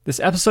This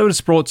episode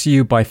is brought to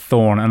you by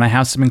Thorne, and I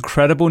have some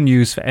incredible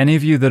news for any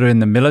of you that are in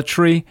the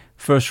military,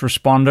 first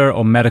responder,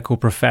 or medical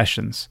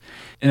professions.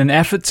 In an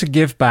effort to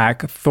give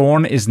back,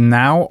 Thorne is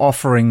now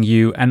offering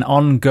you an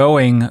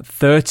ongoing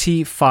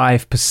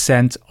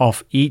 35%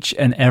 off each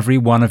and every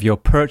one of your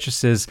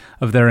purchases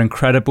of their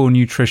incredible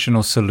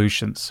nutritional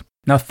solutions.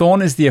 Now,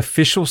 Thorne is the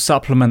official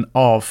supplement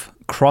of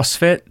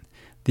CrossFit,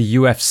 the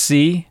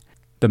UFC,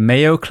 the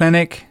Mayo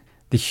Clinic,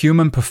 the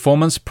Human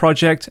Performance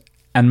Project,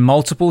 and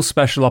multiple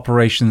special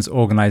operations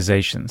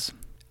organizations.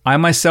 I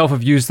myself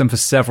have used them for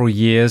several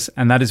years,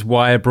 and that is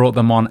why I brought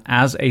them on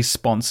as a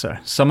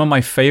sponsor. Some of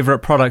my favorite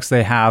products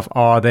they have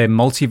are their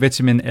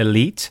Multivitamin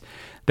Elite,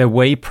 their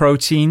Whey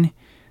Protein,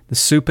 the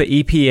Super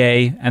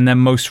EPA, and then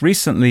most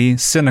recently,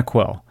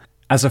 Synan.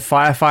 As a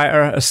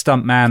firefighter, a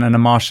stuntman, and a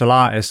martial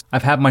artist,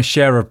 I've had my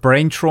share of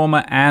brain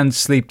trauma and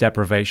sleep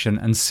deprivation,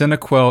 and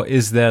Synan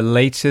is their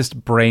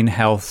latest brain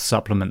health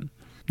supplement.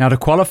 Now, to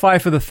qualify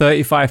for the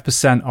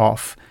 35%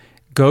 off,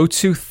 go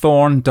to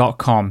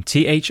thorne.com,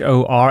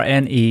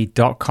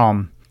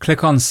 thorne.com.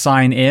 Click on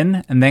sign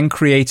in and then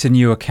create a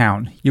new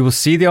account. You will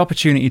see the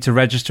opportunity to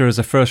register as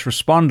a first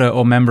responder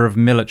or member of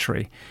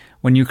military.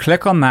 When you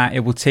click on that, it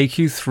will take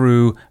you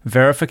through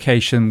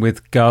verification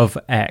with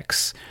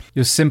GovX.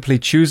 You'll simply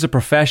choose a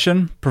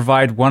profession,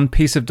 provide one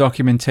piece of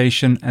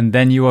documentation, and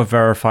then you are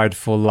verified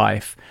for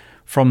life.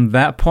 From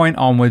that point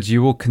onwards,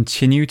 you will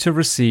continue to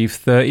receive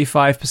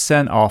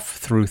 35% off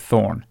through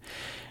Thorne.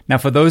 Now,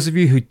 for those of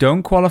you who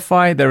don't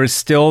qualify, there is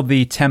still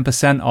the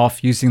 10%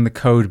 off using the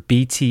code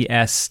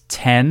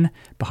BTS10,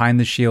 Behind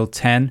the Shield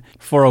 10,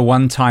 for a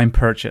one-time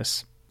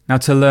purchase. Now,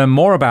 to learn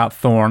more about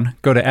Thorne,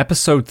 go to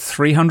episode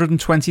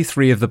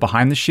 323 of the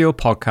Behind the Shield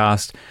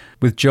podcast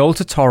with Joel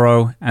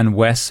Totoro and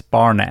Wes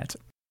Barnett.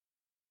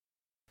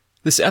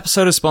 This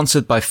episode is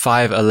sponsored by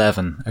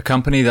 511, a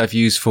company that I've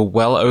used for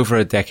well over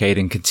a decade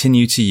and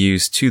continue to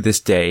use to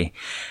this day.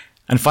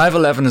 And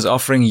 511 is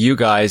offering you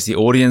guys, the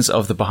audience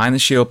of the Behind the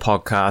Shield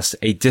podcast,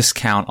 a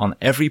discount on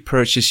every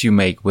purchase you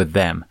make with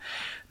them.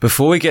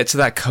 Before we get to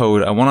that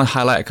code, I want to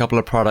highlight a couple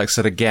of products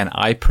that, again,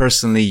 I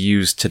personally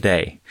use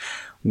today.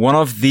 One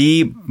of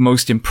the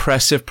most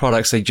impressive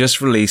products they just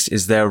released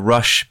is their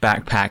Rush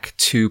Backpack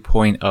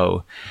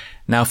 2.0.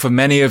 Now, for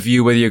many of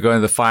you, whether you're going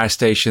to the fire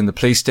station, the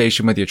police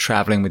station, whether you're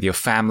traveling with your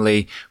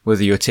family,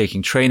 whether you're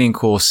taking training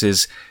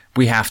courses,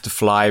 we have to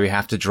fly, we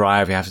have to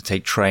drive, we have to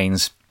take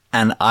trains.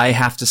 And I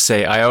have to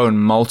say, I own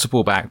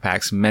multiple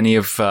backpacks, many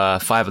of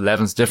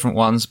 511's different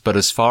ones, but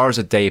as far as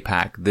a day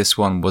pack, this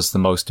one was the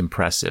most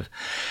impressive.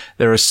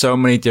 There are so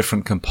many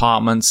different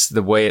compartments.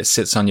 The way it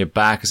sits on your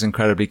back is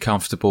incredibly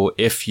comfortable.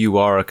 If you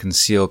are a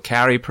concealed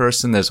carry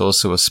person, there's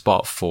also a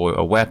spot for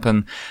a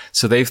weapon.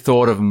 So they've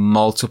thought of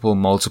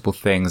multiple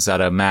things that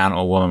a man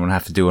or woman would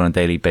have to do on a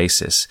daily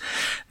basis.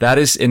 That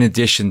is in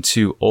addition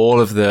to all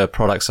of the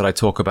products that I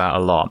talk about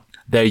a lot.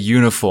 Their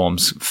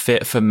uniforms,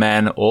 fit for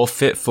men or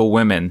fit for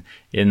women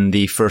in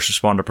the first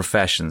responder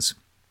professions.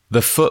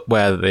 The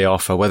footwear that they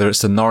offer, whether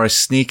it's the Norris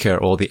sneaker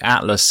or the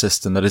Atlas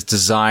system that is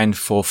designed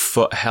for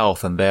foot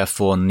health and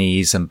therefore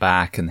knees and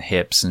back and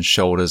hips and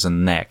shoulders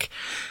and neck.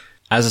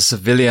 As a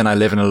civilian, I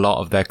live in a lot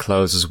of their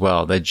clothes as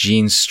well. Their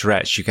jeans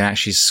stretch. You can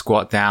actually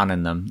squat down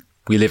in them.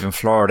 We live in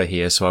Florida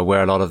here, so I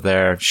wear a lot of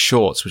their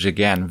shorts, which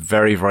again,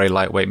 very, very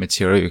lightweight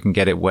material. You can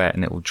get it wet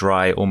and it will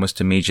dry almost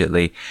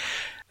immediately.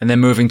 And then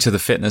moving to the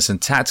fitness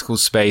and tactical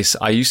space,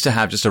 I used to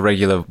have just a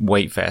regular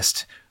weight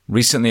vest.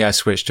 Recently, I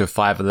switched to a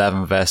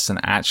 511 vest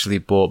and actually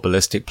bought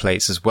ballistic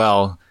plates as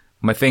well.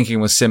 My thinking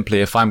was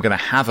simply, if I'm going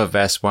to have a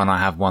vest, why not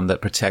have one that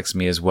protects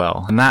me as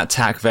well? And that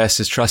TAC vest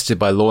is trusted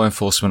by law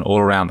enforcement all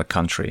around the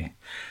country.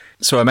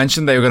 So I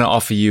mentioned they were going to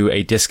offer you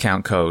a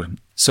discount code.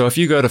 So if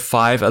you go to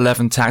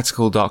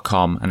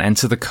 511tactical.com and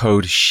enter the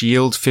code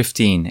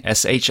SHIELD15,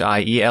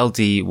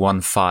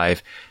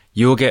 SHIELD15,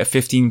 you'll get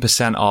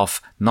 15%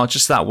 off, not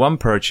just that one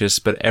purchase,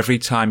 but every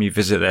time you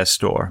visit their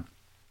store.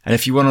 And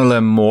if you want to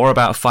learn more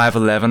about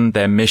 511,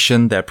 their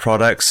mission, their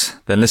products,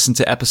 then listen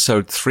to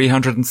episode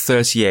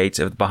 338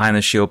 of the Behind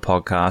the Shield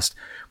podcast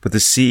with the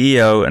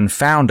CEO and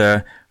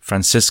founder,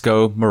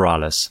 Francisco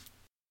Morales.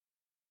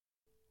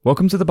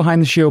 Welcome to the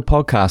Behind the Shield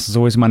podcast. As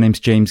always, my name's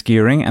James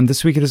Gearing, and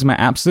this week it is my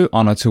absolute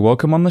honor to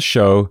welcome on the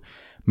show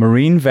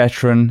Marine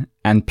veteran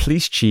and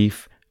police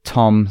chief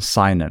Tom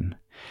Synan.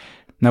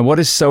 Now, what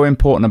is so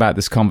important about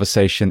this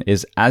conversation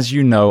is, as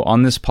you know,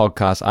 on this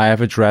podcast, I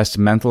have addressed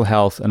mental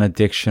health and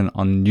addiction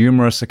on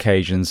numerous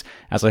occasions,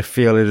 as I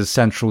feel it is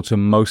central to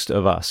most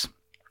of us.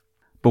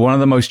 But one of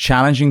the most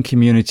challenging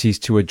communities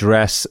to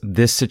address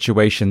this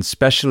situation,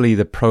 especially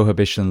the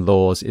prohibition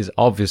laws, is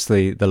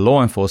obviously the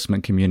law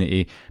enforcement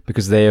community,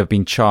 because they have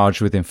been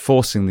charged with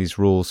enforcing these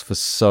rules for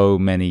so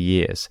many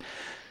years.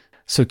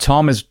 So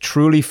Tom is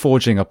truly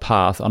forging a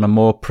path on a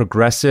more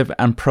progressive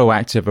and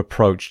proactive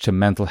approach to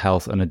mental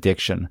health and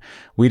addiction.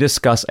 We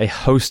discuss a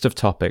host of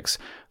topics,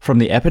 from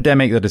the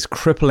epidemic that is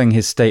crippling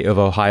his state of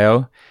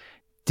Ohio,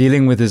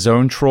 dealing with his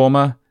own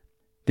trauma,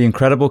 the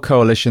incredible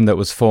coalition that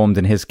was formed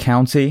in his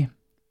county,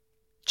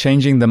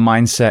 changing the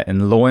mindset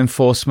in law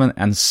enforcement,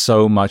 and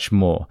so much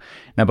more.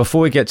 Now,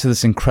 before we get to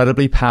this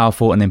incredibly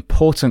powerful and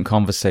important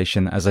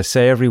conversation, as I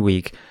say every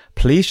week,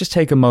 please just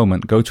take a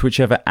moment, go to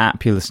whichever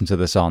app you listen to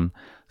this on,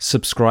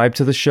 subscribe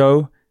to the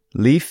show,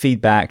 leave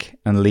feedback,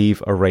 and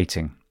leave a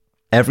rating.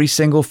 Every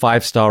single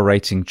 5-star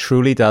rating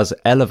truly does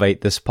elevate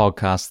this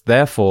podcast,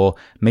 therefore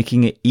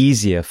making it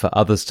easier for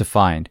others to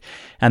find.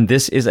 And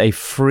this is a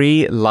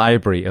free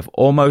library of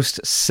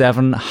almost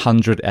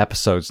 700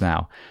 episodes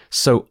now.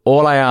 So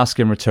all I ask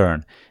in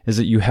return is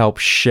that you help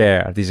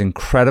share these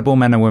incredible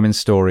men and women's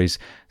stories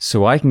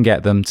so I can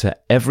get them to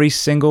every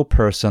single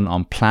person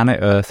on planet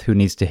Earth who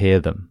needs to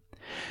hear them.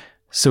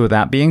 So with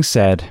that being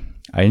said,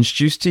 I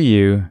introduce to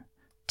you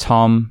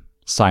Tom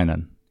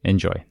Synan.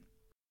 Enjoy.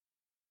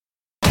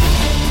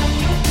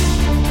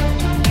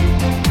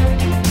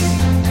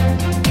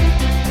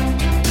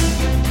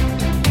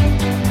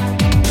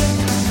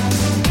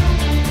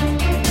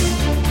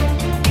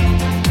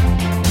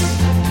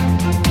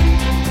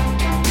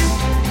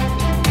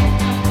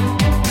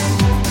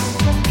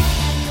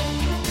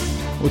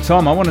 Well,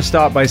 Tom, I want to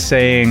start by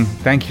saying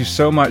thank you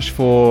so much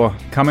for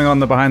coming on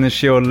the Behind the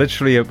Shield.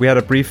 Literally, we had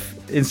a brief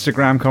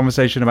Instagram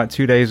conversation about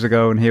 2 days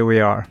ago, and here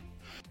we are.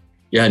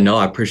 Yeah, no,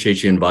 I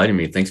appreciate you inviting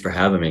me. Thanks for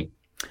having me.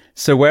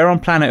 So where on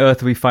planet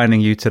Earth are we finding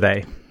you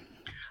today?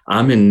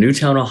 I'm in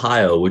Newtown,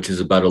 Ohio, which is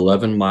about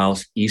 11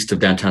 miles east of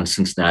downtown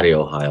Cincinnati,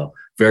 Ohio.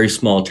 Very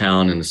small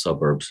town in the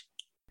suburbs.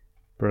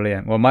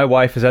 Brilliant. Well, my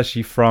wife is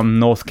actually from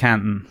North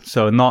Canton,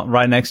 so not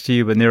right next to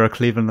you, but nearer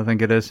Cleveland, I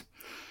think it is.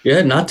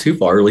 Yeah, not too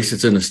far. At least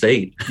it's in the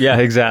state. Yeah,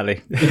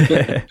 exactly.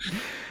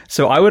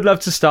 So I would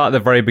love to start at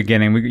the very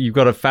beginning. You've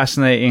got a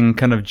fascinating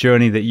kind of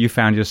journey that you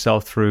found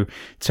yourself through.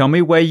 Tell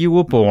me where you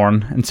were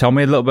born, and tell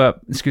me a little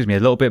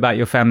bit about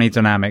your family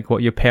dynamic,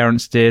 what your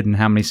parents did, and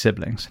how many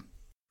siblings.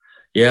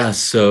 Yeah,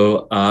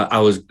 so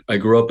I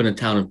grew up in a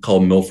town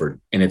called Milford,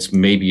 and it's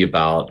maybe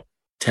about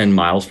 10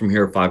 miles from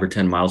here, 5 or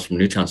 10 miles from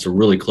Newtown, so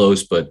really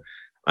close. But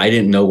I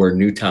didn't know where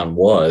Newtown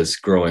was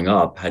growing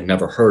up. Had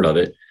never heard of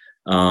it.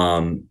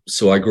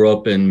 So I grew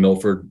up in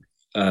Milford,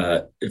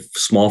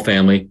 small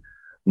family,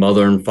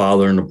 mother and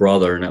father and a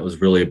brother, and that was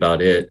really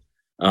about it.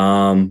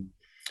 I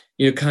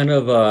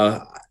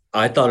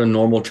thought a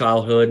normal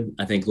childhood.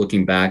 I think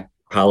looking back,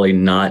 probably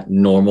not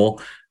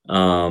normal.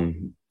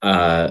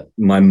 My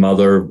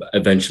mother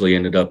eventually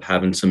ended up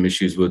having some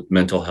issues with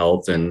mental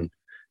health and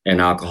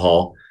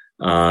alcohol.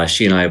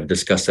 She and I have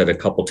discussed that a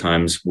couple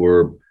times.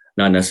 We're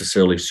not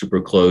necessarily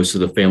super close, so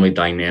the family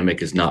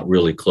dynamic is not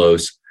really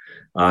close.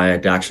 I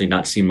had actually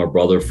not seen my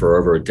brother for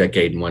over a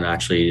decade and went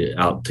actually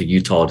out to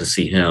Utah to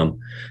see him.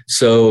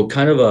 So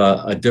kind of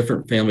a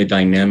different family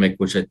dynamic,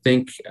 which I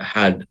think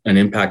had an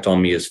impact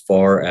on me as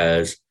far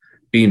as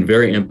being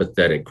very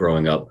empathetic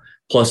growing up.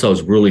 Plus, I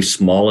was really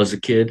small as a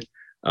kid,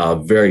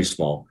 very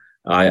small.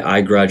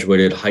 I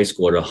graduated high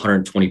school at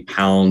 120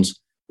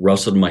 pounds,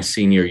 wrestled my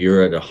senior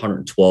year at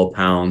 112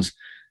 pounds.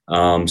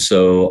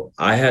 So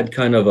I had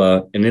kind of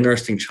an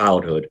interesting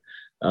childhood.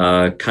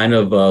 Kind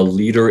of a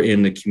leader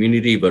in the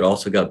community, but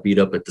also got beat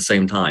up at the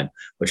same time,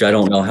 which I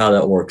don't know how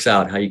that works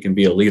out, how you can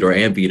be a leader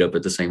and beat up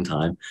at the same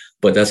time,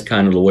 but that's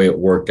kind of the way it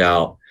worked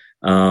out.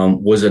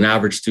 Was an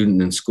average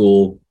student in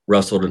school,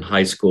 wrestled in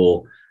high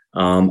school,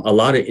 a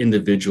lot of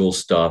individual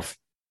stuff,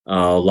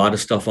 a lot of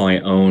stuff on my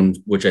own,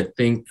 which I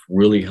think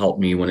really helped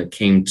me when it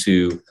came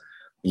to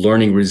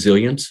learning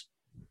resilience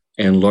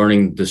and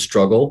learning the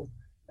struggle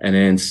and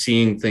then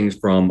seeing things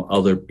from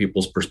other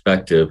people's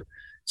perspective.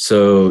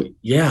 So,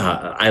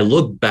 yeah, I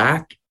look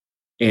back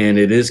and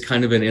it is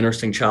kind of an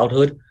interesting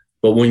childhood,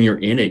 but when you're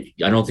in it,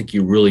 I don't think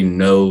you really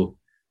know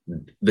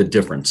the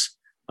difference.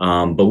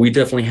 But we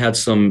definitely had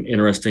some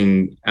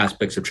interesting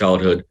aspects of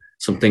childhood,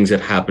 some things that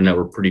happened that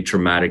were pretty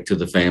traumatic to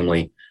the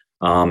family,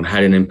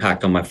 had an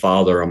impact on my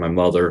father, on my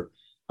mother,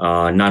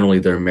 not only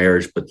their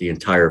marriage, but the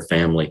entire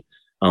family.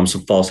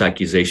 Some false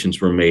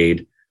accusations were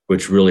made,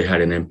 which really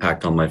had an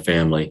impact on my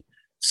family.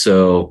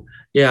 So,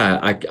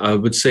 yeah, I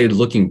would say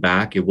looking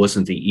back, it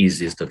wasn't the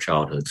easiest of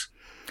childhoods.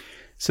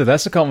 So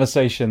that's a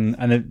conversation,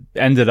 and it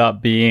ended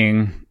up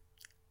being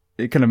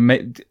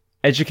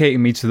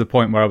educating me to the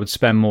point where I would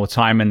spend more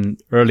time in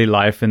early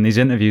life in these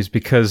interviews,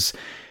 because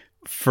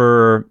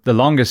for the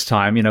longest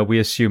time, we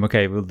assume,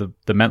 okay, well,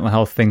 the mental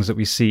health things that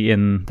we see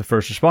in the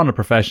first responder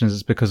professions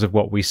is because of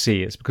what we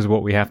see. It's because of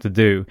what we have to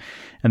do.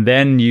 And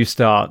then you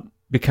start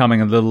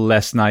becoming a little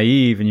less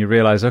naive and you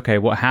realize, okay,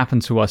 what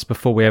happened to us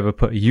before we ever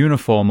put a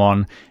uniform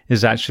on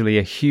is actually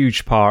a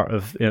huge part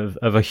of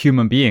a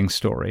human being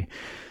story.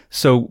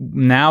 So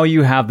now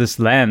you have this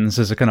lens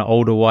as a kind of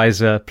older,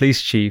 wiser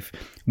police chief.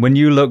 When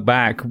you look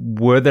back,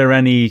 were there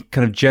any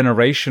kind of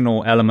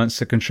generational elements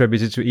that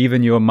contributed to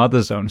even your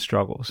mother's own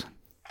struggles?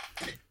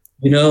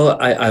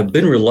 I've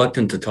been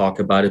reluctant to talk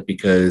about it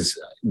because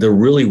there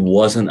really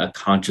wasn't a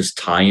conscious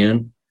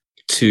tie-in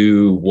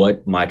to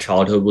what my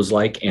childhood was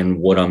like and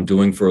what I'm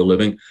doing for a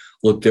living.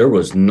 Look, there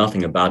was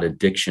nothing about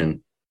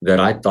addiction that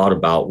I thought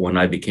about when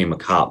I became a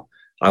cop.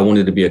 I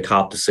wanted to be a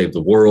cop to save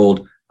the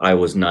world. I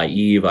was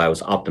naive. I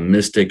was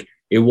optimistic.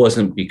 it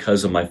wasn't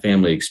because of my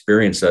family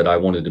experience that I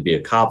wanted to be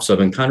a cop. So I've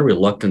been kind of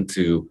reluctant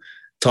to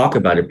talk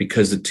about it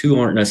because the two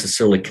aren't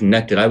necessarily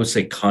connected. I would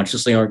say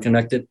consciously aren't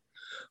connected,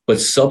 but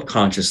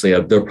subconsciously,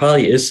 there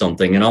probably is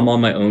something. And I'm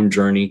on my own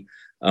journey,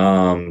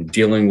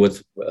 dealing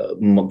with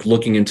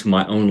looking into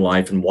my own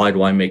life and why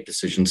do I make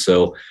decisions.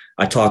 So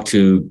I talk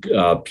to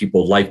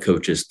people, life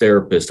coaches,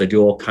 therapists. I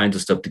do all kinds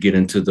of stuff to get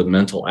into the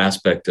mental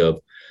aspect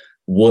of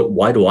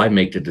why do I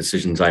make the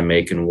decisions I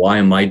make and why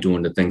am I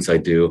doing the things I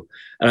do?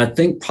 And I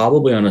think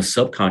probably on a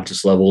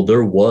subconscious level,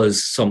 there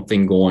was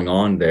something going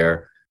on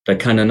there that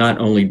kind of not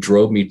only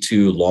drove me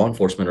to law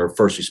enforcement or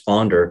first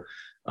responder,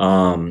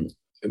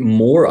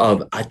 more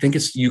of, I think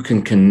it's, you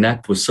can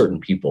connect with certain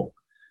people.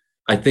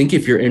 I think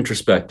if you're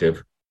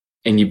introspective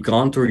and you've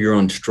gone through your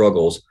own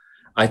struggles,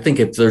 I think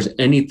if there's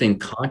anything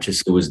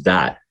conscious, it was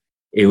that.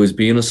 It was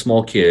being a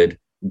small kid,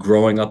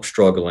 growing up,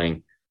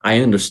 struggling. I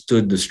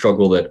understood the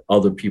struggle that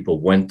other people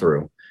went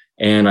through.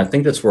 And I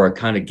think that's where I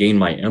kind of gained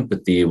my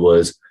empathy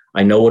was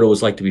I know what it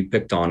was like to be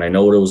picked on. I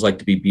know what it was like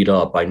to be beat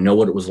up. I know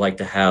what it was like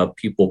to have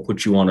people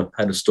put you on a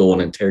pedestal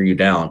and then tear you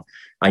down.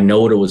 I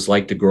know what it was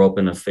like to grow up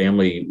in a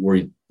family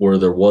where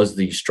there was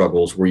these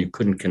struggles, where you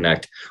couldn't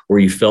connect, where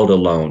you felt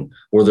alone,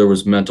 where there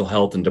was mental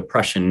health and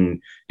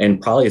depression.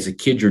 And probably as a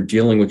kid, you're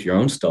dealing with your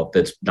own stuff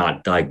that's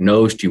not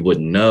diagnosed. You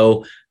wouldn't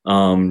know,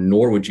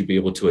 nor would you be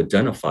able to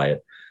identify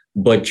it.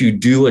 But you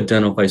do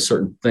identify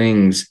certain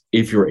things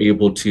if you're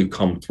able to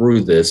come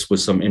through this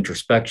with some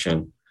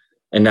introspection.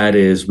 And that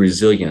is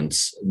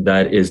resilience,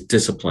 that is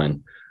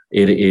discipline.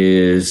 It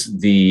is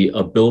the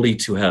ability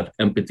to have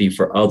empathy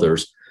for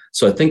others.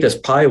 So I think that's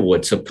probably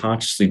what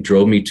subconsciously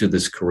drove me to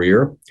this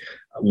career.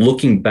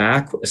 Looking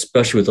back,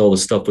 especially with all the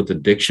stuff with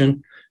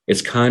addiction,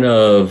 it's kind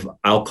of,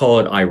 I'll call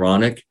it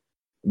ironic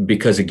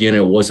because again,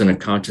 it wasn't a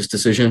conscious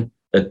decision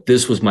that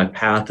this was my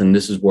path and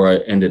this is where I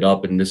ended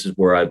up and this is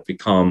where I've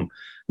become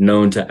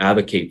known to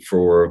advocate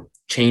for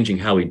changing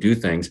how we do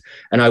things.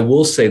 And I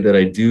will say that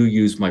I do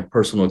use my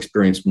personal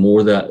experience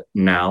more that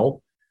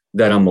now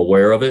that I'm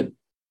aware of it,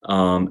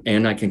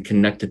 and I can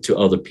connect it to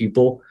other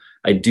people.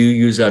 I do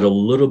use that a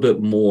little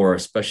bit more,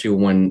 especially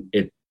when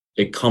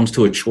it comes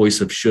to a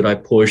choice of should I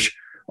push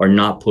or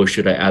not push,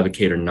 should I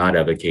advocate or not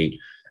advocate.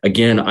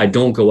 Again, I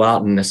don't go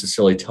out and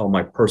necessarily tell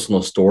my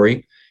personal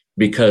story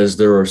because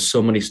there are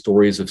so many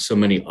stories of so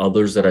many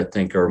others that I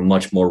think are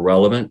much more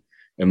relevant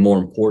and more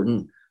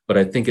important. But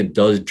I think it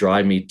does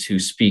drive me to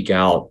speak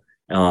out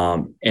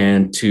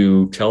and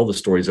to tell the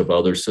stories of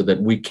others so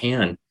that we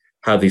can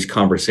have these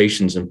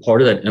conversations. And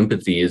part of that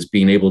empathy is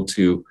being able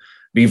to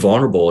be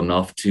vulnerable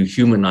enough to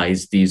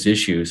humanize these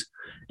issues.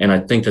 And I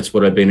think that's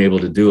what I've been able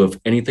to do. If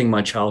anything,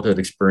 my childhood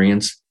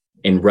experience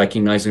in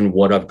recognizing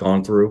what I've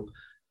gone through,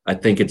 I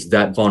think it's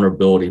that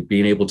vulnerability,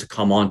 being able to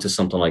come on to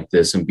something like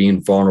this and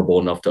being vulnerable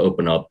enough to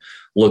open up.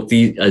 Look,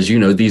 as you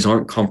know, these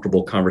aren't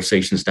comfortable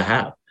conversations to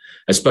have,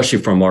 especially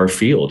from our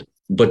field.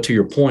 But to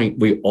your point,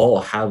 we all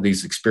have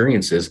these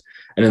experiences,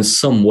 and in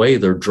some way,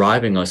 they're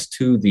driving us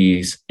to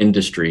these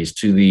industries,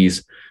 to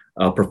these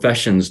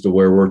professions, to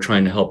where we're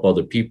trying to help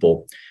other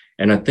people.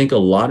 And I think a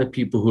lot of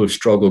people who have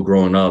struggled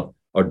growing up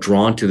are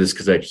drawn to this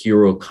because that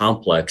hero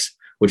complex,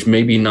 which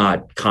maybe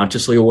not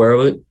consciously aware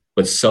of it,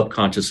 but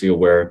subconsciously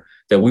aware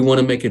that we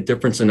want to make a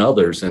difference in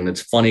others. And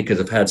it's funny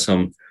because I've had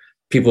some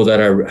people that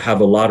I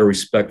have a lot of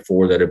respect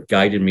for that have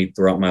guided me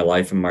throughout my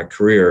life and my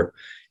career.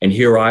 And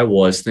here I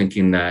was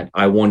thinking that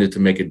I wanted to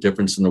make a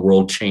difference in the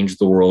world, change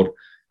the world.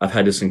 I've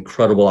had this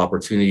incredible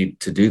opportunity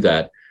to do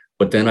that.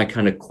 But then I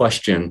kind of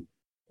questioned,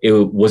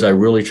 was I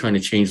really trying to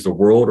change the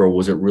world, or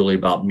was it really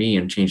about me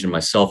and changing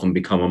myself and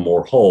becoming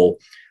more whole?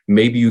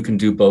 Maybe you can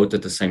do both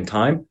at the same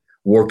time,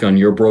 work on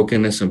your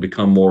brokenness and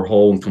become more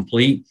whole and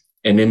complete.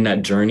 And in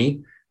that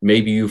journey,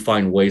 maybe you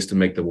find ways to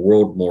make the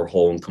world more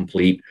whole and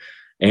complete.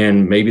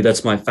 And maybe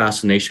that's my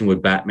fascination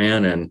with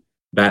Batman and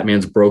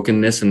Batman's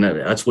brokenness. And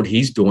that's what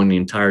he's doing the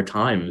entire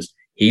time is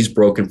he's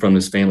broken from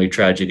this family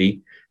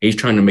tragedy. He's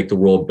trying to make the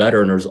world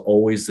better. And there's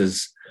always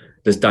this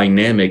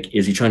dynamic.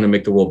 Is he trying to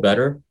make the world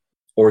better,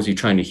 or is he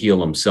trying to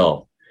heal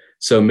himself?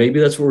 So maybe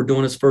that's what we're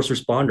doing as first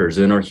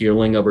responders. In our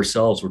healing of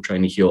ourselves, we're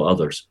trying to heal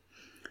others.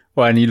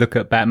 Well, and you look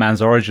at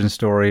Batman's origin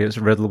story, it's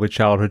riddled with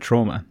childhood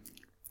trauma.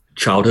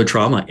 Childhood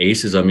trauma,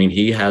 aces. I mean,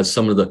 he has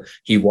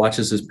he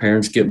watches his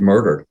parents get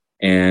murdered.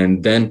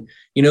 And then,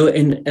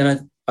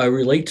 and I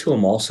relate to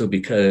him also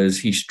because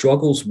he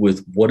struggles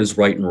with what is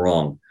right and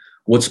wrong,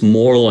 what's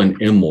moral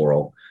and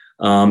immoral.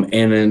 And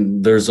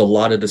then there's a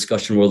lot of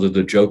discussion whether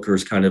the Joker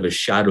is kind of a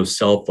shadow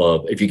self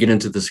of, if you get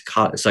into the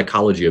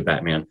psychology of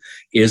Batman,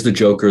 is the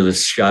Joker the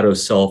shadow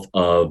self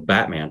of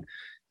Batman?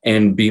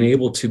 And being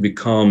able to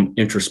become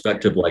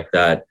introspective like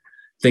that,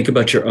 think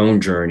about your own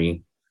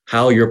journey,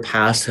 how your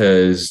past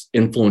has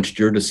influenced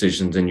your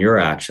decisions and your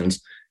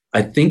actions.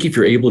 I think if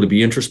you're able to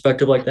be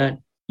introspective like that,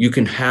 you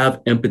can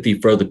have empathy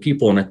for other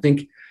people. And I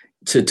think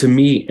to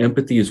me,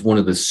 empathy is one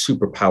of the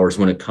superpowers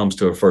when it comes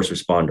to a first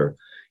responder.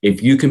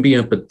 If you can be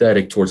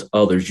empathetic towards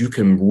others, you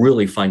can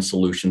really find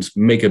solutions,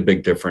 make a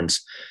big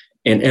difference.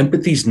 And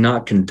empathy is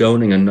not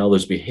condoning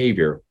another's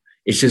behavior.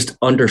 It's just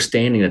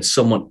understanding that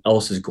someone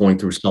else is going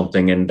through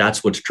something, and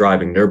that's what's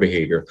driving their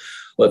behavior.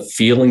 But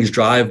feelings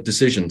drive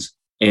decisions.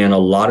 And a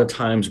lot of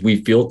times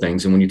we feel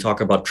things. And when you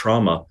talk about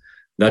trauma,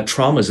 that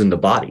trauma is in the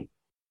body.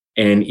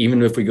 And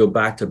even if we go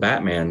back to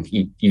Batman,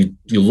 you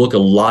look a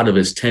lot of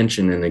his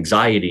tension and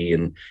anxiety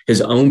and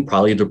his own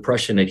probably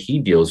depression that he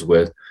deals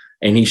with,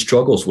 and he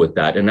struggles with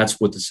that. And that's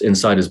what's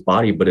inside his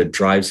body, but it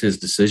drives his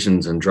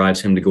decisions and drives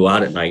him to go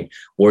out at night,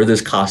 wear this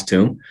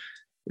costume,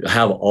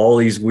 have all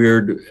these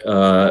weird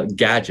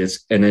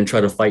gadgets, and then try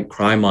to fight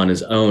crime on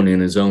his own in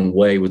his own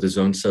way with his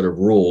own set of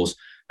rules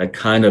that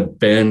kind of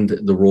bend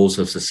the rules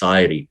of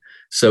society.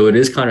 So it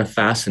is kind of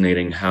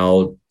fascinating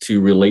how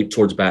to relate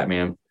towards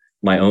Batman,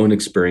 my own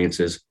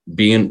experiences,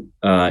 being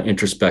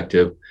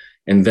introspective,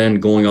 and then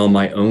going on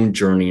my own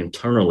journey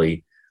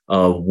internally.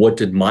 What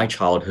did my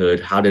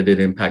childhood, how did it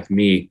impact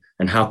me,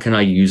 and how can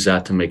I use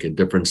that to make a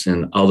difference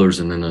in others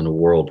and then in the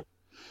world?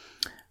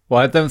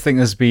 Well, I don't think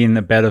there's been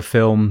a better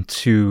film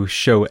to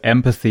show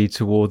empathy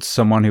towards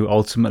someone who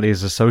ultimately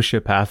is a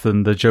sociopath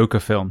than the Joker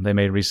film they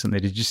made recently.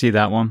 Did you see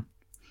that one?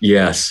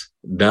 Yes,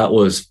 that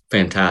was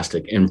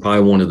fantastic, and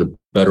probably one of the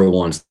better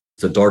ones.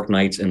 The Dark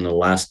Knights and the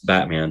last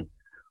Batman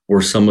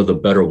were some of the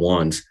better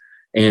ones.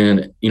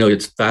 And,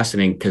 it's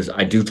fascinating because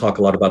I do talk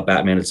a lot about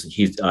Batman.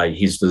 He's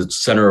the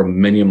center of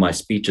many of my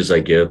speeches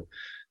I give,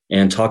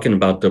 and talking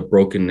about the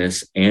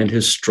brokenness and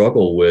his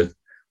struggle with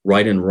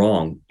right and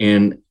wrong.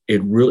 And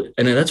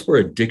that's where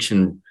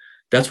addiction,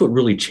 that's what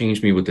really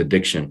changed me with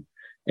addiction.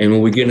 And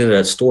when we get into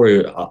that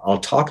story, I'll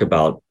talk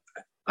about,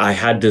 I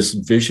had this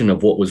vision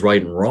of what was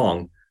right and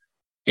wrong,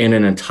 and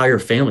an entire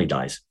family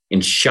dies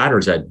and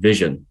shatters that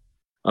vision,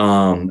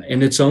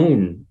 and its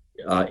own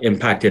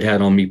impact it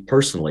had on me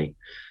personally.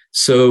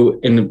 So,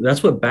 and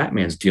that's what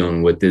Batman's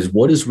dealing with, is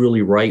what is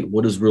really right,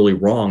 what is really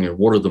wrong, and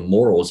what are the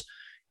morals.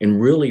 And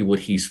really what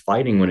he's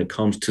fighting when it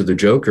comes to the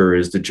Joker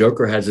is the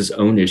Joker has his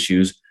own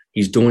issues.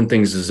 He's doing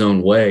things his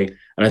own way.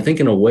 And I think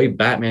in a way,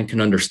 Batman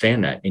can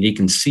understand that and he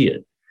can see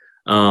it.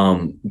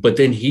 But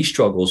then he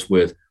struggles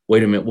with,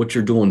 wait a minute, what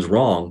you're doing is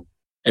wrong.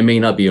 It may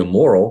not be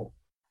immoral,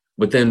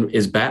 but then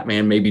is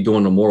Batman maybe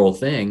doing a moral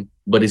thing,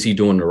 but is he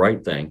doing the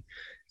right thing?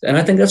 And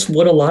I think that's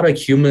what a lot of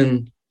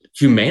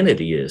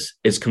humanity is.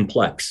 It's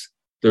complex.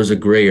 There's a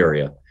gray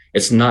area.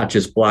 It's not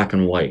just black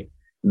and white.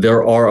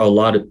 There are a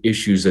lot of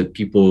issues that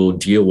people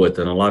deal with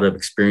and a lot of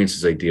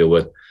experiences they deal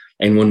with.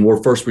 And when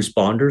we're first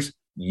responders,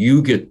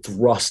 you get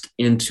thrust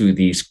into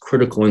these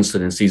critical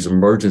incidents, these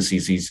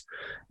emergencies,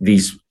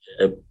 these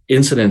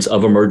incidents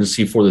of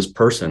emergency for this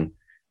person,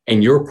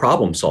 and you're a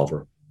problem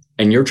solver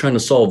and you're trying to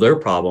solve their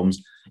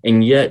problems.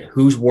 And yet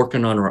who's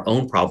working on our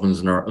own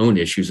problems and our own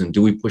issues? And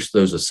do we push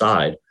those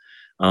aside?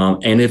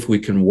 And if we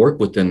can work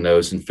within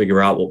those and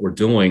figure out what we're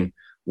doing,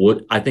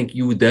 what I think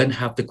you would then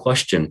have to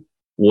question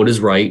what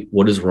is right,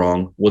 what is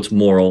wrong, what's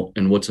moral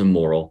and what's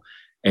immoral.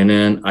 And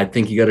then I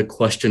think you got to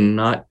question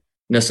not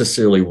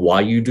necessarily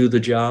why you do the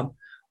job,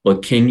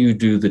 but can you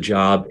do the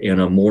job in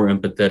a more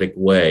empathetic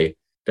way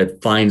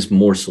that finds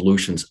more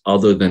solutions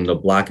other than the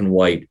black and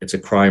white, it's a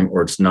crime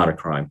or it's not a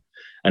crime.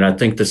 And I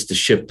think that's the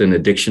shift in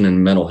addiction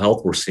and mental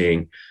health we're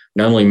seeing,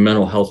 not only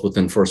mental health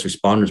within first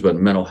responders, but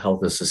mental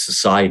health as a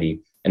society,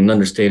 and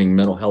understanding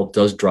mental health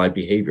does drive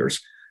behaviors.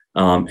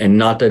 And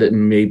not that it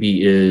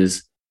maybe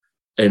is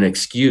an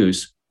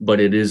excuse, but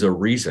it is a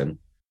reason.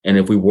 And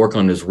if we work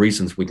on those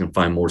reasons, we can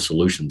find more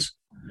solutions.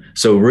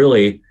 So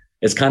really,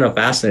 it's kind of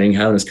fascinating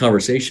having this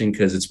conversation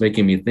because it's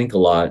making me think a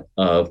lot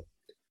of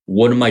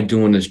what am I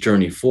doing this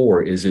journey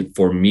for? Is it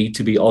for me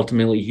to be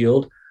ultimately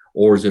healed?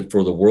 Or is it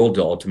for the world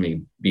to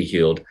ultimately be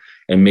healed?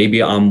 And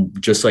maybe I'm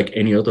just like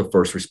any other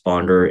first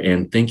responder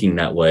and thinking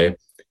that way.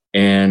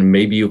 And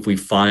maybe if we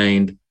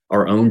find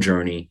our own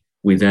journey,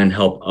 we then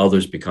help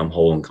others become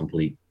whole and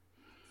complete.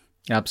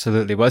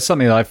 Absolutely. Well, it's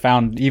something that I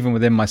found even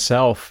within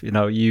myself,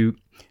 and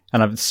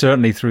I've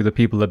certainly through the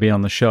people that have been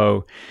on the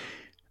show,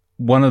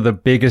 one of the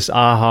biggest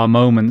aha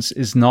moments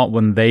is not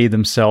when they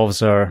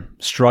themselves are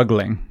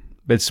struggling.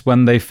 It's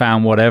when they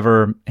found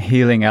whatever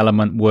healing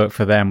element worked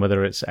for them,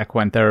 whether it's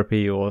equine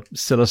therapy or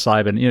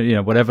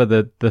psilocybin, whatever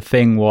the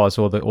thing was,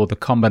 or the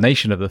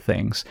combination of the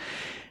things.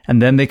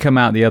 And then they come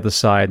out the other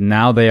side.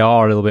 Now they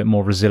are a little bit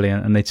more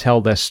resilient and they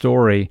tell their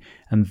story.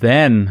 And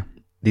then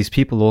these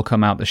people all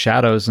come out the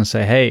shadows and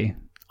say, hey,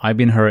 I've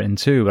been hurting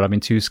too, but I've been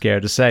too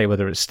scared to say,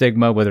 whether it's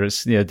stigma, whether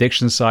it's the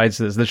addiction side,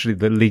 so there's literally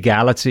the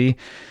legality.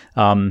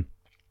 And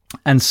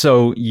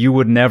so you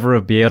would never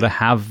be able to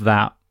have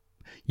that.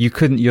 You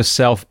couldn't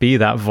yourself be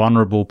that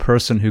vulnerable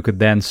person who could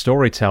then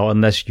storytell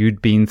unless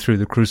you'd been through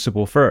the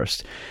crucible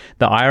first.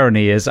 The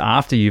irony is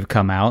after you've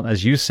come out,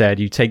 as you said,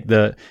 you take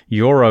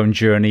your own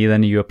journey,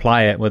 then you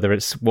apply it, whether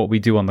it's what we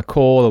do on the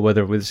call or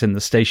whether it's in the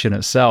station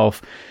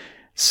itself.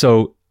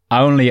 So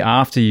only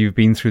after you've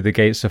been through the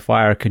gates of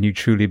fire can you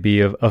truly be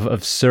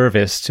of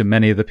service to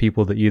many of the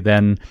people that you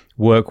then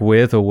work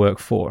with or work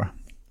for.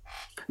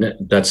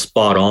 That's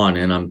spot on.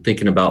 And I'm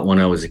thinking about when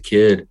I was a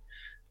kid,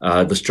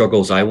 the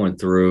struggles I went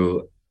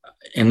through,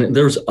 and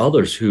there's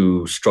others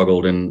who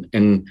struggled.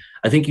 And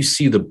I think you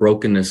see the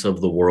brokenness of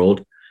the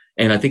world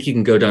And I think you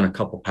can go down a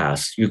couple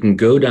paths. You can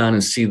go down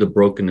and see the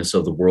brokenness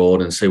of the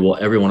world and say, well,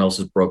 everyone else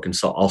is broken,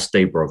 so I'll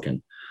stay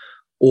broken.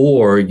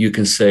 Or you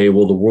can say,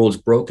 well, the world's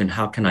broken.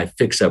 How can I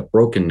fix that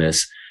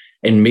brokenness?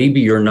 And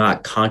maybe you're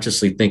not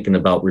consciously thinking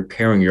about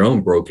repairing your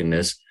own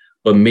brokenness,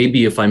 but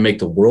maybe if I make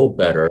the world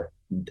better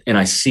and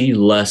I see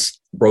less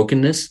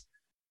brokenness,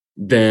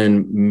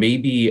 then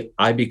maybe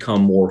I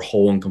become more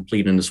whole and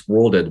complete in this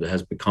world that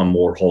has become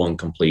more whole and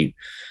complete.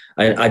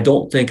 I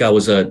don't think I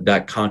was at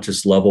that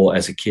conscious level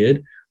as a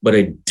kid, but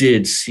I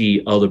did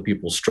see other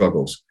people's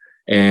struggles.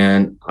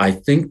 And I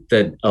think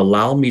that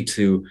allowed me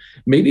to,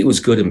 maybe it was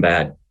good and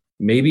bad.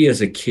 Maybe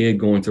as a kid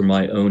going through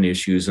my own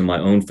issues and my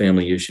own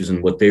family issues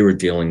and what they were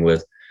dealing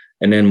with,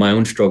 and then my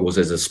own struggles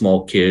as a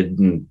small kid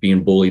and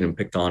being bullied and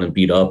picked on and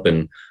beat up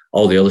and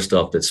all the other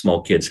stuff that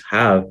small kids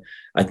have,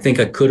 I think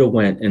I could have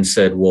went and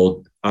said,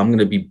 well, I'm going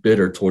to be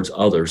bitter towards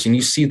others. And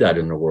you see that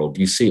in the world.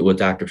 You see it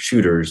with active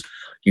shooters.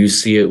 You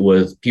see it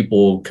with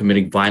people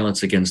committing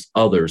violence against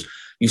others.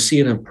 You see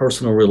it in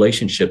personal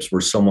relationships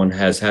where someone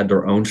has had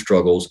their own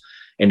struggles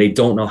and they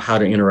don't know how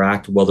to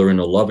interact, whether in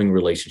a loving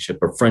relationship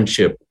or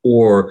friendship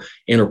or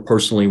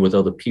interpersonally with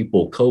other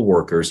people,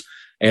 coworkers.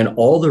 And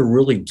all they're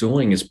really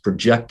doing is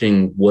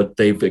projecting what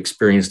they've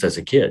experienced as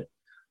a kid.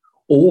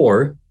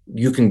 Or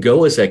you can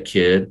go as that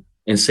kid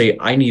and say,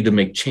 I need to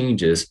make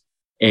changes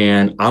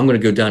and I'm going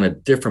to go down a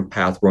different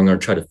path where I'm going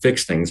to try to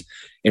fix things.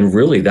 And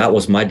really, that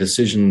was my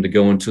decision to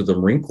go into the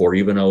Marine Corps,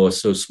 even though I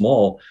was so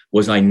small,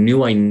 was I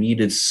knew I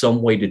needed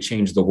some way to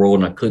change the world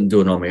and I couldn't do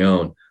it on my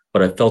own.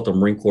 But I felt the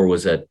Marine Corps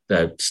was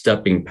that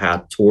stepping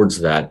path towards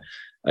that.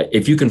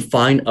 If you can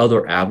find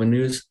other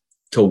avenues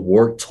to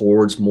work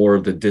towards more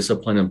of the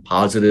discipline and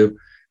positive,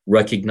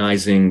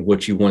 recognizing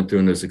what you went through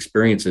in those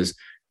experiences,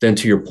 then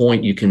to your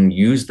point, you can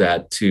use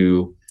that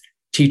to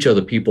teach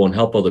other people and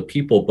help other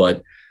people.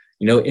 But,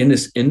 in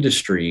this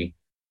industry,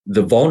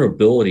 the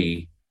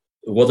vulnerability,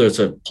 whether it's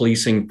a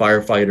policing,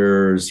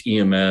 firefighters,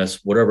 EMS,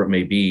 whatever it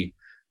may be,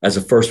 as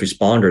a first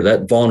responder,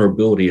 that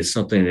vulnerability is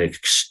something that's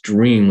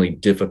extremely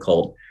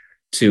difficult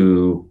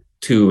to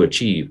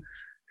achieve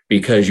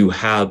because you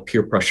have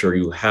peer pressure,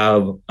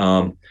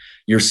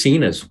 you're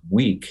seen as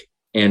weak.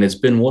 And it's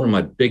been one of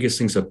my biggest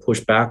things I've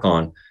pushed back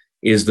on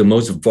is the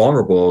most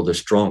vulnerable are the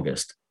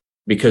strongest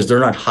because they're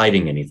not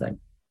hiding anything.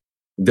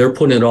 They're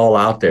putting it all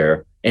out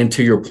there. And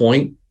to your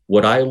point,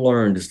 what I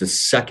learned is the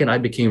second I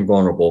became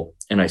vulnerable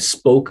and I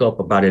spoke up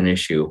about an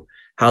issue,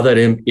 how that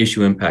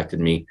issue impacted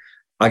me,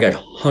 I got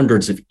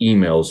hundreds of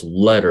emails,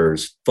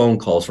 letters, phone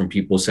calls from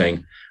people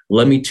saying,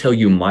 let me tell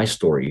you my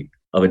story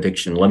of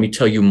addiction. Let me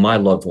tell you my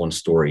loved one's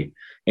story.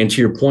 And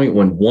to your point,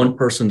 when one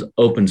person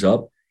opens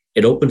up,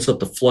 it opens up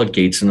the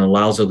floodgates and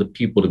allows other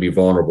people to be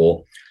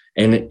vulnerable.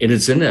 And it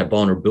is in that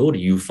vulnerability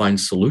you find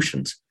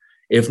solutions,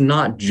 if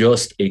not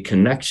just a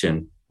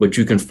connection, but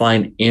you can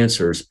find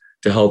answers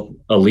to help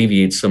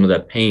alleviate some of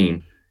that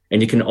pain.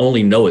 And you can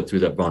only know it through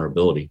that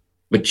vulnerability,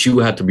 but you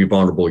have to be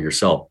vulnerable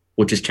yourself,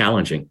 which is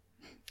challenging.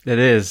 It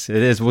is. It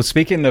is. Well,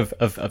 speaking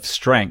of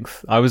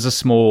strength, I was a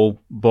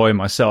small boy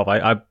myself.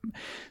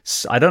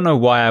 I don't know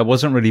why I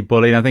wasn't really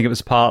bullied. I think it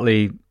was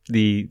partly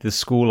the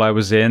school I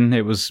was in.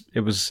 It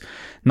was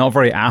not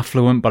very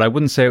affluent, but I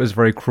wouldn't say it was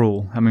very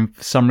cruel. I mean,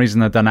 for some reason,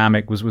 the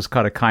dynamic was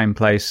kind of kind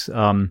place,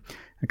 a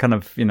kind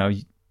of,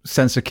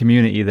 sense of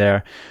community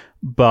there.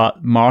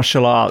 But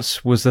martial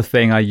arts was the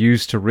thing I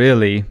used to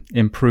really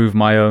improve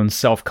my own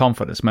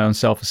self-confidence, my own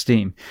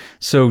self-esteem.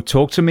 So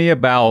talk to me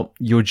about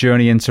your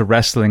journey into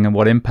wrestling and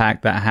what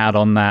impact that had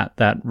on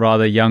that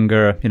rather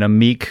younger,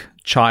 meek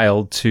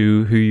child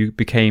to who you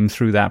became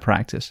through that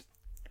practice.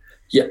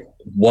 Yeah.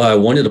 Well, I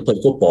wanted to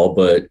play football,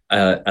 but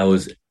I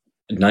was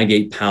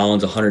 98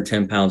 pounds,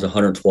 110 pounds,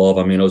 112.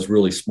 I mean, I was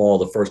really small.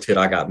 The first hit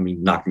I got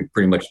knocked me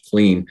pretty much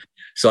clean.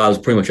 So I was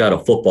pretty much out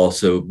of football.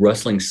 So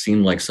wrestling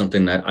seemed like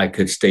something that I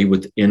could stay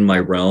within my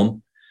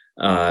realm.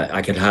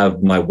 I could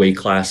have my weight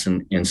class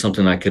and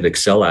something I could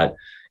excel at.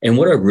 And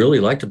what I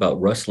really liked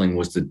about wrestling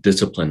was the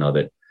discipline of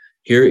it.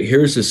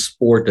 Here's a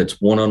sport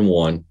that's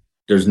one-on-one.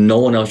 There's no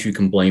one else you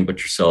can blame but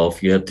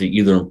yourself. You have to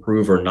either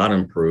improve or not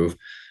improve.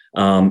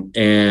 And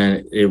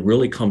it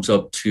really comes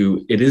up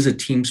to, it is a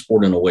team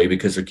sport in a way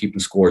because they're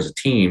keeping score as a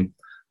team.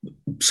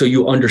 So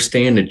you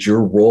understand that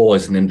your role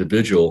as an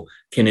individual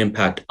can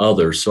impact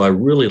others. So I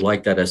really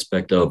like that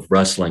aspect of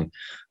wrestling,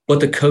 but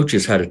the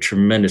coaches had a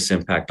tremendous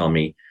impact on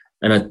me.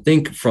 And I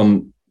think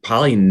from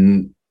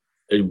probably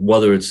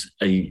whether it's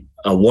a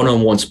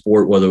one-on-one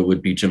sport, whether it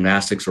would be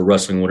gymnastics or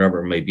wrestling,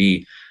 whatever it may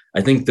be, I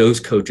think those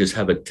coaches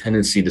have a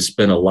tendency to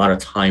spend a lot of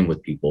time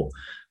with people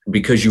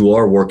because you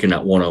are working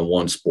at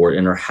one-on-one sport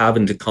and are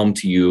having to come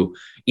to you,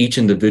 each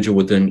individual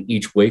within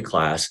each weight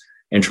class,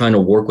 and trying to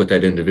work with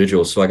that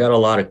individual. So I got a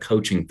lot of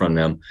coaching from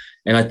them.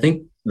 And I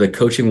think the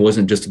coaching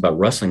wasn't just about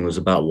wrestling, it was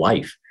about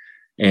life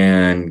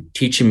and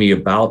teaching me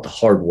about the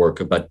hard work,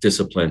 about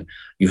discipline.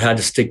 You had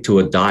to stick to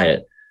a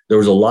diet. There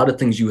was a lot of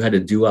things you had to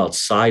do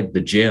outside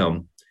the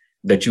gym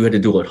that you had to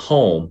do at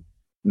home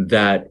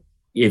that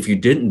if you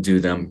didn't do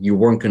them, you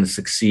weren't going to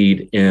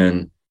succeed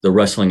in the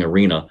wrestling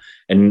arena.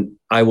 And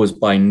I was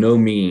by no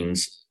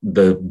means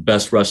the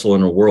best wrestler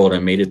in the world. I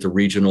made it to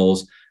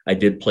regionals. I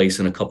did place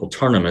in a couple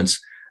tournaments,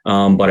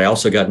 but I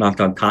also got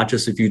knocked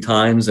unconscious a few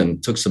times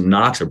and took some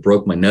knocks. I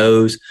broke my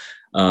nose.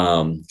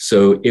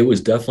 So it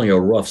was definitely a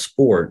rough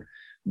sport.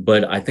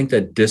 But I think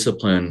that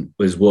discipline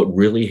was what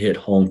really hit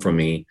home for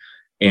me.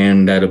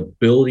 And that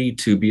ability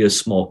to be a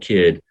small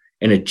kid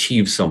and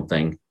achieve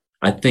something,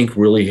 I think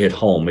really hit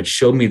home. It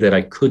showed me that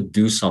I could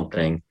do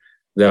something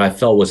that I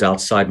felt was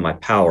outside my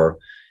power.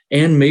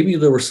 And maybe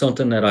there was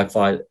something that I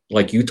thought,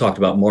 like you talked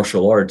about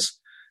martial arts.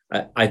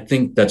 I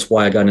think that's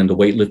why I got into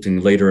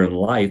weightlifting later in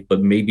life,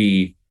 but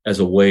maybe as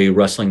a way,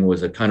 wrestling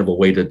was a kind of a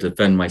way to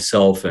defend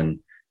myself and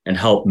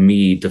help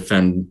me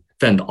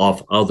fend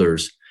off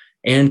others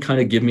and kind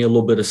of give me a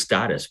little bit of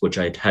status, which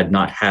I had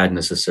not had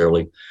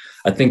necessarily.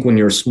 I think when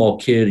you're a small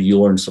kid, you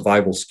learn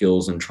survival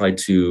skills and try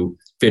to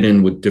fit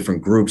in with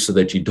different groups so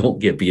that you don't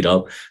get beat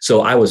up.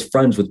 So I was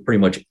friends with pretty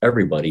much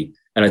everybody.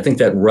 And I think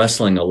that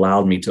wrestling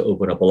allowed me to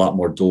open up a lot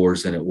more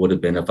doors than it would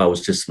have been if I was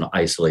just an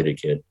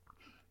isolated kid.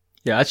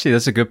 Yeah, actually,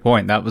 that's a good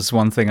point. That was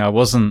one thing. I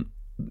wasn't,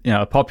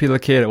 a popular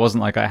kid. It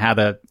wasn't like I had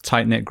a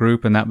tight-knit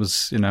group and that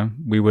was,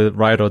 we were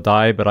ride or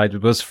die, but I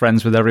was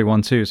friends with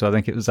everyone too. So I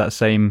think it was that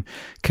same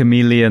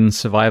chameleon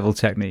survival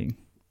technique.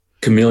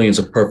 Chameleon's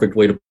a perfect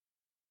way to,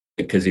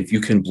 because if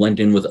you can blend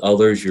in with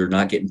others, you're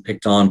not getting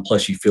picked on.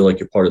 Plus, you feel like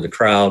you're part of the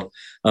crowd.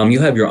 You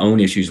have your own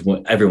issues.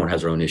 Everyone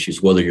has their own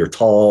issues, whether you're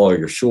tall or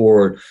you're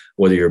short,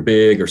 whether you're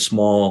big or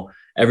small.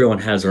 Everyone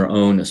has their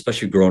own,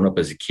 especially growing up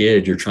as a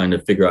kid, you're trying to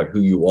figure out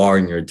who you are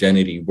and your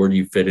identity. Where do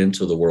you fit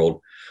into the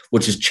world,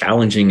 which is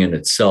challenging in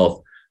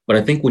itself. But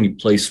I think when you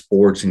play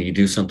sports and you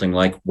do something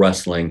like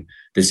wrestling,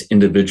 this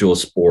individual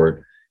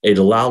sport, it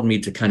allowed me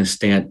to kind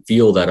of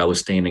feel that I was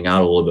standing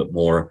out a little bit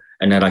more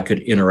and that I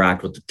could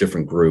interact with the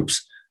different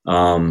groups.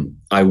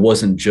 I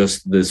wasn't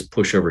just this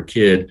pushover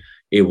kid.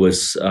 It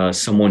was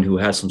someone who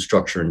had some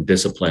structure and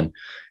discipline.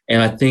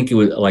 And I think it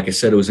was, like I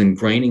said, it was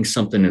ingraining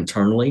something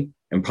internally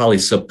and probably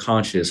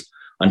subconscious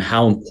on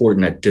how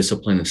important that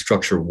discipline and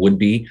structure would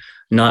be,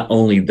 not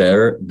only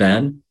there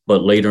then,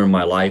 but later in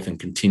my life and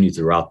continue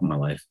throughout my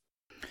life.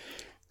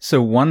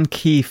 So one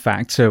key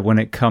factor when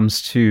it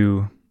comes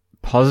to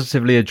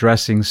positively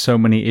addressing so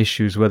many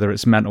issues, whether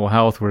it's mental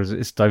health or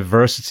it's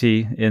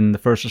diversity in the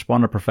first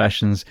responder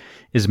professions,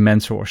 is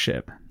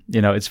mentorship.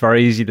 It's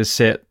very easy to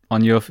sit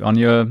on your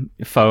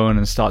phone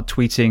and start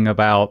tweeting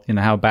about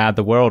how bad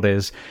the world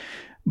is,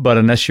 but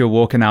unless you're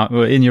walking out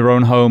in your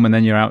own home and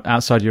then you're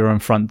outside your own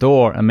front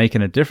door and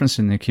making a difference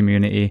in the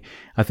community,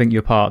 I think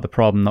you're part of the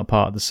problem, not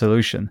part of the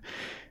solution.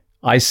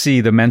 I see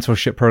the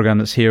mentorship program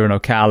that's here in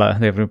Ocala.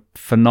 They have a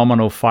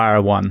phenomenal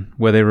fire one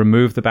where they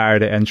remove the barrier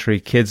to entry.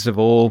 Kids of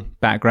all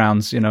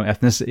backgrounds,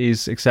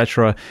 ethnicities,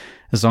 etc.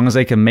 As long as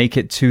they can make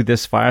it to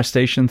this fire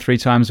station 3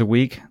 times a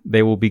week,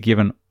 they will be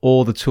given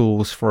all the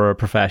tools for a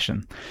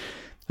profession.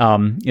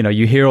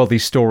 You hear all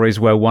these stories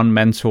where one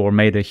mentor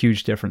made a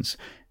huge difference.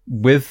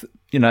 With,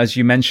 as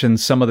you mentioned,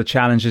 some of the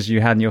challenges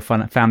you had in your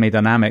family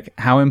dynamic,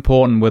 how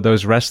important were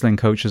those wrestling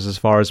coaches as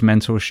far as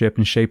mentorship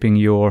and shaping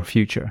your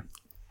future?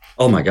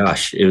 Oh my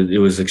gosh, it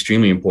was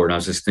extremely important. I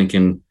was just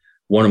thinking,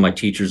 one of my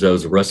teachers that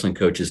was a wrestling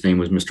coach, his name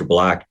was Mr.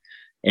 Black,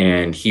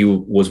 and he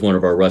was one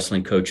of our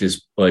wrestling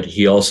coaches, but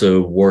he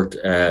also worked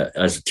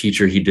as a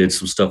teacher. He did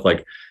some stuff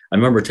like, I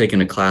remember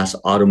taking a class,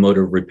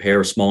 automotive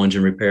repair, small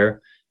engine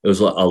repair. It was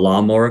a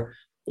lawnmower.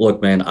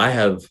 Look, man,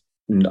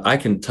 I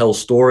can tell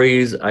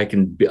stories.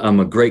 I'm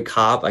a great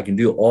cop. I can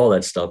do all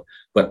that stuff,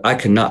 but I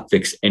cannot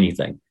fix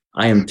anything.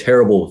 I am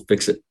terrible to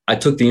fix it. I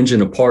took the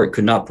engine apart,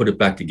 could not put it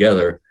back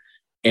together.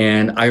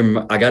 And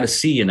I got a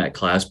C in that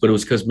class, but it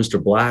was because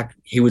Mr. Black,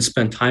 he would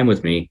spend time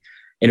with me,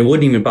 and it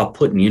wasn't even about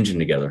putting the engine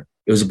together.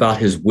 It was about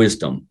his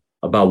wisdom,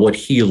 about what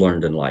he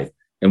learned in life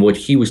and what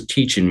he was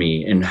teaching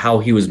me and how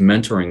he was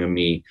mentoring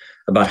me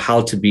about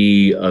how to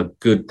be a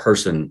good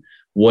person,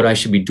 what I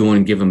should be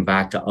doing, giving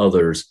back to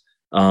others,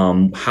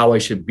 how I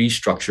should be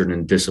structured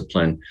and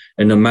disciplined.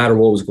 And no matter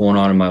what was going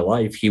on in my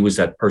life, he was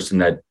that person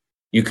that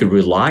you could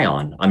rely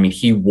on. I mean,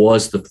 he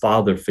was the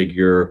father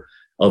figure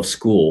of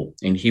school.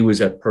 And he was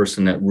that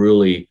person that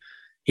really,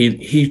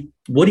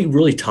 what he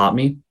really taught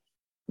me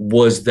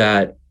was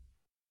that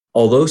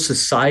although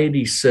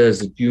society says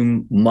that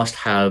you must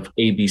have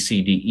A, B,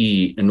 C, D,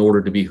 E in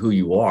order to be who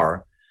you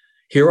are,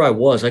 here I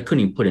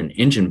couldn't even put an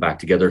engine back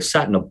together,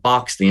 sat in a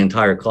box the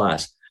entire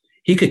class.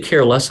 He could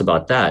care less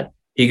about that.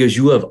 He goes,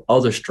 you have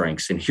other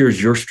strengths, and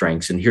here's your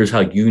strengths, and here's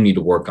how you need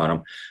to work on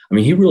them. I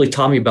mean, he really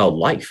taught me about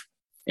life,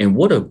 and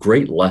what a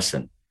great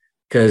lesson,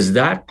 because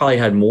that probably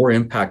had more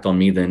impact on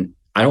me than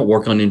I don't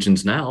work on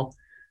engines now.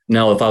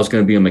 Now, if I was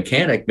going to be a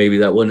mechanic, maybe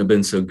that wouldn't have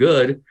been so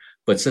good.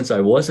 But since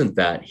I wasn't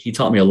that, he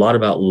taught me a lot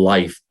about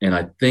life. And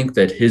I think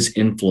that his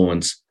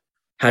influence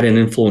had an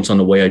influence on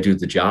the way I do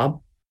the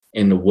job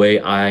and the way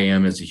I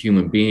am as a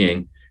human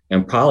being,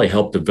 and probably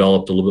helped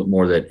develop a little bit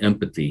more of that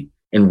empathy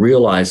and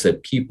realize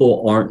that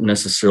people aren't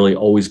necessarily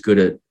always good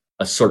at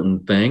a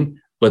certain thing,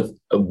 but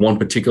one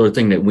particular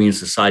thing that we in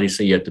society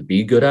say you have to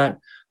be good at,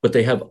 but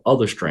they have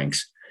other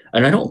strengths.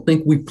 And I don't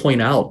think we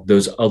point out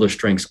those other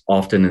strengths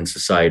often in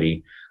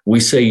society. We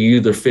say you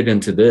either fit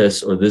into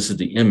this or this is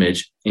the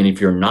image. And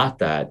if you're not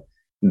that,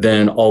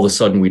 then all of a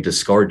sudden we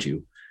discard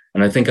you.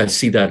 And I think I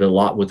see that a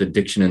lot with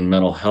addiction and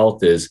mental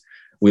health is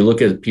we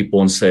look at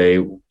people and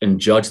say, and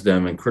judge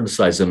them and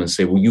criticize them and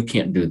say, well, you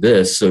can't do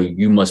this, so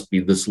you must be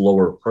this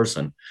lower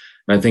person.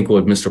 And I think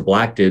what Mr.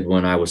 Black did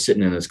when I was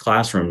sitting in his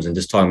classrooms and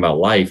just talking about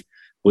life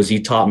was he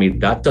taught me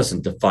that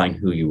doesn't define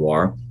who you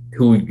are,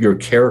 who your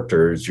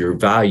characters, your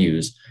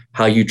values,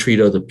 how you treat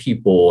other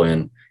people,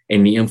 and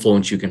the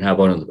influence you can have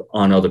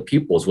on other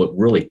people is what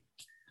really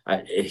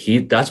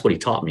that's what he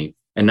taught me.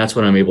 And that's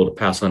what I'm able to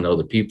pass on to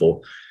other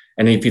people.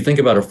 And if you think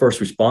about a first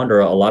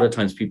responder, a lot of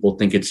times people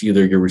think it's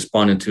either you're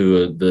responding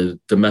to the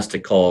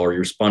domestic call or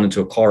you're responding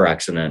to a car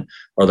accident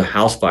or the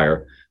house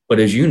fire. But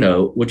as you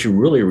know, what you're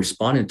really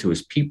responding to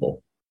is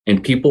people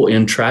and people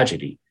in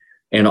tragedy.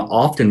 And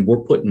often we're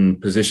put in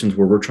positions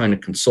where we're trying to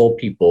console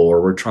people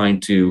or we're trying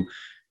to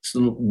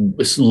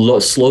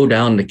slow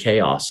down the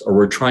chaos or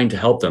we're trying to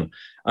help them.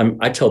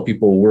 I tell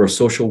people we're a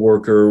social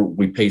worker,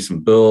 we pay some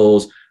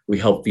bills, we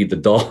help feed the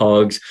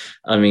dogs.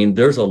 I mean,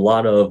 there's a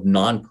lot of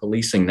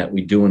non-policing that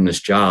we do in this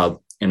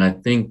job. And I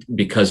think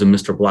because of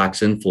Mr.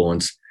 Black's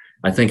influence,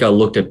 I think I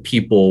looked at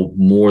people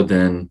more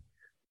than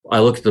I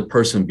look at the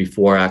person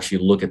before I actually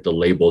look at the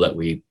label that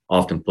we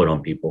often put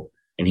on people.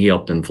 And he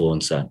helped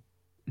influence that.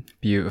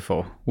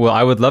 Beautiful. Well,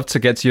 I would love to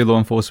get to your law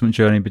enforcement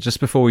journey, but just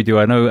before we do,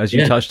 I know as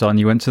you touched on,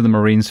 you went to the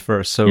Marines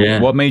first. So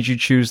what made you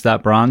choose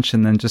that branch?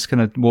 And then just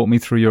kind of walk me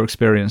through your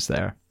experience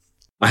there.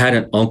 I had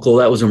an uncle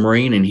that was a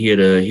Marine and he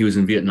was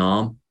in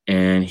Vietnam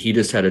and he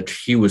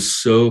was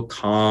so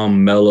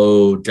calm,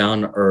 mellow,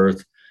 down to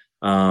earth.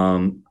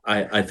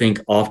 I think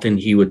often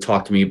he would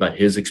talk to me about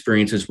his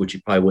experiences, which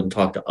he probably wouldn't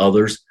talk to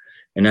others.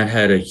 And that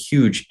had a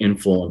huge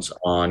influence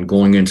on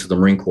going into the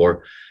Marine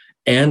Corps.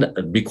 And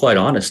to be quite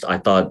honest, I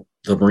thought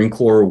the Marine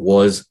Corps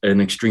was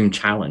an extreme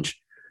challenge.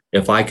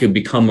 If I could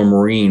become a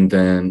Marine,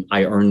 then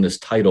I earned this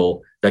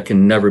title that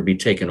can never be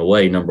taken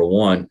away, number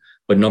one.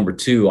 But number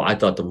two, I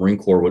thought the Marine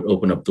Corps would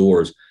open up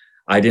doors.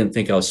 I didn't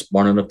think I was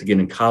smart enough to get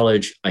in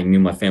college. I knew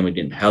my family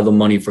didn't have the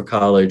money for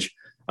college.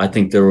 I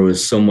think there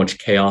was so much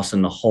chaos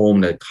in the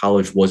home that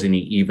college wasn't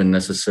even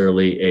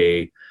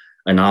necessarily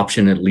an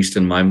option, at least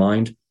in my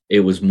mind.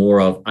 It was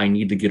more of, I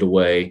need to get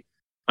away.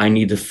 I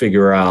need to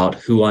figure out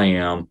who I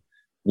am,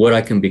 what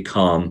I can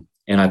become.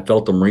 And I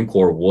felt the Marine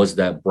Corps was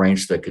that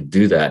branch that could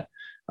do that.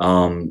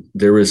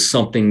 There is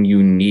something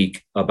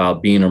unique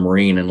about being a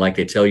Marine. And like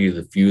they tell you,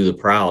 the few, the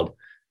proud.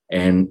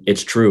 And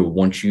it's true.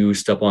 Once you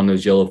step on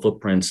those yellow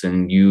footprints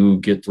and you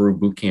get through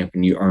boot camp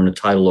and you earn the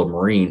title of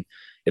Marine,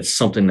 it's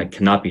something that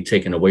cannot be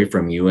taken away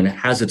from you. And it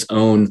has its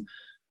own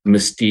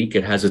mystique.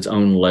 It has its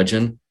own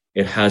legend.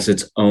 It has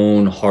its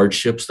own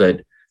hardships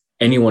that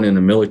anyone in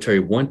the military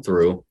went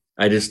through.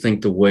 I just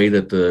think the way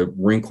that the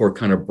Marine Corps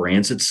kind of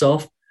brands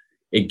itself,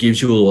 it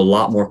gives you a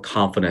lot more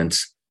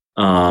confidence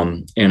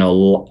and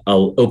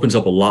opens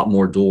up a lot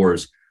more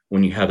doors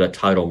when you have that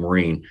title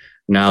Marine.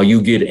 Now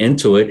you get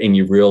into it and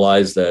you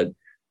realize that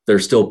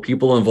there's still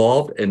people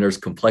involved and there's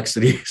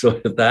complexities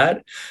with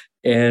that.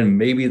 And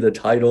maybe the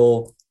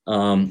title,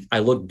 I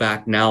look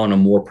back now and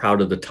I'm more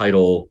proud of the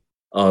title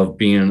of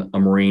being a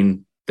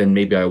Marine than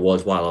maybe I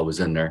was while I was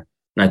in there.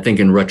 And I think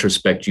in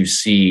retrospect, you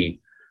see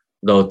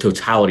the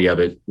totality of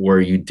it where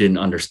you didn't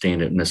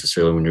understand it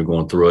necessarily when you're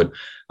going through it.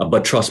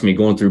 But trust me,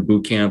 going through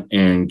boot camp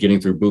and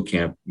getting through boot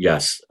camp,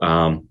 yes,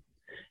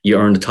 you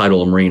earned the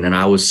title of Marine. And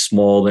I was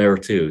small there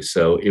too.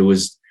 So it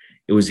was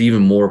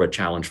even more of a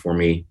challenge for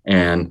me.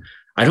 And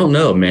I don't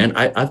know, man,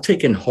 I've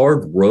taken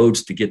hard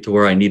roads to get to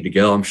where I need to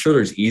go. I'm sure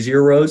there's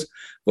easier roads,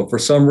 but for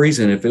some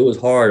reason, if it was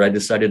hard, I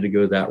decided to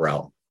go that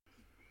route.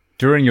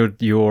 During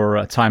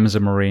your time as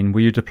a Marine, were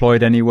you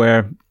deployed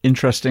anywhere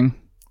interesting?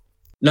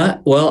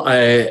 Not well.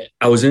 I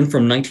was in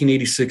from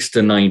 1986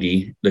 to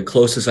 90. The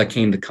closest I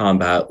came to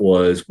combat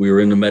was we were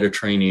in the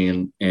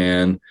Mediterranean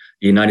and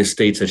the United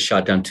States had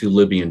shot down 2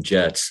 Libyan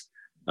jets.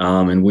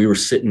 And we were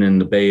sitting in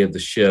the bay of the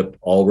ship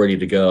all ready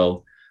to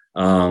go.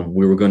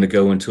 We were going to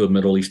go into a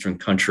Middle Eastern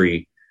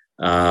country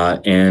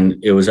and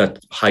it was at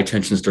high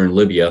tensions during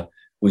Libya.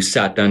 We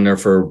sat down there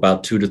for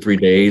about 2 to 3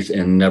 days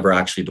and never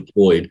actually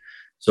deployed.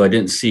 So I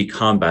didn't see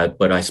combat,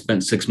 but I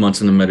spent 6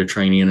 months in the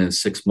Mediterranean and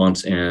 6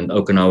 months in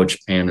Okinawa,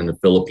 Japan, and the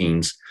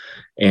Philippines.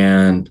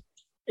 And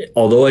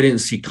although I didn't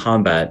see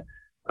combat,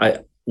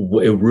 it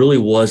really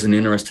was an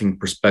interesting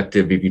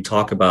perspective. If you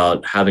talk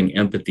about having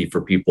empathy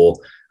for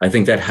people, I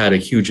think that had a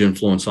huge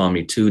influence on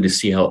me too, to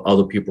see how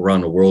other people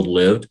around the world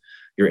lived.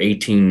 You're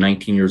 18,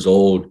 19 years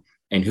old,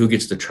 and who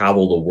gets to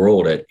travel the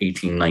world at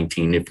 18,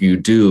 19? If you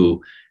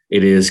do,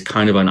 it is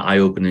kind of an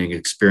eye-opening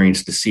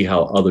experience to see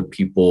how other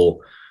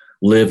people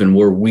live, and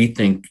where we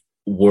think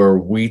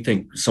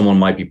someone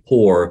might be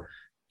poor,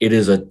 it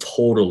is a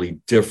totally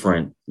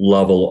different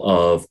level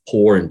of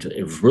poor, and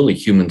it was really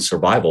human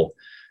survival.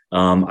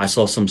 I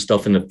saw some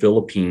stuff in the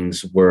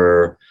Philippines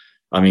where,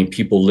 I mean,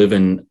 people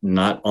living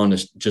not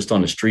just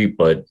on the street,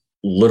 but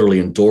literally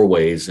in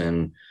doorways.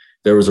 And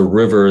there was a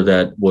river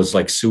that was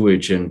like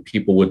sewage, and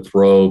people would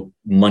throw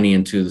money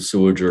into the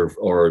sewage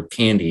or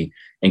candy,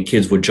 and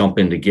kids would jump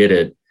in to get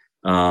it.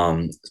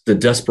 the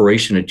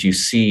desperation that you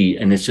see,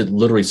 and it's just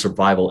literally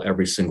survival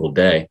every single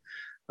day.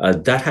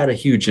 That had a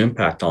huge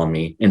impact on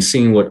me, and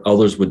seeing what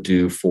others would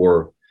do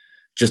for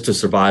just to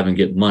survive and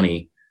get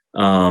money.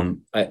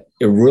 It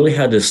really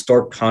had this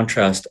stark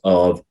contrast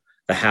of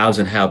the haves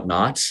and have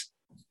nots.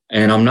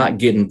 And I'm not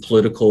getting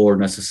political or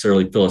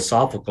necessarily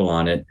philosophical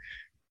on it.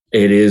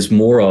 It is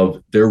more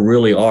of there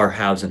really are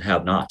haves and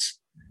have nots.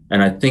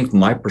 And I think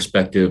my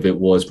perspective, it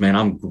was, man,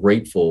 I'm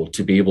grateful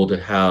to be able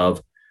to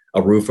have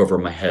a roof over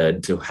my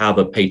head, to have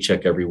a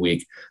paycheck every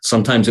week.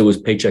 Sometimes it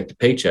was paycheck to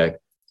paycheck.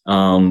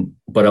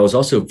 But I was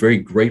also very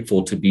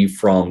grateful to be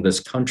from this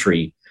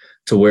country,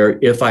 to where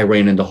if I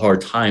ran into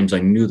hard times, I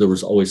knew there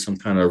was always some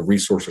kind of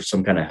resource or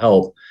some kind of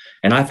help.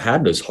 And I've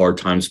had those hard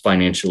times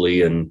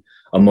financially and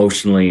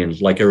emotionally and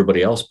like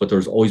everybody else, but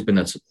there's always been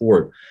that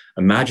support.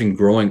 Imagine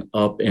growing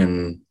up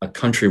in a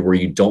country where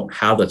you don't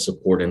have that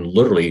support, and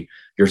literally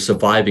you're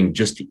surviving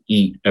just to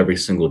eat every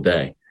single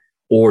day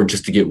or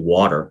just to get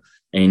water.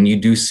 And you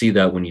do see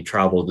that when you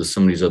travel to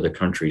some of these other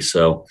countries.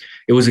 So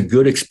it was a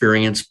good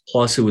experience.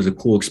 Plus, it was a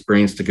cool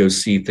experience to go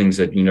see things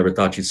that you never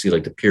thought you'd see,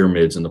 like the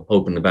pyramids and the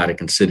Pope in the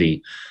Vatican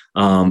City.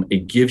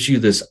 It gives you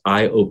this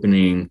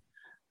eye-opening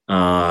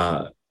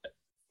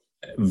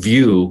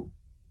view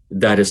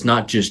that it's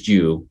not just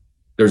you.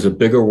 There's a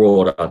bigger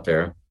world out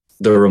there.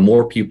 There are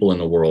more people in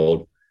the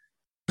world.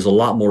 There's a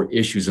lot more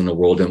issues in the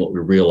world than what we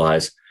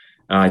realize.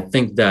 And I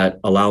think that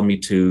allowed me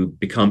to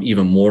become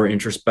even more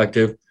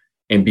introspective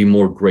and be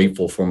more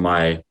grateful for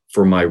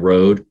my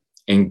road,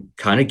 and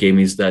kind of gave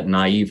me that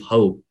naive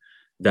hope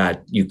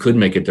that you could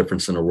make a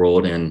difference in the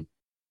world, and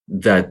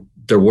that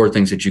there were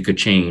things that you could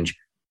change,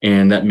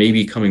 and that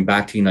maybe coming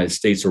back to the United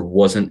States it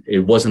wasn't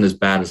as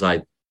bad as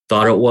I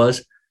thought it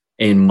was.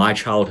 In my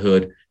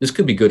childhood, this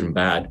could be good and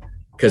bad,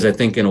 because I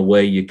think in a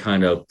way you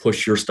kind of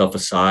push your stuff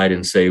aside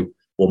and say,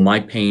 well, my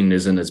pain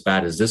isn't as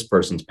bad as this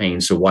person's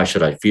pain, so why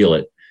should I feel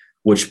it?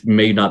 Which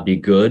may not be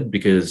good,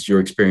 because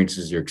your experience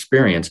is your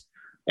experience.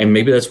 And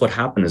maybe that's what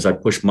happened, is I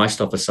pushed my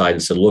stuff aside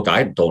and said, look,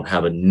 I don't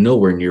have it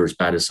nowhere near as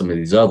bad as some of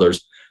these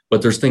others,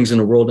 but there's things in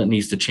the world that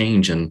needs to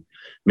change. And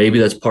maybe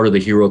that's part of the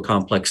hero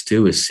complex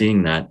too, is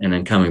seeing that and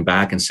then coming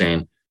back and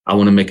saying, I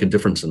want to make a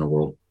difference in the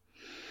world.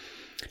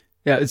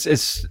 Yeah,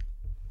 it's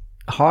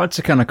hard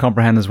to kind of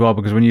comprehend as well,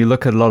 because when you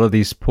look at a lot of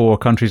these poor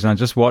countries, and I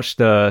just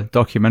watched a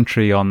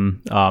documentary on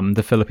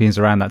the Philippines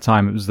around that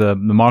time. It was the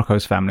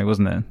Marcos family,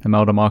 wasn't it?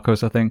 Imelda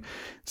Marcos, I think.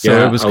 So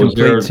yeah, it was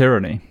complete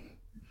tyranny.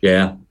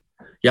 Yeah.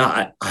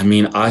 Yeah, I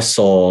mean, I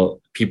saw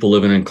people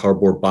living in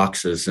cardboard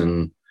boxes,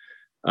 and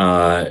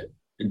there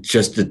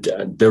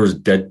was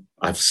dead.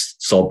 I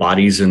saw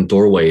bodies in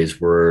doorways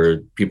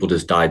where people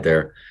just died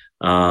there.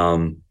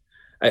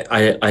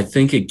 I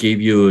think it gave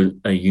you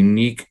a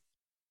unique.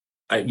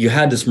 You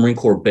had this Marine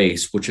Corps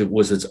base, which it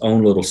was its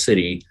own little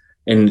city,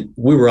 and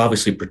we were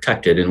obviously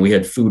protected, and we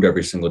had food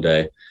every single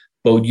day.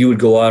 But you would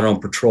go out on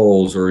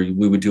patrols, or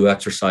we would do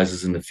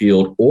exercises in the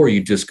field, or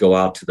you just go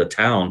out to the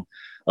town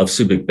of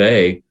Subic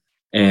Bay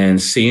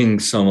and seeing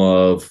some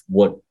of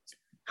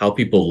how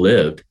people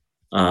lived.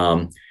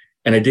 And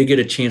I did get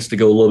a chance to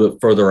go a little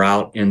bit further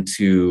out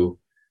into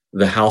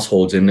the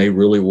households, and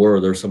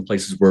there's some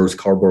places where it was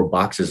cardboard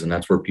boxes, and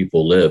that's where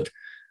people lived.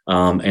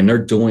 And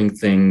they're doing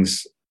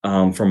things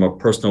from a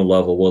personal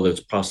level, whether it's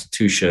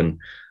prostitution,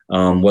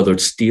 whether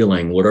it's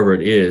stealing, whatever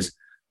it is,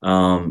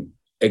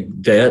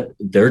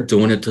 they're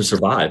doing it to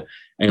survive.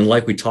 And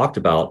like we talked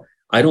about,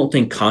 I don't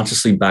think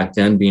consciously back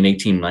then, being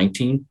 18,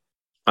 19,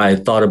 I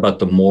thought about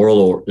the moral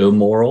or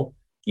immoral.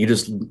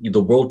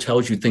 The world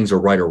tells you things are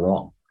right or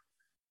wrong.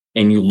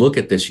 And you look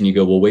at this and you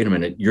go, well, wait a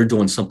minute, you're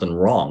doing something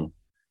wrong.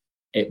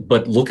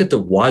 But look at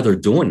why they're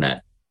doing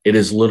that. It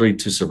is literally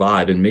to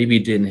survive. And maybe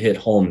it didn't hit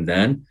home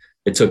then.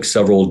 It took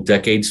several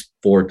decades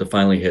for it to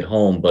finally hit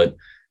home, but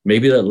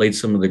maybe that laid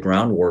some of the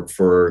groundwork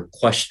for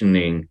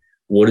questioning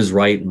what is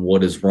right and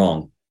what is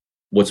wrong,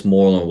 what's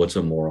moral and what's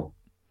immoral.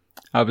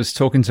 I was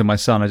talking to my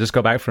son. I just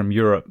got back from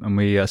Europe, and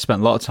we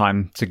spent a lot of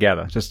time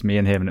together, just me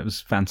and him, and it was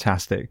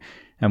fantastic.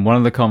 And one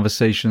of the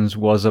conversations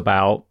was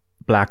about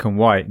black and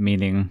white,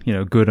 meaning,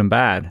 good and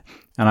bad.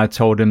 And I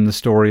told him the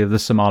story of the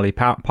Somali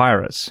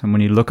pirates. And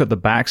when you look at the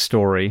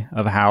backstory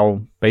of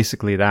how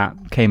basically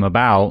that came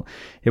about,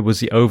 it was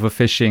the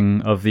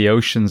overfishing of the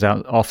oceans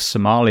off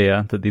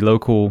Somalia that the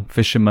local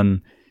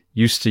fishermen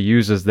used to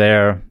use as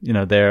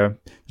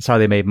that's how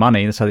they made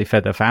money. That's how they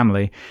fed their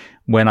family.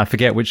 When I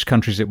forget which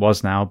countries it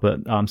was now,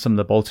 but some of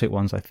the Baltic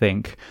ones, I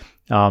think,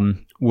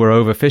 were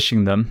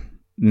overfishing them.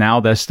 Now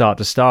they're starting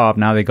to starve.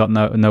 Now they got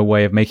no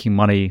way of making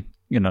money,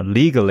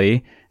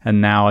 legally. And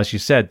now, as you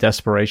said,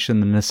 desperation,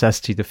 the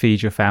necessity to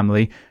feed your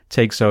family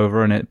takes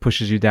over, and it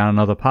pushes you down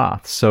another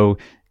path. So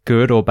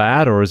good or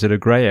bad, or is it a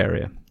gray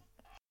area?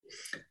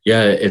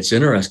 Yeah, it's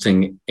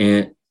interesting.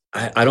 And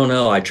I don't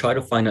know. I try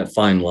to find that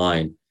fine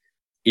line.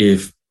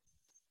 If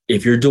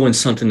you're doing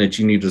something that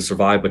you need to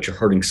survive, but you're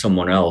hurting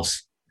someone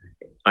else,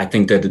 I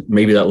think that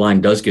maybe that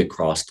line does get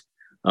crossed.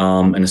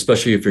 And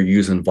especially if you're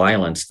using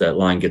violence, that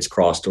line gets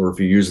crossed. Or if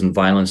you're using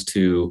violence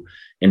to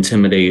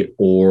intimidate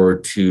or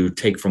to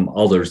take from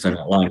others, then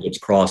that line gets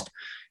crossed.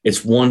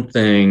 it's one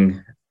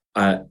thing,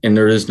 and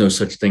there is no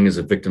such thing as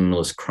a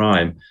victimless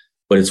crime,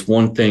 but it's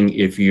one thing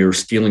if you're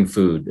stealing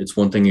food. It's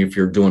one thing if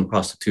you're doing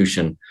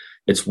prostitution.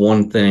 It's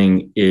one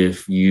thing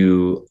if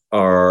you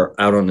are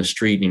out on the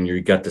street and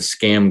you got the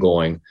scam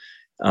going,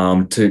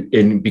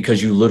 and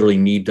because you literally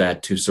need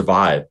that to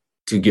survive,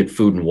 to get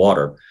food and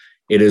water.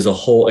 It is a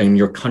whole, in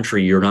your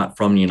country, you're not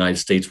from the United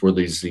States where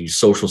these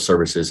social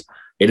services,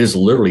 it is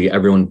literally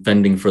everyone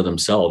fending for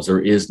themselves. There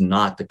is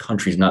not, the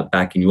country's not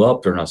backing you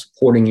up. They're not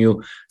supporting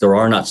you. There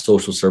are not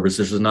social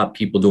services. There's not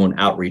people doing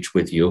outreach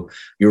with you.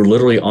 You're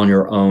literally on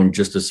your own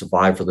just to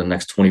survive for the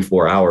next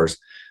 24 hours.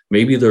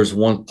 Maybe there's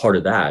one part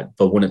of that,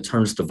 but when it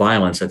turns to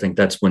violence, I think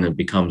that's when it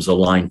becomes a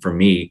line for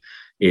me,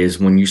 is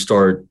when you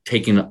start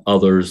taking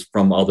others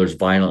from others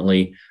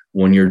violently,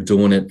 when you're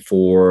doing it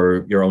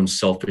for your own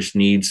selfish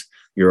needs,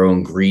 your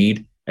own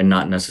greed, and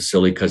not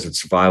necessarily because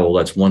it's survival.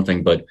 That's one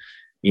thing. But,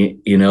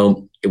 you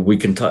know, we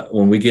can talk,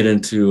 when we get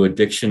into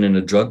addiction and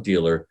a drug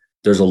dealer,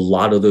 there's a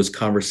lot of those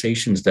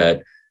conversations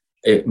that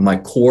my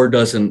core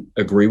doesn't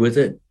agree with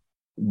it,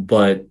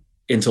 but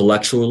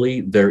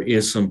intellectually, there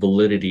is some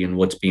validity in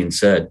what's being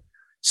said.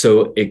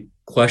 So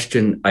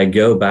I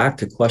go back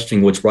to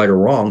questioning what's right or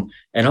wrong.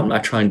 And I'm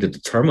not trying to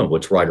determine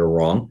what's right or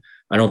wrong.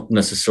 I don't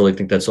necessarily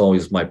think that's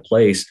always my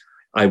place.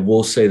 I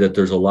will say that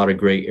there's a lot of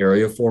gray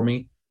area for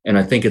me. And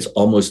I think it's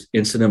almost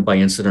incident by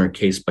incident or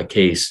case by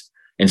case,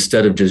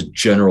 instead of just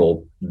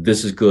general,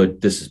 this is good,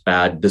 this is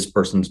bad, this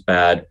person's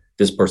bad,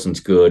 this person's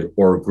good,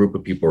 or a group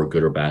of people are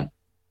good or bad.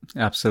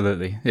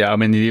 Absolutely. Yeah. I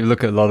mean, you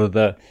look at a lot of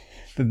the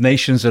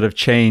nations that have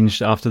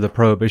changed after the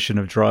prohibition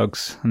of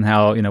drugs, and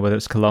how, you know, whether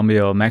it's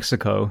Colombia or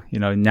Mexico, you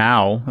know,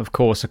 now, of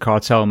course, a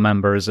cartel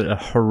member is a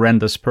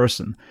horrendous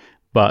person,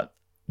 but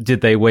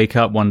did they wake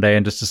up one day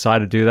and just decide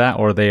to do that,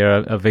 or are they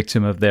a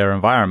victim of their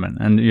environment?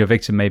 And your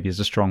victim maybe is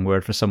a strong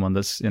word for someone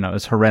that's, you know,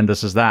 as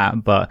horrendous as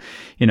that. But,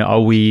 you know,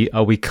 are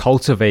we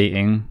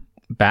cultivating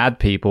bad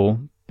people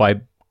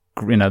by,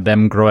 you know,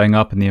 them growing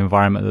up in the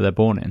environment that they're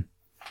born in?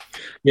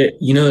 Yeah,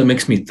 you know, it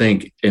makes me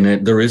think,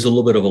 and there is a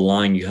little bit of a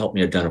line you help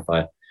me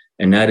identify,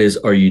 and that is,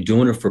 are you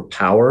doing it for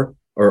power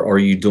or are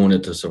you doing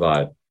it to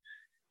survive?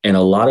 And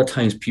a lot of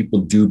times people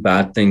do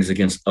bad things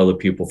against other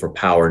people for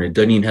power, and it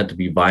doesn't even have to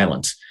be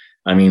violence.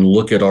 I mean,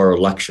 look at our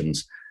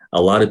elections.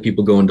 A lot of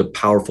people go into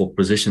powerful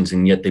positions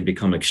and yet they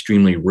become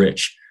extremely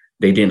rich.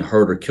 They didn't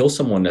hurt or kill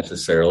someone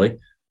necessarily,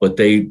 but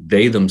they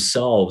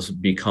themselves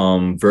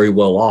become very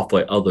well off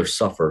while others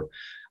suffer.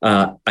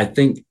 I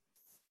think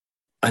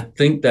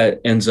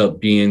that ends up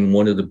being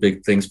one of the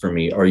big things for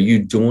me. Are you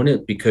doing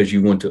it because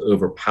you want to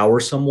overpower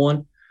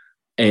someone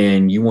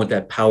and you want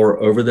that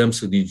power over them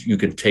so that you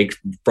can take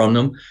from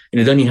them? And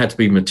it doesn't even have to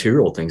be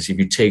material things. If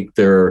you take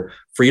their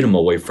freedom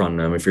away from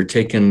them, if you're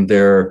taking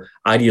their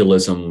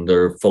idealism,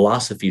 their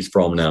philosophies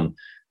from them,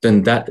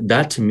 then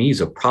that to me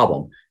is a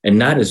problem. And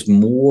that is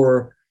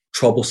more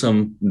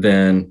troublesome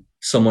than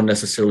someone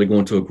necessarily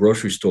going to a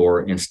grocery store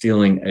and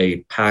stealing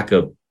a pack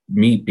of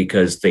meat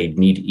because they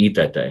need to eat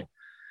that day.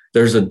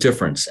 There's a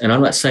difference. And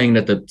I'm not saying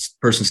that the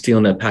person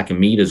stealing that pack of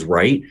meat is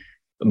right.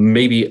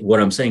 Maybe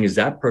what I'm saying is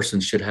that person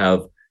should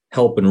have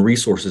help and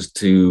resources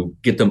to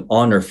get them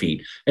on their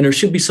feet. And there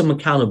should be some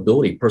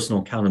accountability,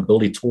 personal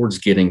accountability towards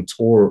getting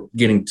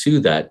to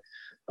that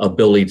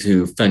ability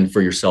to fend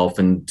for yourself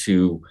and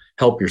to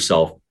help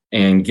yourself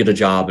and get a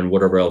job and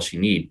whatever else you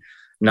need.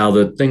 Now,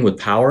 the thing with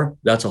power,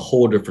 that's a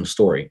whole different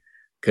story,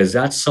 because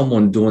that's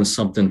someone doing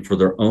something for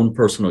their own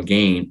personal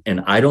gain.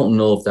 And I don't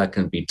know if that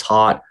can be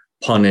taught,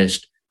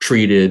 punished,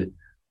 treated,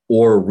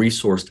 or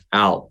resourced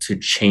out to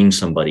change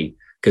somebody,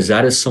 because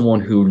that is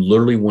someone who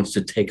literally wants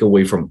to take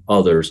away from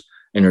others,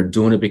 and they're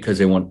doing it because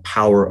they want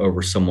power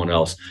over someone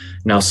else.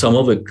 Now, some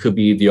of it could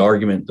be the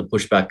argument, the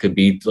pushback could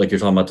be like you're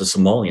talking about the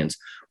Somalians.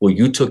 Well,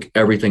 you took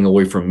everything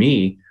away from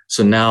me,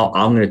 so now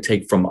I'm going to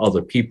take from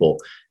other people.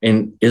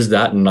 And is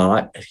that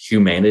not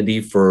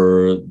humanity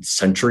for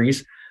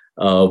centuries?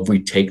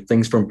 We take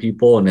things from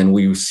people and then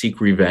we seek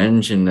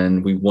revenge and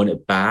then we want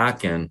it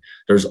back. And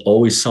there's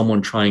always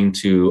someone trying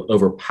to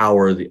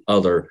overpower the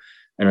other.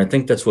 And I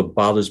think that's what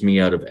bothers me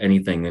out of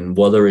anything. And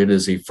whether it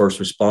is a first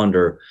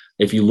responder,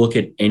 if you look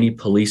at any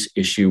police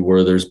issue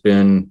where there's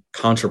been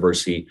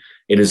controversy,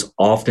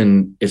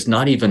 it's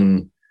not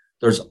even,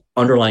 there's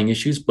underlying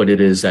issues, but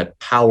it is that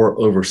power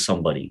over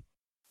somebody.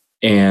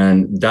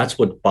 And that's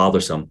what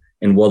bothers them.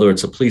 And whether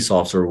it's a police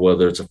officer,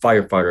 whether it's a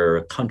firefighter,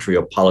 a country,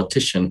 a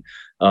politician,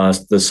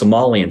 the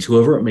Somalians,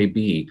 whoever it may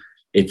be,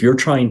 if you're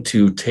trying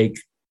to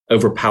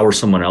overpower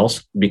someone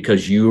else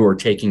because you are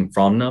taking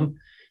from them,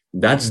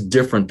 that's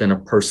different than a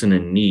person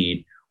in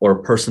need or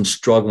a person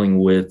struggling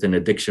with an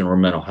addiction or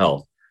mental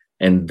health.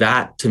 And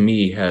that to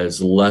me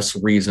has less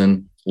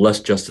reason, less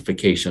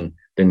justification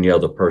than the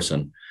other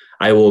person.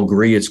 I will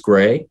agree it's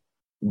gray,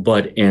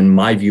 but in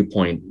my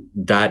viewpoint,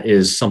 that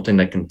is something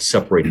that can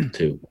separate the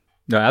two.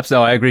 No,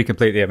 absolutely. I agree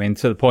completely. I mean,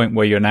 to the point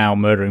where you're now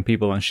murdering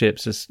people on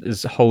ships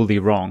is wholly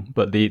wrong.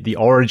 But the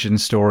origin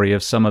story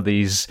of some of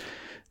these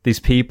these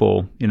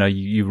people,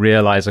 you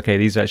realize, okay,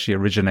 these actually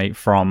originate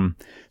from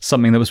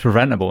something that was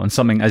preventable, and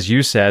something, as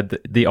you said,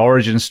 the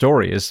origin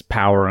story is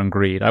power and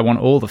greed. I want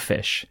all the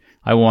fish.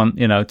 I want,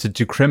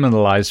 to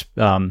criminalize,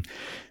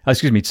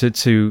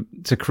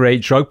 to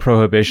create drug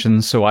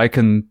prohibition so I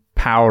can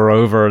power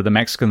over the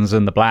Mexicans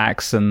and the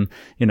blacks, and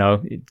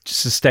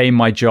sustain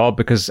my job,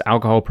 because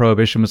alcohol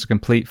prohibition was a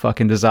complete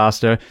fucking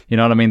disaster. You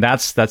know what I mean?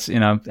 That's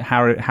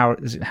Harry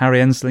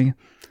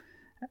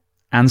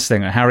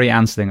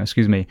Anslinger,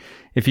 excuse me.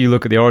 If you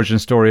look at the origin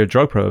story of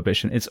drug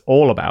prohibition, it's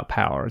all about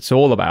power. It's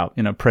all about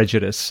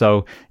prejudice.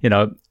 So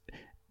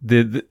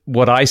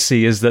what I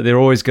see is that there are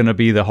always going to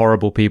be the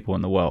horrible people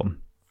in the world.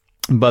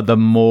 But the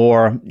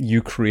more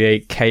you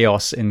create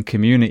chaos in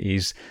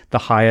communities, the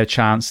higher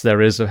chance there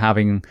is of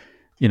having,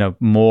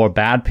 more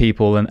bad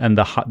people, and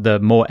the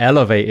more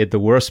elevated the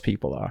worse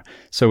people are.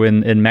 So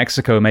in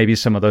Mexico, maybe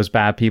some of those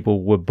bad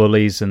people were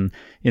bullies, and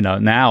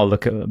now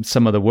look at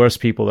some of the worst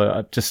people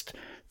are just,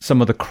 some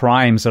of the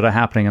crimes that are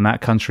happening in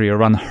that country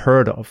are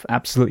unheard of,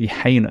 absolutely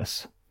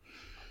heinous.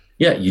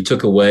 Yeah, you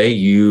took away,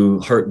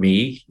 you hurt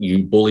me,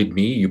 you bullied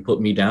me, you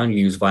put me down, you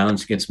used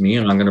violence against me,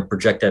 and I'm going to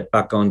project that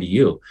back onto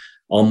you.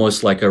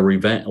 Almost like a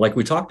revenge, like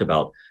we talked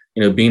about.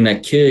 Being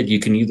that kid, you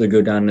can either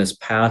go down this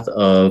path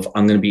of,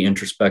 I'm going to be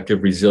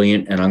introspective,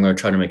 resilient, and I'm going to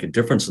try to make a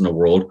difference in the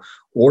world,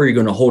 or you're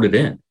going to hold it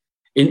in.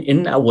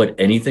 Isn't that what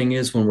anything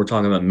is when we're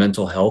talking about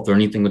mental health or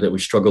anything that we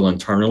struggle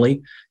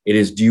internally? It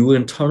is, do you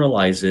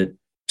internalize it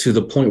to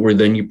the point where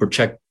then you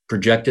project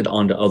it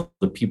onto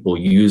other people?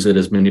 You use it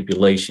as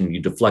manipulation.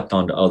 You deflect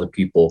onto other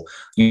people.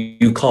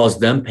 You cause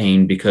them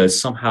pain, because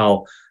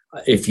somehow,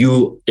 if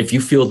you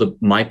feel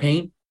my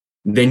pain,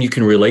 then you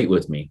can relate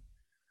with me,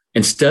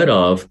 instead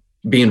of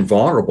being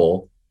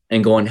vulnerable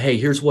and going, hey,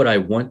 here's what I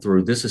went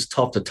through. This is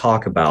tough to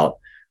talk about,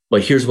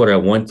 but here's what I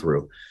went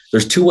through.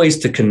 There's two ways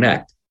to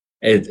connect,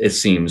 it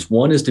seems.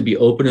 One is to be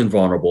open and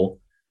vulnerable,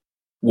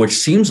 which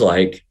seems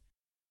like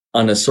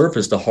on the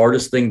surface the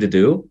hardest thing to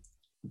do,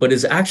 but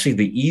is actually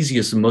the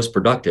easiest and most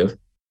productive,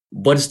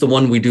 but it's the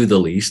one we do the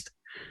least.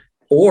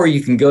 Or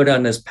you can go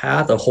down this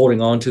path of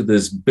holding on to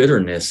this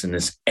bitterness and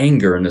this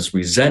anger and this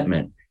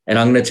resentment, and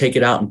I'm going to take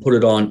it out and put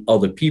it on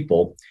other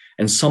people.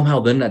 And somehow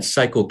then that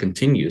cycle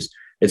continues.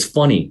 It's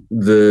funny.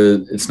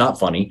 It's not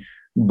funny,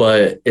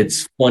 but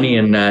it's funny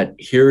in that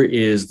here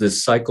is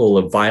this cycle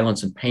of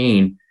violence and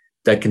pain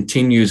that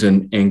continues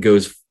and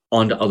goes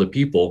on to other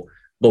people,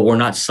 but we're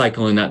not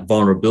cycling that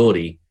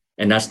vulnerability.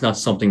 And that's not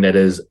something that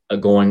is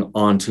going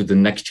on to the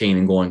next chain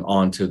and going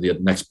on to the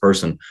next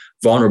person.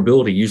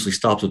 Vulnerability usually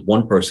stops with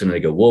one person and they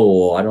go,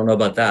 whoa, I don't know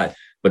about that.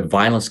 But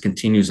violence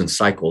continues in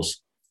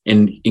cycles,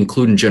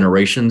 including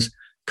generations,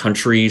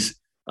 countries,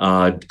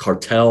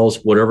 cartels,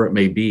 whatever it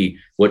may be,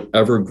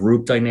 whatever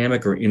group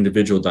dynamic or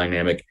individual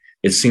dynamic.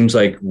 It seems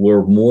like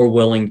we're more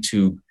willing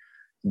to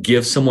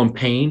give someone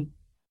pain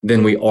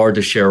than we are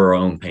to share our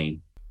own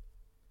pain.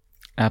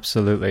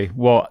 Absolutely.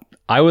 Well,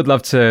 I would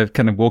love to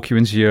kind of walk you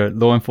into your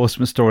law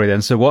enforcement story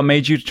then. So what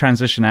made you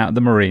transition out of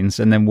the Marines,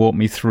 and then walk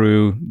me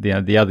through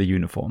the other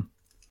uniform?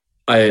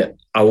 I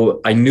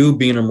knew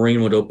being a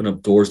Marine would open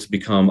up doors to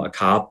become a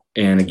cop.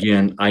 And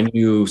again, I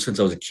knew since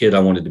I was a kid, I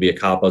wanted to be a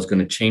cop. I was going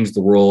to change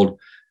the world.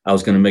 I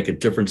was going to make a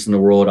difference in the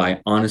world.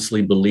 I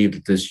honestly believe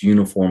that this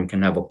uniform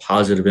can have a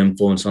positive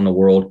influence on the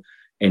world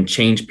and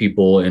change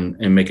people and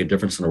make a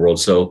difference in the world.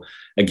 So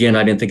again,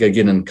 I didn't think I'd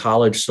get in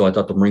college. So I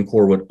thought the Marine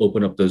Corps would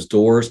open up those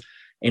doors.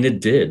 And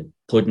it did.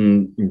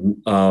 Putting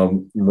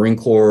Marine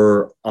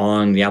Corps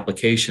on the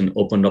application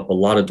opened up a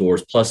lot of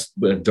doors. Plus,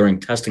 during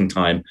testing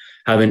time,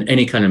 having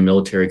any kind of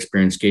military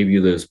experience gave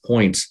you those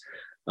points.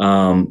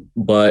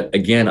 But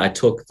again, I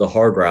took the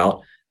hard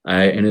route.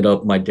 I ended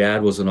up, my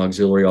dad was an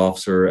auxiliary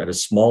officer at a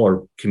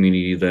smaller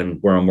community than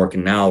where I'm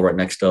working now, right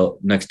next to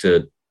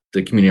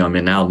the community I'm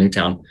in now,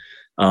 Newtown.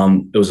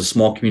 It was a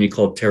small community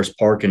called Tedx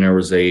Park, and there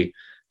was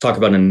talk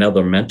about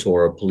another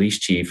mentor, a police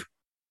chief,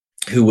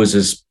 who was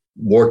as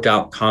worked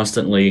out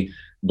constantly,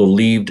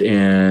 believed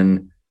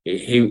in,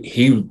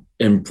 he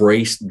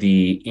embraced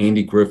the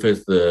Andy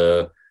Griffith,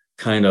 the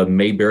kind of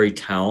Mayberry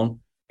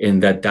town, in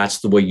that's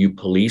the way you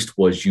policed,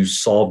 was you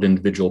solved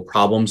individual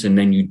problems, and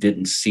then you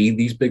didn't see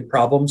these big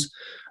problems.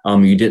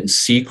 You didn't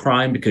see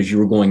crime because you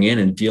were going in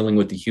and dealing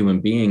with the human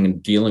being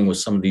and dealing with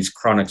some of these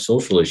chronic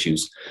social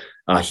issues.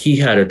 He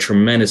had a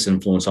tremendous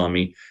influence on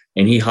me,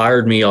 and he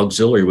hired me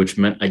auxiliary, which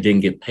meant I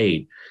didn't get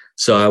paid.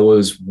 So I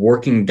was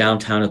working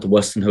downtown at the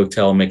Westin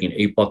Hotel, making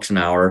 $8 an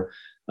hour.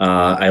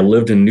 I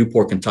lived in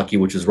Newport, Kentucky,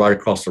 which is right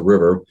across the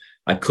river.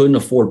 I couldn't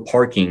afford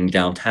parking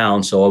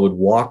downtown, so I would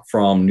walk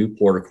from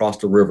Newport across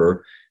the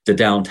river to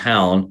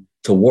downtown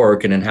to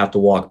work and then have to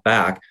walk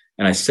back.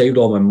 And I saved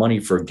all my money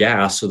for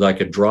gas so that I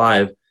could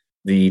drive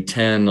the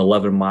 10,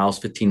 11 miles,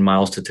 15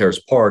 miles to Tedx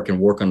Park and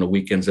work on the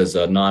weekends as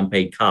a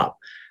non-paid cop.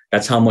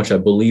 That's how much I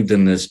believed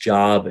in this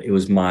job. It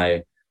was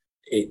my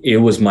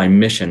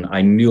mission.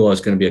 I knew I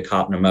was going to be a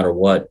cop no matter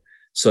what.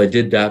 So I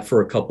did that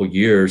for a couple of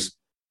years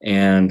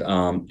and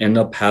ended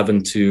up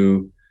having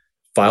to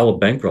file a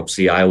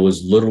bankruptcy. I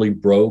was literally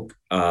broke.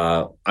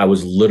 The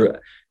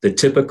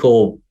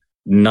typical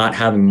not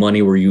having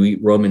money where you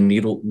eat ramen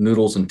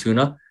noodles and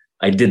tuna.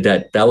 I did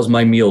that. That was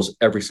my meals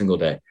every single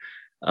day.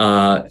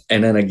 And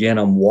then again,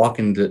 I'm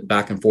walking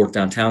back and forth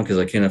downtown because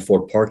I can't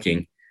afford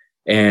parking.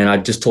 And I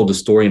just told the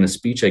story in a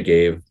speech I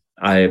gave.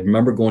 I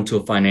remember going to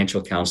a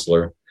financial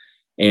counselor,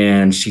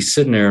 and she's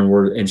sitting there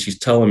and she's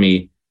telling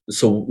me,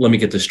 so let me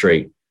get this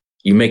straight.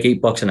 You make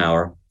 $8 an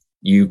hour.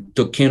 You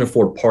can't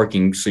afford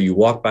parking, so you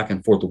walk back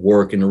and forth to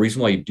work. And the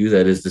reason why you do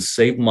that is to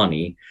save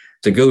money,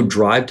 to go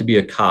drive to be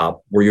a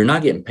cop where you're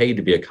not getting paid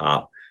to be a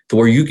cop, to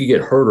where you could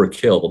get hurt or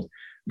killed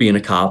being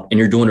a cop, and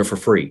you're doing it for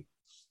free.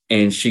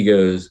 And she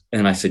goes,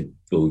 and I said,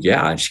 well,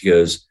 yeah. And she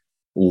goes,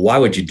 well, why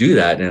would you do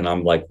that? And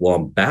I'm like, well,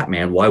 I'm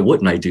Batman. Why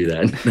wouldn't I do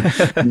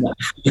that?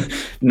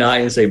 No, I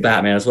didn't say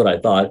Batman. That's what I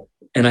thought.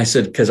 And I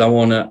said, because I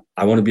want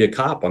to be a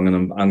cop. I'm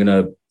going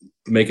to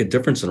make a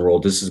difference in the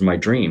world. This is my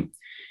dream.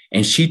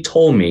 And she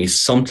told me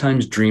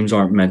sometimes dreams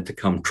aren't meant to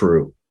come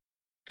true.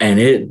 And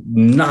it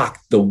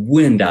knocked the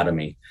wind out of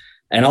me.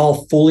 And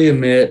I'll fully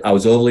admit I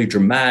was overly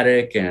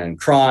dramatic and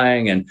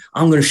crying, and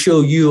I'm going to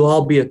show you,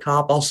 I'll be a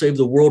cop. I'll save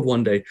the world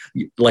one day.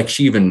 Like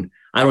I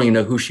don't even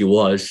know who she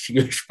was. She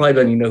probably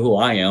doesn't even know who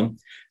I am.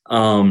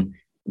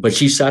 But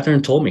she sat there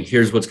and told me,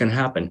 here's what's going to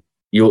happen.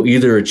 You'll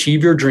either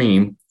achieve your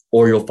dream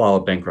or you'll file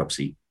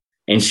bankruptcy.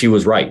 And she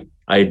was right.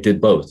 I did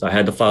both. I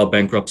had to file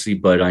bankruptcy,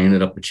 but I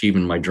ended up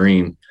achieving my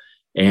dream.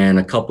 And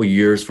a couple of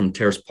years from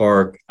Terrace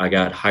Park, I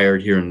got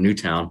hired here in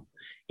Newtown.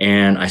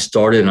 And I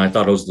started, and I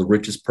thought I was the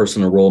richest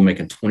person in the world,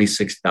 making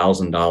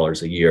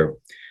 $26,000 a year.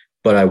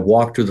 But I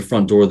walked through the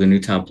front door of the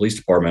Newtown Police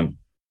Department,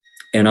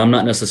 and I'm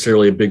not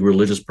necessarily a big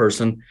religious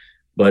person,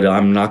 but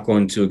I'm not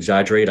going to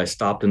exaggerate. I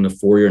stopped in the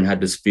foyer and had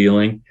this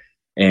feeling,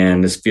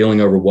 and this feeling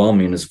overwhelmed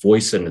me, and this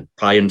voice, and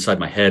probably inside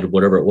my head,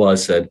 whatever it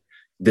was, said,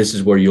 this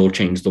is where you'll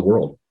change the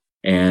world.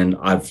 And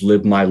I've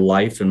lived my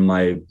life and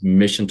my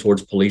mission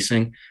towards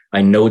policing.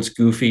 I know it's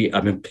goofy.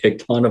 I've been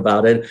picked on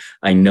about it.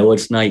 I know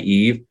it's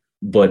naive.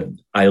 But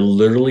I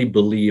literally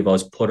believe I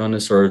was put on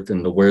this earth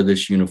and to wear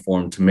this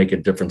uniform to make a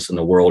difference in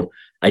the world.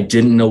 I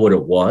didn't know what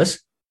it was.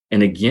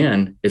 And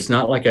again, it's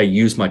not like I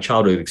used my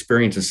childhood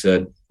experience and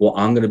said, well,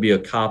 I'm going to be a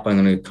cop. I'm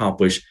going to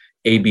accomplish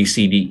A, B,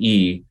 C, D,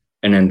 E,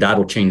 and then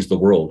that'll change the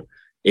world.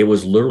 It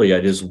was literally,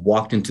 I just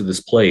walked into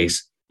this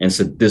place and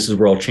said, this is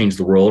where I'll change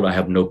the world. I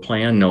have no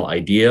plan, no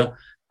idea.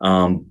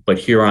 But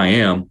here I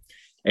am.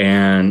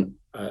 And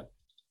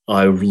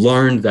I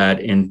learned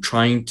that in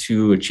trying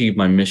to achieve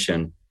my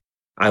mission,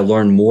 I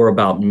learned more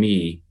about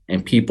me,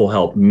 and people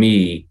helped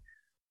me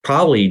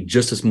probably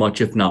just as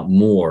much, if not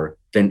more,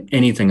 than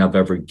anything I've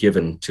ever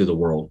given to the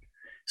world.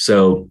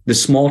 So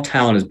this small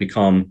town has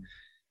become,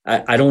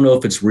 I don't know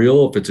if it's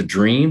real, if it's a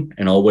dream,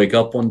 and I'll wake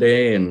up one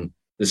day and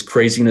this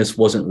craziness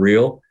wasn't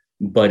real,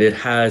 but it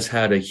has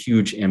had a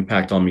huge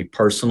impact on me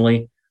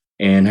personally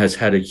and has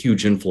had a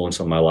huge influence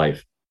on my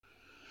life.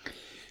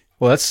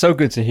 Well, that's so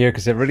good to hear,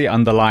 because it really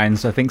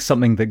underlines, I think,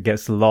 something that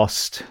gets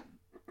lost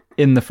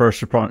in the first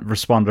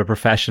responder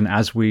profession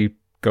as we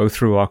go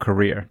through our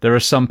career. There are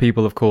some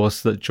people, of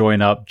course, that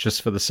join up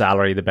just for the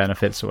salary, the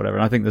benefits, or whatever.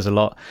 And I think there's a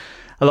lot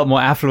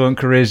more affluent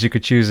careers you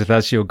could choose if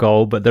that's your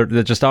goal, but there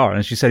just are. And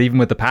as you said, even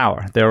with the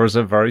power, there is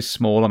a very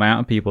small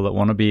amount of people that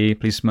want to be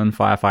policeman,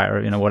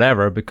 firefighter,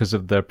 whatever, because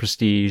of the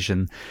prestige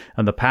and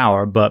the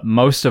power. But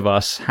most of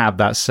us have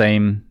that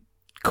same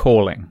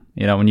calling.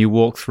 When you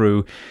walk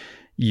through,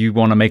 you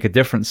want to make a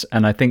difference.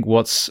 And I think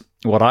what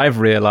I've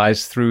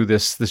realized through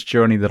this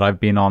journey that I've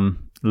been on,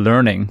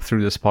 learning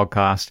through this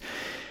podcast,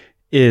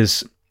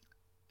 is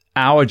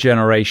our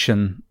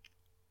generation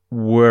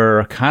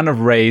were kind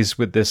of raised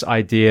with this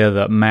idea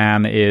that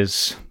man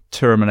is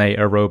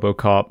Terminator,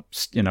 RoboCop,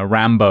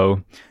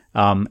 Rambo.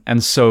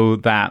 And so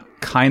that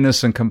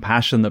kindness and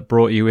compassion that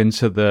brought you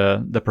into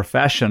the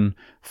profession,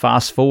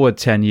 fast forward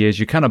 10 years,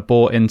 you kind of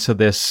bought into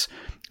this,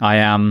 I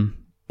am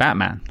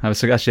Batman. That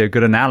was actually a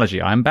good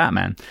analogy. I'm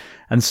Batman.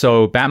 And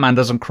so Batman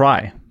doesn't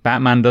cry.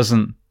 Batman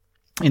doesn't,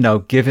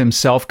 give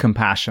himself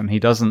compassion. He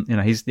doesn't,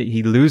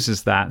 he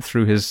loses that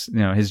through his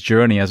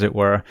journey, as it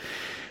were.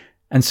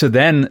 And so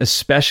then,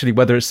 especially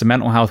whether it's the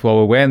mental health while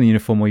we're wearing the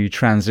uniform or you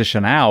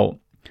transition out,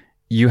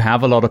 you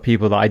have a lot of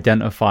people that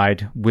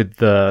identified with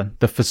the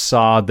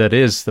facade that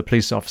is the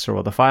police officer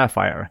or the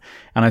firefighter.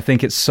 And I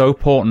think it's so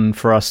important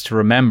for us to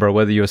remember,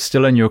 whether you're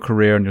still in your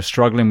career and you're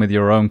struggling with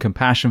your own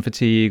compassion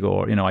fatigue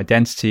or,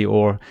 identity,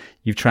 or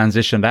you've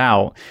transitioned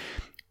out,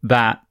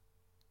 that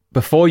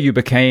before you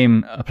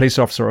became a police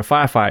officer or a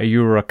firefighter,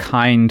 you were a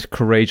kind,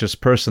 courageous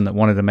person that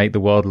wanted to make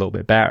the world a little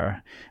bit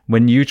better.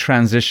 When you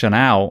transition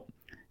out,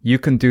 you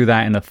can do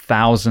that in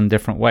 1,000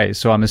 different ways.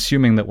 So I'm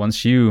assuming that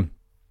once you,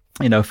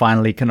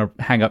 finally kind of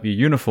hang up your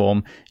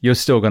uniform, you're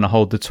still going to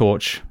hold the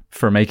torch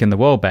for making the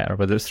world better,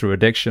 whether it's through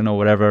addiction or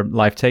whatever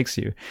life takes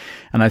you.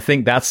 And I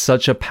think that's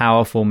such a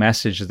powerful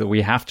message that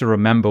we have to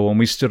remember when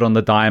we stood on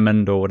the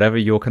diamond or whatever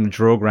your kind of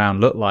drill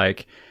ground looked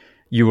like.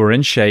 You were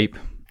in shape.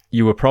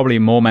 You were probably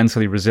more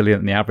mentally resilient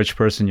than the average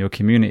person in your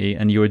community,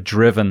 and you were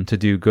driven to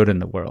do good in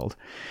the world.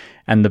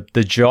 And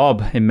the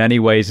job, in many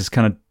ways, is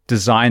kind of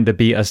designed to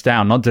beat us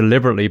down, not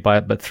deliberately,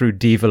 but through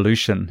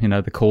devolution.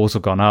 The calls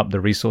have gone up, the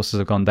resources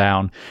have gone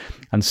down.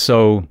 And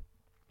so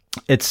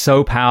it's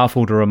so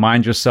powerful to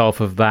remind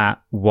yourself of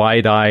that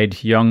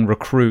wide-eyed young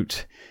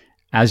recruit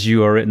as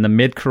you are in the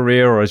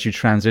mid-career or as you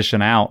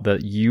transition out,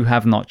 that you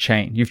have not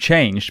changed. You've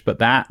changed, but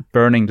that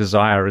burning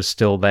desire is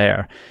still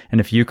there. And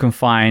if you can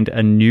find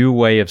a new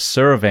way of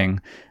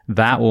serving,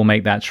 that will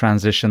make that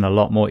transition a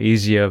lot more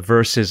easier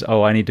versus,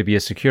 oh, I need to be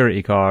a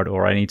security guard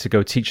or I need to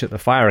go teach at the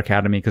fire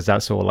academy because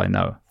that's all I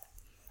know.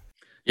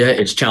 Yeah,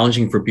 it's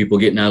challenging for people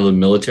getting out of the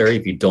military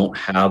if you don't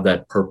have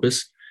that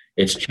purpose.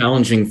 It's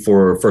challenging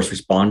for first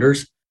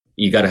responders.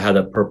 You got to have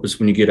that purpose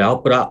when you get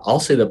out. But I'll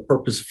say that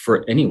purpose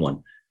for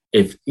anyone.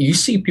 If you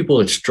see people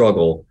that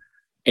struggle,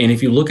 and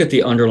if you look at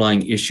the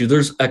underlying issue,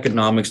 there's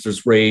economics,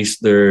 there's race,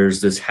 there's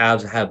this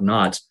haves,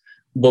 have-nots.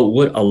 But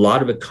what a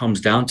lot of it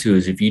comes down to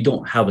is if you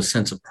don't have a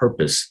sense of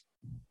purpose,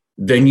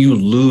 then you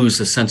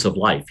lose a sense of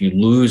life. You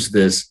lose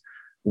this,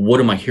 what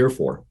am I here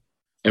for?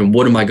 And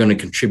what am I going to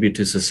contribute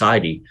to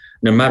society?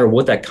 No matter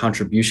what that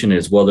contribution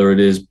is, whether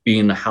it is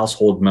being a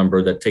household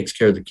member that takes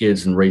care of the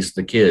kids and raises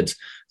the kids,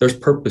 there's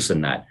purpose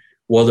in that.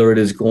 Whether it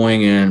is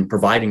going and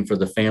providing for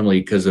the family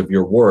because of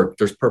your work,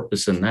 there's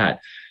purpose in that.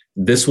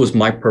 This was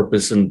my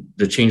purpose and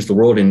to change the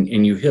world.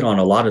 And you hit on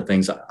a lot of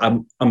things.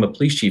 I'm a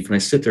police chief and I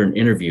sit there and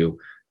interview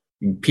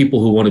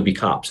people who want to be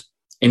cops.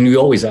 And you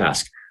always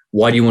ask,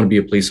 why do you want to be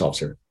a police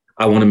officer?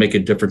 I want to make a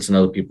difference in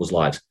other people's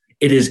lives.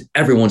 It is,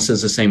 everyone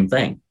says the same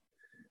thing.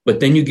 But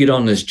then you get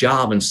on this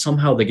job and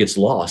somehow that gets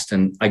lost.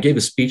 And I gave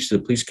a speech to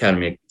the police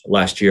academy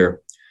last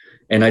year.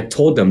 And I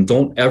told them,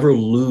 don't ever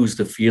lose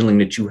the feeling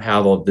that you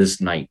have of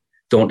this night.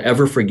 Don't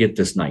ever forget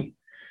this night.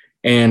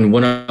 And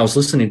when I was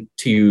listening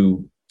to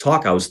you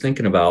talk, I was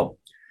thinking about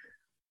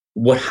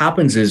what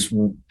happens is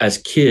as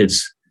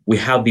kids, we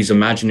have these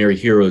imaginary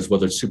heroes,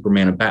 whether it's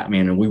Superman and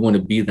Batman, and we want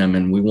to be them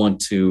and we want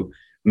to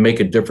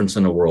make a difference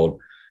in the world.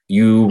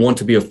 You want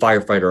to be a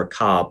firefighter, a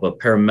cop, a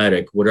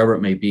paramedic, whatever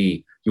it may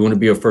be. You want to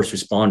be a first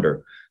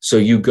responder. So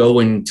you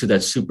go into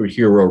that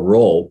superhero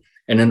role,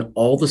 and then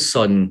all of a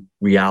sudden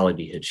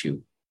reality hits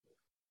you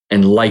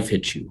and life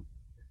hits you.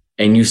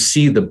 And you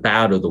see the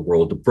bad of the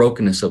world, the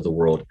brokenness of the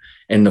world.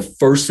 And the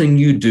first thing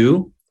you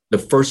do, the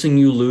first thing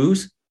you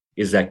lose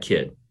is that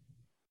kid.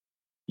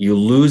 You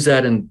lose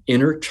that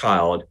inner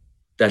child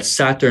that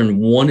sat there and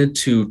wanted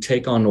to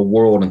take on the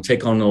world and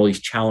take on all these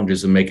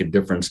challenges and make a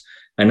difference.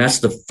 And that's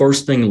the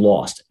first thing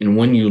lost. And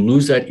when you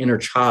lose that inner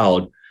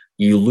child,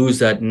 you lose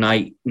that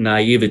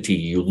naivety,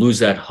 you lose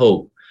that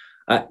hope.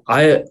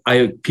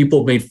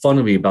 People made fun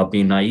of me about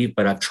being naive,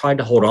 but I've tried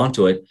to hold on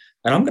to it.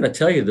 And I'm going to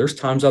tell you, there's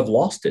times I've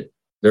lost it.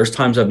 There's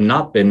times I've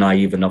not been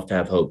naive enough to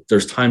have hope.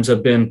 There's times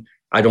I've been,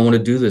 I don't want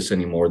to do this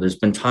anymore. There's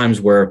been times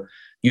where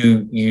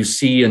you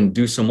see and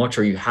do so much,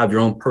 or you have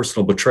your own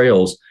personal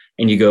betrayals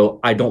and you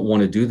go, I don't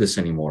want to do this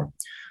anymore.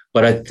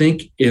 But I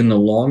think in the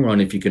long run,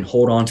 if you can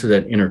hold on to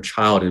that inner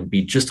child and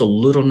be just a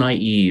little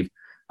naive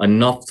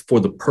enough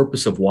for the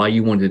purpose of why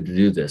you wanted to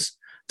do this,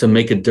 to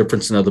make a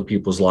difference in other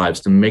people's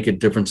lives, to make a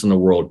difference in the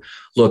world.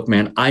 Look,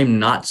 man, I'm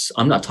not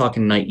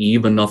talking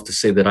naive enough to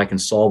say that I can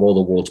solve all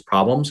the world's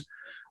problems,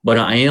 but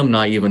I am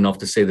naive enough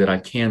to say that I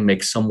can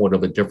make somewhat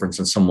of a difference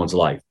in someone's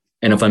life.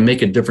 And if I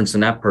make a difference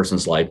in that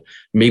person's life,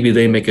 maybe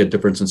they make a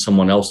difference in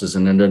someone else's.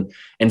 And then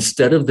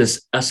instead of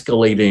this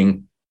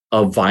escalating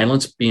of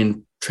violence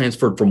being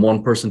transferred from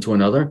one person to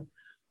another,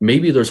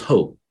 maybe there's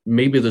hope.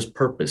 Maybe there's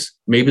purpose.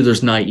 Maybe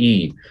there's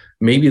naive.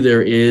 Maybe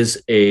there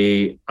is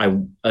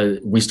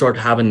we start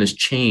having this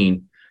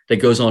chain that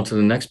goes on to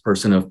the next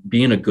person of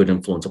being a good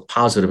influence, a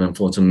positive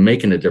influence, and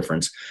making a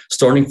difference,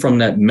 starting from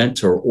that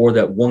mentor or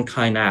that one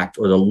kind act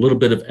or the little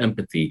bit of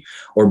empathy,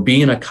 or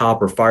being a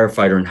cop or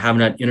firefighter and having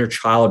that inner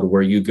child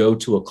where you go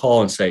to a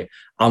call and say,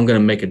 I'm going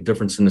to make a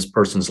difference in this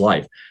person's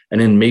life.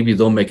 And then maybe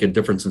they'll make a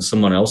difference in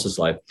someone else's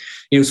life.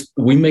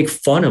 We make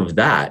fun of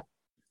that,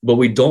 but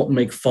we don't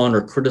make fun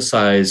or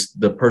criticize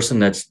the person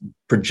that's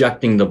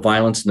projecting the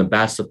violence and the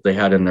bad stuff they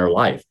had in their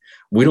life.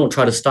 We don't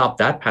try to stop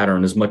that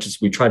pattern as much as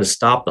we try to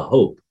stop the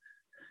hope.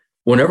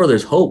 Whenever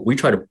there's hope, we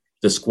try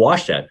to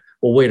squash that.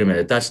 Well, wait a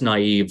minute, that's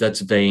naive,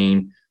 that's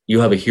vain, you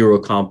have a hero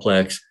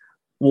complex.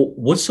 Well,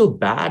 what's so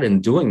bad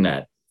in doing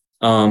that?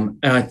 And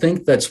I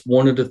think that's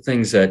one of the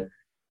things that,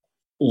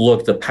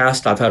 look, the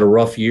past, I've had a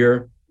rough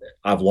year.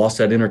 I've lost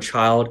that inner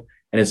child.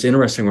 And it's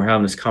interesting we're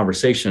having this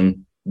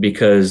conversation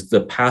because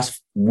the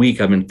past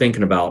week I've been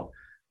thinking about,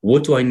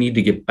 what do I need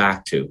to get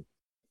back to?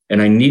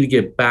 And I need to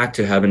get back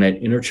to having that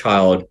inner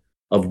child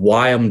of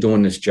why I'm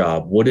doing this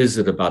job. What is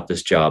it about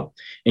this job?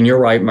 And you're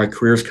right, my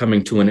career's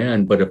coming to an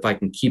end, but if I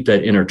can keep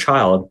that inner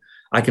child,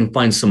 I can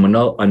find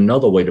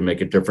another way to make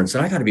a difference.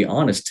 And I got to be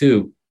honest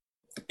too,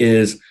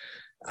 is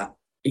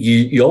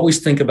you always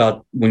think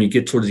about when you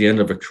get towards the end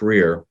of a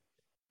career,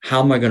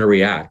 how am I going to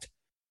react?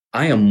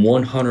 I am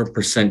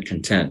 100%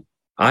 content.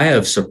 I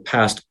have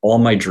surpassed all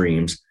my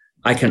dreams.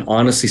 I can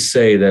honestly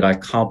say that I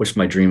accomplished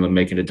my dream of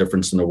making a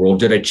difference in the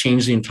world. Did I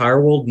change the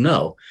entire world?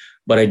 No.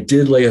 But I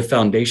did lay a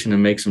foundation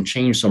and make some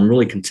change. So I'm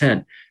really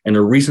content. And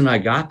the reason I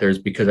got there is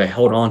because I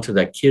held on to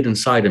that kid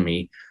inside of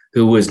me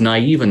who was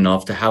naive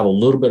enough to have a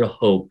little bit of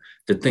hope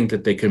to think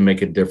that they could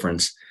make a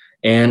difference.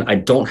 And I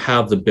don't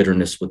have the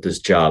bitterness with this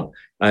job.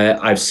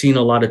 I've seen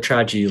a lot of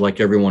tragedy like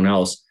everyone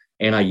else,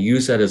 and I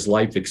use that as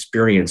life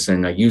experience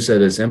and I use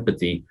that as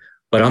empathy.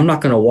 But I'm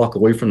not going to walk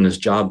away from this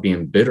job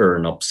being bitter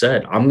and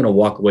upset. I'm going to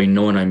walk away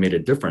knowing I made a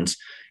difference.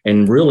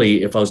 And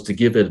really, if I was to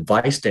give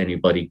advice to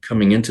anybody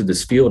coming into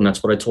this field, and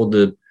that's what I told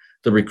the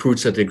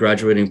recruits at the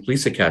graduating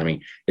police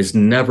academy, is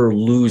never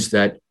lose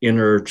that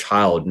inner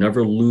child,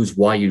 never lose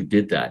why you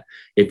did that.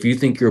 If you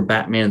think you're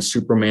Batman,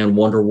 Superman,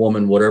 Wonder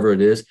Woman, whatever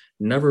it is,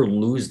 never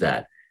lose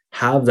that.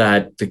 Have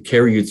that to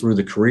carry you through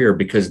the career,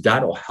 because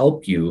that'll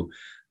help you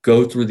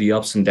go through the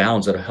ups and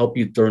downs. That'll help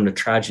you during the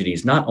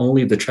tragedies, not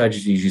only the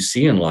tragedies you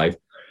see in life,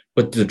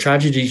 but the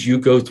tragedies you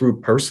go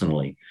through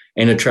personally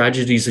and the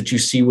tragedies that you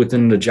see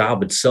within the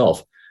job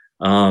itself.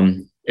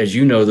 As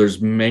you know,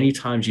 there's many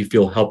times you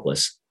feel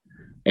helpless,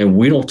 and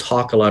we don't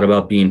talk a lot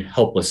about being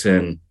helpless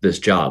in this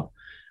job.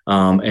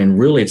 And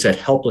really, it's that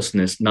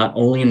helplessness, not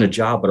only in the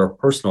job, but our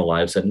personal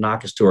lives, that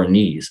knock us to our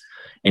knees.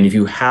 And if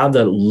you have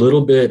that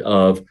little bit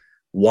of,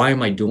 why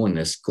am I doing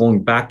this?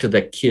 Going back to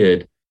that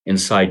kid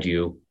inside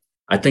you,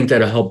 I think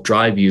that'll help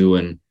drive you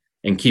and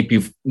keep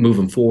you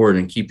moving forward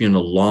and keep you in the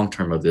long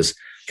term of this,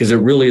 because it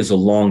really is a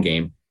long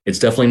game. It's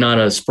definitely not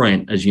a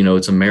sprint, as you know,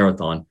 it's a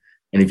marathon.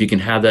 And if you can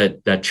have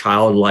that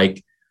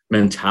childlike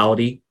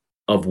mentality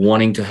of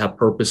wanting to have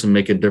purpose and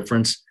make a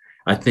difference,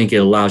 I think it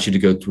allows you to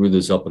go through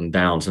those up and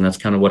downs. And that's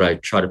kind of what I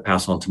try to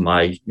pass on to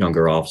my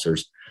younger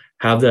officers.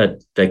 Have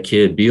that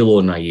kid, be a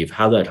little naive,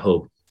 have that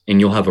hope,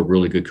 and you'll have a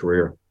really good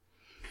career.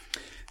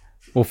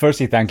 Well,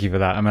 firstly, thank you for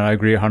that. I mean, I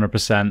agree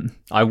 100%.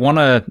 I want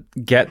to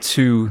get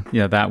to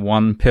that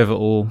one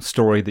pivotal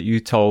story that you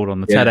told on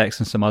the Tedx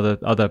and some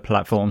other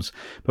platforms.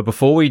 But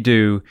before we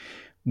do,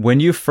 when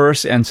you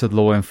first entered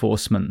law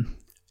enforcement,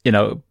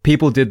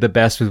 people did the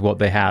best with what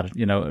they had,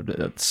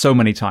 so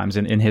many times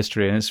in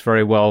history. And it's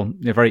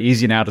very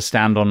easy now to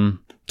stand on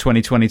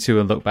 2022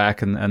 and look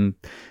back and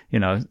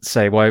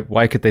say,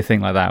 why could they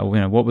think like that?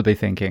 Or, what were they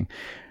thinking?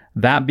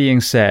 That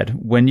being said,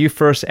 when you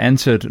first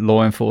entered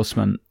law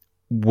enforcement,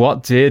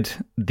 what did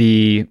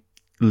the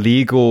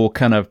legal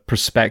kind of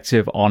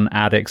perspective on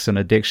addicts and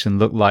addiction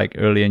look like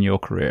early in your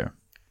career?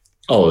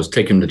 Oh, it was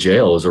take them to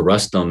jail. It was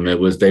arrest them. They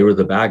were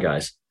the bad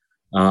guys.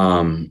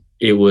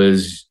 It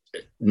was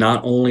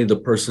not only the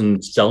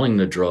person selling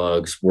the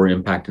drugs were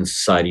impacting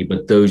society,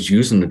 but those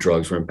using the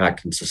drugs were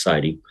impacting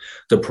society.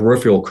 The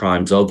peripheral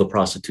crimes of the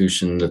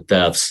prostitution, the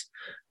thefts,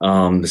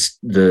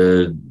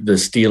 the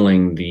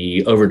stealing,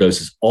 the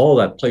overdoses, all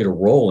that played a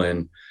role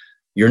in.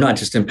 You're not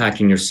just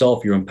impacting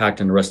yourself, you're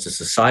impacting the rest of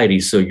society,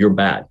 so you're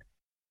bad.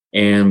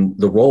 And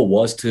the role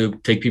was to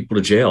take people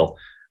to jail.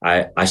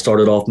 I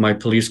started off my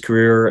police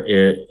career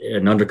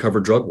in undercover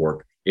drug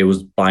work. It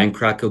was buying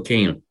crack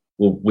cocaine.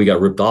 Well, we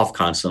got ripped off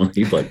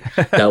constantly, but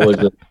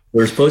we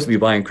were supposed to be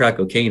buying crack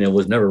cocaine. It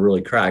was never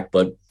really crack,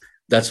 but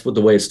that's the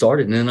way it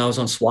started. And then I was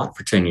on SWAT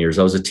for 10 years.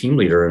 I was a team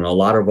leader, and a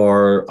lot of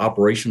our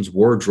operations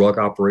were drug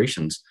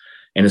operations.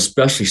 And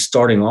especially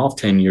starting off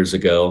 10 years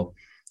ago,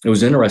 it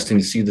was interesting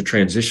to see the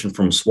transition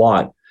from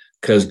SWAT,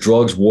 because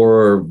drugs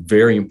were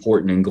very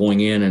important, and going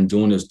in and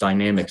doing those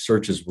dynamic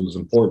searches was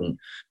important.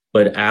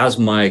 But as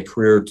my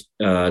career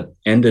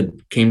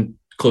came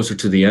closer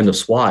to the end of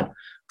SWAT,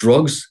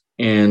 drugs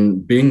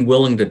and being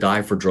willing to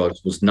die for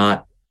drugs was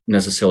not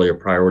necessarily a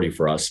priority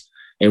for us.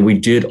 And we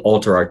did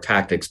alter our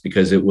tactics,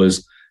 because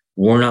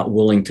we're not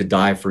willing to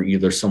die for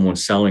either someone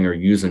selling or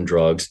using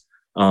drugs.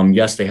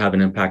 Yes, they have an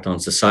impact on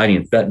society,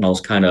 and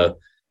fentanyl's kind of,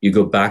 you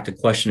go back to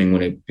questioning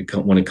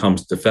when it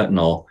comes to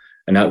fentanyl,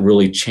 and that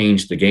really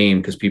changed the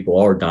game, because people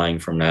are dying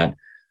from that.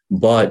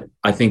 But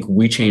I think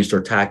we changed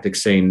our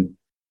tactics, saying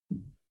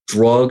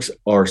drugs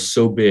are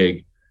so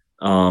big,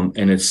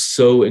 and it's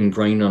so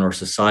ingrained in our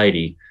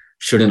society.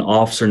 Should an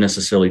officer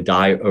necessarily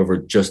die over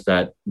just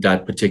that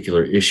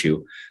particular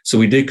issue? So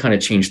we did kind of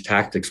change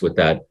tactics with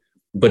that.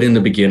 But in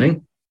the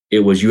beginning, it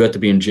was, you had to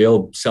be in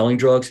jail selling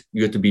drugs,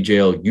 you had to be in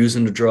jail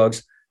using the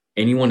drugs.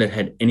 Anyone that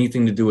had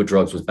anything to do with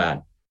drugs was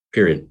bad.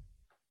 Period.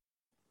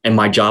 And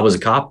my job as a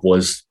cop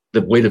was,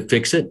 the way to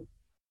fix it,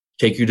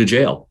 take you to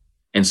jail.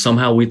 And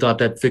somehow we thought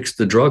that fixed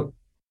the drug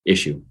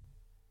issue.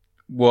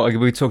 Well,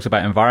 we talked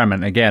about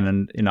environment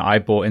again, and I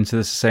bought into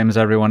this the same as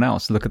everyone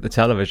else. Look at the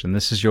television.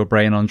 This is your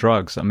brain on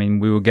drugs. I mean,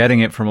 we were getting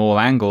it from all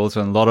angles,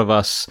 and a lot of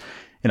us,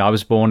 I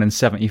was born in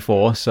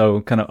 74, so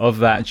kind of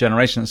that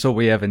generation, that's all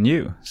we ever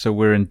knew. So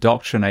we're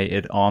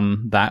indoctrinated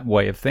on that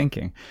way of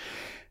thinking.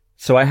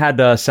 So I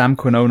had Sam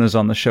Quinones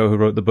on the show, who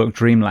wrote the book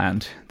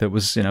Dreamland, that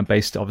was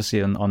based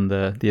obviously on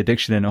the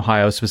addiction in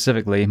Ohio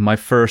specifically. My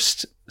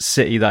first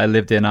city that I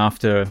lived in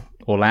after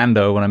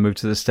Orlando, when I moved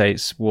to the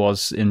States,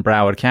 was in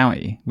Broward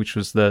County, which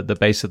was the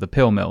base of the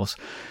pill mills.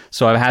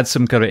 So I've had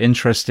some kind of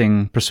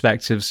interesting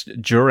perspectives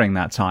during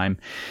that time.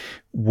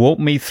 Walk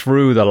me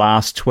through the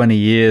last 20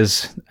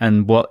 years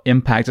and what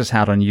impact it's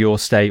had on your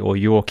state or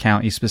your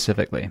county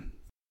specifically.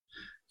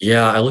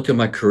 Yeah, I look at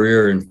my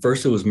career, and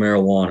first it was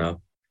marijuana.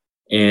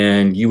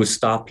 And you would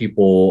stop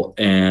people,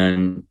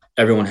 and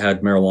everyone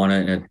had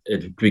marijuana, and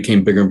it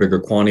became bigger and bigger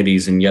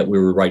quantities, and yet we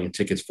were writing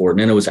tickets for it.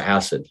 And then it was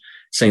acid.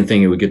 Same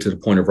thing, it would get to the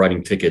point of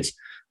writing tickets.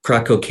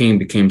 Crack cocaine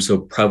became so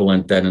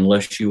prevalent that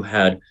unless you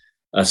had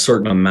a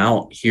certain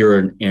amount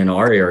here in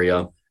our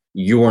area,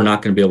 you were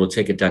not going to be able to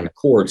take it down to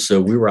court. So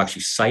we were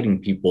actually citing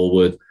people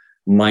with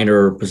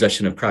minor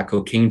possession of crack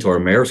cocaine to our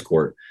mayor's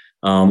court,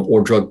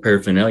 or drug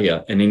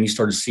paraphernalia. And then you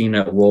started seeing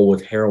that roll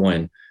with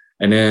heroin.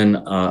 And then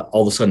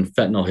all of a sudden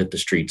fentanyl hit the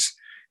streets.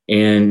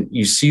 And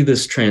you see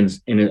this trend,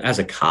 and as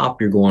a cop,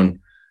 you're going,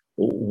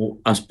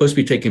 I'm supposed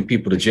to be taking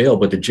people to jail,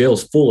 but the jail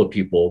is full of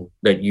people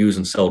that use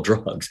and sell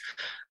drugs.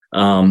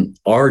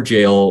 Our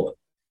jail,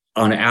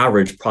 on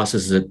average,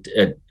 processes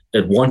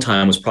at one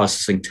time was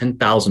processing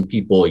 10,000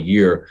 people a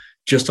year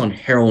just on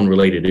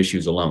heroin-related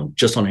issues alone,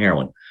 just on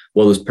heroin.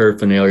 Well, there's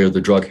paraphernalia,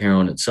 the drug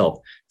heroin itself,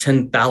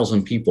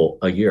 10,000 people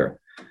a year.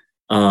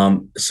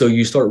 So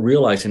you start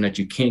realizing that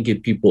you can't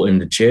get people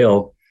into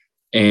jail,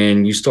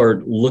 and you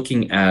start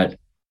looking at,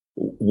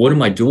 what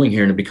am I doing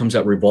here? And it becomes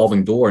that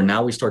revolving door. And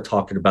now we start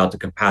talking about the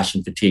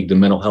compassion fatigue, the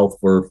mental health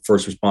for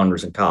first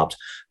responders and cops,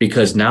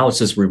 because now it's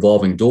this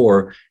revolving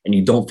door and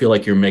you don't feel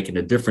like you're making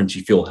a difference.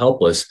 You feel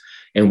helpless.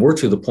 And we're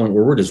to the point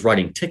where we're just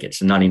writing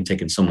tickets and not even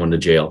taking someone to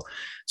jail.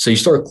 So you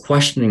start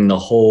questioning the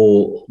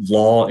whole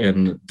law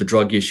and the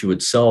drug issue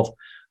itself.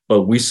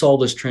 But we saw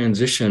this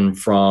transition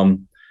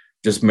from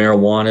just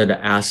marijuana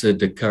to acid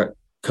to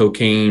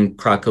cocaine,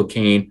 crack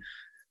cocaine.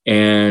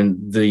 And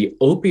the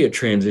opiate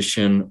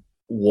transition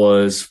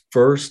was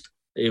first,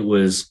 it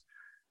was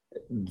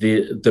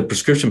the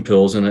prescription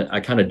pills. And I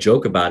kind of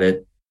joke about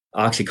it.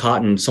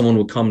 Oxycontin, someone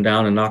would come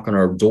down and knock on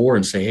our door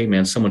and say, hey,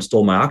 man, someone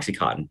stole my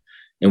Oxycontin.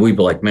 And we'd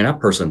be like, man, that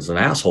person's an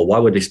asshole. Why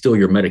would they steal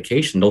your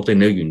medication? Don't they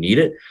know you need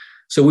it?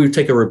 So we would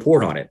take a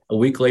report on it. A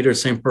week later, the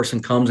same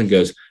person comes and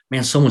goes,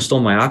 man, someone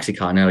stole my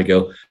Oxycontin. And I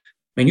go,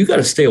 man, you got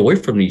to stay away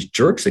from these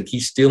jerks that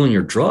keep stealing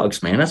your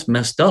drugs, man. That's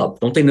messed up.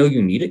 Don't they know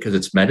you need it because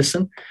it's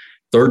medicine?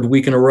 Third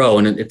week in a row.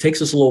 And it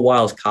takes us a little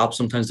while as cops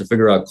sometimes to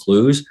figure out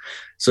clues.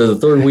 So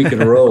the third week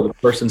in a row, the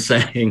person's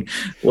saying,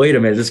 wait a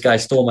minute, this guy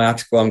stole my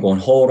Oxycontin. I'm going,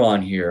 hold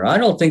on here. I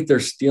don't think they're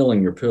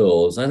stealing your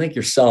pills. I think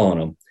you're selling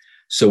them.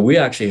 So we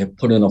actually have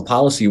put in a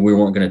policy we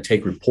weren't going to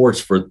take reports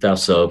for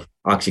thefts of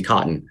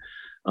Oxycontin,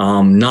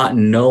 not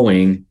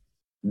knowing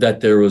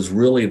that there was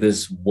really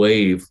this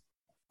wave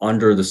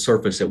under the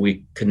surface that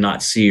we could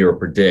not see or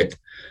predict.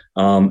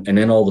 And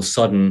then all of a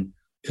sudden,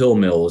 pill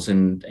mills,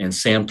 and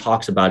Sam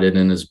talks about it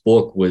in his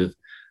book with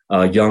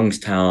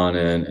Youngstown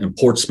and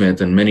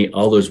Portsmouth and many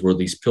others, where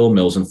these pill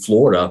mills in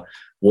Florida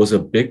was a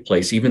big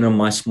place. Even in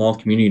my small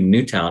community in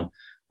Newtown,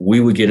 we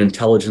would get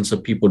intelligence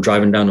of people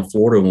driving down to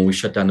Florida when we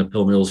shut down the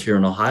pill mills here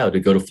in Ohio to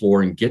go to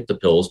Florida and get the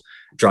pills,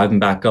 drive them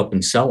back up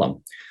and sell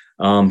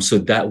them. So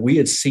that we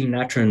had seen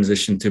that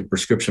transition to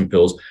prescription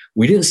pills.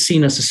 We didn't see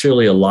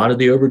necessarily a lot of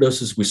the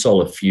overdoses. We saw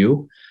a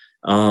few.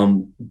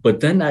 But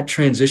then that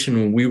transition,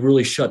 when we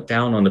really shut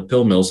down on the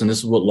pill mills, and this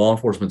is what law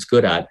enforcement's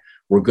good at,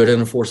 we're good at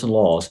enforcing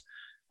laws.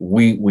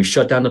 We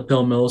shut down the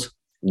pill mills.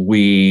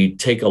 We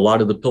take a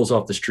lot of the pills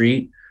off the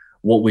street.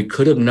 What we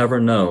could have never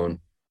known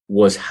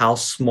was how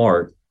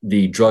smart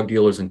the drug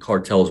dealers and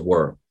cartels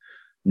were,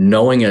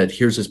 knowing that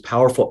here's this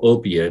powerful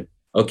opiate.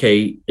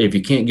 Okay, if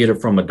you can't get it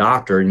from a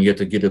doctor and you have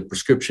to get a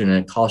prescription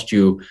and it costs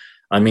you,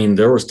 I mean,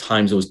 there was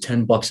times it was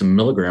 $10 a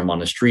milligram on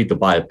the street to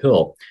buy a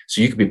pill.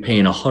 So you could be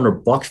paying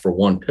 $100 for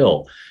one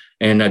pill.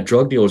 And that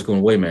drug dealer is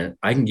going, wait a minute,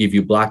 I can give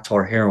you black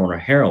tar heroin or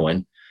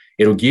heroin.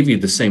 It'll give you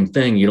the same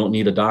thing. You don't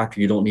need a doctor.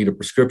 You don't need a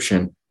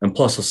prescription. And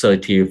plus I'll sell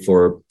it to you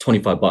for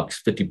 $25,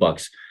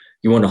 $50.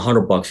 You want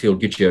 $100, he'll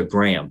get you a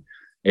gram.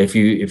 If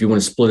you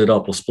want to split it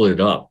up, we'll split it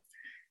up.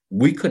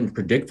 We couldn't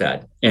predict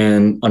that.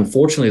 And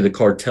unfortunately, the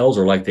cartels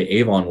are like the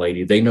Avon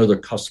lady. They know their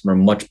customer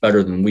much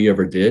better than we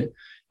ever did.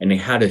 And they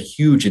had a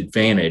huge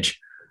advantage.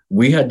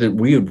 We had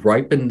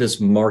ripened this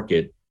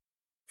market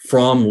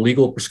from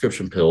legal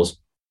prescription pills.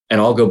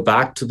 And I'll go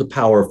back to the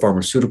power of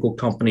pharmaceutical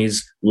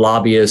companies,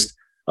 lobbyists,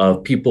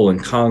 people in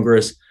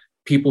Congress,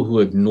 people who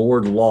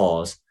ignored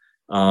laws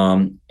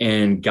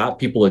and got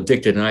people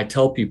addicted. And I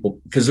tell people,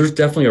 because there's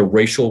definitely a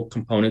racial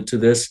component to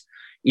this,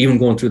 even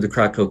going through the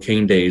crack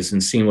cocaine days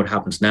and seeing what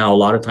happens now, a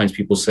lot of times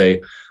people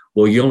say,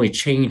 well, you only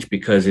change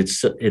because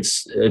it's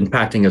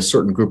impacting a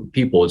certain group of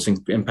people. It's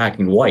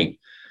impacting white.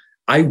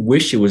 I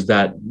wish it was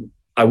that.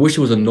 I wish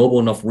it was a noble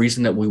enough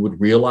reason that we would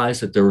realize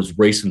that there was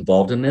race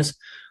involved in this.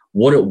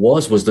 What it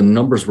was the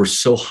numbers were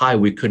so high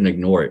we couldn't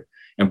ignore it.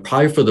 And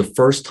probably for the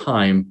first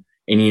time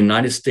in the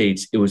United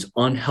States, it was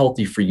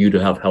unhealthy for you to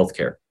have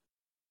healthcare.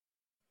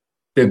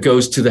 That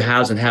goes to the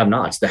haves and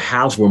have-nots. The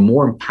haves were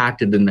more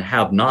impacted than the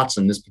have-nots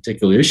in this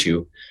particular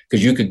issue,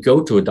 because you could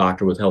go to a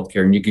doctor with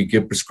healthcare and you could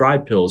get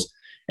prescribed pills,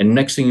 and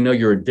next thing you know,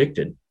 you're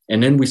addicted.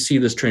 And then we see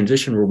this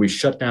transition where we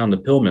shut down the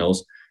pill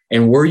mills.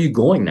 And where are you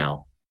going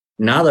now?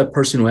 Now that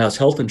person who has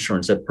health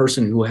insurance, that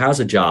person who has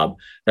a job,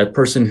 that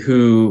person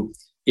who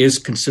is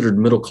considered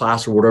middle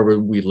class or whatever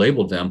we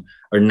labeled them,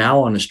 are now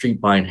on the street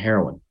buying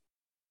heroin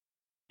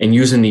and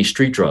using these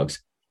street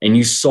drugs. And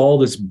you saw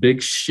this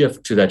big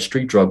shift to that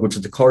street drug, which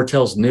the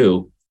cartels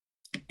knew.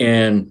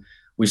 And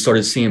we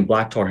started seeing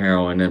black tar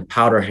heroin and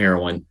powder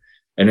heroin.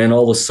 And then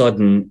all of a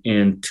sudden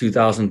in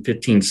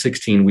 2015,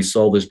 16, we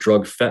saw this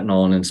drug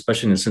fentanyl, and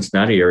especially in the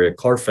Cincinnati area,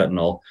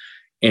 carfentanil,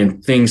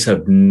 and things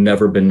have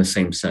never been the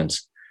same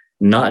since.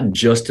 Not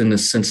just in the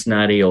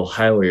Cincinnati,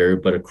 Ohio area,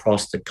 but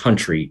across the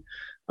country.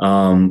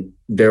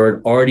 There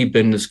had already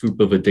been this group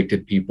of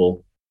addicted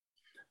people.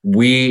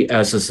 We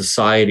as a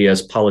society,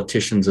 as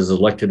politicians, as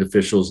elected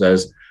officials,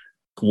 as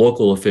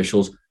local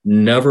officials,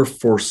 never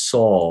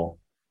foresaw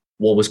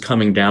what was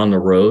coming down the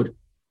road,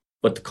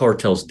 but the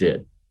cartels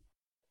did.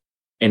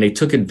 And they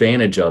took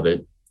advantage of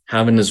it,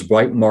 having this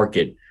white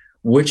market,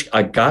 which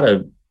I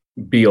gotta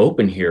be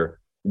open here.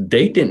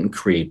 They didn't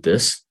create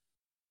this.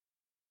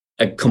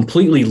 A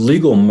completely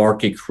legal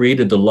market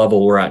created the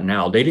level we're at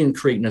now. They didn't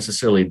create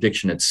necessarily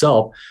addiction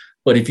itself,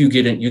 but if you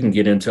get in, you can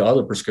get into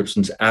other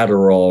prescriptions,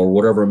 Adderall or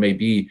whatever it may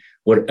be,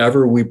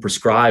 whatever we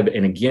prescribe.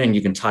 And again,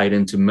 you can tie it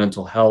into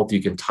mental health.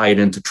 You can tie it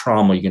into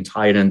trauma. You can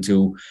tie it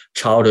into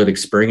childhood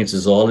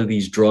experiences, all of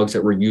these drugs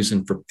that we're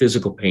using for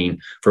physical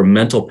pain, for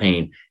mental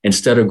pain,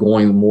 instead of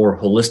going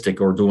more holistic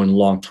or doing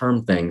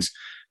long-term things.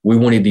 We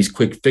wanted these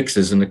quick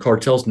fixes, and the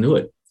cartels knew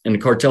it. And the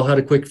cartel had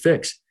a quick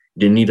fix.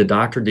 Didn't need a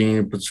doctor, didn't need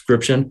a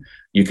prescription.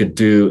 I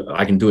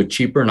can do it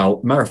cheaper.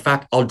 And matter of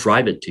fact, I'll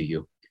drive it to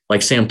you.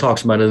 Like Sam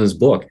talks about in his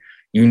book.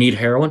 You need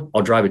heroin,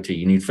 I'll drive it to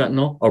you. You need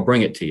fentanyl, I'll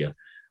bring it to you.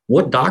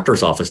 What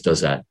doctor's office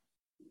does that?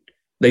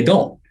 They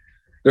don't.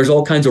 There's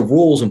all kinds of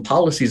rules and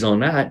policies on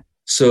that.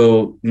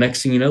 So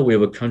next thing you know, we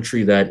have a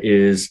country that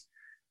is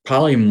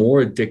probably more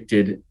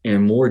addicted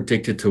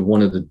to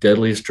one of the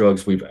deadliest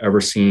drugs we've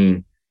ever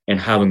seen, and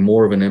having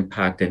more of an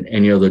impact than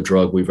any other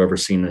drug we've ever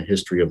seen in the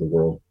history of the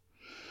world.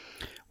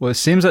 Well, it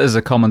seems that there's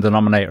a common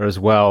denominator as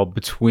well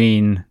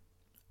between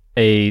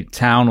a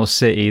town or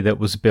city that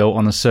was built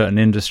on a certain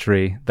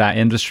industry. That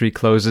industry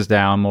closes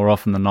down more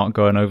often than not,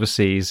 going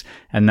overseas,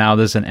 and now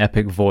there's an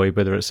epic void,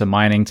 whether it's a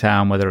mining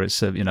town, whether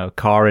it's a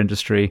car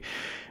industry.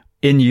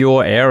 In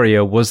your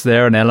area, was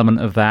there an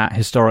element of that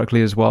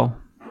historically as well?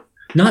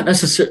 Not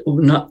necessarily,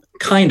 not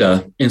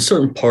kinda. In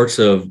certain parts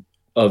of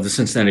the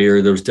Cincinnati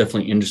area, there was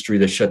definitely industry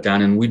that shut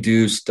down, and we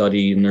do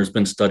study, and there's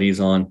been studies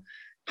on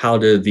how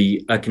did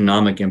the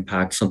economic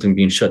impact, something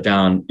being shut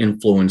down,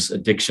 influence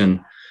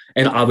addiction.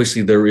 And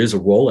obviously there is a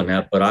role in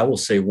that, but I will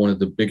say one of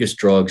the biggest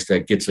drugs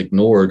that gets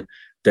ignored,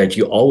 that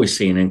you always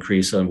see an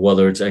increase on,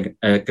 whether it's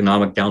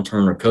economic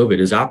downturn or COVID,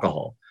 is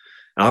alcohol.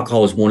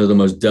 Alcohol is one of the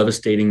most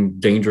devastating,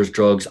 dangerous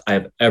drugs I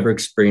have ever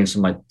experienced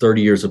in my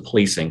 30 years of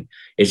policing.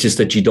 It's just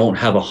that you don't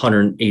have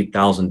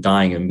 108,000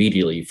 dying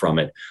immediately from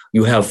it.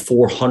 You have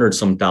 400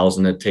 some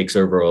thousand that takes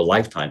over a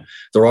lifetime.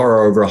 There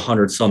are over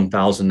 100 some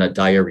thousand that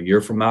die every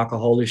year from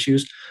alcohol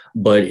issues.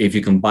 But if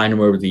you combine them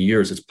over the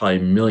years, it's probably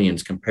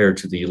millions compared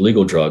to the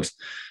illegal drugs.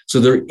 So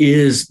there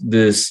is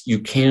this, you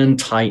can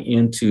tie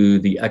into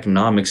the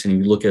economics, and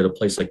you look at a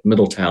place like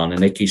Middletown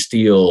and AK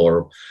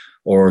Steel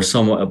or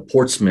some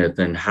Portsmouth,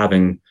 and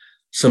having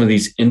some of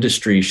these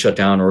industries shut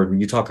down, or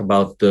you talk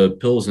about the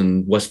pills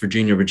in West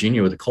Virginia,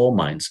 with the coal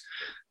mines.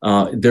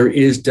 There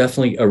is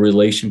definitely a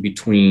relation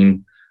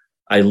between,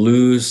 I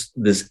lose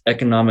this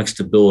economic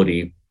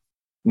stability,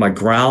 my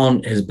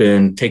ground has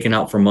been taken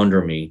out from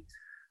under me.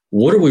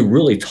 What are we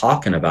really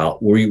talking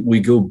about? We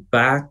go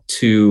back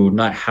to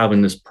not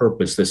having this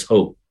purpose, this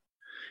hope.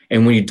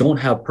 And when you don't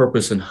have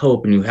purpose and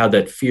hope, and you have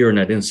that fear and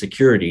that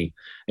insecurity,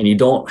 and you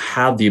don't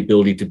have the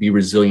ability to be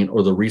resilient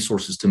or the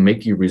resources to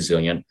make you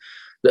resilient.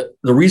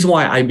 The reason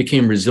why I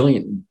became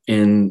resilient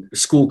in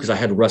school, because I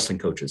had wrestling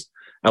coaches.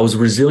 I was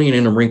resilient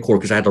in the Marine Corps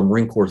because I had the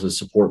Marine Corps to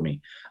support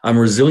me. I'm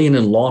resilient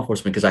in law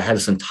enforcement because I had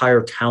this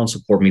entire town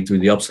support me through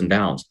the ups and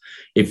downs.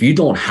 If you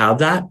don't have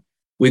that,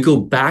 we go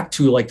back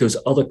to like those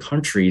other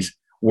countries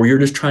where you're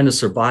just trying to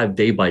survive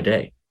day by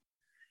day.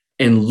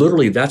 And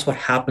literally that's what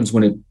happens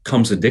when it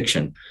comes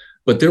addiction.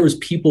 But there was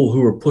people who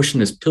were pushing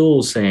this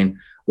pill saying,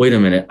 wait a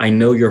minute, I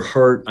know you're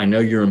hurt. I know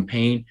you're in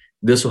pain.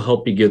 This will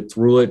help you get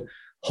through it.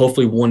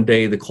 Hopefully one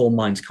day the coal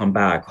mines come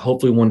back.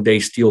 Hopefully one day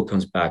steel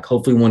comes back.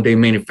 Hopefully one day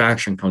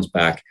manufacturing comes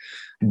back.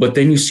 But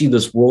then you see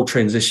this world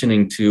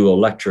transitioning to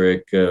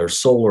electric or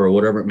solar or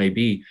whatever it may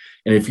be.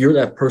 And if you're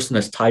that person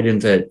that's tied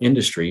into that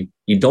industry,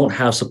 you don't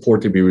have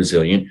support to be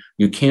resilient.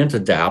 You can't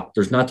adapt.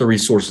 There's not the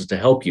resources to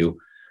help you.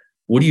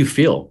 What do you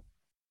feel?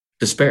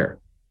 Despair.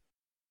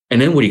 And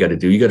then what do you got to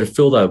do? You got to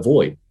fill that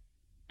void.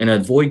 And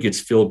that void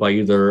gets filled by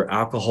either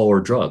alcohol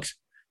or drugs.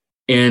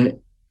 And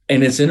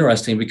it's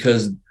interesting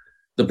because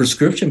the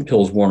prescription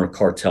pills weren't a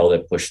cartel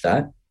that pushed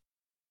that.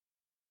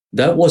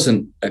 That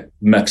wasn't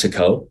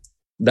Mexico.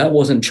 That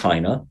wasn't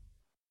China.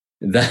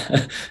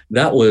 That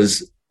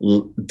was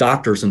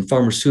doctors and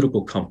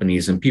pharmaceutical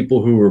companies and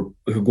people who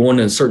go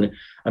into certain.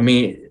 I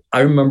mean, I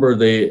remember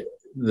the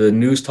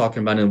news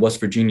talking about in West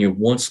Virginia,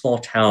 one small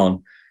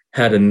town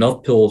had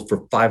enough pills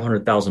for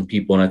 500,000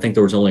 people, and I think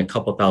there was only a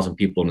couple thousand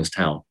people in this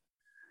town.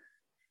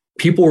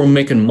 People were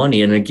making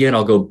money, and again,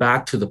 I'll go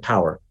back to the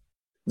power.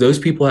 Those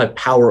people had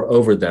power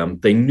over them.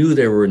 They knew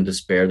they were in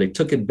despair. They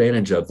took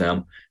advantage of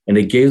them, and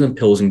they gave them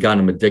pills and got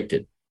them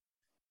addicted.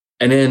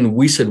 And then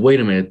we said, wait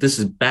a minute, this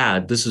is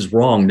bad. This is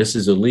wrong. This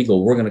is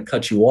illegal. We're going to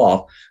cut you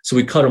off. So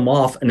we cut them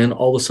off. And then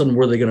all of a sudden,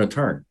 where are they going to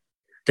turn?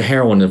 To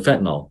heroin and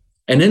fentanyl.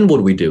 And then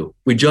what do?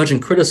 We judge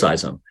and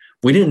criticize them.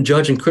 We didn't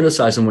judge and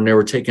criticize them when they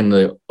were taking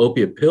the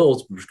opiate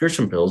pills,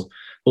 prescription pills,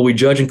 but we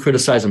judge and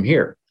criticize them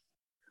here.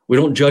 We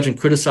don't judge and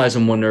criticize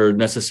them when they're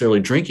necessarily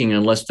drinking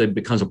unless it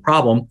becomes a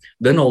problem.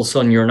 Then all of a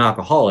sudden you're an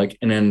alcoholic,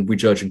 and then we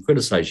judge and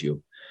criticize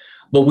you.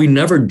 But we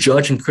never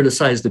judge and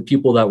criticize the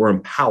people that were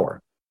in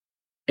power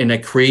and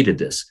that created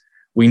this.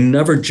 We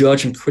never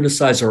judge and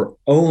criticize our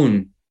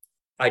own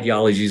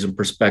ideologies and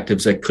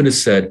perspectives that could have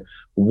said,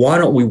 why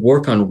don't we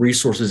work on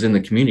resources in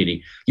the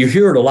community? You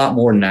hear it a lot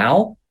more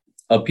now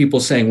of people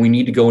saying we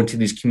need to go into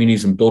these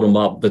communities and build them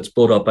up. Let's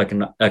build up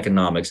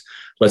economics.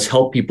 Let's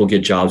help people get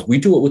jobs. We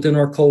do it within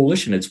our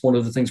coalition. It's one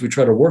of the things we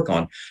try to work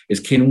on is,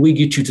 can we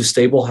get you to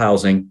stable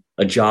housing,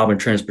 a job, and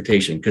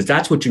transportation? Because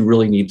that's what you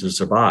really need to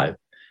survive.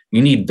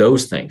 You need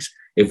those things.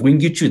 If we can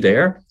get you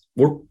there,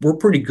 we're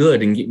pretty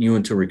good in getting you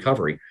into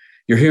recovery.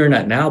 You're hearing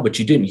that now, but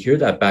you didn't hear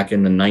that back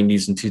in the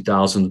 90s and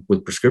 2000s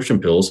with prescription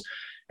pills.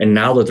 And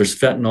now that there's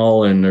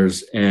fentanyl and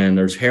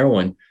there's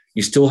heroin,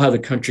 you still have the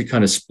country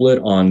kind of split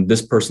on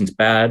this person's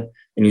bad.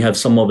 And you have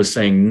some of us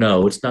saying,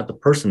 no, it's not the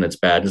person that's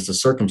bad. It's the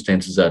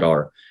circumstances that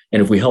are.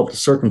 And if we help the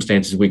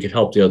circumstances, we could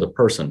help the other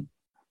person.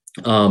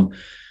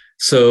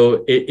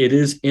 So it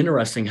is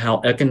interesting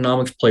how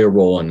economics play a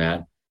role in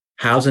that.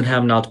 Haves and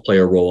have-nots play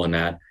a role in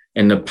that.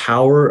 And the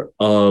power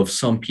of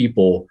some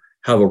people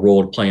have a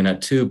role to play in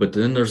that too. But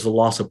then there's the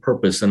loss of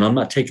purpose. And I'm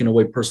not taking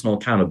away personal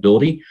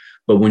accountability,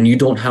 but when you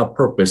don't have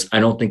purpose, I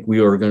don't think we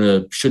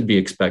should be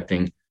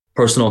expecting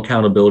personal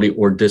accountability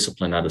or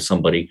discipline out of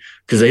somebody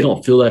because they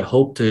don't feel that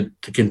hope to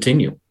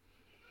continue.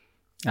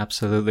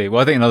 Absolutely.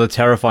 Well, I think another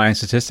terrifying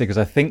statistic is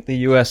I think the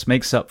US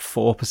makes up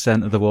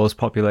 4% of the world's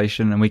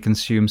population and we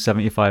consume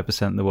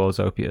 75% of the world's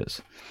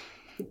opiates.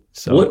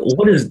 So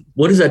what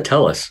does that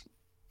tell us?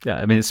 Yeah,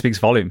 I mean, it speaks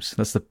volumes.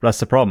 That's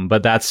the problem.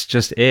 But that's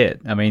just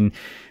it. I mean,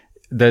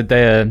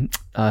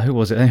 who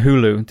was it?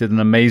 Hulu did an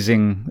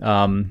amazing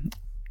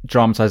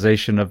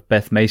dramatization of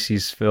Beth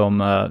Macy's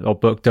film or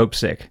book Dope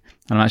Sick.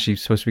 And I'm actually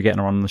supposed to be getting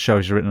her on the show.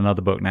 She's written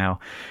another book now.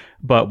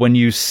 But when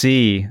you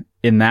see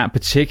in that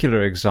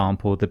particular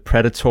example the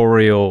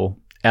predatorial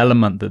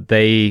element that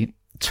they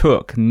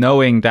took,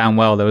 knowing damn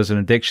well there was an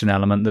addiction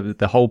element,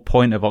 the whole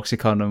point of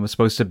Oxycontin was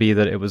supposed to be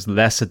that it was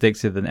less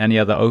addictive than any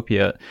other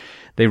opiate.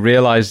 They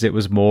realized it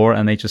was more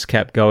and they just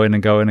kept going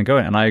and going and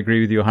going. And I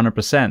agree with you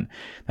 100%.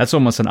 That's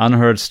almost an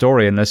unheard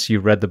story unless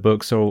you've read the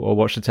books or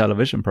watched the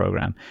television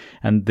program.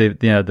 And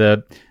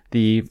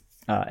the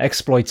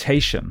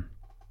exploitation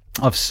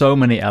of so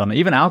many elements,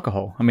 even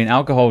alcohol. I mean,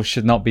 alcohol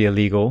should not be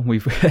illegal.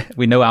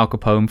 We know Al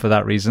Capone for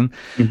that reason.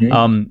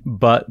 Mm-hmm.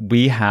 But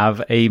we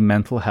have a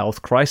mental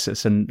health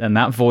crisis, and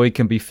that void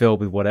can be filled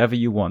with whatever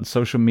you want: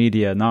 social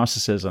media,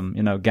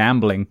 narcissism,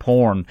 gambling,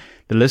 porn.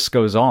 The list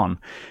goes on.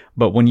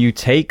 But when you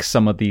take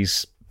some of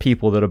these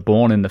people that are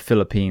born in the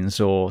Philippines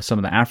or some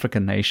of the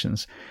African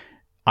nations,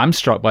 I'm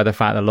struck by the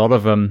fact that a lot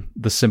of them,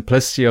 the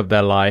simplicity of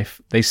their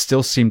life, they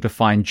still seem to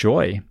find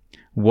joy.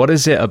 What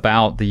is it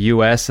about the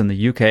US and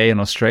the UK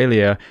and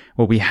Australia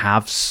where we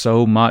have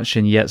so much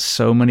and yet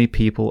so many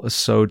people are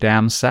so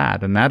damn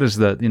sad? And that is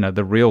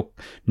the real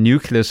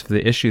nucleus of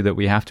the issue that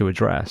we have to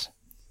address.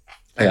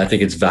 I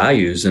think it's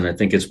values, and I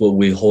think it's what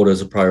we hold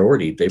as a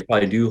priority. They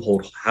probably do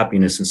hold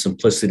happiness and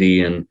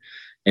simplicity and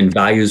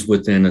values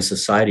within a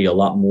society a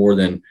lot more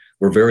than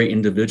we're very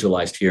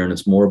individualized here. And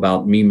it's more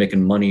about me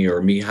making money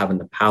or me having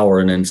the power,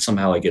 and then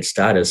somehow I get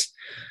status.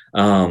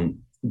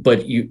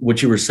 But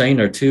what you were saying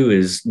there too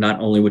is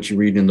not only what you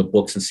read in the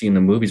books and see in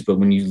the movies, but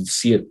when you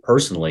see it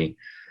personally,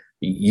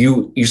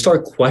 you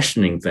start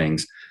questioning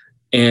things.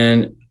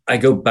 And I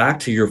go back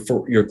to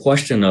your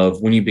question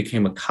of when you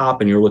became a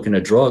cop and you're looking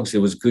at drugs, it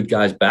was good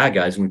guys, bad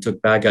guys, and we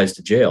took bad guys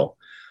to jail.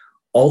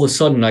 All of a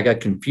sudden, I got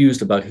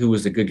confused about who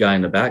was the good guy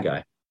and the bad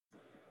guy.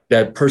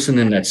 That person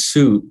in that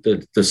suit,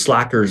 the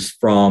slackers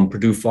from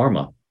Purdue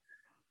Pharma,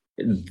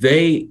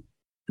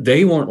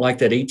 they weren't like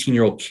that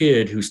 18-year-old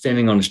kid who's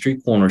standing on the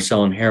street corner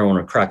selling heroin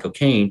or crack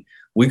cocaine.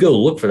 We go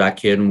look for that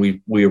kid and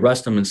we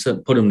arrest him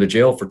and put him to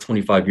jail for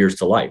 25 years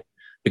to life.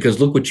 Because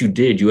look what you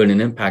did. You had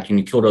an impact and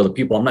you killed other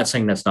people. I'm not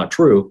saying that's not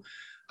true.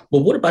 But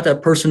what about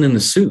that person in the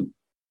suit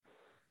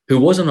who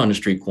wasn't on the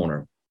street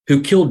corner,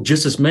 who killed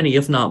just as many,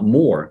 if not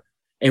more?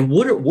 And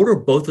what are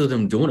both of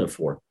them doing it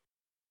for?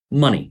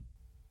 Money.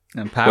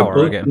 And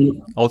power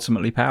again.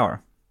 Ultimately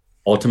power.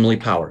 Ultimately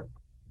power.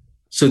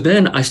 So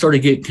then I started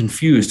getting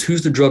confused.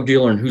 Who's the drug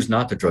dealer and who's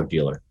not the drug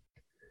dealer?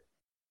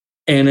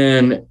 And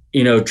then,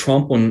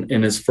 Trump, when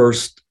in his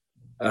first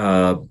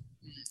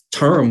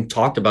term,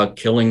 talked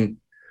about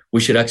we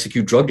should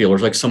execute drug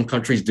dealers like some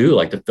countries do,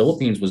 like the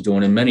Philippines was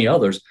doing and many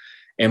others.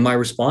 And my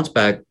response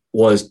back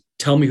was,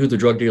 tell me who the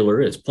drug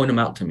dealer is. Point them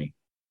out to me.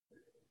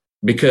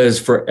 Because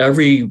for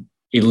every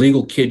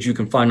illegal kid you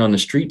can find on the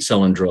street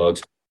selling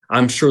drugs,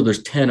 I'm sure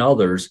there's 10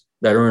 others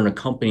that are in a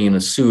company in a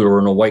suit or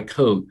in a white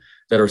coat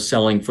that are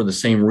selling for the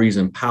same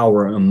reason,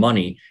 power and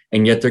money,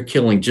 and yet they're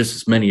killing just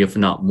as many, if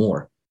not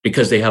more.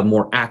 because they have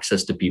more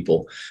access to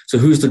people. So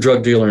who's the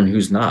drug dealer and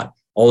who's not?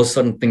 All of a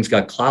sudden things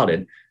got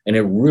clouded, and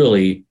it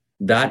really,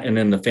 that and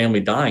then the family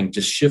dying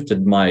just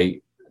shifted my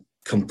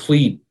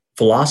complete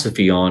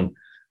philosophy on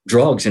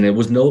drugs. And it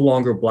was no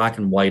longer black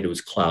and white, it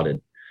was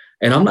clouded.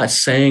 And I'm not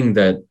saying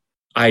that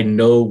I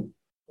know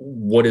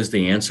what is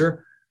the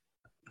answer.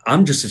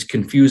 I'm just as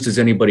confused as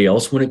anybody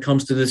else when it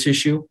comes to this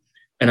issue.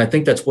 And I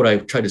think that's what I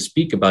try to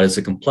speak about, is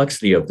the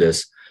complexity of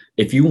this.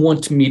 If you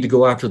want me to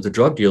go after the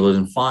drug dealer,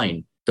 then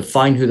fine.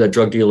 Define who that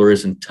drug dealer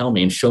is and tell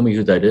me and show me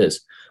who that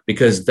is.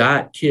 Because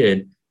that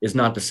kid is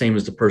not the same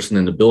as the person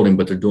in the building,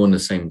 but they're doing the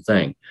same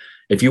thing.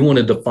 If you want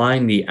to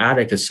define the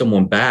addict as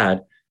someone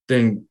bad,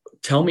 then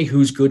tell me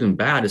who's good and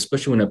bad,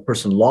 especially when that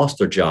person lost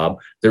their job,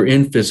 they're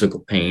in physical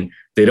pain,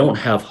 they don't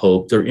have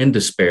hope, they're in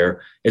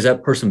despair. Is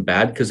that person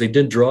bad because they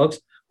did drugs?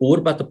 Well, what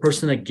about the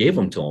person that gave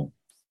them to them?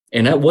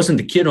 And that wasn't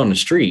the kid on the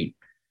street.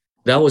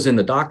 That was in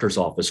the doctor's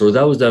office, or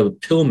that was the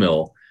pill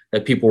mill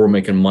that people were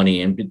making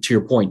money. And to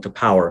your point, the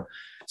power.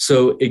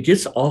 So it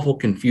gets awful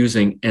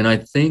confusing. And I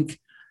think,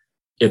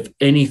 if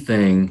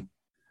anything,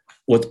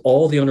 with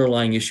all the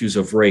underlying issues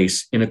of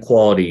race,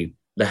 inequality,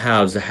 the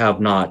haves, the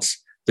have-nots,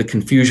 the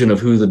confusion of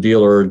who the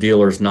dealer or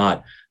dealer's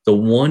not, the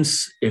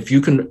ones, if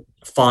you can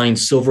find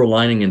silver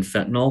lining in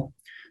fentanyl,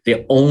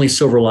 the only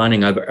silver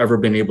lining I've ever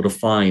been able to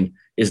find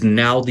is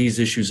now these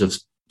issues have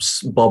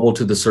bubbled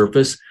to the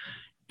surface.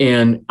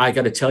 And I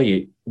got to tell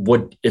you,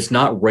 it's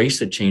not race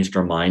that changed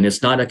our mind.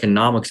 It's not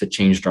economics that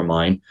changed our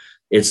mind.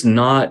 It's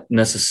not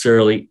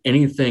necessarily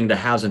anything that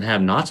has and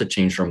have nots that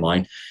changed our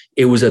mind.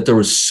 It was that there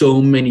were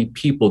so many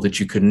people that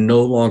you could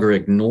no longer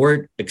ignore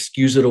it,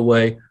 excuse it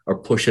away, or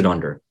push it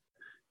under.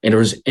 And there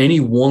was any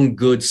one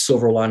good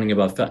silver lining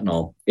about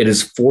fentanyl, it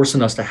is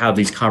forcing us to have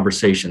these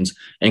conversations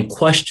and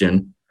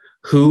question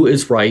who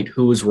is right,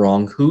 who is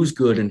wrong, who's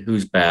good and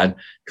who's bad,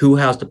 who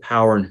has the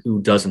power and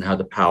who doesn't have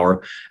the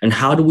power, and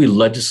how do we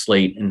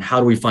legislate and how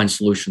do we find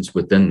solutions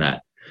within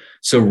that?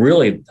 So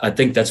really, I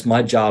think that's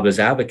my job as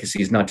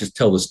advocacy, is not just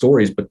tell the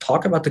stories, but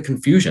talk about the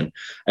confusion.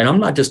 And I'm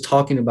not just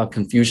talking about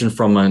confusion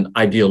from an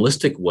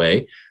idealistic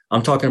way.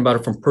 I'm talking about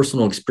it from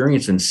personal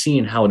experience and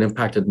seeing how it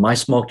impacted my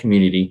small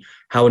community,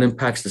 how it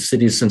impacts the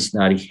city of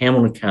Cincinnati,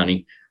 Hamilton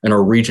County, and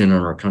our region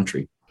and our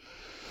country.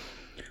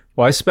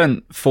 Well, I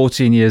spent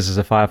 14 years as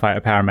a firefighter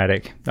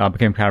paramedic. I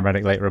became a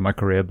paramedic later in my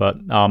career, but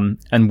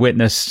and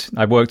witnessed.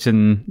 I worked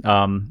in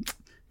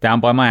down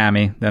by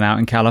Miami, then out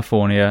in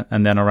California,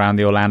 and then around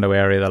the Orlando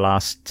area the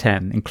last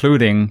 10,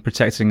 including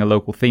protecting a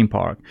local theme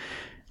park.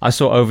 I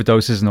saw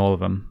overdoses in all of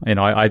them. You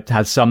know, I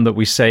had some that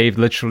we saved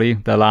literally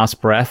their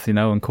last breath, you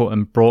know, and caught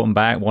and brought them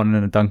back, one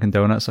in a Dunkin'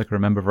 Donuts, I can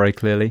remember very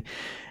clearly.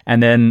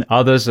 And then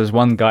others, there's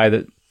one guy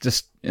that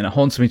just, you know,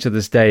 haunts me to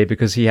this day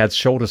because he had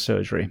shoulder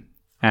surgery.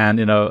 And,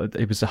 you know,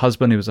 he was a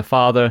husband, he was a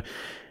father.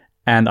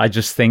 And I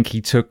just think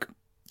he took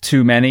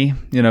too many,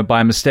 you know,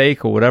 by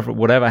mistake or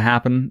whatever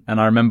happened. And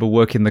I remember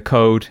working the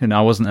code, and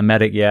I wasn't a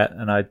medic yet.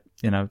 And I,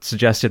 you know,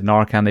 suggested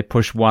Narcan, they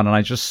pushed one, and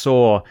I just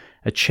saw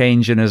a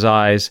change in his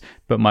eyes.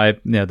 But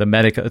the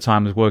medic at the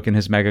time was working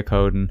his mega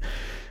code, and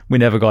we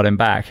never got him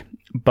back.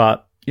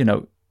 But, you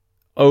know,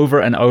 over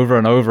and over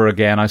and over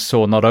again, I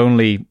saw not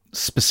only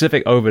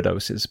specific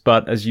overdoses,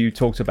 but as you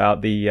talked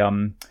about the,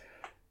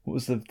 what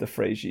was the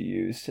phrase you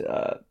used?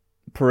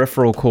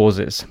 Peripheral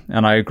causes.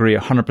 And I agree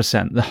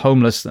 100%. The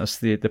homelessness,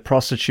 the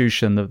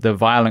prostitution, the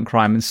violent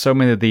crime, and so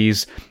many of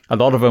these, a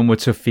lot of them were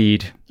to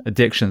feed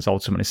addictions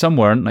ultimately. Some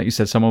weren't, like you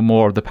said, some were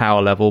more of the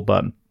power level,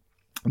 but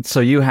so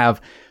you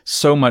have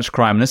so much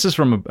crime. And this is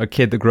from a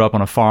kid that grew up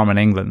on a farm in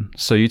England.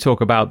 So you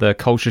talk about the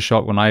culture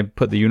shock when I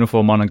put the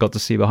uniform on and got to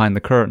see behind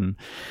the curtain.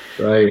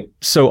 Right.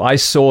 So I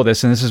saw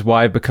this, and this is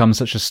why I've become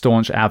such a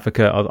staunch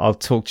advocate. I'll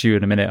talk to you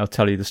in a minute. I'll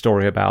tell you the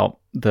story about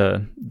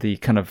the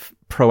kind of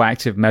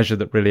proactive measure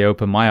that really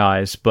opened my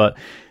eyes. But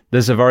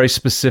there's a very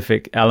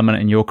specific element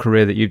in your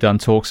career that you've done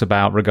talks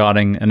about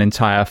regarding an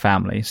entire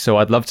family. So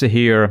I'd love to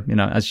hear, you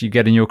know, as you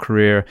get in your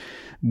career,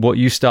 what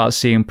you start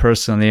seeing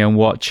personally and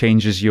what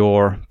changes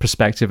your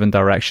perspective and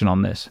direction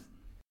on this.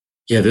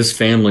 Yeah, this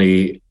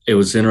family, it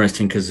was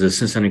interesting because the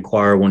Cincinnati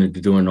Enquirer wanted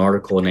to do an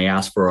article, and they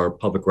asked for our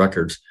public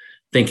records,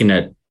 thinking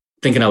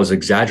I was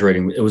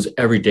exaggerating. It was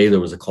every day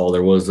there was a call. It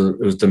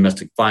was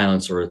domestic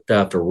violence or a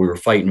theft, or we were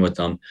fighting with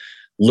them.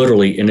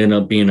 Literally, it ended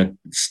up being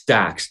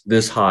stacks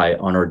this high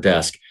on our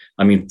desk.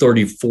 I mean,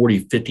 30, 40,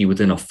 50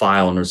 within a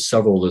file, and there's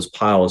several of those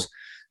piles.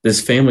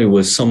 This family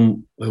was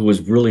some who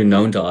was really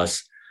known to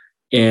us.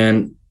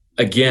 And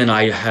again,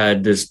 I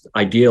had this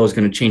idea I was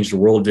going to change the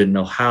world, didn't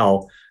know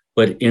how.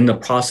 But in the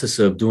process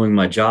of doing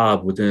my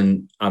job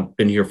I've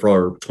been here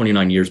for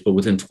 29 years, but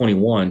within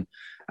 21,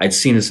 I'd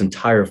seen this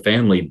entire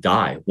family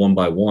die one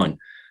by one.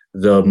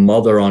 The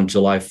mother on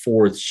July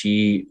 4th,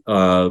 she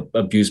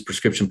abused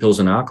prescription pills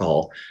and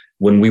alcohol.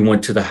 When we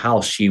went to the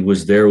house, she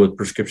was there with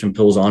prescription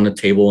pills on the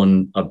table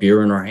and a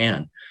beer in her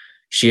hand.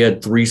 She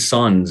had 3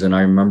 sons, and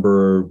I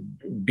remember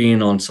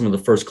being on some of the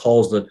first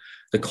calls.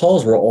 The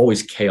calls were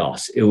always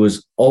chaos. It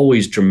was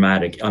always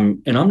dramatic. And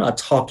I'm not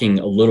talking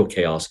a little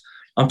chaos.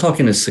 I'm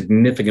talking a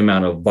significant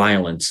amount of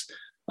violence,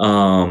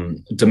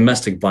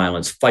 domestic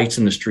violence, fights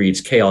in the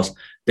streets, chaos.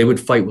 They would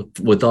fight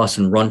with us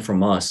and run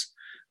from us.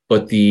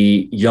 But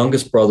the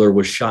youngest brother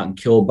was shot and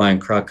killed by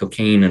crack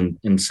cocaine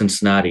in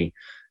Cincinnati.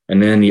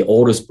 And then the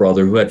oldest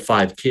brother, who had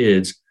 5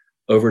 kids,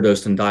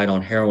 overdosed and died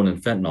on heroin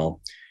and fentanyl.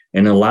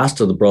 And the last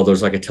of the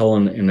brothers, I could tell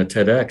in the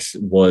Tedx,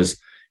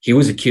 he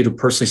was a kid who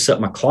personally set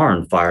my car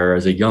on fire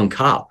as a young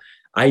cop.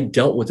 I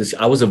dealt with this.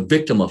 I was a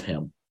victim of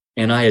him,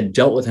 and I had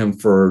dealt with him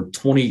for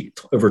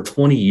over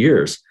 20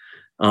 years.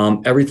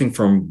 Everything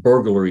from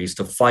burglaries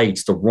to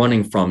fights to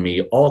running from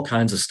me, all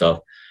kinds of stuff.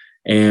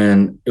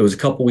 And it was a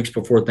couple of weeks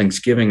before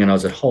Thanksgiving, and I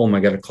was at home. I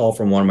got a call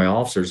from one of my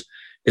officers.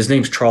 His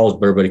name's Charles,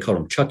 but everybody called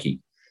him Chucky.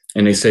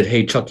 And they said,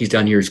 "Hey, Chucky's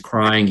down here. He's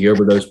crying. He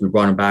overdosed. We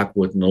brought him back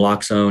with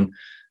naloxone.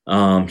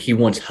 He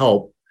wants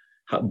help,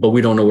 but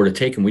we don't know where to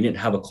take him." We didn't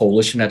have a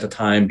coalition at the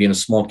time. Being a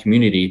small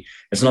community,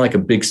 it's not like a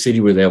big city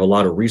where they have a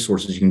lot of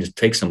resources. You can just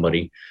take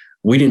somebody.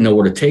 We didn't know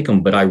where to take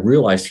him, but I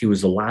realized he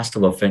was the last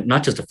of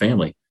not just a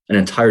family, an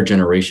entire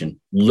generation.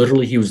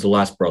 Literally, he was the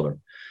last brother.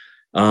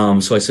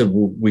 So I said,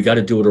 well, we got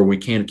to do it or we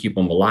can't keep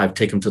him alive.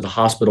 Take him to the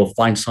hospital,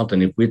 find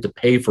something. If we have to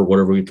pay for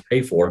whatever we have to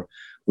pay for,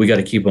 we got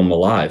to keep him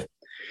alive.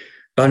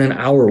 About an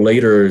hour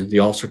later, the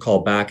officer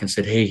called back and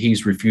said, "Hey,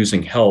 he's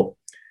refusing help."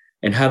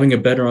 And having a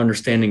better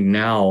understanding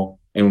now,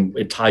 and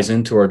it ties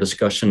into our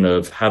discussion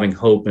of having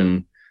hope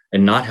and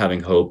not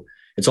having hope,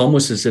 it's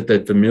almost as if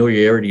that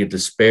familiarity of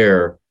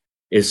despair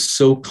is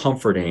so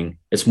comforting.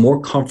 It's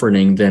more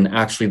comforting than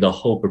actually the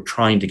hope of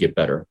trying to get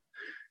better.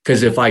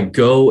 Because if I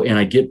go and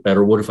I get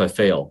better, what if I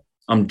fail?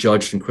 I'm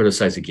judged and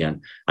criticized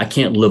again. I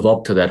can't live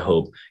up to that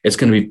hope. It's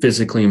going to be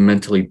physically and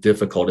mentally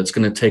difficult. It's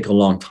going to take a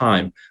long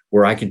time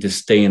where I could just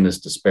stay in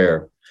this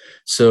despair.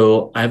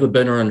 So I have a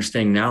better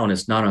understanding now, and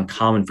it's not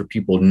uncommon for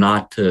people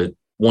not to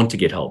want to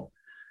get help.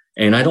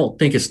 And I don't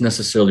think it's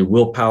necessarily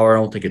willpower. I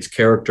don't think it's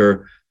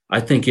character.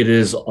 I think it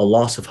is a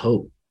loss of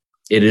hope.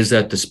 It is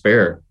that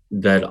despair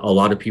that a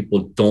lot of people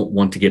don't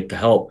want to get the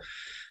help.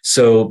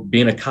 So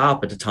being a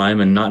cop at the time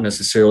and not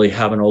necessarily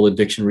having all the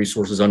addiction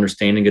resources,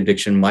 understanding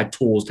addiction, my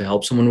tools to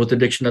help someone with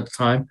addiction at the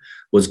time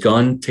was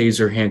gun,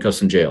 taser,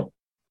 handcuffs, and jail.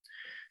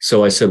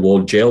 So I said, well,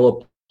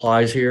 jail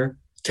applies here.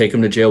 Take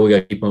him to jail. We got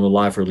to keep him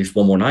alive for at least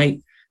one more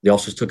night. The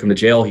officers took him to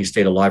jail. He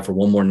stayed alive for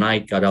one more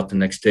night, got out the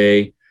next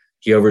day.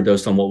 He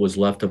overdosed on what was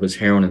left of his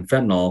heroin and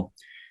fentanyl.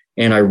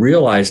 And I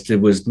realized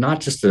it was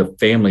not just a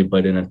family,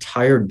 but an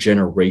entire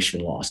generation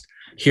lost.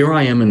 Here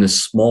I am in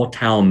this small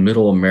town,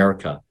 middle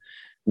America,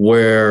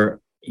 where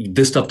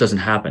this stuff doesn't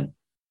happen.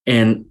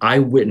 And I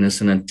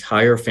witnessed an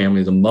entire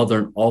family, the mother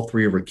and all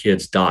 3 of her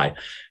kids die.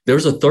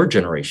 There's a 3rd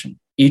generation.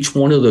 Each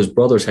one of those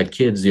brothers had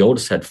kids. The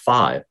oldest had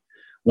 5.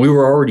 We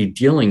were already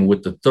dealing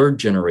with the 3rd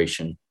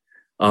generation.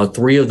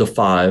 3 of the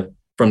 5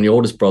 from the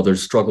oldest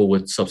brothers struggle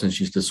with substance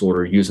use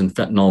disorder, using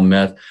fentanyl,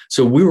 meth.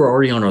 So we were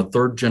already on our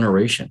 3rd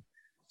generation.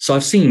 So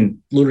I've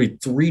seen literally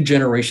 3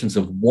 generations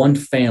of one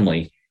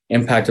family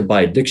impacted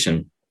by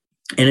addiction.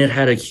 And it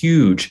had a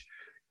huge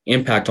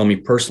impact on me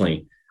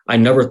personally. I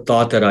never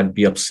thought that I'd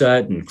be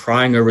upset and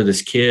crying over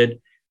this kid,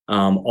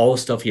 all the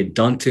stuff he had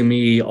done to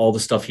me, all the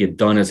stuff he had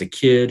done as a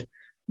kid.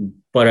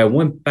 But I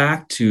went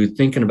back to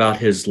thinking about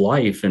his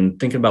life and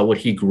thinking about what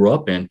he grew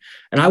up in.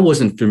 And I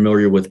wasn't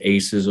familiar with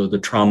ACEs or the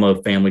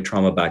trauma, family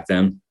trauma back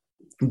then.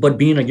 But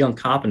being a young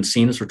cop and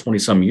seeing this for 20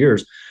 some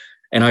years,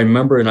 and I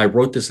remember, and I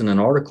wrote this in an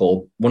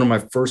article, one of my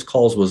first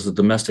calls was a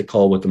domestic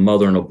call with a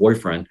mother and a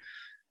boyfriend.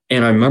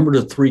 And I remember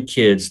the 3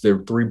 kids, there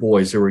were 3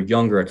 boys, they were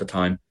younger at the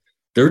time.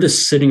 They're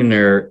just sitting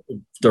there,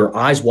 their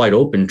eyes wide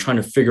open, trying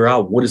to figure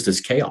out what is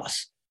this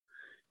chaos.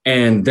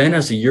 And then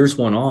as the years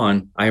went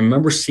on, I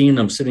remember seeing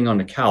them sitting on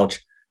the couch,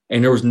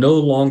 and there was no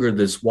longer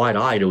this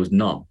wide-eyed, it was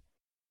numb.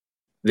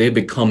 They had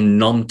become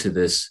numb to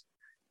this.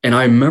 And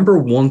I remember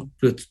one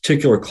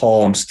particular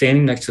call, I'm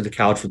standing next to the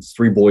couch with the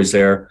 3 boys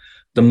there.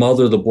 The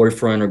mother, the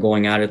boyfriend are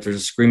going at it. They're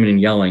just screaming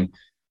and yelling.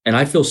 And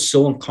I feel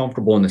so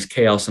uncomfortable in this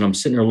chaos. And I'm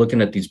sitting there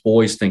looking at these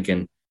boys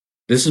thinking,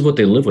 this is what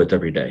they live with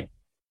every day.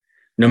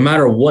 No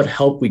matter what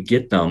help we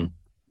get them,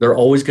 they're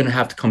always going to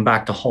have to come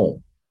back to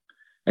home.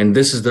 And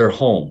this is their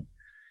home.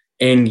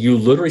 And you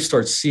literally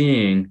start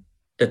seeing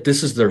that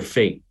this is their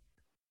fate.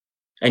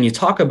 And you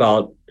talk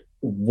about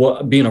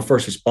what being a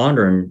first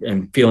responder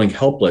and feeling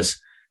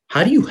helpless.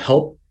 How do you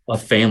help a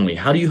family?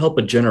 How do you help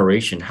a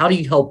generation? How do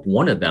you help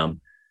one of them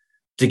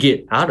to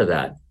get out of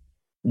that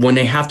when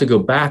they have to go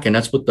back? And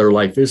that's what their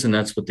life is. And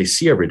that's what they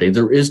see every day.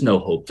 There is no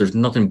hope. There's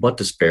nothing but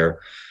despair.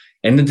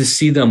 And then to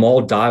see them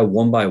all die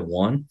one by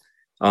one,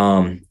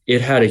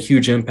 it had a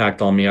huge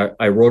impact on me.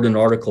 I wrote an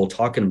article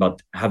talking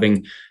about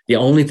having the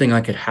only thing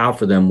I could have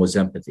for them was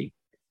empathy.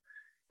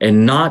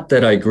 And not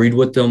that I agreed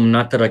with them,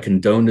 not that I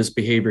condoned this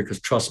behavior,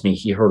 because trust me,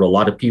 he hurt a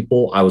lot of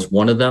people. I was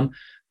one of them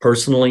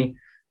personally.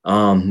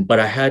 But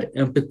I had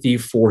empathy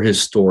for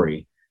his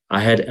story.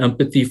 I had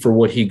empathy for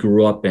what he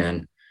grew up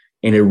in.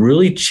 And it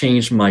really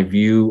changed my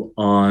view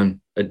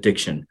on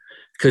addiction.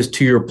 Because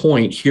to your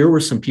point, here were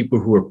some people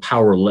who were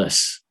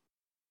powerless,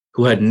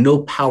 who had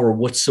no power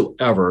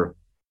whatsoever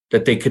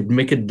that they could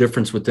make a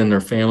difference within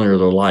their family or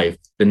their life.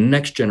 The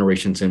next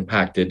generation's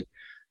impacted.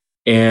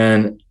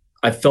 And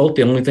I felt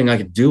the only thing I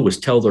could do was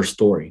tell their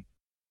story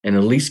and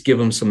at least give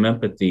them some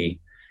empathy.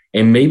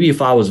 And maybe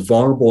if I was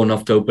vulnerable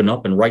enough to open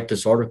up and write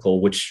this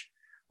article, which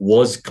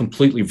was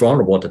completely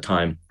vulnerable at the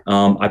time,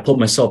 I put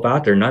myself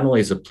out there, not only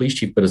as a police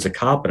chief, but as a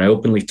cop. And I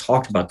openly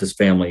talked about this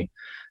family,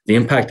 the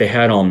impact they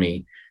had on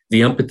me,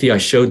 the empathy I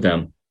showed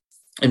them.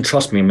 And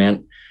trust me,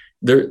 man,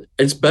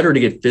 it's better to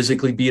get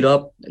physically beat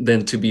up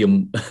than to be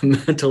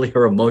mentally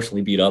or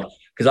emotionally beat up,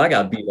 because I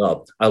got beat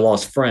up. I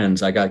lost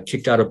friends. I got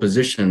kicked out of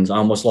positions. I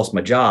almost lost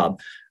my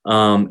job.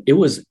 It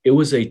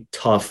was a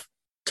tough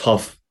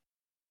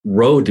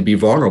road to be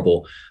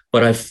vulnerable,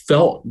 but I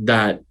felt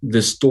that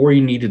the story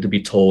needed to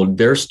be told.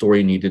 Their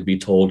story needed to be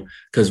told,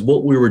 because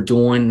what we were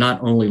doing,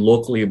 not only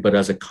locally, but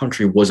as a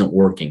country, wasn't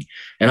working.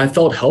 And I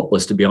felt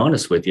helpless, to be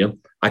honest with you.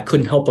 I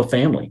couldn't help a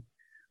family.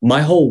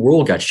 My whole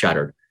world got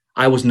shattered.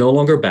 I was no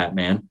longer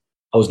Batman.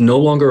 I was no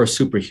longer a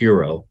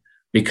superhero,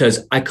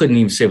 because I couldn't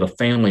even save a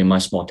family in my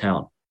small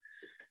town.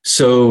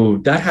 So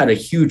that had a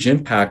huge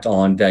impact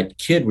on that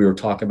kid we were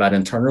talking about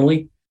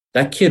internally.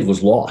 That kid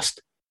was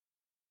lost.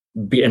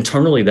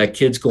 Internally, that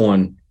kid's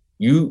going,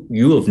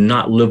 you have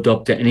not lived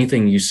up to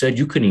anything you said.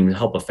 You couldn't even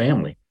help a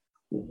family.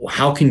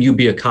 How can you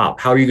be a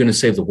cop? How are you going to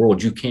save the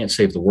world? You can't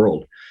save the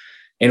world.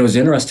 And it was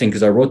interesting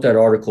because I wrote that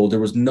article. There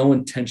was no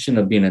intention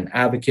of being an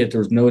advocate. There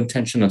was no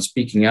intention of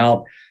speaking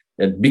out.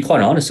 To be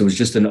quite honest, it was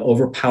just an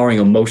overpowering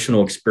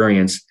emotional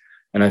experience.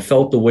 And I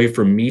felt the way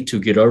for me to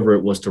get over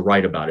it was to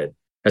write about it.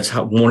 That's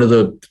how one of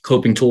the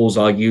coping tools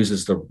I'll use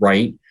is to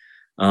write.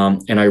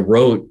 And I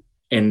wrote,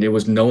 and there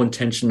was no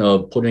intention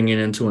of putting it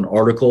into an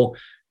article.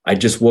 I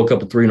just woke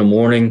up at 3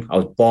 a.m. I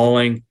was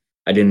bawling.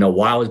 I didn't know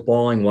why I was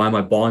bawling. Why am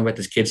I bawling about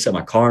this kid set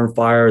my car on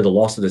fire, the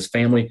loss of this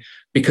family?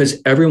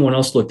 Because everyone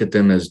else looked at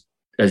them as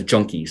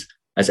junkies,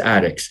 as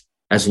addicts,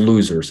 as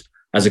losers,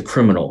 as a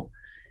criminal.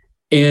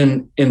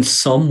 And in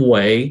some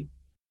way,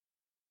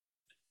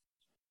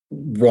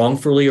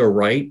 wrongfully or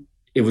right,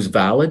 it was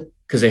valid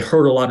because they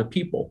hurt a lot of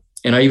people.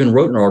 And I even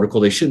wrote an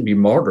article, they shouldn't be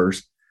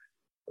martyrs.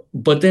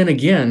 But then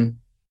again,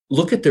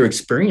 look at their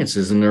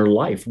experiences in their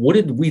life. What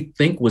did we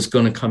think was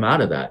going to come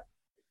out of that?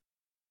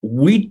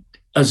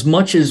 As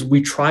much as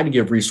we tried to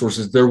give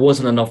resources, there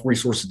wasn't enough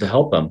resources to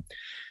help them.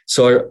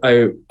 So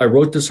I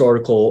wrote this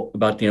article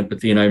about the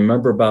empathy, and I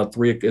remember about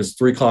 3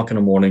 o'clock in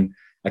the morning.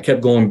 I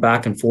kept going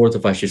back and forth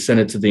if I should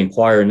send it to the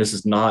Inquirer, and this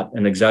is not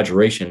an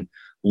exaggeration.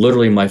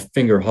 Literally, my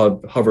finger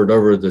hovered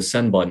over the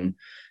send button.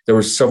 There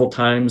were several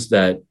times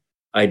that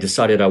I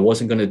decided I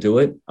wasn't going to do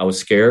it. I was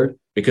scared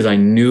because I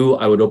knew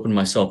I would open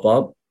myself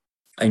up.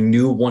 I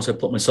knew once I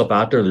put myself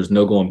out there, there's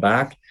no going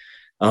back.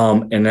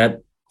 And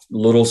that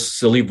little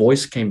silly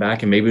voice came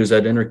back, and maybe it was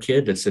that inner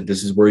kid that said,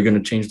 this is where you're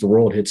going to change the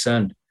world, hit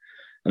send.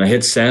 And I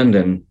hit send,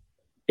 and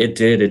it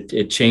did.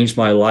 It changed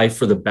my life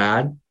for the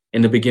bad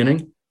in the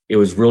beginning. It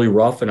was really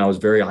rough, and I was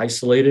very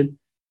isolated,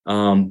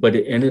 but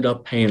it ended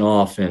up paying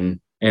off, and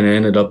it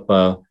ended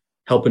up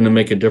helping to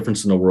make a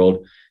difference in the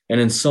world. And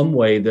in some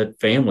way, that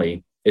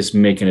family is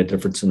making a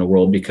difference in the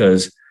world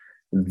because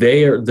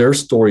their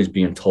stories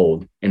being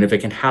told. And if it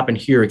can happen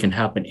here, it can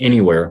happen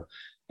anywhere.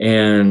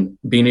 And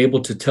being able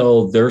to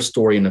tell their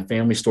story and the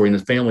family story, and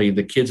the family,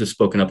 the kids have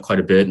spoken up quite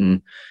a bit.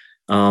 And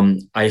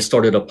I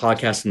started a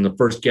podcast, and the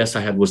first guest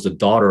I had was the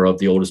daughter of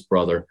the oldest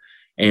brother.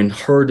 And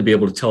her to be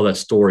able to tell that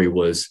story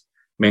was,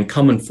 man,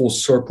 coming full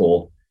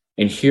circle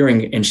and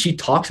hearing, and she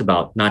talks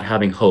about not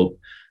having hope,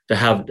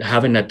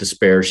 having that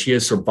despair. She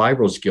has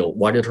survivor's guilt.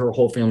 Why did her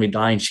whole family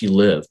die and she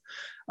live?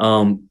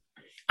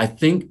 I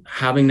think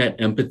having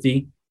that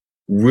empathy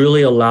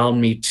really allowed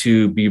me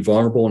to be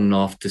vulnerable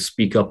enough to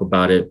speak up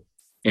about it.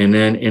 And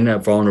then in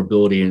that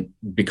vulnerability,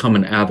 become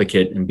an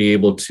advocate and be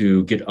able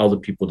to get other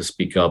people to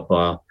speak up.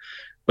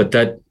 But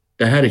that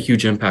had a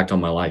huge impact on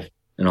my life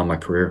and on my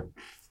career.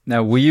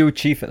 Now, were you a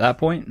chief at that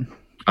point?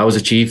 I was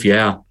a chief,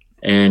 yeah.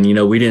 And,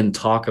 we didn't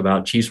talk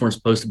about, chiefs weren't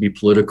supposed to be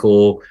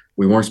political.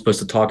 We weren't supposed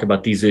to talk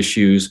about these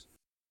issues.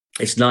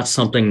 It's not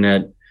something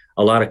that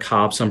a lot of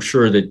cops, I'm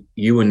sure that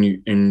you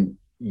and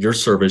your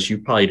service, you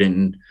probably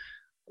didn't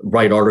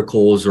write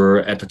articles, or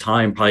at the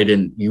time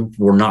you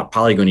were not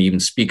probably going to even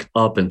speak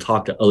up and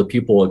talk to other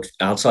people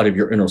outside of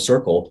your inner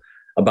circle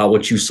about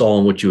what you saw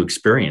and what you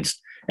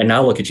experienced. And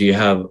now look at you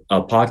have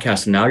a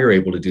podcast, and now you're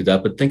able to do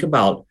that. But think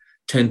about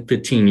 10,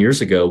 15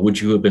 years ago, would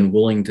you have been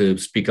willing to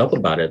speak up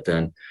about it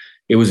then?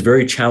 It was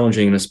very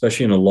challenging, and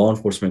especially in a law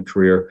enforcement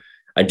career.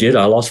 I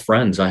lost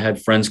friends. I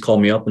had friends call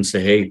me up and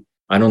say, hey,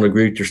 I don't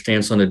agree with your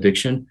stance on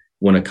addiction.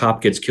 When a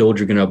cop gets killed,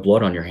 you're going to have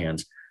blood on your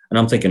hands. And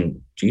I'm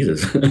thinking,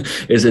 Jesus,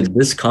 is it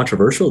this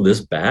controversial,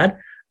 this bad?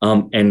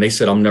 And they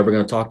said, I'm never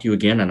going to talk to you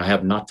again. And I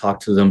have not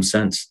talked to them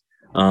since.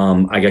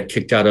 I got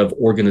kicked out of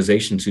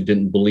organizations who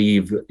didn't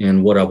believe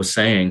in what I was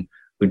saying,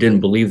 who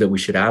didn't believe that we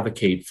should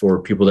advocate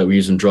for people that were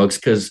using drugs,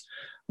 because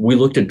we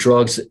looked at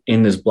drugs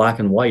in this black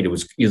and white. It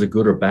was either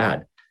good or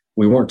bad.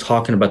 We weren't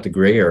talking about the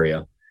gray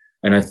area.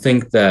 And I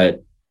think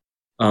that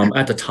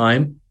at the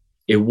time,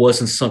 it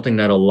wasn't something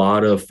that a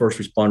lot of first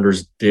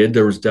responders did.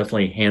 There was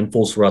definitely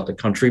handfuls throughout the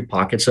country,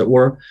 pockets that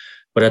were,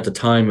 but at the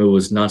time, it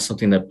was not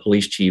something that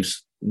police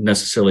chiefs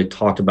necessarily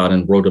talked about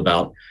and wrote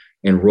about.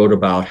 and wrote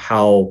about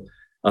how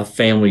a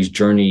family's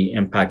journey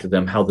impacted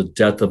them, how the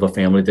death of a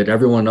family that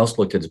everyone else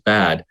looked at as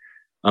bad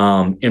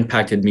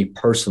impacted me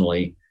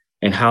personally,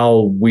 and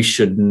how we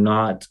should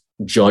not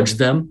judge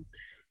them.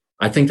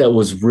 I think that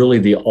was really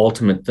the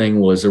ultimate thing.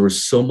 Was there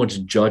was so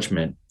much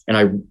judgment, and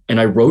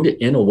I wrote it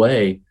in a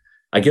way.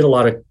 I get a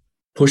lot of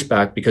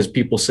pushback because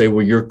people say,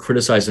 well, you're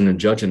criticizing and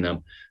judging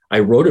them. I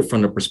wrote it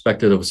from the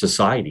perspective of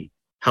society,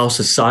 how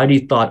society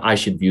thought I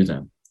should view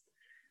them.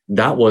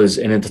 That was,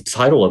 and the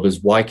title of it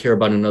is Why Care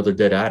About Another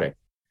Dead Addict?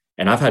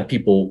 And I've had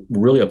people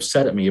really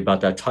upset at me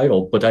about that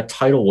title, but that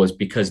title was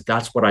because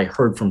that's what I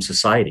heard from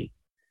society.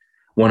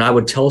 When I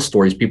would tell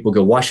stories, people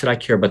go, why should I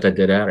care about that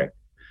dead addict?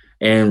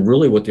 And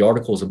really what the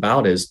article is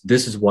about is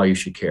this is why you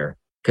should care,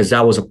 because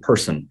that was a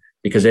person,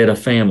 because they had a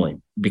family,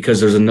 because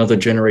there's another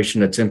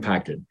generation that's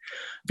impacted,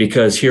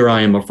 because here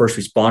I am a first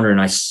responder and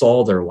I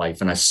saw their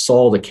life and I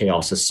saw the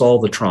chaos, I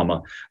saw the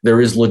trauma. There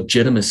is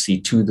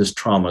legitimacy to this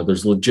trauma.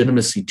 There's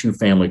legitimacy to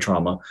family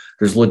trauma.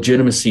 There's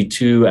legitimacy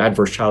to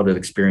adverse childhood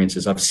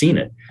experiences. I've seen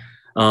it.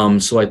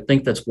 So I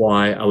think that's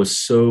why I was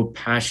so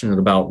passionate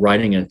about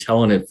writing and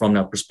telling it from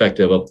that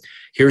perspective of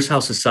here's how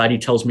society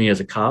tells me as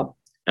a cop,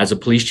 as a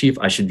police chief,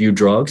 I should view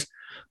drugs.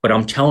 But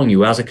I'm telling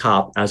you as a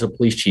cop, as a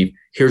police chief,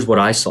 here's what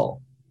I saw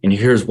and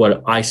here's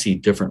what I see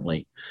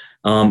differently.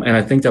 And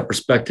I think that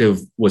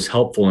perspective was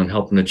helpful in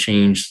helping to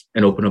change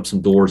and open up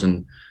some doors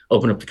and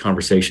open up the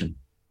conversation.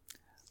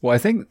 Well, I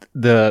think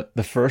the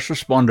first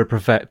responder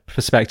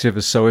perspective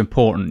is so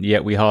important,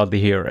 yet we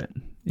hardly hear it.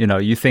 You know,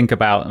 you think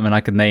about, I mean,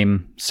 I could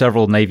name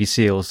several Navy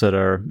SEALs that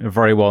are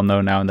very well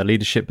known now in the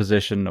leadership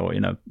position or, you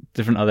know,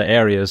 different other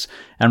areas,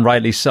 and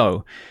rightly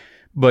so.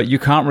 But you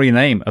can't really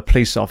name a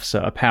police officer,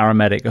 a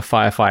paramedic, a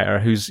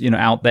firefighter who's, you know,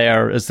 out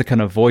there as the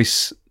kind of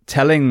voice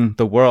telling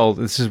the world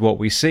this is what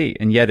we see.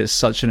 And yet it's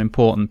such an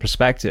important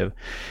perspective.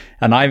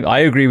 And I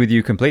agree with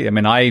you completely. I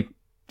mean, I,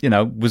 you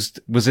know,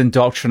 was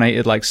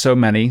indoctrinated like so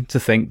many to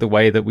think the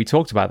way that we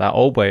talked about, that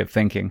old way of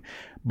thinking.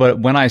 But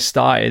when I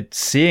started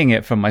seeing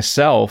it for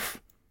myself,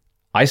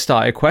 I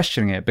started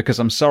questioning it, because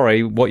I'm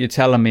sorry, what you're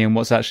telling me and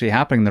what's actually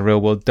happening in the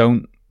real world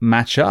don't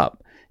match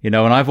up, you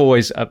know. And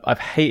I've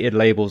hated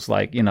labels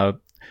like, you know,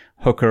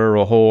 hooker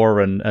or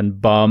whore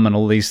and bum and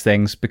all these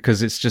things,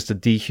 because it's just a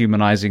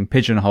dehumanizing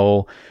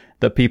pigeonhole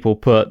that people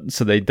put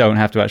so they don't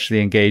have to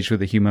actually engage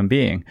with a human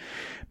being.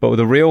 But with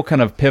a real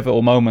kind of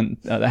pivotal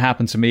moment that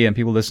happened to me, and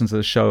people listen to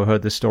the show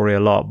heard this story a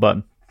lot,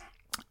 but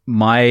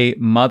my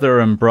mother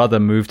and brother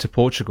moved to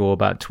Portugal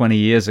about 20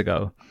 years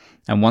ago.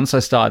 And once I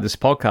started this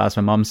podcast,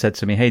 my mom said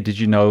to me, hey, did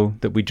you know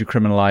that we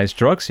decriminalize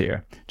drugs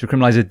here?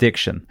 Decriminalize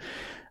addiction.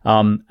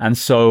 And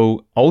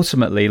so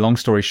ultimately, long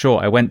story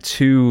short, I went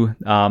to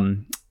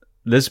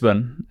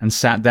Lisbon and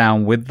sat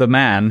down with the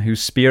man who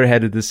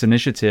spearheaded this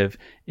initiative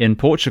in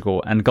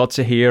Portugal and got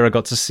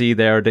to see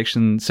their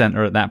addiction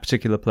center at that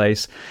particular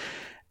place.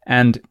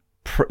 And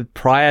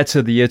prior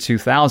to the year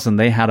 2000,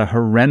 they had a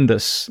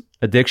horrendous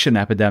addiction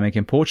epidemic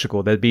in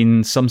Portugal. There'd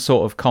been some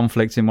sort of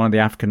conflict in one of the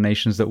African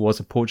nations that was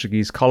a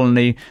Portuguese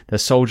colony. Their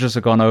soldiers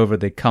had gone over,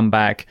 they'd come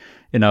back,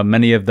 you know,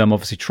 many of them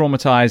obviously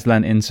traumatized,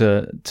 lent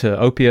into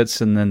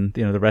opiates, and then,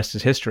 you know, the rest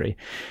is history.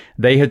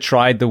 They had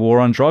tried the war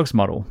on drugs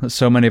model that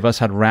so many of us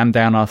had rammed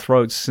down our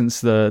throats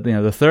since the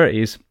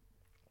 30s.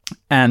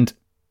 And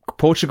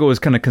Portugal is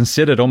kind of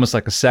considered almost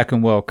like a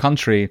second world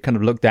country, kind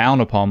of looked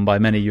down upon by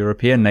many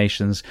European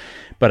nations,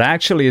 but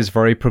actually is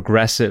very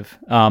progressive.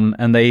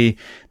 And they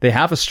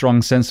have a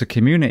strong sense of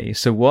community.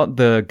 So what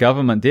the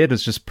government did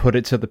is just put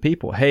it to the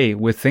people. Hey,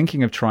 we're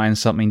thinking of trying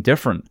something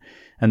different.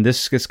 And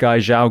this guy,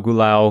 João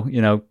Goulão,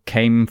 you know,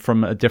 came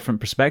from a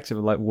different perspective.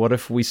 Like, what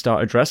if we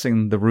start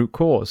addressing the root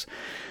cause?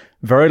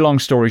 Very long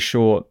story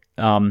short,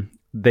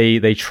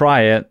 They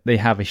try it. They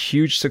have a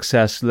huge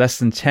success. Less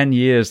than 10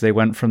 years, they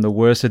went from the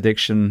worst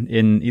addiction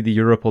in either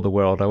Europe or the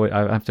world.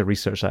 I have to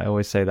research that. I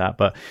always say that,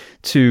 but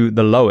to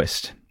the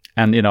lowest.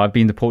 And, you know, I've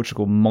been to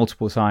Portugal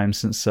multiple times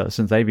since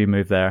they've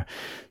moved there.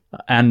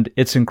 And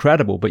it's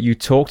incredible. But you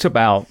talked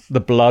about the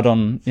blood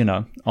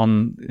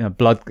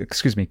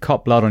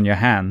cop blood on your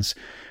hands.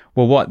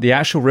 Well, what the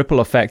actual ripple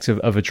effect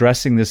of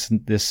addressing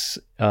this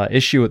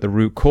issue at the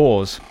root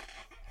cause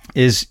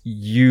is,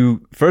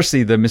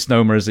 firstly, the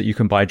misnomer is that you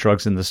can buy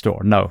drugs in the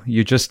store. No,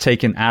 you're just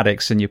taking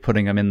addicts and you're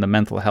putting them in the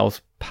mental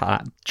health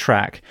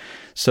track.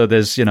 So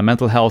there's, you know,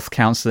 mental health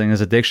counseling, there's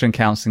addiction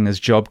counseling, there's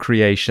job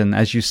creation.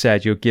 As you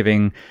said, you're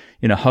giving,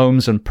 you know,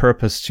 homes and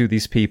purpose to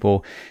these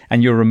people,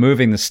 and you're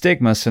removing the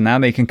stigma. So now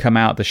they can come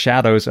out the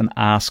shadows and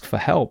ask for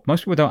help.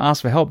 Most people don't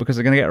ask for help because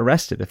they're going to get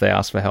arrested if they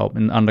ask for help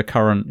under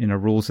current, you know,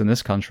 rules in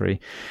this country.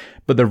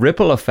 But the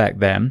ripple effect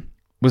then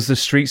was the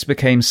streets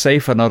became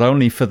safer, not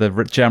only for the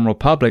general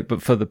public,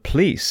 but for the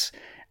police.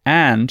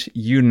 And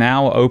you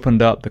now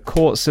opened up the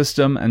court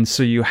system. And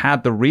so you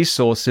had the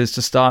resources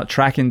to start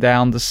tracking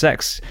down the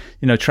sex,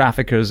 you know,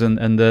 traffickers and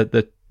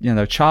the you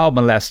know, child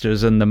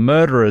molesters and the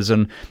murderers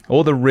and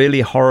all the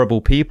really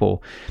horrible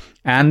people.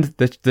 And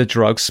the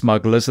drug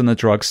smugglers and the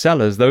drug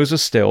sellers, those are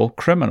still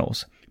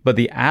criminals. But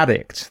the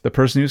addict, the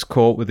person who's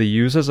caught with the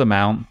user's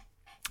amount,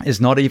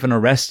 is not even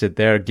arrested.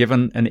 They're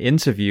given an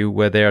interview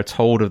where they are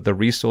told of the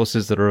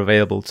resources that are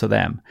available to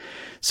them.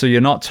 So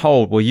you're not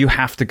told, well, you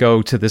have to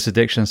go to this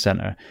addiction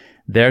center.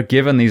 They're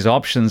given these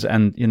options,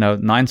 and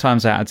 9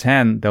 times out of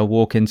 10, they'll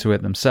walk into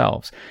it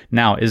themselves.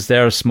 Now, is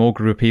there a small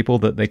group of people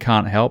that they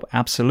can't help?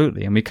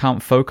 Absolutely. And we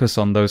can't focus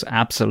on those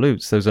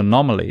absolutes, those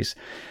anomalies.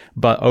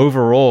 But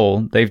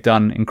overall, they've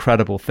done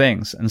incredible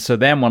things. And so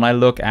then when I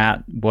look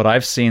at what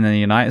I've seen in the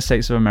United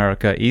States of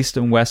America, East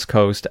and West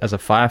Coast, as a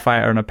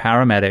firefighter and a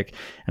paramedic,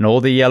 and all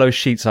the yellow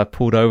sheets I've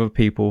pulled over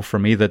people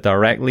from either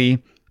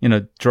directly,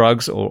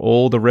 drugs, or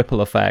all the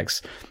ripple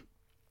effects,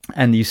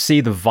 and you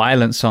see the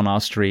violence on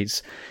our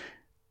streets,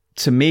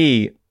 to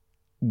me,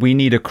 we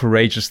need a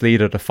courageous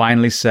leader to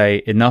finally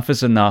say, enough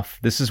is enough.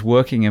 This is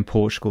working in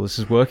Portugal. This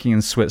is working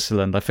in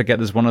Switzerland. I forget,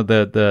 there's one of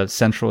the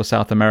Central or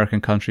South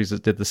American countries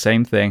that did the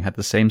same thing, had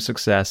the same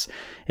success.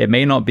 It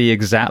may not be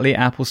exactly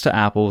apples to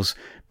apples,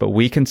 but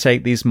we can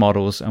take these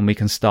models and we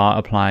can start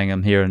applying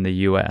them here in the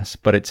US.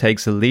 But it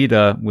takes a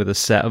leader with a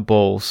set of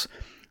balls,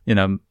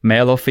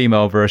 male or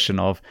female version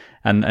of,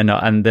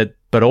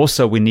 but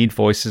also we need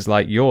voices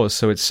like yours.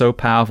 So it's so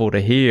powerful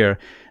to hear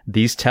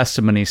these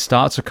testimonies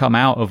start to come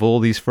out of all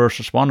these first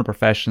responder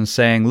professions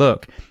saying,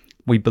 look,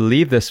 we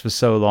believe this for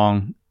so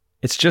long.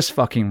 It's just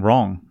fucking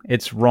wrong.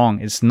 It's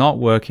wrong. It's not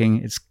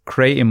working. It's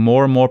creating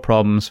more and more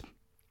problems.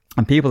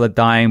 And people are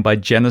dying by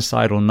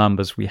genocidal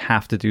numbers. We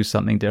have to do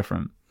something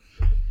different.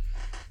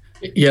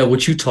 Yeah,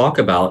 what you talk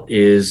about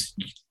is,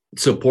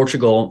 so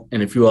Portugal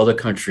and a few other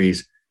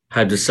countries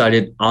have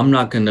decided, I'm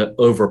not going to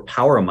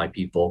overpower my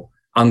people.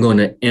 I'm going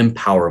to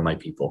empower my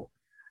people.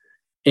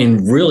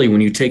 And really,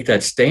 when you take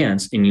that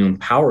stance and you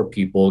empower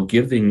people,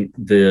 give them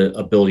the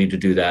ability to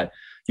do that,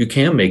 you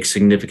can make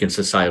significant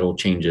societal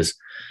changes.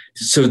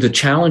 So the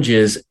challenge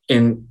is,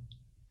 and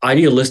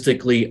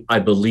idealistically, I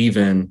believe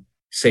in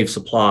safe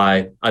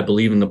supply. I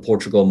believe in the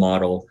Portugal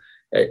model.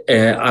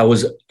 And I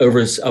was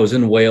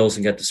in Wales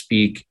and got to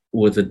speak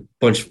with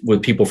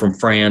with people from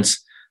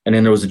France. And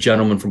then there was a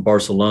gentleman from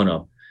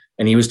Barcelona,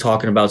 and he was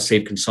talking about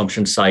safe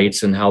consumption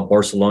sites and how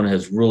Barcelona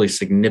has really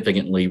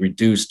significantly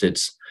reduced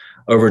its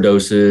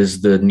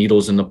overdoses, the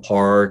needles in the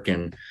park,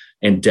 and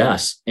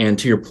deaths. And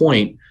to your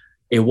point,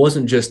 it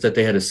wasn't just that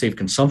they had a safe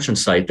consumption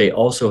site. They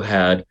also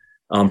had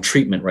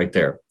treatment right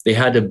there. They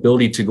had the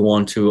ability to go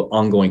on to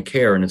ongoing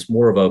care. And it's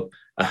more of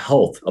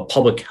a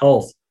public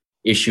health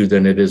issue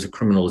than it is a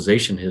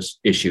criminalization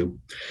issue.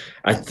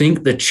 I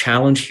think the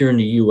challenge here in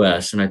the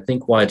US, and I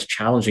think why it's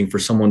challenging for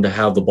someone to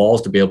have the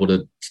balls to be able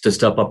to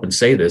step up and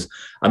say this.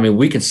 I mean,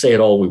 we can say it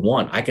all we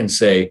want. I can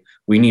say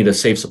we need a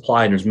safe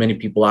supply, and there's many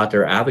people out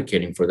there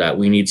advocating for that.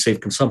 We need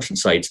safe consumption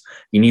sites.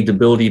 You need the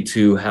ability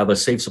to have a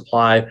safe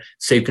supply,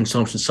 safe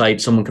consumption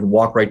site. Someone can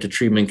walk right to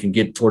treatment, can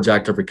get towards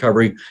active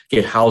recovery,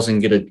 get housing,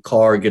 get a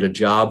car, get a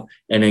job,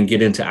 and then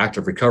get into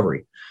active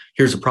recovery.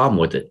 Here's the problem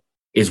with it,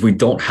 is we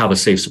don't have a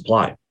safe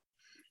supply.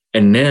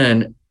 And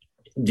then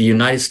the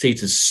United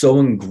States is so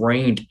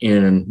ingrained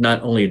in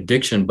not only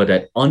addiction, but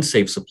at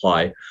unsafe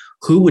supply.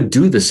 Who would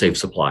do the safe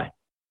supply?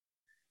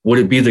 Would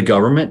it be the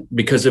government?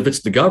 Because if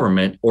it's the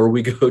government, or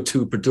we go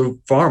to Purdue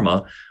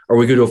Pharma, or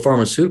we go to a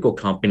pharmaceutical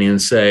company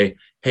and say,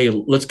 hey,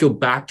 let's go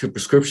back to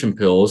prescription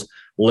pills.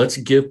 Let's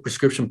give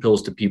prescription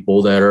pills to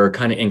people that are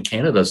kind of in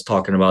Canada's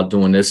talking about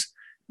doing this,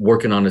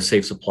 working on a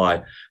safe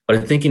supply. But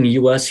I think in the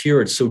US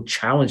here, it's so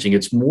challenging.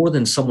 It's more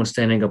than someone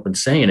standing up and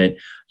saying it.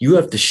 You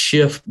have to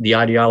shift the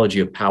ideology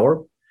of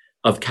power,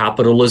 of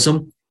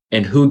capitalism,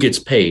 and who gets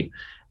paid.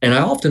 And I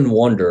often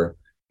wonder,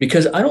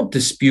 because I don't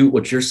dispute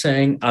what you're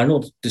saying. I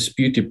don't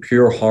dispute the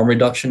pure harm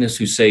reductionists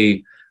who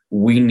say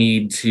we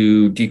need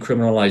to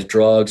decriminalize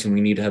drugs and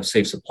we need to have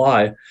safe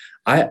supply.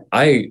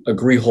 I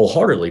agree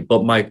wholeheartedly.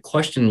 But my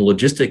question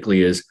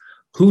logistically is,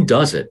 who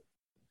does it?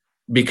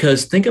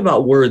 Because think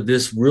about where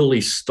this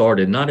really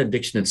started, not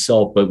addiction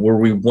itself, but where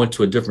we went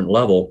to a different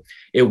level.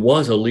 It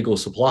was a legal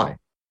supply.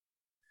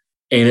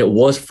 And it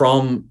was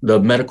from the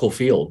medical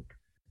field.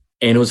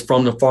 And it was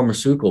from the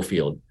pharmaceutical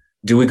field.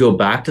 Do we go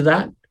back to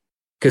that?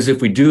 Because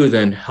if we do,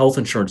 then health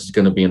insurance is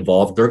going to be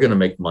involved. They're going to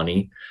make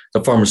money.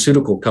 The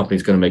pharmaceutical company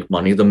is going to make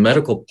money. The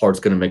medical part's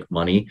going to make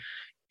money.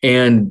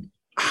 And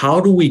how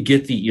do we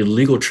get the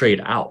illegal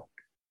trade out?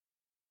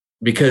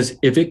 Because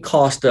if it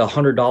costs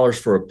 $100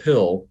 for a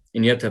pill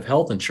and you have to have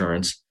health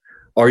insurance,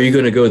 are you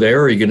going to go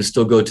there, or are you going to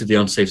still go to the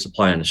unsafe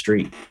supply on the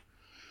street?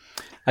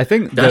 I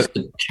think that's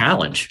the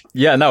challenge.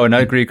 Yeah, no, and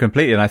I agree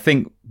completely. And I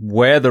think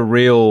where the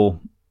real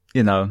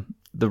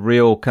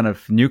kind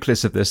of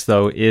nucleus of this,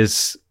 though,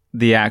 is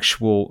the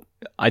actual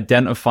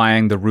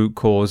identifying the root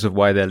cause of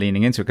why they're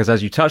leaning into it. Because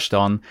as you touched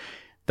on,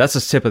 that's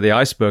the tip of the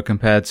iceberg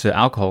compared to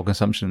alcohol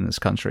consumption in this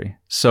country.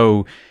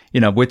 So,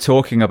 we're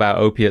talking about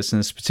opiates, and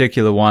this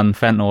particular one,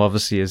 fentanyl,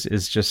 obviously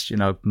is just,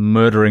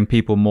 murdering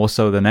people more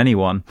so than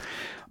anyone.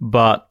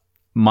 But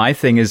my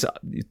thing is,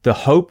 the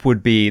hope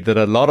would be that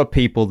a lot of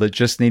people that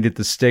just needed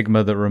the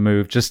stigma that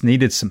removed, just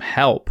needed some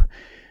help,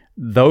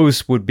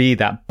 those would be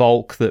that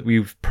bulk that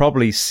we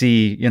probably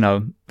see,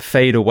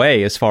 fade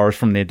away as far as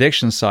from the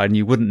addiction side, and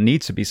you wouldn't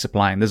need to be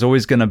supplying. There's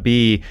always going to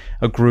be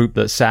a group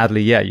that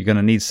sadly, you're going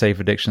to need safe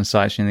addiction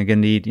sites, and you're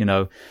going to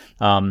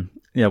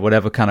need,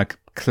 whatever kind of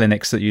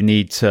clinics that you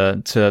need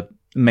to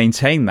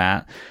maintain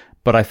that.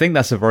 But I think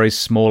that's a very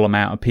small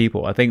amount of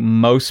people. I think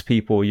most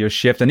people, your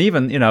shift, and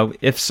even,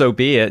 if so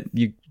be it,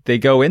 they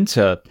go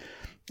into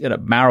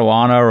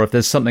marijuana, or if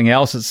there's something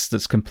else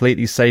that's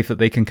completely safe that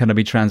they can kind of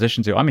be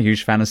transitioned to. I'm a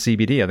huge fan of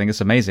CBD. I think it's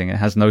amazing. It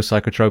has no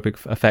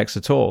psychotropic effects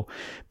at all.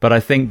 But I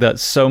think that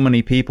so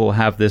many people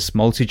have this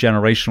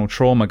multi-generational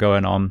trauma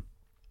going on.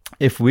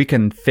 If we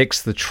can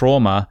fix the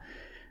trauma,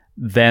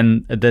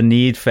 then the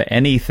need for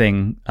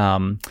anything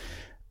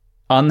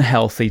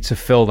unhealthy to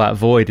fill that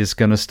void is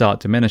going to start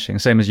diminishing.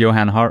 Same as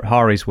Johan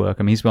Hari's work.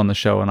 I mean, he's been on the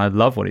show, and I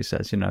love what he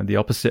says. The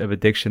opposite of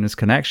addiction is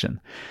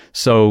connection.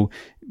 So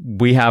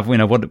we have,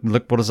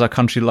 what is our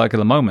country like at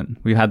the moment?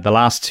 We had the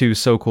last two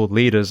so-called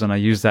leaders, and I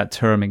use that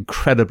term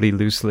incredibly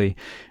loosely,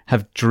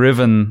 have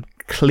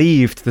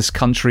cleaved this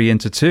country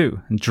into two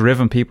and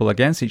driven people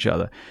against each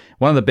other.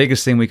 One of the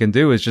biggest things we can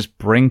do is just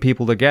bring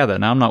people together.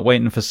 Now, I'm not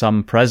waiting for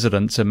some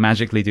president to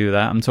magically do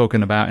that. I'm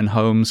talking about in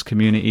homes,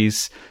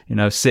 communities,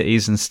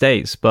 cities and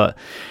states. But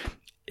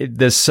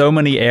there's so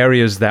many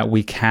areas that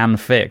we can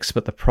fix.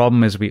 But the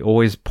problem is we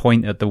always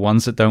point at the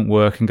ones that don't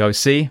work and go,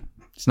 see,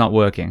 it's not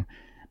working.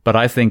 But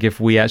I think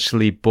if we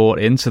actually bought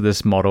into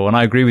this model, and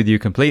I agree with you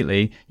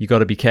completely, you got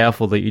to be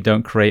careful that you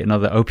don't create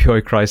another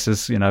opioid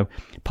crisis,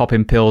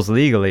 popping pills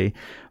legally.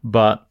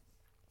 But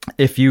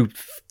if you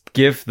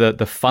give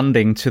the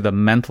funding to the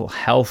mental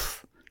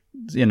health,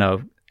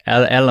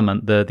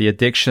 element, the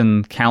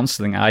addiction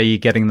counseling, i.e.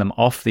 getting them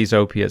off these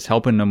opiates,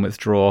 helping them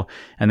withdraw,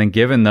 and then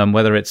giving them,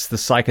 whether it's the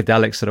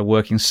psychedelics that are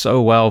working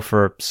so well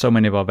for so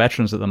many of our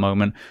veterans at the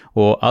moment,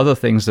 or other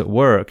things that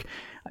work,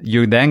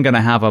 you're then going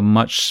to have a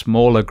much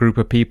smaller group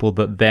of people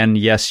that then,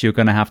 yes, you're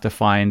going to have to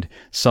find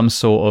some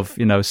sort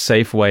of,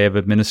 safe way of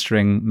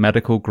administering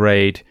medical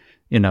grade,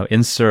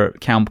 insert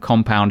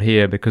compound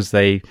here because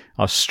they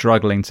are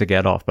struggling to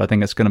get off. But I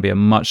think it's going to be a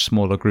much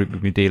smaller group we'll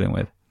be dealing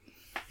with.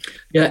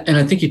 Yeah. And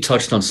I think you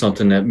touched on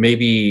something that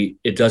maybe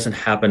it doesn't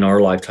happen in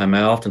our lifetime.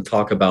 I often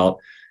talk about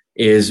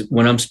is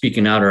when I'm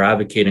speaking out or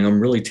advocating, I'm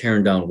really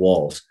tearing down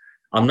walls.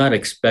 I'm not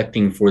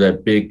expecting for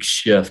that big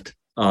shift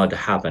to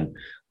happen.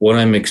 What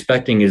I'm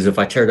expecting is if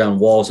I tear down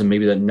walls, and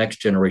maybe that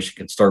next generation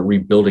can start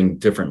rebuilding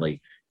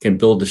differently, can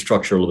build the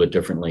structure a little bit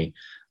differently.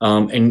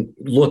 And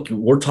look,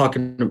 you're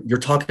talking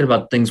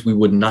about things we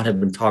would not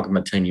have been talking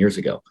about 10 years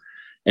ago.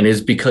 And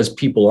it's because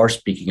people are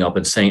speaking up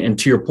and saying, and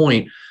to your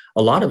point,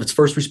 a lot of it's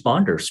first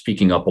responders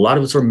speaking up. A lot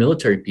of it's our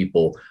military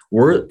people.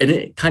 And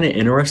it kind of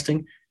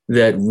interesting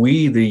that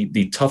we,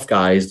 the tough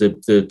guys,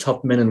 the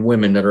tough men and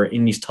women that are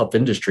in these tough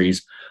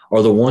industries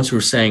are the ones who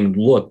are saying,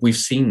 look, we've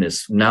seen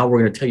this. Now we're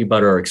going to tell you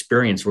about our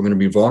experience. We're going to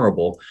be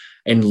vulnerable.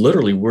 And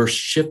literally we're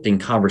shifting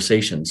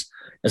conversations,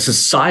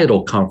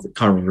 societal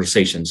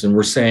conversations. And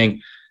we're saying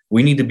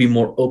we need to be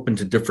more open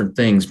to different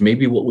things.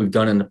 Maybe what we've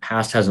done in the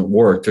past hasn't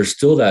worked. There's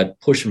still that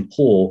push and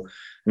pull.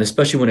 And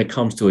especially when it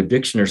comes to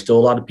addiction, there's still a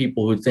lot of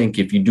people who think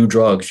if you do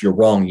drugs, you're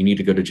wrong. You need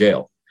to go to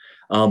jail.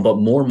 But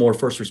more and more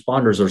first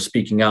responders are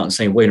speaking out and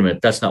saying, wait a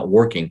minute, that's not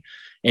working.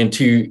 And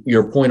to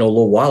your point a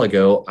little while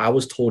ago, I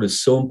was told it's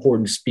so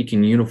important to speak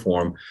in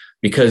uniform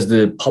because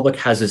the public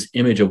has this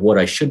image of what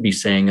I should be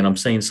saying, and I'm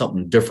saying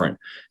something different.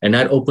 And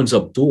that opens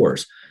up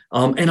doors.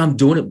 And I'm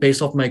doing it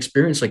based off my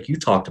experience, like you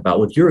talked about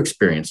with your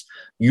experience.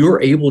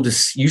 You're able to,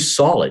 you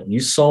saw it,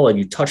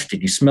 you touched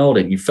it, you smelled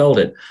it, you felt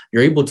it.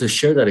 You're able to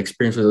share that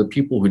experience with other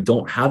people who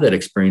don't have that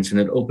experience, and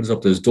it opens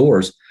up those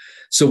doors.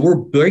 So we're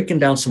breaking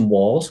down some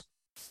walls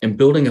and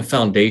building a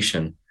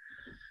foundation.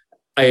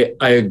 I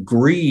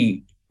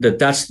agree that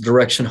that's the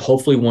direction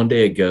hopefully one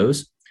day it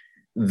goes.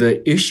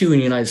 The issue in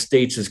the United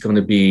States is going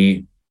to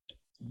be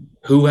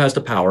who has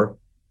the power,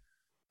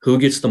 who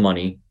gets the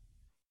money.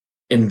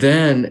 And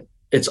then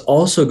it's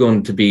also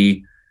going to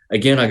be,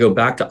 again, I go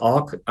back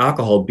to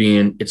alcohol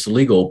being, it's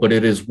legal, but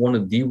it is one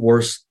of the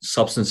worst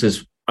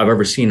substances I've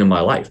ever seen in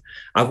my life.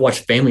 I've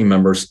watched family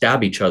members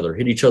stab each other,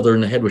 hit each other in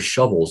the head with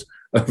shovels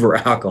over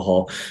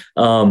alcohol.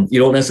 You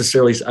don't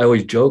necessarily, I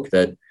always joke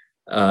that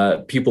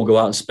people go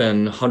out and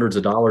spend hundreds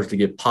of dollars to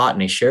get pot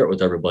and they share it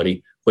with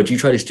everybody, but you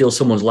try to steal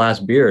someone's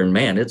last beer and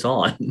man, it's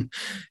on.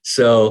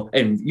 So,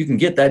 and you can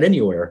get that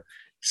anywhere.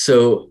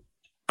 So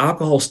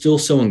alcohol is still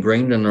so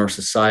ingrained in our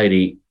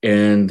society,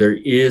 and there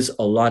is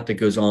a lot that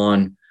goes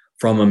on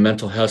from a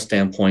mental health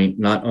standpoint,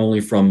 not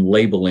only from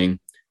labeling,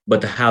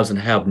 but the haves and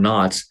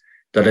have-nots,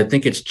 that I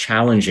think it's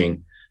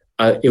challenging.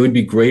 It would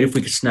be great if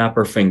we could snap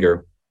our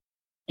finger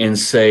and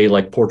say,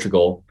 like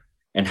Portugal,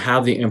 and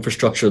have the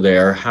infrastructure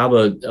there, have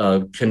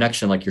a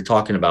connection like you're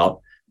talking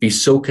about, be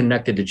so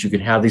connected that you can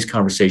have these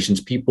conversations,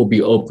 people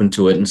be open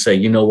to it and say,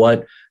 you know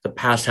what, the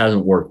past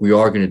hasn't worked. We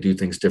are going to do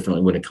things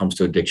differently when it comes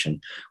to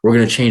addiction. We're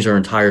going to change our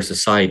entire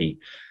society.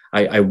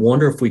 I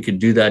wonder if we could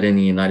do that in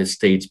the United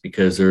States,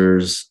 because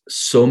there's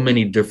so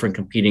many different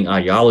competing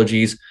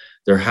ideologies,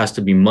 There has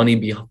to be money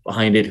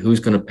behind it. Who's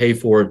going to pay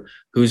for it?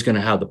 Who's going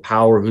to have the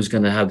power? Who's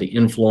going to have the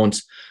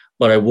influence?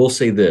 But I will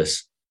say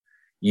this,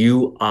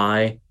 you,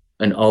 I,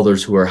 and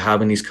others who are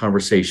having these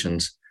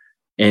conversations,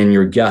 and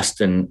your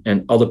guests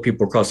and other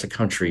people across the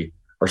country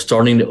are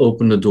starting to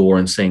open the door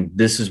and saying,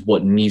 this is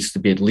what needs to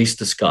be at least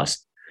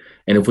discussed.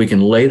 And if we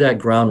can lay that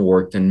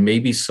groundwork, then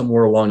maybe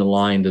somewhere along the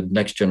line, the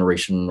next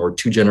generation or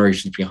two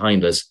generations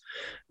behind us,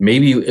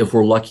 maybe if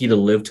we're lucky to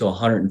live to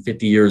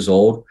 150 years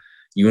old,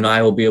 you and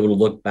I will be able to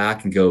look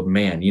back and go,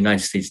 man, the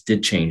United States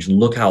did change, and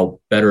look how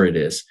better it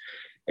is.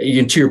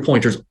 And to your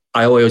point,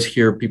 I always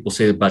hear people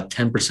say that about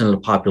 10% of the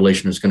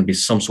population is going to be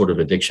some sort of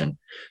addiction,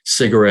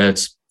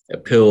 cigarettes,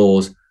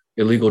 pills,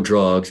 illegal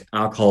drugs,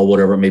 alcohol,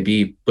 whatever it may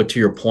be. But to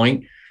your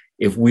point,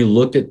 if we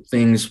looked at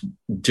things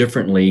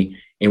differently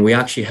and we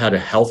actually had a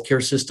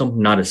healthcare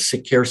system, not a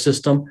sick care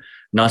system,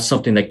 not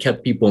something that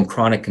kept people in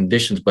chronic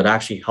conditions, but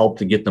actually helped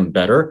to get them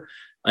better.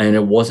 And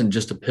it wasn't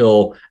just a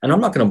pill. And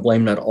I'm not going to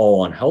blame that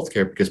all on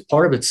healthcare, because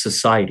part of it's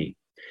society.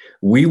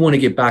 We want to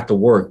get back to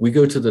work. We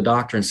go to the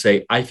doctor and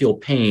say, I feel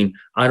pain.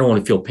 I don't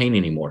want to feel pain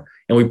anymore.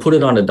 And we put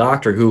it on a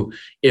doctor who,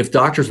 if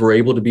doctors were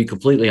able to be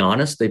completely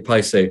honest, they'd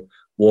probably say,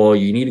 well,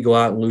 you need to go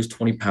out and lose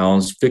 20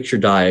 pounds, fix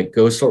your diet,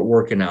 go start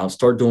working out,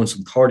 start doing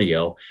some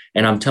cardio.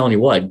 And I'm telling you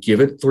what,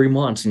 give it 3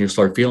 months and you'll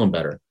start feeling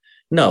better.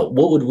 No,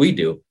 what would we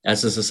do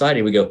as a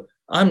society? We go,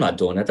 I'm not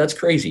doing that. That's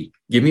crazy.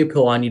 Give me a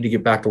pill. I need to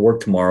get back to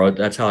work tomorrow.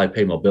 That's how I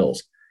pay my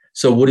bills.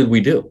 So what did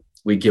we do?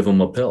 We give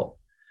them a pill.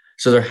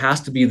 So there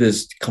has to be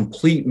this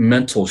complete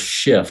mental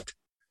shift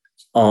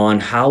on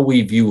how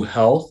we view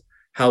health,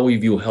 how we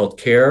view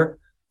healthcare.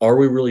 Are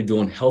we really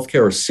doing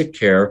healthcare or sick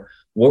care?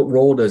 What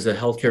role does the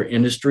healthcare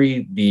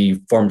industry,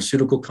 the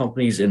pharmaceutical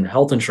companies, and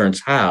health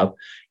insurance have?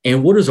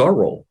 And what is our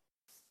role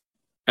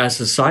as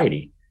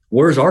society?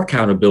 Where is our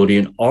accountability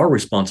and our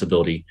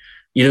responsibility?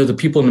 You know, the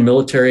people in the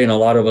military and a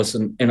lot of us,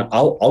 and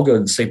I'll go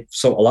and say,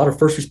 so a lot of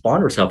first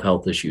responders have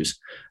health issues,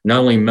 not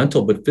only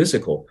mental, but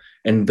physical.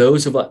 And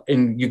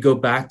and you go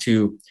back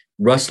to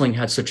wrestling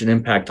had such an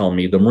impact on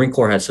me. The Marine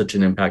Corps had such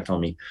an impact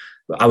on me.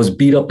 I was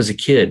beat up as a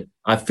kid.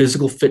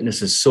 Physical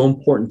fitness is so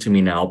important to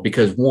me now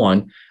because,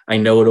 one, I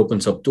know it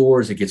opens up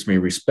doors. It gets me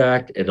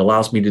respect. It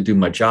allows me to do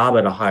my job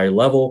at a higher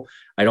level.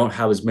 I don't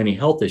have as many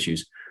health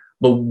issues.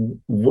 But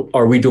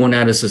are we doing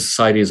that as a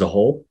society as a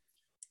whole?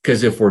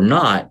 Because if we're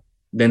not,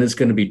 then it's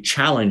going to be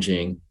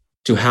challenging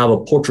to have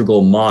a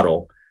Portugal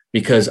model.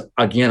 Because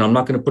again, I'm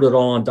not going to put it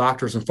all on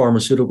doctors and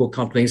pharmaceutical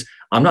companies.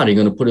 I'm not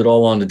even going to put it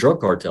all on the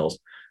drug cartels.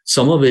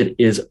 Some of it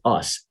is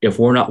us if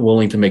we're not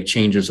willing to make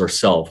changes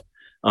ourselves.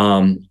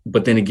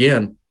 But then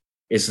again,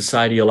 is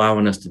society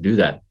allowing us to do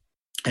that?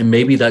 And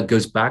maybe that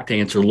goes back to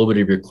answer a little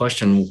bit of your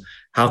question.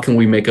 How can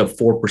we make up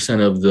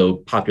 4% of the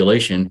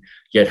population,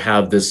 yet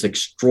have this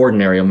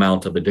extraordinary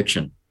amount of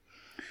addiction?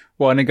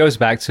 Well, and it goes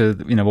back to,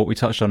 what we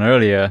touched on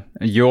earlier.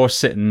 You're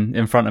sitting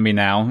in front of me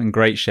now in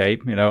great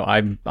shape.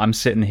 I'm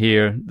sitting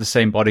here, the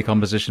same body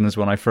composition as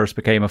when I first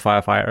became a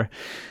firefighter.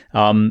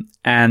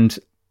 And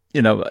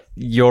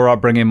your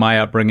upbringing, my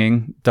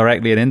upbringing,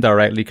 directly and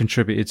indirectly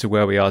contributed to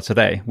where we are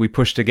today. We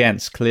pushed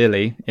against,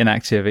 clearly,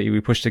 inactivity. We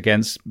pushed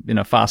against,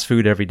 fast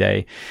food every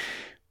day.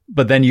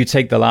 But then you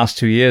take the last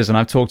 2 years, and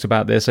I've talked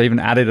about this. I even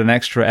added an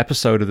extra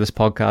episode of this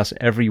podcast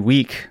every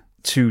week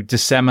to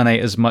disseminate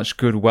as much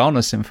good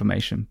wellness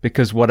information,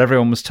 because what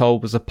everyone was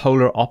told was the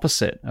polar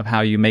opposite of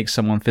how you make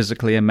someone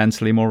physically and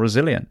mentally more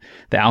resilient.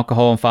 The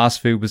alcohol and fast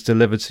food was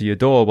delivered to your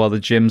door while the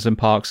gyms and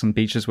parks and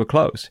beaches were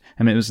closed.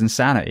 I mean, it was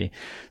insanity.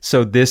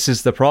 So this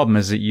is the problem,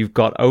 is that you've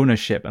got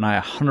ownership, and I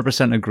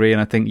 100% agree,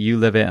 and I think you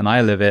live it and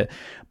I live it,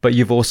 but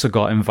you've also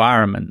got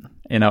environment.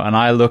 And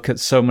I look at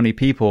so many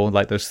people,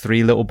 like those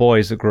 3 little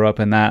boys that grew up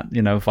in that,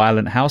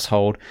 violent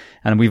household,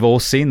 and we've all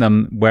seen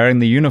them wearing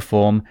the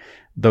uniform.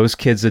 Those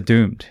kids are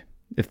doomed.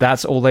 If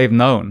that's all they've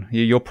known,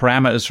 your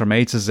parameters from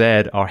A to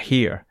Z are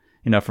here,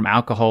 from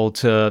alcohol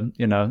to,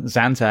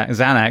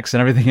 Xanax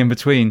and everything in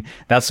between.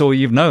 That's all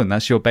you've known.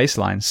 That's your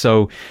baseline.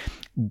 So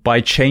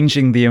by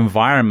changing the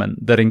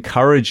environment that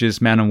encourages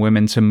men and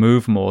women to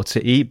move more,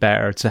 to eat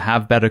better, to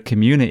have better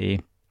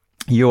community,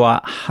 you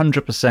are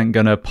 100%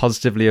 going to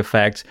positively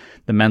affect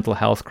the mental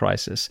health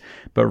crisis.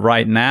 But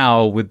right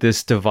now, with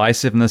this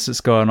divisiveness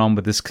that's going on,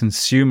 with this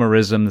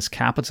consumerism, this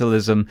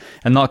capitalism,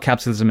 and not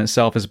capitalism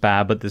itself is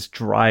bad, but this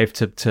drive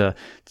to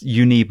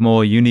you need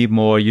more,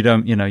 you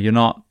don't, you're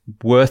not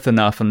worth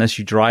enough unless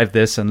you drive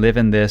this and live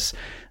in this,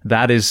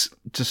 that is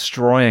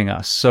destroying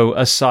us. So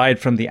aside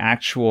from the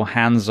actual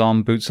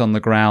hands-on, boots on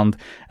the ground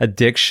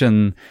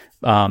addiction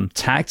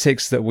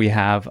tactics that we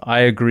have, I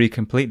agree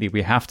completely.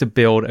 We have to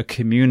build a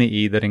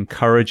community that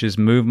encourages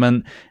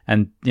movement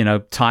and,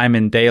 time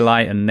in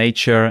daylight and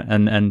nature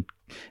and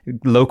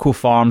local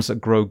farms that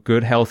grow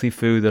good, healthy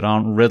food that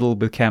aren't riddled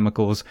with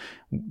chemicals.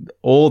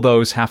 All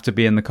those have to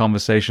be in the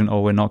conversation,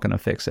 or we're not going to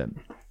fix it.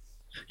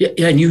 Yeah.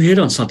 And you hit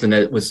on something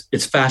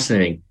it's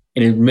fascinating.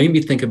 And it made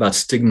me think about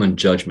stigma and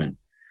judgment.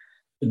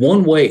 The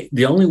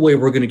only way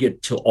we're going to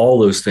get to all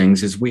those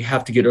things is we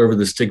have to get over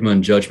the stigma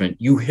and judgment.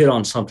 You hit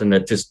on something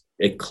that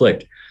it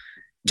clicked.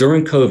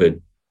 During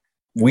COVID,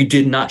 We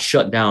did not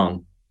shut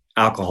down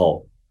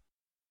alcohol.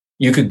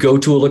 You could go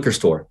to a liquor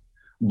store,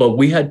 but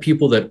we had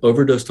people that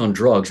overdosed on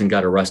drugs and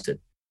got arrested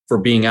for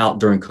being out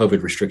during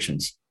COVID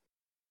restrictions.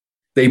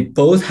 They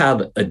both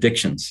have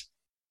addictions,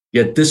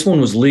 yet this one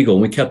was legal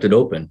and we kept it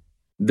open.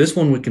 This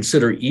one we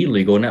consider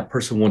illegal and that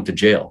person went to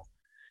jail.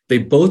 They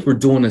both were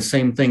doing the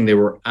same thing. They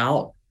were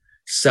out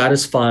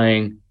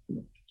satisfying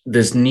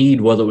this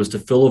need, whether it was to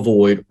fill a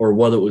void or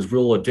whether it was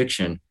real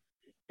addiction.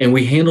 And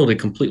we handled it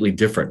completely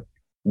different.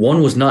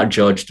 One was not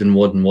judged and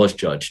one was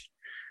judged.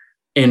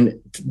 And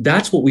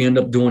that's what we end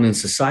up doing in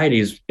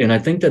societies. And I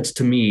think that's,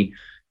 to me,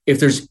 if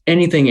there's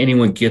anything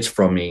anyone gets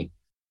from me,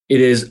 it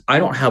is, I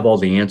don't have all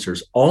the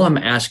answers. All I'm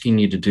asking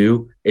you to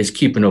do is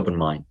keep an open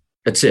mind.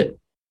 That's it.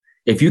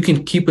 If you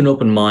can keep an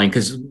open mind,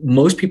 because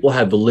most people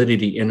have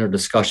validity in their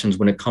discussions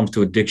when it comes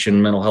to addiction,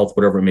 mental health,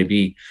 whatever it may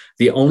be.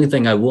 The only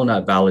thing I will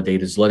not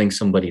validate is letting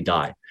somebody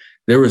die.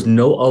 There is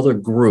no other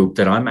group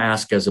that I'm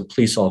asked as a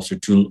police officer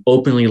to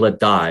openly let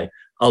die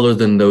other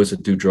than those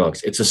that do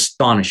drugs. It's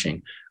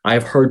astonishing. I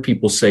have heard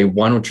people say,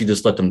 why don't you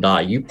just let them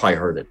die? You probably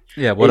heard it.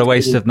 Yeah, what a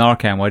waste of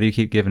Narcan. Why do you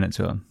keep giving it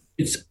to them?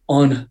 It's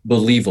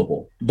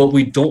unbelievable. But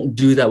we don't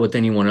do that with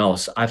anyone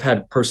else. I've had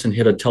a person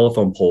hit a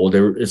telephone pole.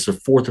 It's their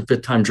fourth or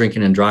fifth time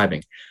drinking and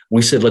driving.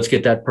 We said, let's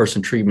get that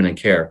person treatment and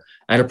care.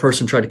 I had a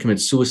person try to commit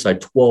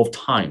suicide 12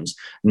 times.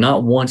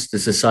 Not once did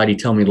society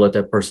tell me to let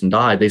that person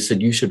die. They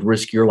said, you should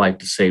risk your life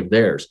to save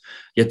theirs.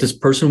 Yet this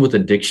person with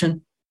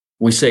addiction,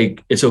 we say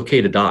it's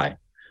okay to die.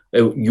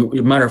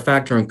 Matter of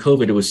fact, during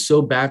COVID, it was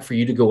so bad for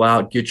you to go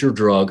out, get your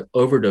drug,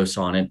 overdose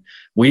on it.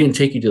 We didn't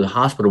take you to the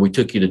hospital. We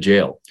took you to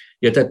jail.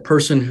 Yet that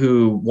person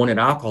who wanted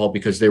alcohol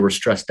because they were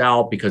stressed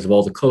out because of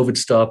all the COVID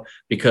stuff,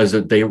 because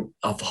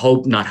of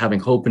hope, not having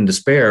hope and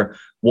despair,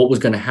 what was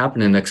going to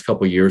happen in the next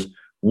couple of years,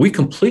 we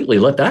completely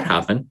let that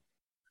happen.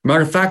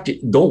 Matter of fact,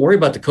 don't worry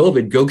about the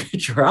COVID. Go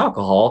get your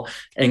alcohol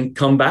and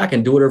come back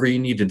and do whatever you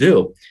need to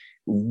do.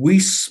 We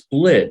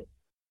split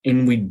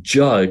and we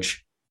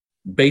judge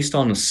based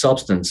on the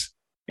substance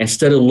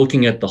instead of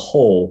looking at the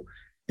whole,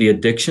 the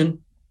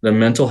addiction, the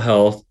mental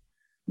health,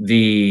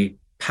 the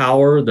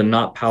power, the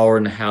not power,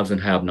 and the haves and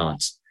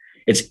have-nots.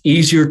 It's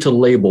easier to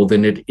label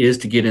than it is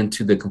to get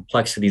into the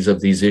complexities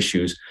of these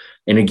issues.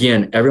 And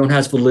again, everyone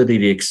has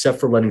validity except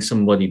for letting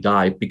somebody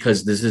die,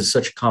 because this is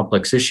such a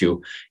complex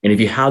issue. And if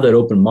you have that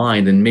open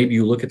mind, then maybe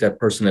you look at that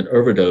person that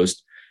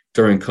overdosed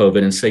during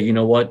COVID and say, you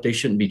know what, they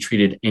shouldn't be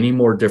treated any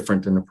more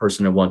different than the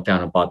person that went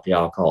down and bought the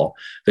alcohol.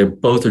 They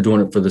both are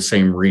doing it for the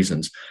same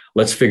reasons.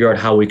 Let's figure out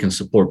how we can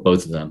support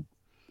both of them.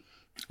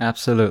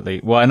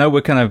 Absolutely. Well, I know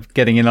we're kind of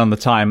getting in on the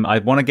time. I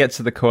want to get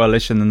to the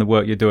coalition and the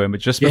work you're doing,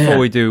 but just before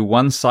we do,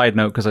 one side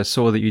note, because I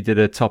saw that you did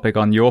a topic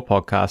on your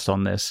podcast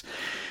on this.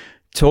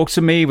 Talk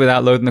to me,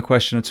 without loading the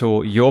question at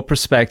all, your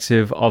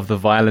perspective of the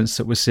violence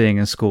that we're seeing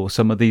in school,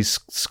 some of these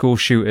school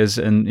shooters,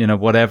 and, you know,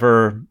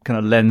 whatever kind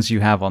of lens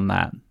you have on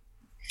that.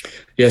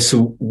 Yeah,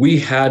 so we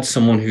had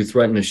someone who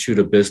threatened to shoot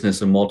a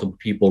business, and multiple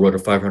people wrote a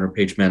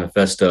 500-page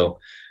manifesto.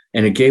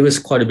 And it gave us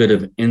quite a bit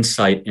of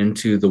insight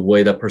into the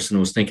way that person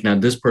was thinking. Now,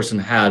 this person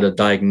had a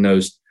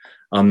diagnosed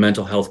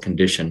mental health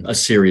condition, a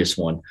serious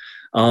one.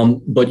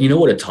 But you know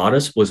what it taught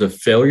us was a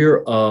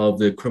failure of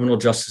the criminal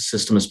justice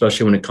system,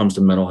 especially when it comes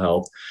to mental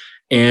health.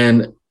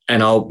 And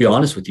I'll be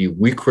honest with you,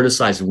 we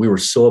criticized it. We were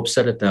so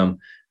upset at them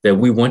that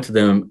we went to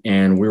them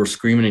and we were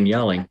screaming and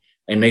yelling.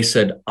 And they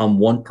said, I'm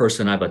one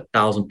person, I have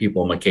 1,000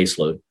 people on my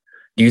caseload.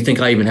 Do you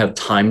think I even have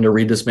time to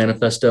read this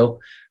manifesto?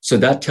 So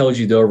that tells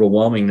you the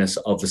overwhelmingness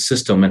of the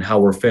system and how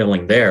we're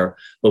failing there.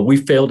 But we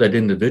failed at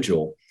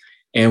individual.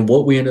 And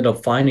what we ended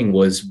up finding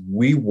was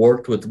we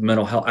worked with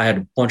mental health. I had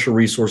a bunch of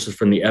resources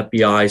from the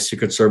FBI,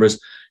 Secret Service,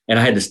 and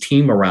I had this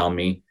team around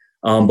me.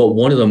 But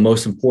one of the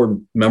most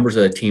important members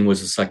of that team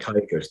was a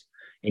psychiatrist.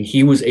 And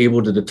he was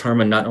able to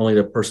determine not only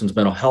the person's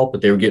mental health,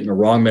 but they were getting the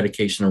wrong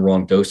medication and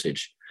wrong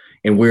dosage.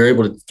 And we were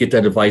able to get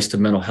that advice to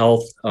mental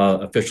health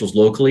officials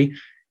locally,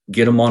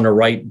 get them on the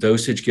right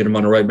dosage, get them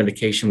on the right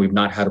medication. We've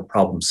not had a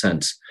problem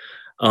since.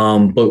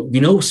 But,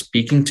 you know,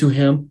 speaking to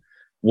him,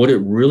 what it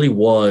really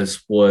was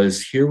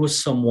here was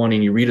someone,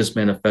 and you read his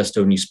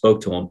manifesto and you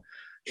spoke to him,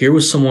 here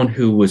was someone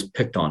who was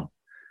picked on.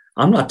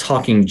 I'm not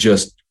talking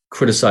just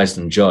criticized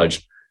and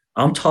judged.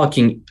 I'm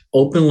talking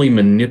openly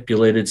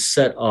manipulated,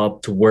 set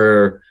up to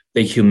where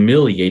they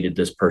humiliated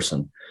this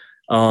person,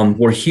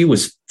 where he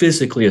was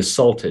physically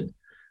assaulted,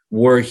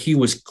 where he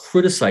was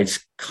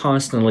criticized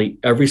constantly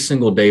every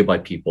single day by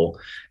people.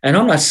 And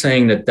I'm not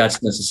saying that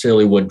that's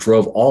necessarily what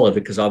drove all of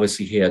it, because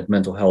obviously he had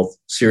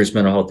serious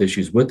mental health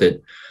issues with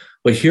it.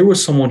 But here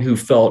was someone who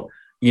felt,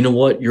 you know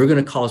what, you're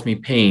going to cause me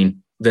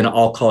pain, then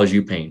I'll cause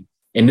you pain.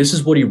 And this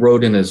is what he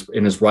wrote in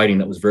his writing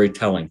that was very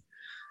telling.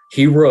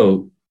 He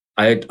wrote,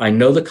 I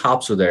know the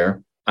cops are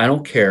there. I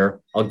don't care.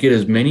 I'll get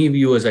as many of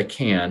you as I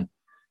can,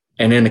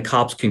 and then the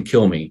cops can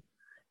kill me.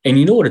 And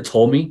you know what it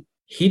told me?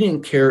 He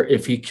didn't care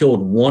if he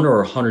killed 1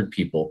 or 100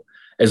 people.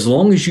 As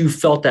long as you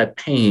felt that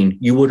pain,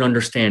 you would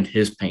understand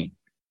his pain.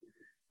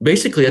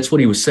 Basically, that's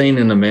what he was saying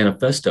in the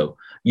manifesto.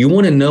 You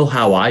want to know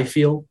how I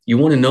feel? You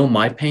want to know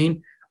my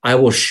pain? I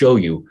will show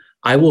you.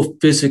 I will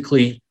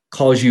physically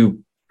cause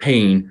you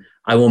pain.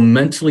 I will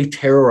mentally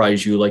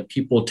terrorize you like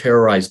people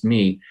terrorized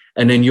me,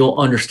 and then you'll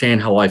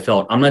understand how I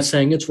felt. I'm not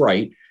saying it's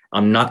right.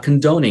 I'm not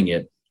condoning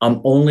it.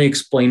 I'm only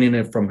explaining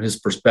it from his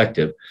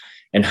perspective.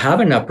 And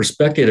having that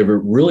perspective, it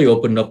really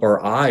opened up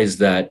our eyes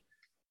that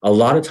a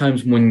lot of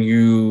times when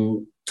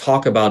you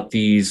talk about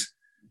these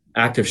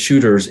active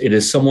shooters, it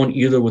is someone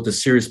either with a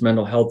serious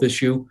mental health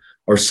issue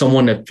or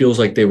someone that feels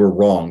like they were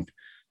wronged.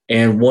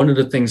 And one of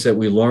the things that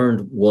we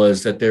learned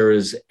was that there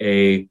is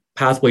a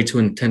pathway to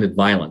intended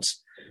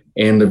violence.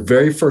 And the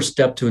very first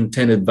step to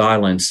intended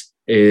violence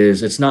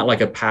is, it's not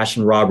like a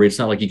passion robbery. It's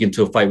not like you get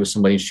into a fight with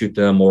somebody and shoot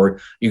them, or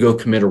you go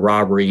commit a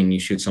robbery and you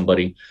shoot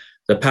somebody.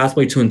 The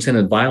pathway to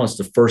intended violence,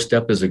 the first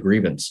step is a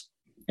grievance.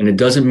 And it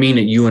doesn't mean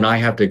that you and I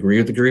have to agree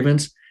with the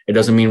grievance. It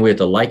doesn't mean we have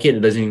to like it. It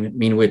doesn't even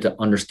mean we have to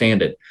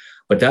understand it.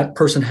 But that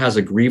person has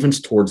a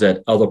grievance towards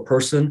that other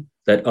person,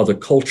 that other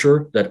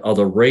culture, that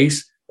other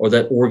race, or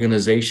that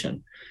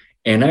organization.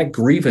 And that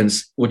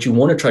grievance, what you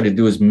want to try to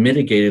do is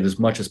mitigate it as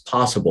much as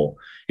possible.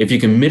 If you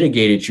can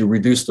mitigate it, you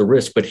reduce the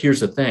risk. But here's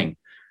the thing.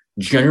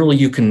 Generally,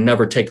 you can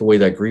never take away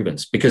that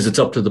grievance because it's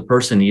up to the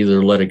person to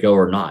either let it go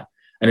or not.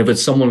 And if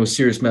it's someone with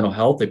serious mental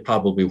health, they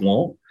probably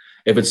won't.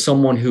 If it's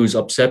someone who's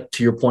upset,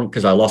 to your point,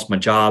 because I lost my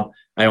job,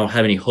 I don't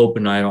have any hope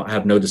and I don't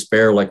have no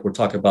despair, like we're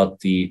talking about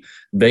the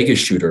Vegas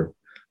shooter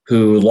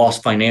who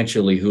lost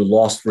financially, who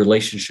lost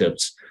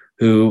relationships,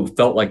 who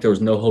felt like there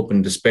was no hope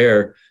and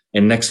despair.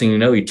 And next thing you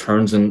know, he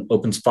turns and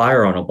opens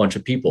fire on a bunch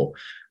of people.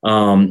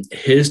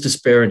 His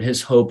despair and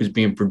his hope is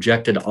being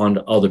projected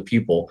onto other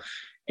people.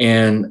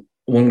 And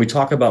when we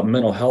talk about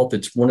mental health,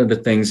 it's one of the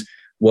things,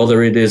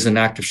 whether it is an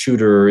active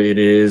shooter, it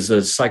is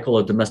a cycle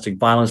of domestic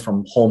violence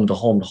from home to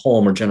home to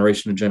home or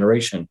generation to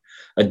generation,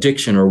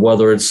 addiction, or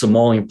whether it's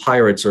Somalian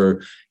pirates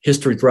or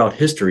history throughout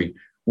history,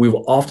 we've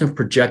often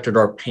projected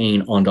our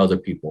pain onto other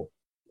people.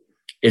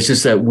 It's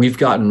just that we've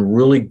gotten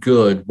really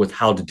good with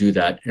how to do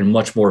that and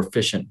much more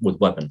efficient with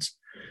weapons,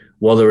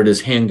 whether it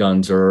is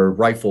handguns or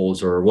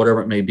rifles or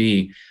whatever it may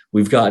be.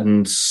 We've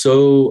gotten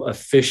so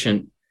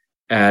efficient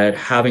at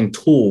having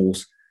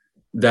tools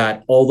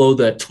that although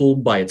that tool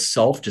by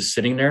itself, just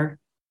sitting there,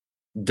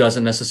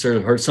 doesn't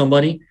necessarily hurt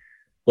somebody,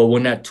 but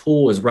when that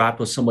tool is wrapped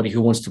with somebody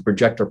who wants to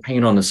project their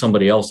pain onto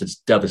somebody else, it's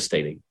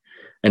devastating.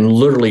 And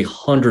literally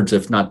hundreds,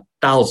 if not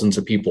thousands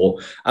of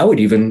people, I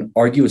would even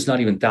argue it's not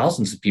even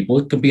thousands of people,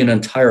 it could be an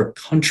entire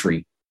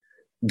country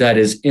that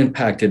is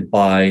impacted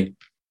by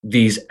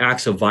these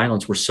acts of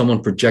violence where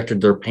someone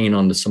projected their pain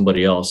onto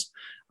somebody else.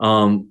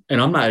 And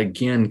I'm not,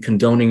 again,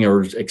 condoning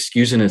or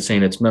excusing it,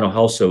 saying it's mental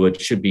health, so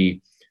it should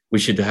be, we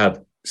should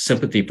have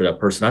sympathy for that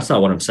person. That's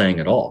not what I'm saying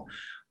at all.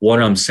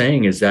 What I'm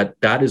saying is that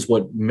that is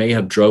what may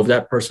have drove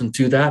that person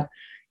to that.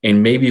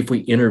 And maybe if we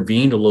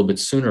intervened a little bit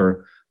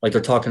sooner, like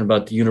they're talking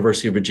about the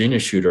University of Virginia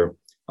shooter,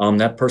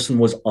 that person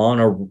was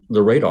on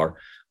the radar.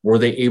 Were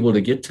they able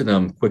to get to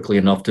them quickly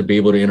enough to be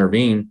able to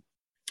intervene?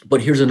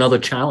 But here's another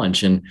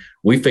challenge, and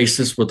we face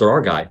this with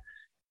our guy.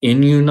 In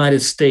the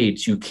United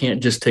States, you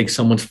can't just take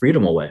someone's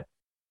freedom away.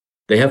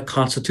 They have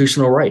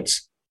constitutional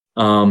rights.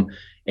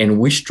 And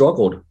we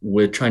struggled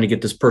with trying to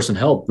get this person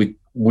help.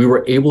 We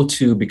were able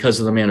to, because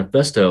of the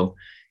manifesto,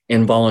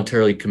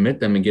 involuntarily commit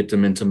them and get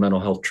them into mental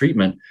health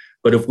treatment.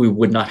 But if we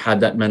would not have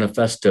that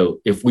manifesto,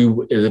 if we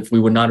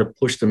would not have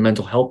pushed the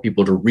mental health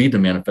people to read the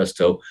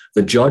manifesto,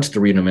 the judge to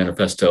read the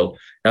manifesto,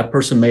 that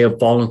person may have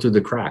fallen through the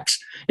cracks.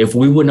 If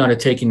we would not have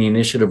taken the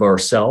initiative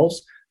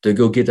ourselves to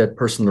go get that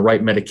person the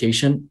right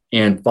medication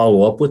and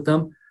follow up with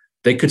them,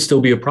 they could still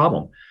be a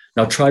problem.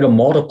 Now try to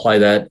multiply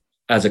that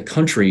as a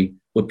country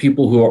with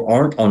people who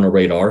aren't on the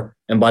radar.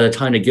 And by the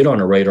time they get on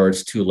the radar,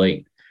 it's too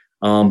late.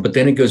 But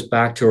then it goes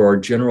back to our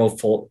general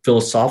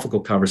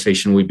philosophical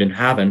conversation we've been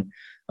having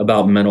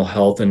about mental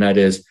health. And that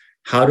is,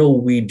 how do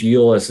we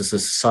deal as a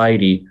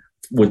society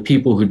with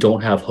people who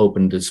don't have hope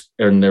and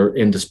they're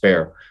in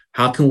despair?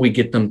 How can we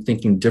get them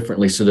thinking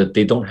differently so that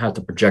they don't have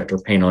to project their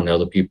pain on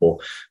other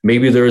people?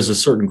 Maybe there is a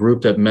certain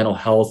group that mental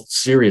health,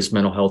 serious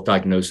mental health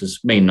diagnosis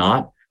may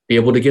not be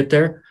able to get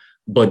there,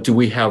 but do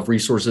we have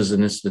resources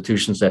and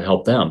institutions that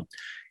help them?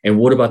 And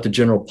what about the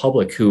general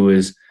public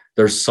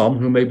there's some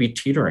who may be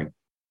teetering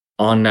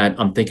on that?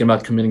 I'm thinking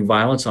about committing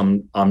violence.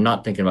 I'm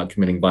not thinking about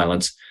committing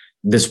violence.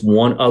 This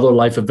one other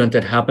life event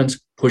that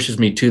happens pushes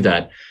me to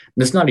that.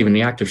 And it's not even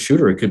the active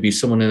shooter. It could be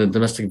someone in a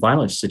domestic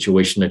violence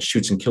situation that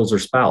shoots and kills their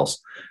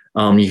spouse.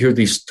 You hear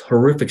these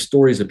horrific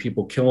stories of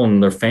people killing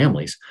their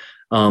families.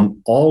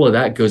 All of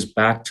that goes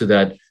back to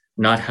that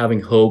not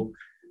having hope,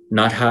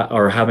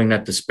 or having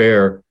that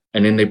despair,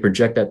 and then they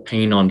project that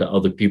pain onto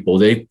other people.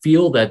 They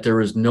feel that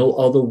there is no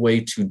other way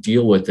to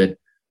deal with it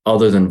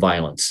other than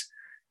violence.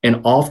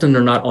 And often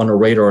they're not on a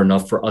radar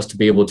enough for us to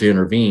be able to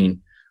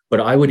intervene. But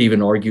I would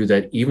even argue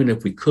that even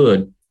if we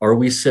could, are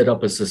we set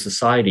up as a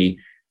society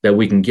that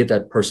we can get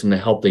that person the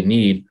help they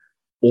need?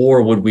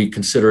 Or would we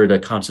consider it a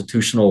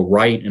constitutional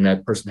right and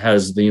that person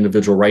has the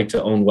individual right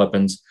to own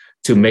weapons,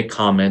 to make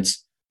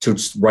comments, to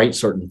write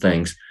certain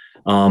things?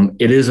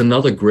 It is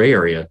another gray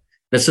area.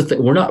 That's the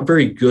thing. We're not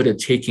very good at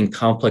taking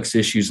complex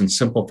issues and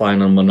simplifying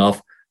them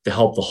enough to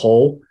help the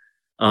whole.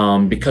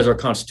 because our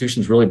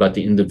Constitution is really about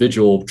the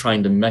individual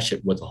trying to mesh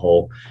it with the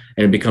whole,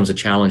 and it becomes a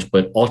challenge.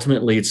 But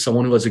ultimately, it's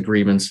someone who has a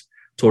grievance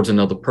towards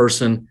another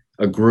person,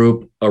 a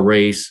group, a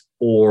race,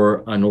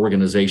 or an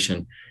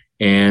organization,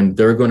 and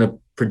they're going to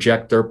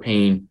project their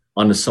pain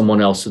onto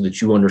someone else so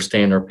that you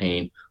understand their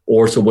pain,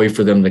 or it's a way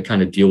for them to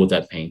kind of deal with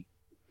that pain.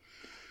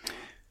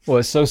 Well,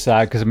 it's so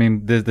sad because, I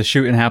mean, the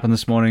shooting happened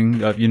this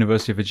morning at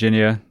University of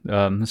Virginia,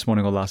 this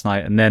morning or last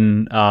night. And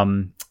then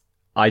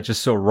I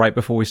just saw right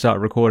before we started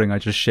recording, I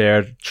just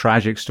shared a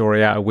tragic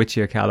story out of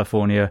Whittier,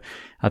 California.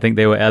 I think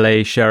they were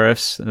LA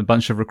sheriffs and a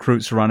bunch of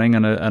recruits running,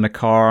 and a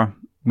car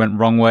went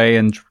wrong way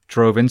and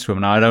drove into him.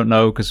 Now, I don't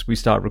know, because we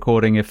started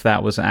recording, if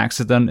that was an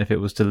accident, if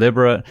it was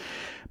deliberate.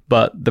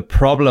 But the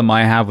problem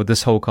I have with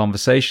this whole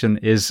conversation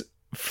is,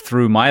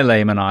 through my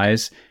layman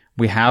eyes,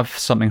 we have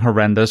something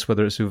horrendous,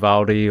 whether it's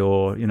Uvalde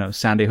or,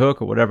 Sandy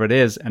Hook or whatever it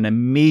is, and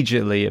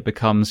immediately it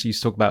becomes, you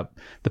talk about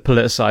the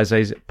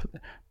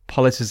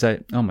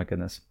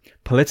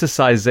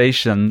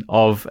politicization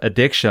of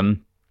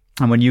addiction.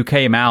 And when you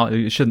came out,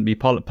 it shouldn't be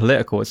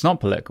political. It's not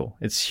political.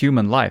 It's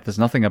human life. There's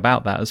nothing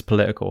about that as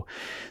political.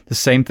 The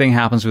same thing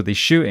happens with these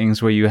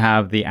shootings, where you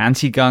have the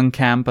anti-gun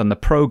camp and the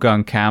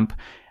pro-gun camp,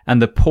 and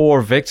the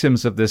poor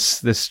victims of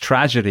this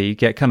tragedy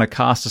get kind of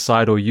cast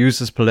aside or used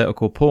as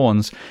political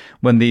pawns,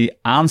 when the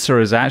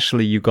answer is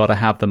actually, you've got to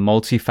have the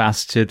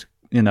multifaceted,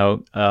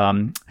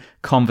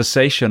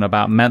 conversation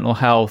about mental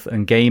health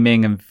and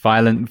gaming and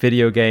violent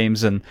video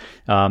games and,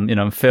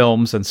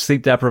 films and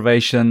sleep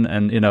deprivation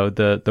and,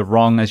 the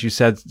wrong, as you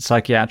said,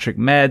 psychiatric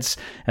meds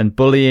and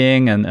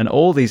bullying and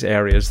all these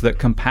areas that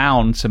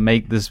compound to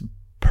make this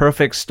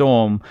perfect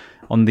storm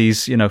on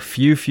these,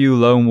 few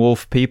lone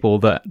wolf people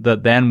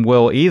that then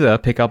will either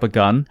pick up a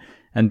gun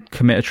and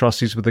commit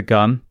atrocities with a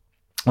gun,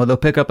 or they'll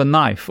pick up a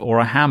knife or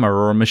a hammer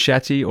or a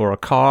machete or a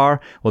car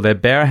or their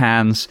bare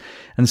hands.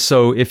 And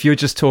so if you're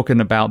just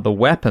talking about the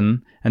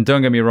weapon, and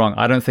don't get me wrong,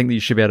 I don't think that you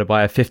should be able to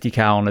buy a 50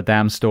 cal in a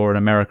damn store in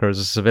America as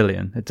a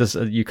civilian.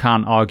 You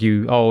can't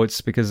argue, it's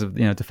because of,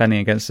 defending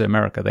against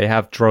America. They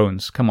have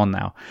drones. Come on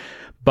now.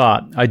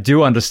 But I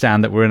do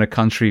understand that we're in a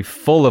country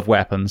full of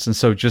weapons, and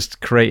so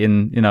just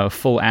creating,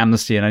 full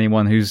amnesty on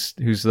anyone who's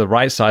the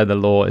right side of the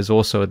law is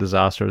also a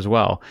disaster as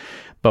well.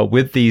 But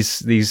with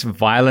these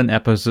violent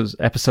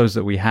episodes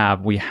that we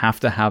have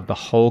to have the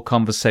whole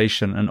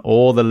conversation and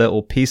all the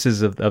little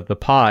pieces of the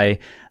pie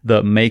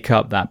that make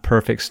up that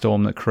perfect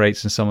storm that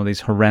creates in some of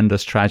these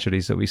horrendous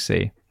tragedies that we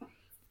see.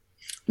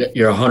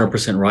 You're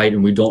 100% right.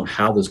 And we don't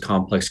have those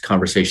complex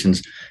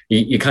conversations.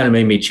 You kind of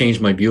made me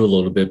change my view a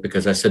little bit,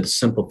 because I said to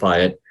simplify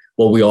it.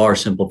 Well, we are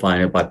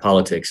simplifying it by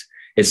politics.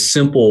 It's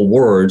simple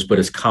words, but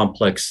it's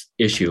complex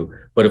issue.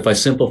 But if I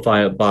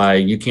simplify it by,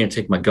 you can't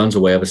take my guns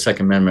away, I have a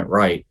Second Amendment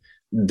right,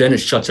 then it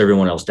shuts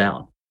everyone else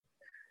down.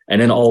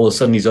 And then all of a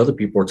sudden, these other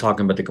people are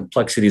talking about the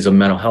complexities of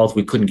mental health.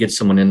 We couldn't get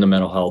someone into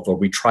mental health, or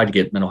we tried to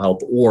get mental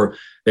health, or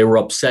they were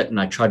upset and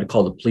I tried to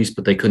call the police,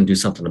 but they couldn't do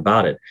something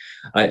about it.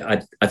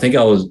 I think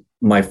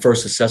my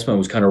first assessment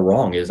was kind of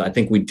wrong. I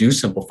think we do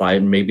simplify it,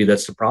 and maybe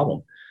that's the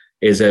problem,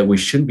 is that we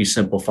shouldn't be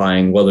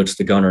simplifying whether it's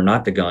the gun or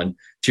not the gun.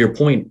 To your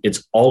point,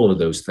 it's all of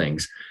those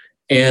things.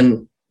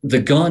 And the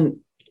gun,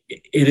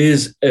 it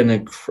is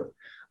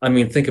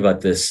think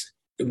about this.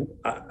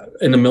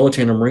 In the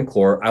military and the Marine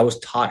Corps, I was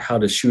taught how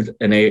to shoot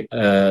an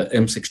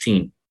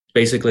M16,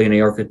 basically an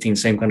AR-15,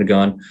 same kind of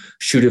gun,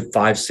 shoot it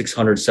 500,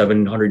 600,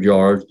 700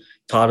 yards,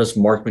 taught us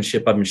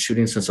marksmanship. I've been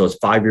shooting since I was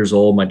 5 years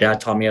old. My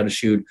dad taught me how to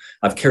shoot.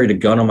 I've carried a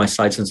gun on my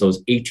side since I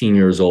was 18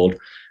 years old.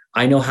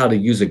 I know how to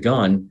use a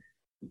gun.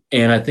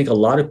 And I think a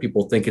lot of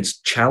people think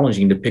it's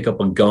challenging to pick up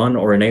a gun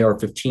or an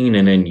AR-15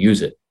 and then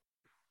use it.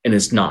 And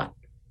it's not.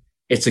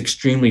 It's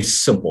extremely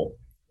simple.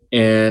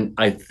 And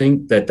I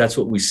think that that's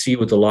what we see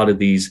with a lot of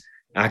these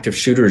active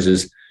shooters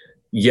is,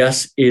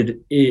 yes,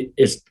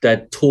 it's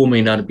that tool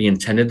may not be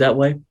intended that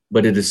way,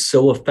 but it is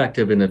so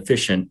effective and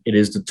efficient. It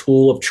is the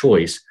tool of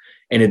choice,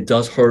 and it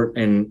does hurt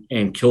and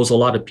kills a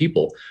lot of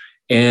people.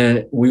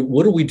 And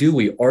what do?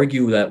 We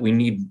argue that we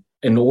need,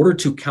 in order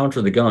to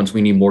counter the guns,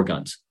 we need more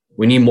guns.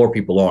 We need more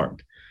people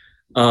armed.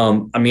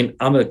 I'm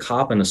a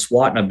cop and a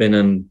SWAT, and I've been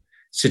in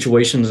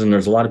situations, and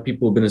there's a lot of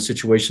people who've been in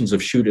situations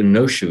of shoot and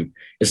no shoot.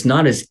 It's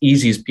not as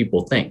easy as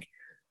people think.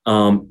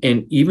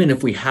 And even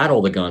if we had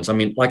all the guns,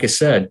 like I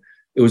said,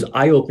 it was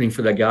eye-opening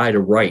for that guy to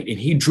write. And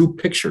he drew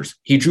pictures.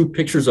 He drew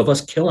pictures of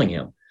us killing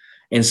him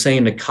and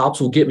saying, the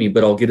cops will get me,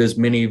 but I'll get as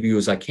many of you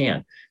as I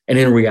can. And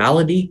in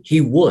reality,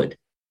 he would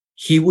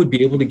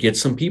be able to get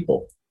some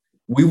people.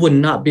 We would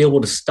not be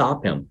able to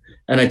stop him.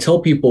 And I tell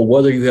people,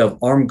 whether you have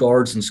armed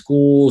guards in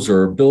schools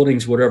or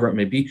buildings, whatever it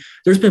may be,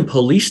 there's been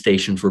police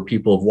stations where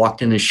people have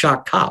walked in and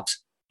shot cops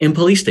in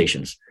police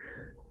stations.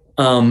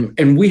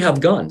 And we have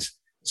guns.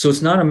 So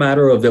it's not a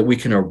matter of that we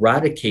can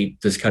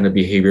eradicate this kind of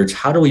behavior. It's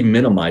how do we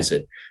minimize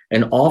it?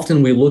 And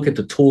often we look at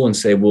the tool and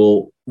say,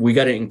 well, we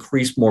got to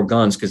increase more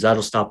guns because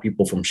that'll stop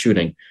people from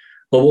shooting.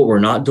 But what we're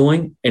not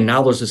doing, and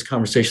now there's this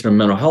conversation of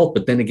mental health,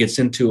 but then it gets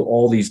into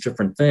all these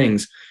different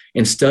things,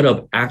 instead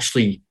of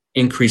actually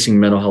increasing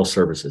mental health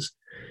services,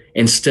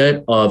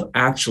 instead of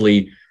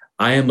actually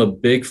I am a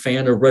big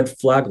fan of red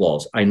flag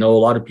laws. I know a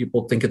lot of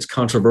people think it's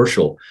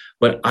controversial,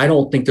 but I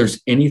don't think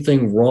there's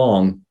anything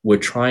wrong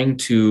with trying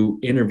to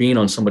intervene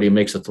on somebody who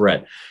makes a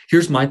threat.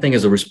 Here's my thing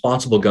as a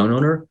responsible gun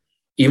owner.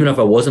 Even if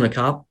I wasn't a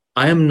cop,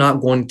 I am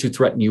not going to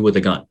threaten you with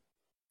a gun.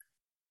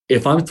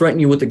 If I'm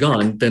threatening you with a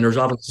gun, then there's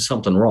obviously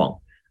something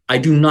wrong. I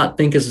do not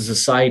think as a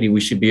society we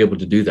should be able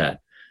to do that.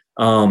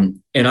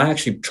 And I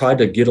actually tried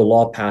to get a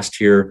law passed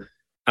here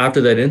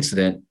after that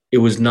incident. It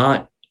was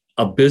not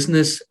a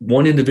business,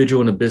 one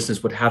individual in a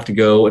business would have to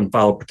go and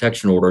file a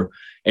protection order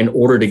in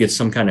order to get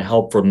some kind of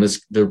help from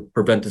this to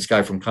prevent this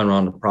guy from coming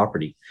on the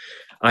property.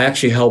 I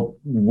actually helped.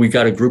 We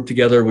got a group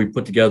together. We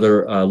put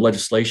together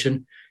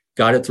legislation,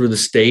 got it through the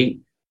state.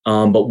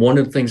 But one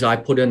of the things I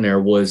put in there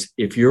was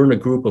if you're in a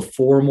group of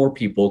 4 or more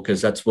people, because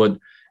that's what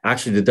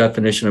actually the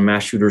definition of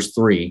mass shooters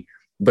 3,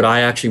 but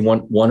I actually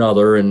want one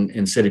other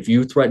and said, if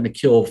you threaten to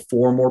kill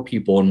 4 or more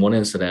people in one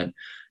incident,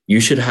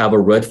 you should have a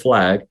red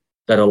flag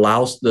that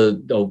allows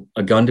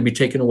a gun to be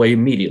taken away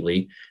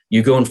immediately.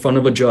 You go in front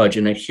of a judge,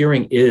 and that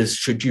hearing is,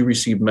 should you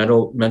receive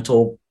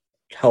mental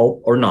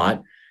help or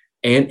not?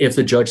 And if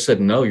the judge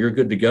said, no, you're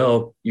good to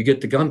go, you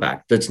get the gun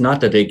back. That's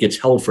not that it gets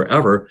held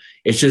forever.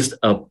 It's just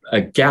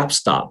a gap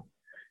stop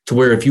to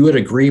where if you had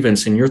a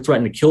grievance and you're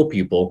threatening to kill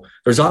people,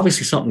 there's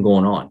obviously something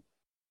going on.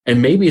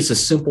 And maybe it's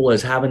as simple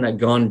as having that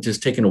gun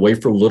just taken away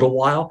for a little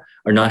while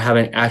or not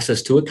having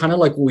access to it, kind of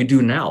like what we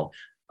do now.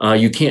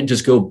 You can't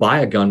just go buy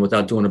a gun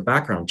without doing a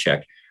background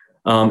check.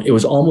 It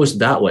was almost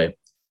that way.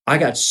 I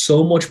got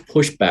so much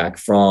pushback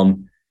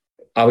from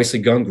obviously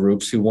gun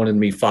groups who wanted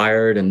me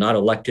fired and not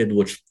elected,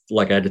 which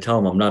like I had to tell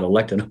them I'm not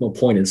elected, I'm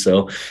appointed.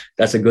 So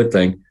that's a good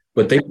thing.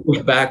 But they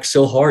pushed back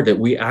so hard that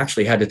we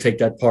actually had to take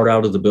that part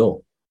out of the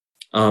bill.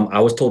 I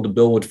was told the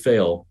bill would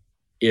fail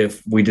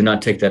if we did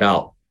not take that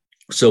out.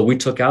 So we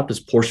took out this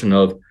portion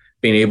of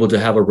being able to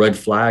have a red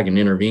flag and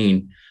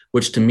intervene,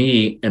 which to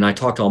me, and I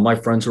talked to all my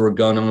friends who are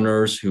gun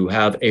owners, who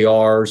have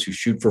ARs, who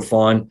shoot for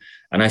fun.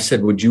 And I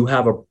said, do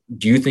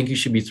you think you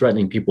should be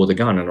threatening people with a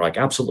gun? And they're like,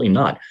 absolutely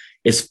not.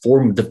 It's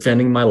for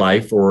defending my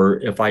life, or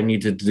if I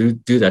need to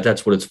do that,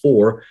 that's what it's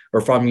for, or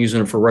if I'm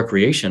using it for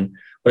recreation,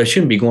 but I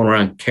shouldn't be going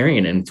around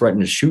carrying it and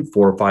threatening to shoot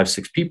 4 or 5,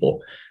 6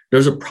 people.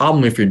 There's a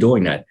problem if you're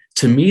doing that.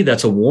 To me,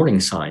 that's a warning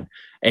sign.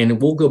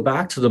 And we'll go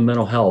back to the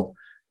mental health.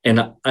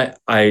 And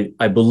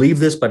I believe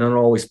this, but I don't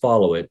always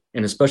follow it.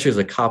 And especially as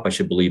a cop, I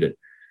should believe it.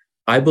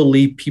 I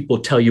believe people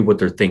tell you what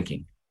they're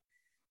thinking.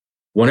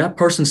 When that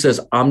person says,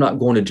 I'm not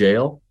going to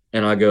jail,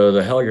 and I go,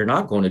 the hell, you're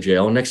not going to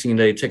jail. And next thing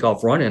they take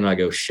off running, and I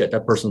go, shit,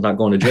 that person's not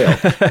going to jail.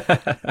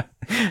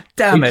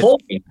 Damn it.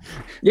 Told me.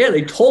 Yeah,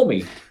 they told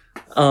me.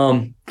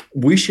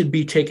 We should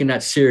be taking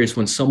that serious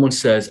when someone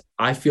says,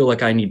 I feel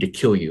like I need to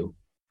kill you,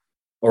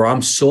 or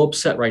I'm so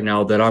upset right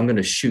now that I'm going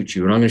to shoot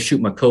you and I'm going to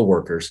shoot my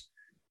coworkers.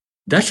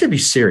 That should be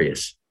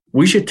serious.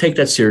 We should take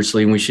that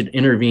seriously, and we should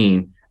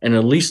intervene and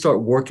at least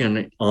start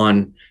working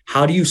on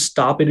how do you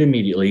stop it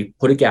immediately,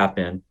 put a gap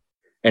in,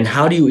 and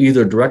how do you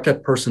either direct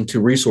that person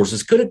to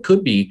resources? It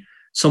could be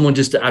someone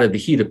just out of the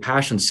heat of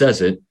passion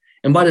says it,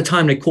 and by the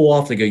time they cool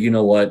off, they go, you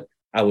know what?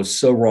 I was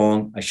so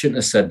wrong. I shouldn't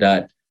have said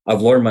that.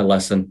 I've learned my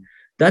lesson.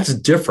 That's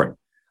different.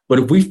 But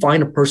if we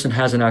find a person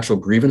has an actual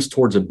grievance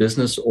towards a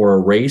business or a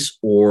race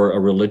or a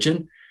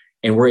religion,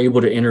 and we're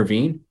able to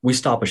intervene, we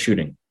stop a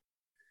shooting.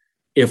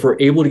 If we're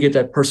able to get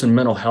that person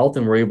mental health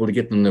and we're able to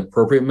get them the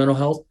appropriate mental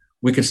health,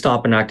 we can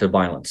stop an act of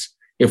violence.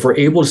 If we're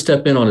able to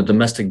step in on a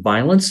domestic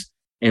violence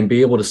and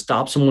be able to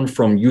stop someone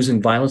from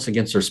using violence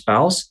against their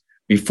spouse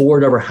before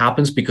it ever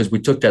happens because we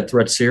took that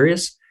threat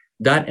serious,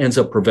 that ends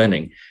up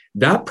preventing.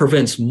 That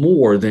prevents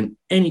more than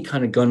any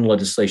kind of gun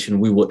legislation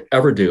we would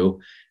ever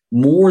do,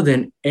 more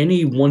than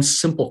any one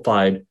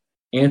simplified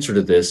answer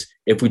to this.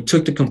 If we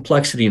took the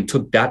complexity and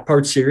took that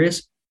part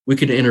serious, we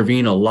could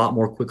intervene a lot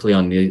more quickly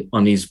on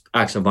these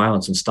acts of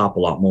violence and stop a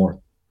lot more.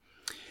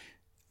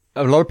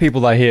 A lot of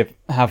people that I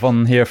have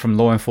on here from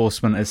law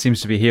enforcement, it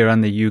seems to be here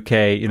in the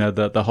UK,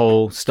 the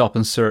whole stop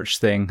and search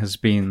thing has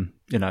been,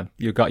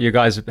 your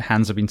guys'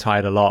 hands have been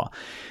tied a lot.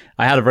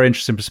 I had a very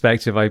interesting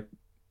perspective. I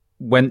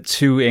went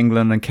to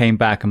England and came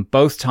back, and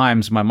both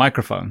times my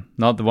microphone,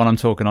 not the one I'm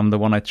talking on, the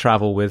one I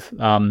travel with,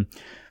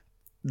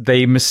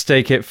 they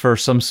mistake it for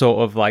some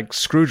sort of like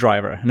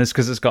screwdriver, and it's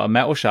because it's got a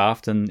metal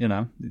shaft, and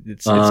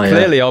it's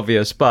clearly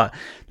obvious. But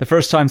the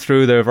first time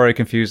through, they were very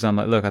confused. I'm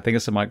like, look, I think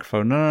it's a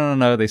microphone.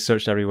 No. They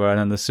searched everywhere, and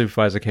then the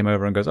supervisor came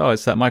over and goes, oh,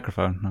 it's that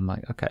microphone. And I'm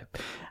like, okay.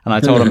 And I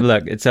told him,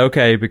 look, it's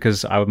okay,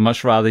 because I would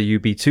much rather you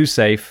be too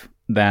safe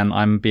than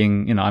I'm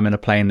being, I'm in a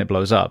plane that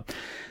blows up.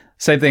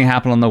 Same thing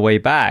happened on the way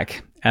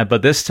back.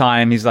 But this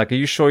time he's like, are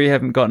you sure you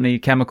haven't got any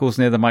chemicals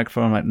near the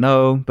microphone? I'm like,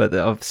 no,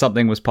 but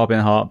something was popping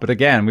hot. But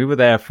again, we were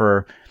there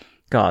for,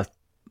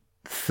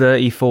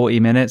 30, 40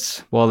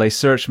 minutes while they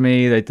searched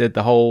me. They did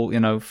the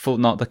whole, full,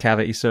 not the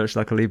cavity search,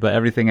 luckily, but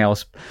everything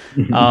else.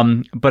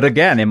 But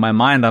again, in my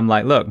mind, I'm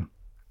like, look,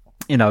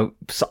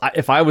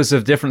 if I was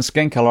of different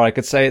skin color, I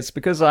could say it's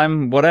because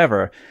I'm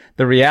whatever.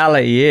 The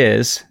reality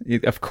is,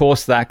 of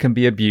course, that can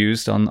be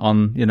abused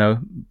on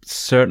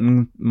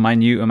certain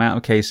minute amount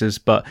of cases,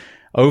 but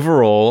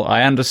overall,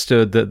 I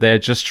understood that they're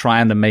just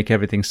trying to make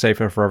everything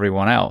safer for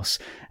everyone else.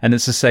 And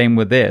it's the same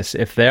with this.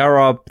 If there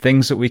are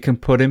things that we can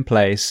put in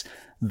place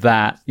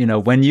that,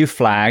 when you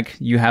flag,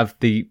 you have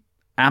the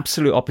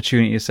absolute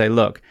opportunity to say,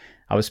 look,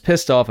 I was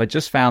pissed off. I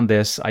just found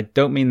this. I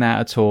don't mean that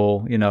at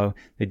all.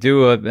 They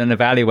do an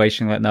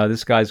evaluation like, no,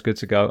 this guy's good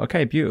to go.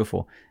 Okay,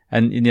 beautiful.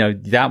 And,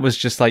 that was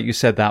just like you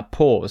said, that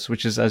pause,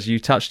 which is, as you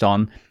touched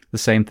on, the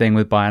same thing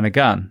with buying a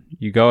gun.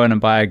 You go in and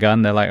buy a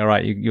gun. They're like, all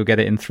right, you'll get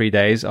it in 3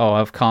 days. Oh,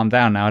 I've calmed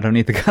down now. I don't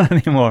need the gun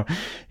anymore.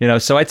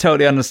 So I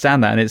totally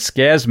understand that. And it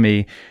scares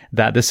me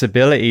that this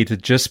ability to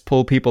just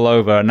pull people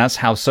over. And that's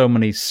how so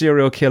many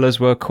serial killers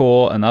were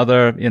caught and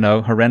other,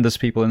 horrendous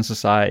people in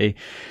society,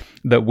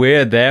 that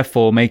we're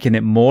therefore making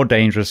it more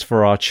dangerous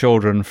for our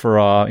children, for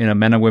our,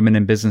 men and women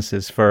in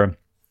businesses, for,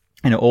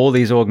 all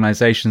these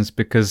organizations,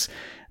 because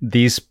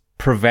these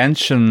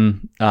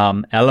prevention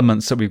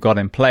elements that we've got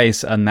in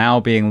place are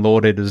now being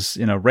lauded as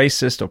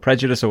racist or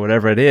prejudice or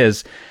whatever it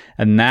is,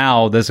 and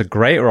now there's a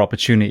greater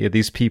opportunity that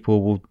these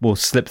people will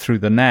slip through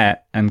the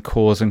net and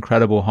cause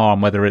incredible harm,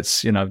 whether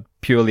it's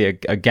purely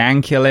a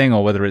gang killing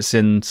or whether it's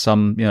in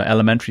some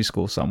elementary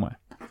school somewhere.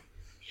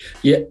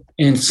 Yeah,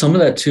 and some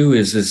of that too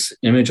is this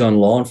image on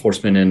law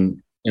enforcement,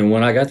 and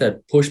when I got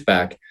that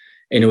pushback,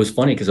 and it was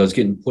funny because I was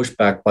getting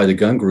pushback by the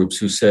gun groups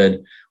who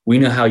said, we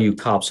know how you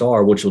cops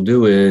are. What you'll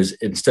do is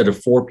instead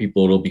of 4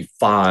 people, it'll be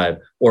 5.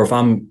 Or if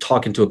I'm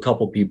talking to a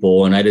couple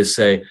people and I just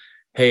say,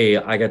 hey,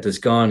 I got this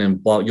gun,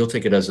 and you'll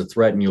take it as a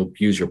threat and you'll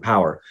abuse your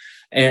power.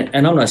 And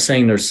I'm not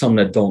saying there's some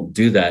that don't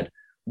do that,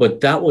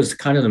 but that was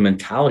kind of the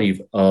mentality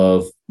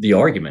of the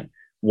argument,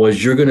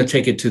 was you're going to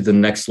take it to the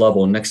next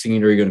level. And next thing you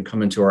know, you're going to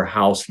come into our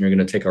house and you're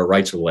going to take our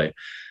rights away.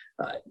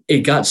 It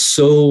got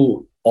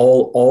so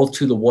all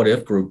to the what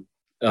if group,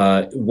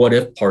 what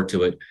if part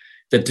to it,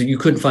 that you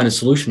couldn't find a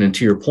solution. And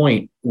to your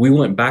point, we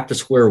went back to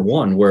square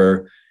one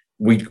where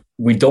we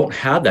don't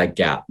have that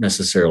gap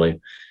necessarily.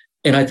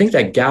 And I think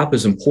that gap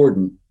is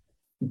important.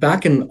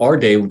 Back in our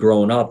day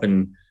growing up,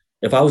 and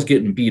if I was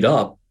getting beat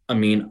up,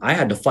 I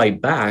had to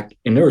fight back,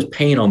 and there was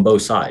pain on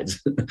both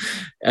sides.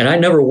 And I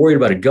never worried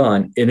about a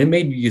gun. And it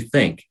made you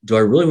think, do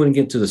I really want to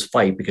get into this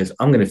fight because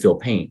I'm going to feel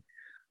pain?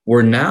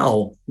 Where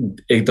now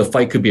the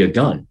fight could be a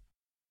gun.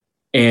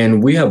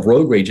 And we have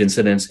road rage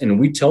incidents, and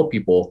we tell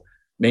people,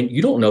 man,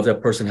 you don't know if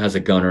that person has a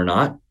gun or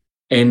not.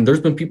 And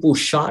there's been people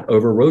shot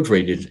over road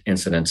rage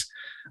incidents.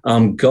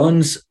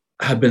 Guns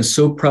have been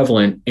so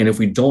prevalent. And if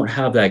we don't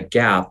have that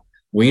gap,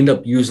 we end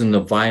up using the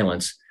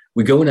violence.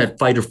 We go in that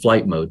fight or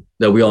flight mode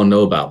that we all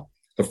know about.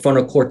 The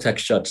frontal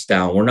cortex shuts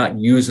down. We're not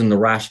using the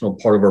rational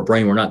part of our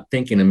brain. We're not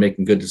thinking and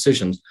making good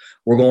decisions.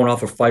 We're going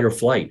off of fight or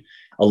flight.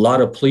 A lot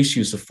of police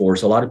use of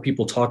force. A lot of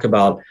people talk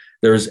about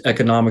there's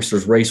economics,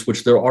 there's race,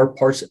 which there are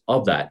parts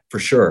of that for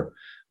sure.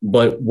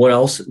 But what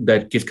else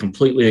that gets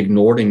completely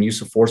ignored in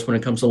use of force when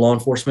it comes to law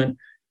enforcement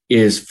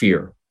is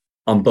fear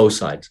on both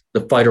sides,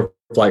 the fight or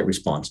flight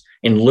response.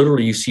 And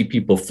literally you see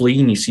people flee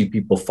and you see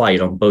people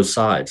fight on both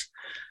sides.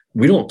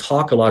 We don't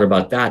talk a lot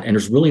about that. And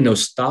there's really no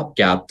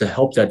stopgap to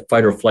help that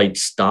fight or flight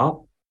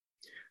stop,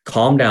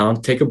 calm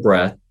down, take a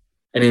breath,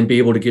 and then be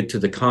able to get to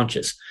the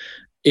conscious.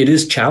 It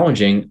is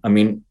challenging.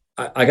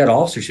 I got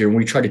officers here and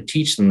we try to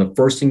teach them the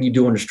first thing you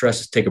do under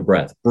stress is take a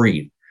breath,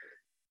 breathe.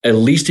 At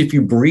least if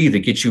you breathe, it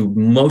gets you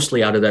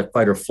mostly out of that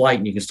fight or flight,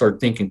 and you can start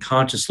thinking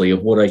consciously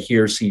of what I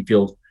hear, see,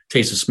 feel,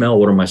 taste, and smell.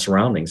 What are my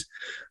surroundings?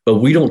 But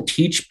we don't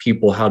teach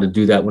people how to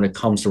do that when it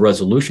comes to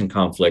resolution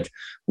conflict.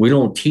 We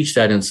don't teach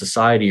that in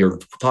society or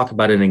talk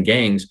about it in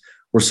gangs.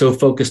 We're so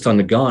focused on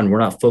the gun. We're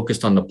not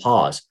focused on the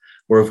pause.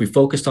 Where if we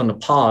focused on the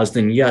pause,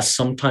 then yes,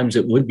 sometimes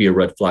it would be a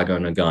red flag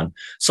on a gun.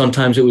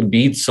 Sometimes it would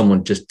be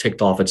someone just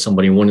ticked off at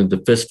somebody and wanted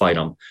to fist fight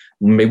them.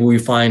 Maybe we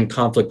find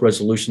conflict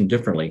resolution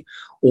differently.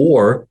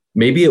 Or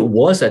maybe it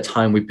was that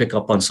time we pick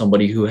up on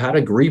somebody who had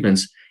a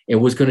grievance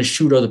and was going to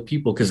shoot other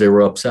people because they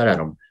were upset at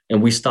them.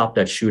 And we stopped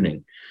that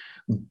shooting.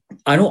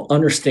 I don't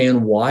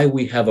understand why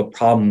we have a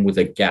problem with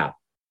a gap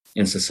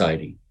in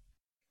society.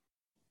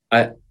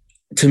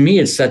 To me,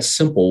 it's that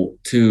simple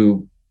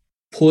to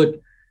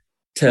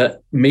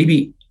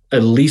maybe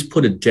at least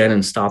put a dent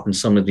and stop in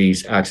some of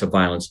these acts of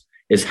violence,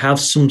 is have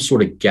some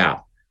sort of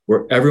gap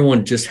where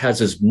everyone just has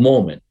this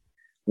moment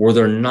where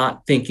they're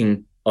not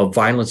thinking of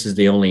violence as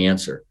the only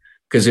answer.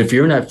 Because if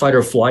you're in that fight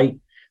or flight,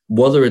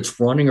 whether it's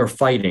running or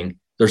fighting,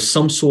 there's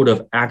some sort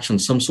of action,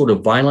 some sort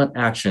of violent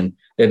action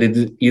that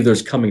it either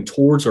is coming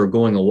towards or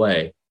going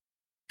away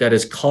that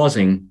is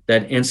causing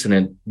that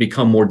incident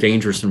become more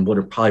dangerous than what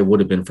it probably would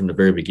have been from the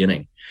very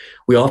beginning.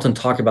 We often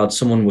talk about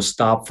someone was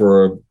stopped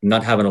for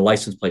not having a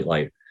license plate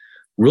light.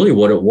 Really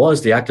what it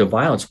was, the act of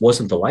violence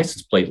wasn't the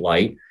license plate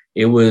light.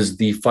 It was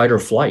the fight or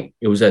flight.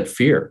 It was that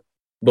fear.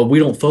 But we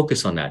don't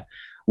focus on that.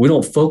 We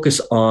don't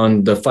focus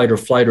on the fight or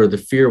flight or the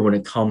fear when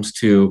it comes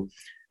to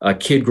a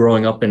kid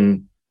growing up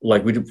in,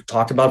 like we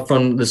talked about,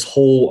 from this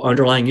whole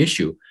underlying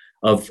issue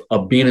of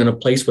being in a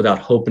place without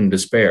hope and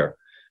despair.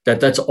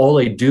 That's all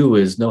they do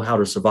is know how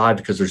to survive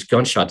because there's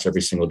gunshots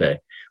every single day.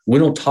 We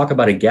don't talk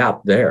about a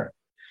gap there.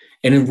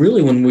 And then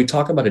really, when we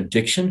talk about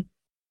addiction,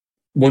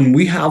 when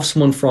we have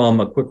someone from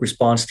a quick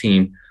response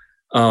team,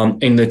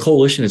 and the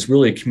coalition is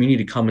really a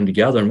community coming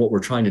together. And what we're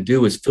trying to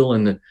do is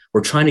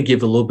we're trying to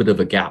give a little bit of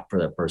a gap for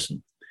that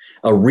person,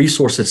 a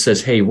resource that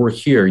says, hey, we're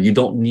here. You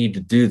don't need to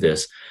do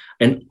this.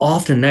 And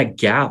often that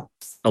gap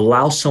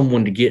allows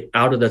someone to get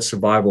out of that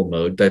survival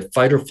mode, that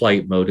fight or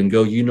flight mode, and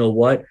go, you know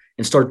what?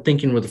 And start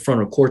thinking with the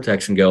frontal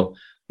cortex and go,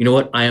 you know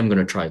what? I am going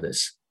to try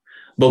this.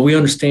 But we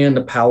understand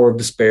the power of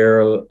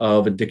despair,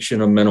 of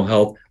addiction, of mental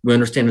health. We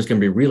understand there's going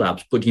to be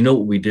relapse. But you know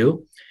what we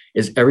do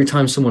is every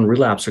time someone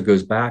relapses or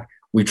goes back,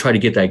 we try to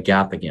get that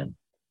gap again.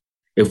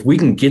 If we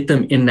can get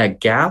them in that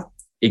gap,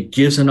 it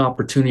gives an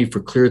opportunity for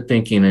clear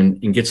thinking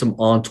and gets them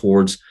on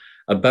towards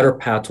a better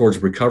path towards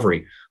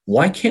recovery.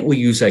 Why can't we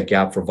use that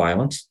gap for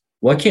violence?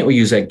 Why can't we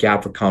use that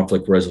gap for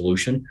conflict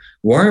resolution?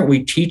 Why aren't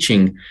we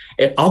teaching?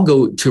 I'll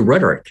go to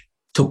rhetoric,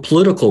 to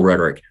political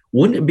rhetoric.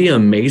 Wouldn't it be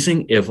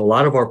amazing if a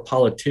lot of our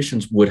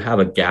politicians would have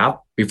a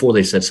gap before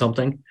they said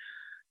something?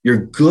 You're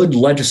good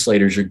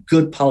legislators, you're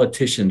good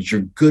politicians,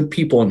 you're good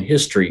people in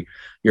history,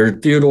 your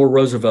Theodore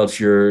Roosevelt's,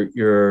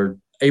 your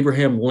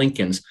Abraham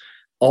Lincoln's,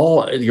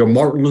 all your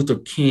Martin Luther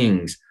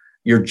King's,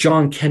 your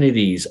John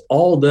Kennedy's,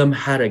 all of them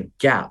had a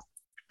gap.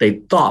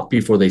 They thought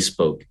before they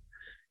spoke.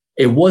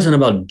 It wasn't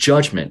about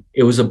judgment.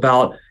 It was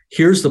about,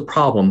 here's the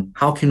problem.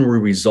 How can we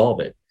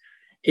resolve it?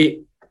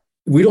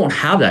 We don't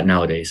have that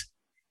nowadays.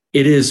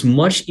 It is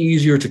much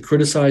easier to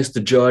criticize the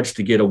judge,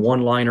 to get a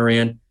one-liner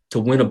in, to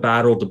win a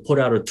battle, to put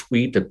out a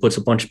tweet that puts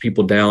a bunch of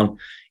people down.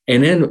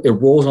 And then it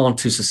rolls on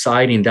to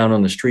society and down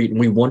on the street. And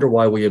we wonder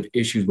why we have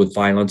issues with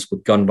violence,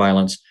 with gun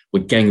violence,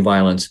 with gang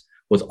violence,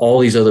 with all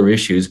these other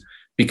issues,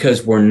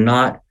 because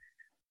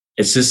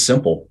it's just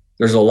simple.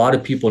 There's a lot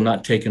of people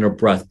not taking a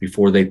breath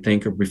before they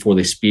think or before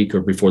they speak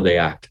or before they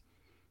act.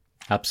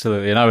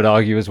 Absolutely. And I would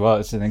argue as well,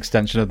 it's an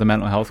extension of the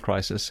mental health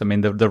crisis. I mean,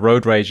 the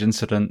road rage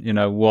incident,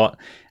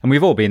 and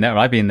we've all been there.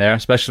 I've been there,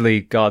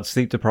 especially,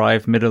 sleep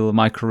deprived, middle of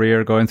my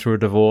career, going through a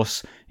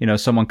divorce,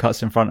 someone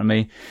cuts in front of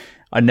me.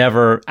 I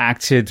never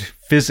acted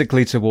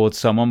physically towards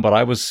someone, but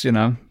I was,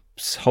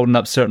 holding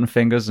up certain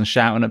fingers and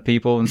shouting at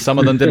people. And some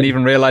of them didn't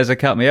even realize they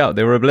cut me out.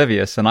 They were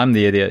oblivious and I'm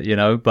the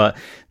idiot, but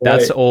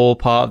that's right. All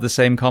part of the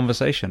same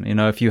conversation.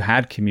 If you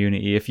had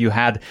community, if you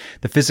had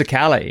the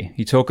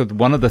physicality,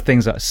 one of the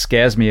things that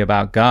scares me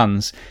about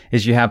guns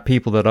is you have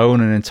people that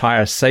own an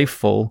entire safe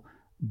full,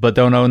 but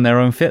don't own their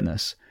own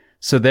fitness.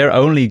 So their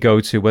only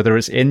go-to, whether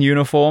it's in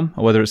uniform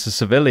or whether it's a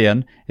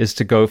civilian, is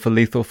to go for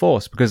lethal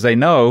force, because they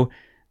know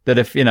that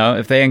if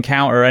they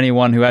encounter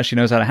anyone who actually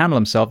knows how to handle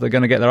themselves, they're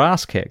going to get their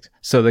ass kicked.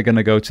 So they're going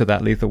to go to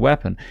that lethal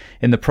weapon.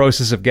 In the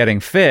process of getting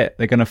fit,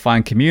 they're going to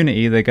find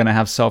community. They're going to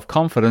have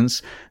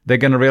self-confidence. They're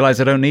going to realize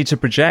they don't need to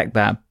project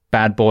that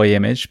bad boy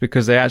image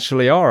because they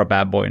actually are a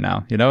bad boy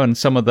now, and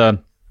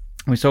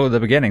we saw at the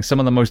beginning, some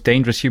of the most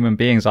dangerous human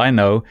beings I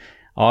know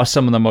are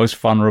some of the most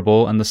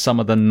vulnerable and some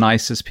of the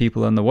nicest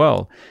people in the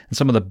world. And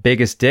some of the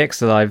biggest dicks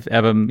that I've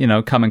ever,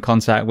 come in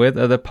contact with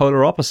are the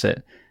polar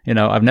opposite.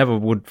 I've never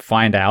would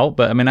find out,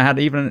 but I had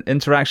even an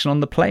interaction on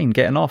the plane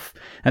getting off,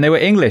 and they were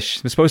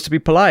English. They're supposed to be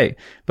polite,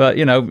 but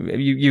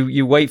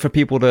you wait for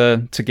people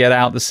to get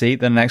out the seat.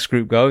 Then the next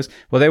group goes.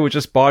 Well, they were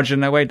just barging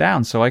their way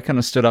down. So I kind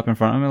of stood up in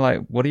front of them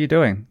like, what are you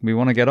doing? We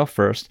want to get off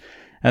first.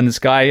 And this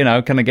guy,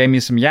 kind of gave me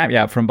some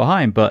yap from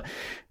behind, but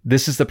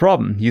this is the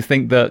problem. You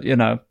think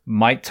that,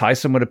 Mike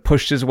Tyson would have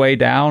pushed his way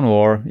down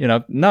or,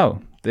 no,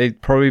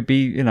 they'd probably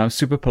be,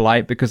 super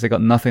polite because they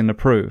got nothing to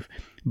prove.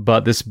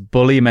 But this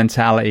bully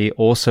mentality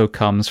also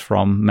comes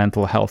from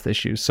mental health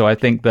issues. So I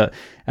think that,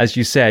 as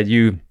you said,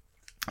 you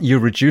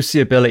reduce the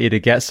ability to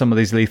get some of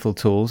these lethal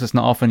tools. It's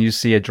not often you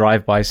see a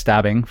drive-by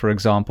stabbing, for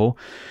example,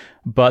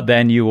 but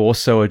then you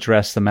also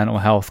address the mental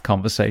health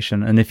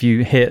conversation. And if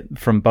you hit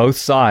from both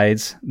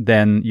sides,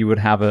 then you would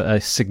have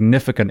a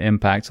significant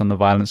impact on the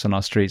violence on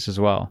our streets as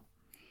well.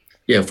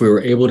 Yeah, if we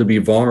were able to be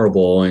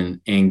vulnerable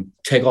and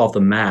take off the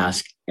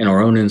mask and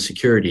our own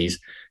insecurities,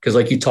 because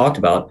like you talked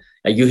about,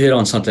 you hit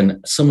on something.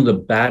 Some of the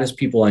baddest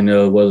people I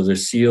know, whether they're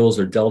SEALs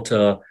or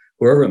Delta,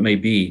 wherever it may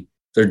be,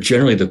 they're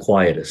generally the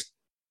quietest.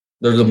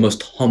 They're the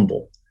most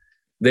humble.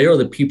 They are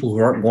the people who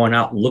aren't going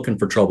out looking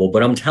for trouble.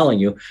 But I'm telling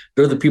you,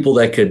 they're the people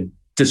that could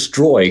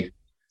destroy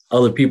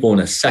other people in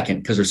a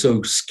second because they're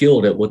so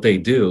skilled at what they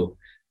do.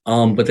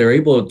 But they're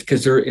able,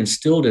 because they're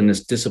instilled in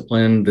this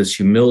discipline, this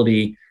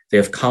humility. They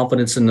have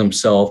confidence in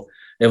themselves.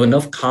 They have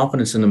enough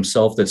confidence in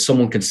themselves that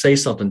someone can say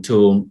something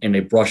to them and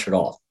they brush it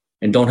off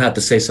and don't have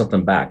to say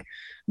something back.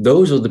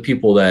 Those are the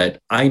people that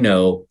I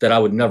know that I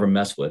would never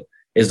mess with,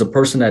 is the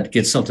person that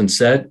gets something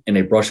said and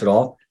they brush it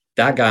off.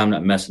 That guy I'm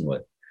not messing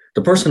with.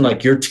 The person like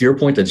to your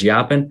point that's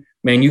yapping,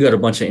 man, you got a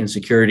bunch of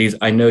insecurities.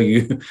 I know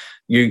you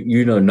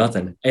know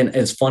nothing. And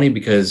it's funny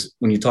because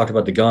when you talked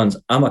about the guns,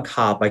 I'm a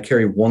cop. I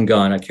carry one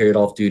gun. I carry it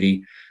off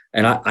duty.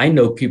 And I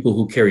know people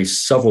who carry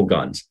several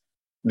guns.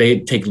 They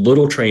take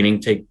little training,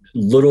 take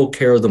little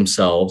care of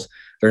themselves.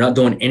 They're not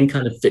doing any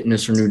kind of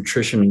fitness or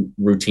nutrition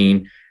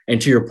routine.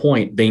 And to your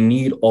point, they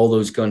need all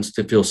those guns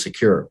to feel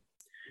secure.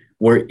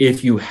 Where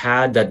if you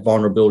had that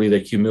vulnerability,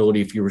 that humility,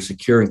 if you were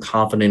secure and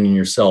confident in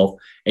yourself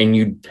and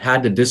you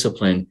had the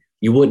discipline,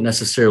 you wouldn't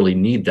necessarily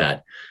need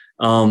that.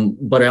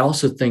 But I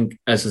also think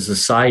as a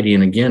society,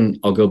 and again,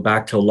 I'll go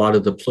back to a lot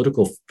of the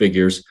political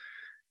figures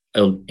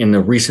in the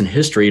recent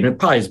history, and it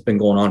probably has been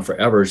going on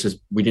forever. It's just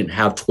we didn't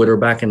have Twitter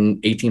back in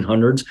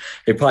 1800s.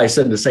 They probably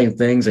said the same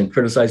things and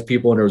criticized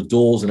people, and there was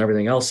duels and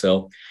everything else.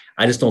 So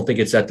I just don't think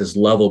it's at this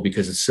level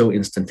because it's so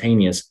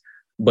instantaneous.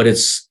 But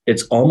it's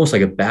almost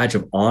like a badge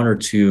of honor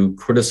to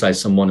criticize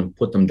someone and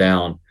put them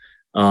down.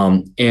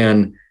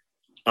 And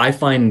I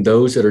find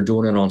those that are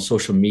doing it on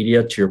social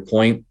media, to your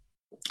point,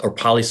 are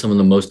probably some of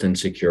the most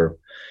insecure.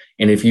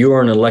 And if you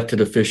are an elected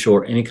official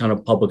or any kind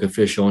of public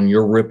official and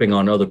you're ripping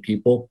on other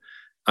people,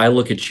 I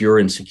look at your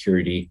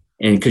insecurity,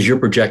 and because you're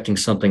projecting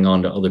something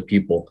onto other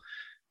people.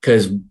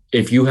 Because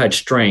if you had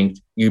strength,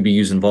 you'd be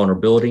using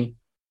vulnerability,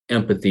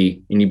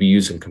 empathy, and you'd be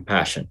using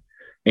compassion,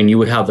 and you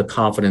would have the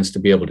confidence to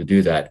be able to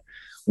do that.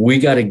 We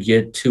got to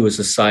get to a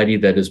society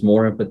that is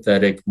more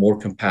empathetic, more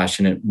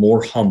compassionate,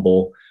 more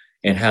humble,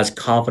 and has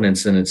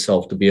confidence in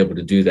itself to be able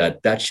to do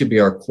that. That should be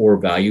our core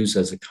values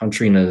as a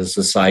country and as a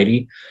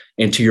society.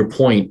 And to your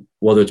point,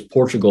 whether it's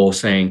Portugal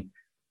saying,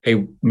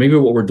 hey, maybe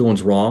what we're doing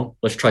is wrong,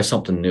 let's try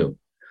something new.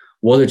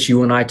 Whether it's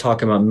you and I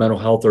talking about mental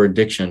health or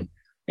addiction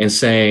and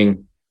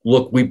saying,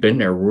 look, we've been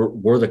there.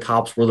 We're the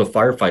cops, we're the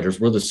firefighters,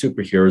 we're the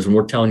superheroes, and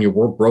we're telling you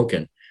we're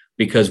broken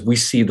because we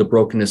see the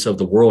brokenness of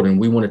the world and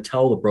we want to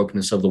tell the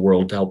brokenness of the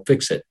world to help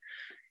fix it.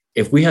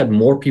 If we had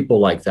more people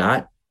like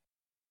that,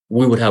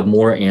 we would have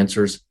more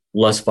answers,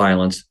 less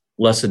violence,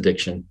 less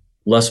addiction,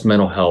 less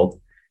mental health.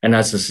 And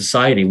as a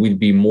society, we'd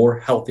be more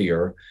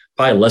healthier,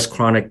 probably less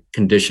chronic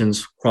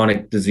conditions,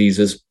 chronic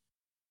diseases.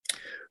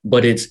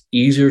 But it's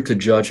easier to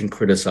judge and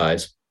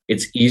criticize.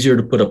 It's easier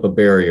to put up a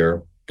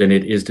barrier than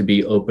it is to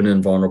be open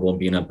and vulnerable and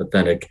being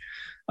empathetic.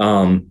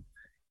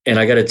 And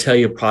I got to tell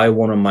you, probably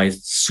one of my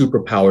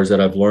superpowers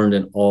that I've learned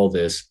in all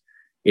this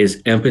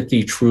is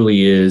empathy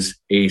truly is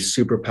a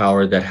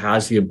superpower that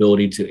has the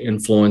ability to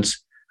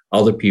influence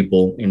other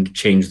people and to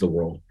change the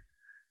world.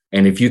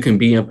 And if you can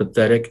be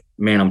empathetic,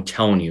 man, I'm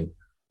telling you,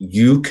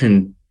 you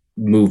can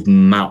move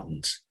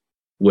mountains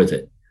with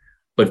it.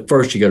 But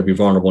first, you got to be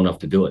vulnerable enough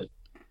to do it.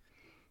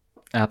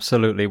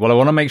 Absolutely. Well, I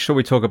want to make sure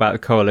we talk about the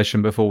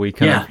coalition before we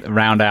kind of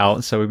round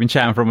out. So we've been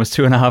chatting for almost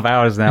 2.5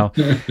 hours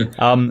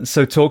now.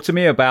 So talk to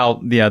me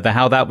about the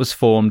how that was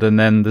formed and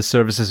then the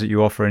services that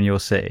you offer in your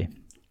city.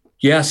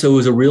 Yeah, so it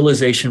was a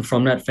realization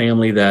from that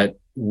family that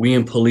we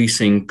in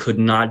policing could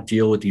not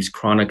deal with these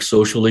chronic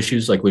social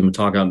issues like we've been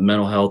talking about: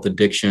 mental health,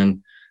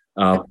 addiction,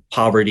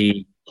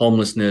 poverty,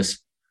 homelessness.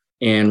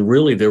 And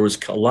really, there was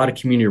a lot of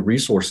community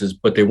resources,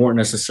 but they weren't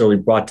necessarily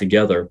brought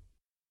together.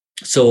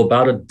 So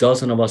about a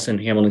dozen of us in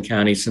Hamilton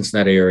County,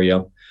 Cincinnati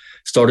area,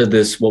 started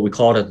this, what we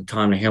called at the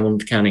time, the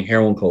Hamilton County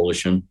Heroin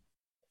Coalition.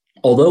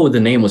 Although the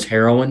name was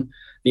heroin,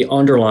 the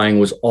underlying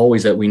was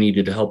always that we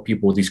needed to help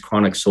people with these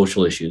chronic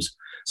social issues.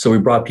 So we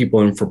brought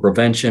people in for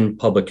prevention,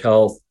 public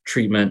health,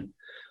 treatment.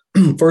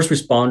 First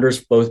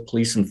responders, both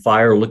police and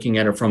fire, looking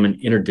at it from an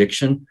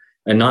interdiction,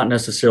 and not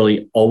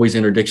necessarily always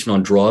interdiction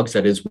on drugs.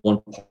 That is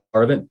one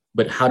part of it.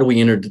 But how do we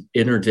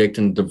interdict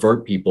and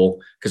divert people?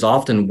 Because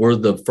often we're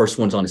the first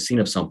ones on the scene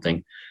of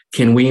something.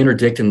 Can we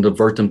interdict and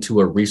divert them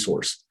to a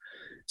resource?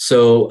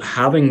 So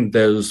having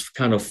those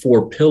kind of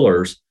 4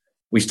 pillars,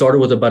 we started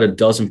with about a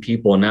dozen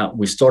people. And now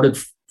we started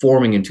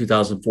forming in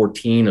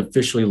 2014,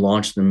 officially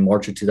launched in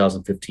March of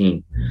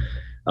 2015.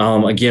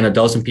 Again, a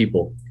dozen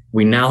people.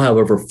 We now have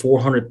over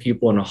 400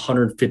 people in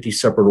 150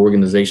 separate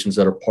organizations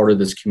that are part of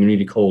this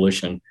community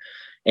coalition.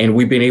 And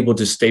we've been able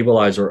to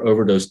stabilize our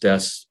overdose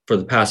deaths for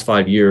the past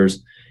 5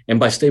 years. And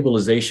by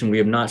stabilization, we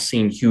have not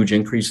seen huge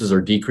increases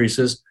or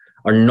decreases.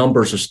 Our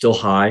numbers are still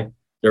high.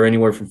 They're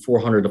anywhere from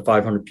 400 to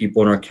 500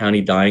 people in our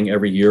county dying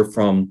every year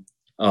from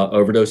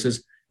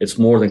overdoses. It's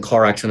more than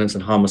car accidents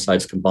and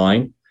homicides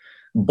combined.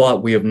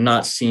 But we have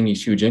not seen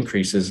these huge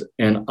increases.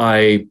 And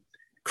I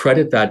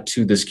credit that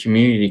to this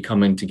community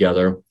coming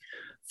together.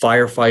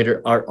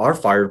 Firefighter, our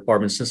fire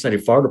department, Cincinnati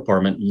Fire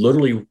Department,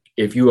 literally,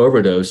 if you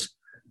overdose,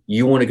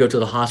 you want to go to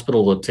the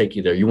hospital, they'll take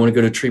you there. You want to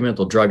go to treatment,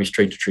 they'll drive you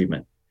straight to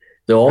treatment.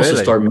 They'll also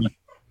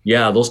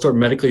they'll start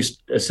medically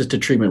assisted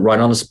treatment right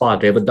on the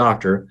spot. They have a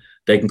doctor.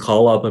 They can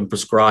call up and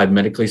prescribe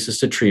medically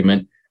assisted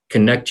treatment,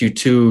 connect you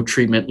to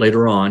treatment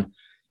later on.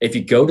 If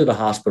you go to the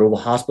hospital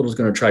is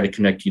going to try to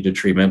connect you to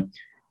treatment.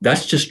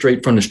 That's just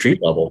straight from the street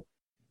level.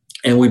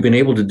 And we've been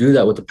able to do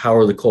that with the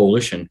power of the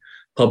coalition.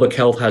 Public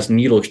health has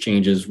needle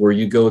exchanges where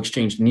you go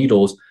exchange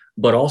needles,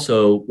 but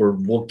also we're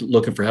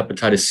looking for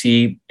hepatitis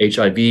C,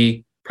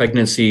 HIV,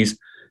 pregnancies,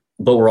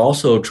 but we're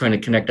also trying to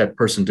connect that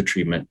person to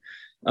treatment.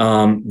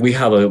 We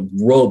have a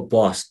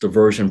robust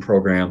diversion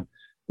program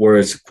where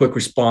it's a quick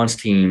response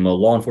team, a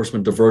law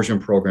enforcement diversion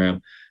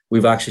program.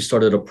 We've actually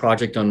started a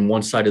project on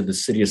one side of the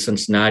city of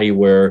Cincinnati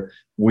where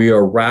we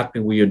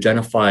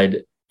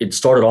identified, it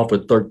started off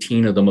with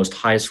 13 of the most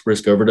highest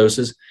risk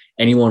overdoses,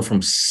 anyone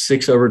from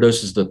 6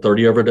 overdoses to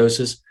 30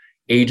 overdoses,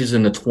 ages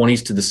in the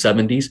 20s to the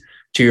 70s.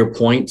 To your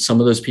point, some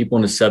of those people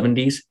in the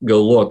 70s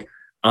go, look,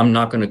 I'm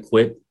not going to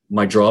quit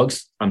my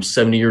drugs. I'm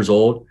 70 years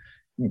old.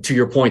 To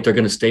your point, they're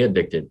going to stay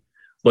addicted.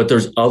 but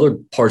there's other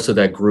parts of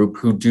that group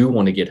who do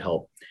want to get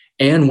help.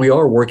 And we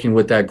are working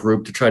with that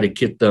group to try to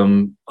get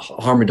them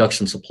harm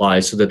reduction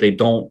supplies so that they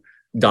don't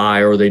die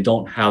or they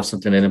don't have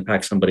something that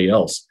impacts somebody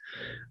else.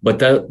 But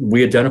that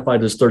we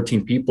identified those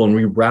 13 people and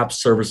we wrap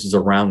services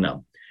around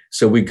them.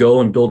 So we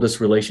go and build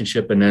this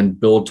relationship and then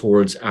build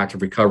towards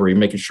active recovery,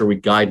 making sure we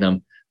guide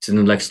them to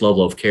the next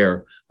level of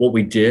care. What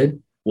we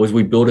did was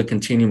we built a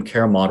continuum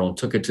care model and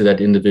took it to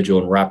that individual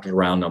and wrapped it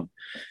around them.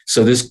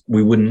 So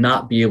we would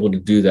not be able to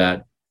do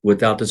that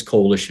without this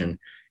coalition.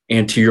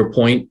 And to your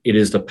point, it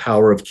is the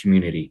power of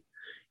community.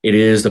 It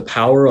is the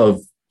power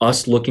of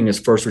us looking as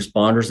first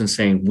responders and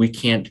saying, we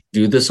can't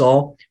do this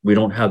all. We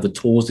don't have the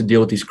tools to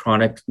deal with these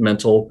chronic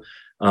mental,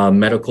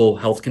 medical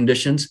health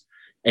conditions.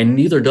 And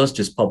neither does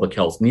just public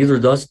health, neither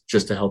does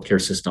just the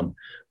healthcare system.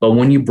 But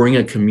when you bring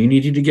a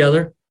community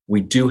together,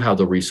 we do have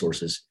the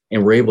resources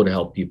and we're able to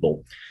help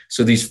people.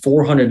 So these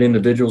 400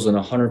 individuals and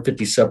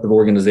 150 separate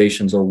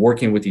organizations are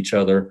working with each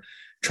other,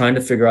 trying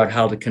to figure out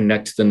how to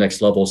connect to the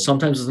next level.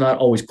 Sometimes it's not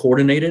always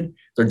coordinated.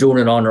 They're doing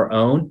it on their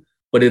own,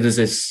 but it is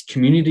a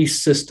community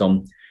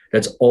system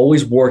that's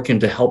always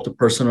working to help the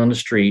person on the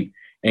street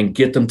and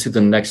get them to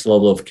the next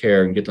level of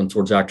care and get them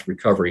towards active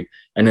recovery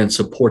and then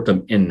support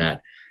them in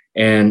that.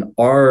 And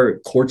our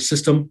court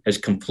system has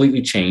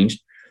completely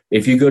changed.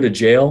 If you go to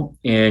jail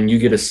and you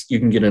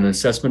can get an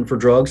assessment for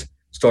drugs,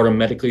 start a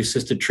medically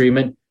assisted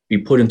treatment, be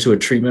put into a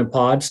treatment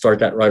pod, start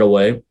that right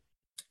away.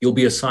 You'll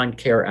be assigned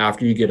care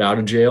after you get out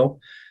of jail.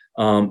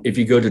 If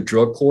you go to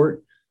drug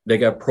court, they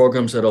got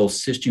programs that will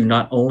assist you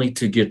not only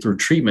to get through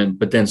treatment,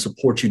 but then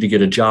support you to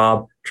get a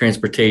job,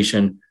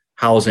 transportation,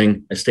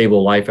 housing, a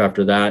stable life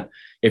after that.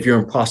 If you're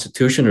in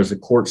prostitution, there's a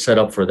court set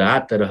up for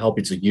that. That'll help.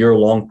 It's a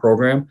year-long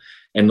program,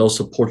 and they'll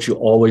support you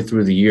all the way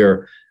through the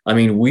year. I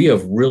mean, we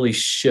have really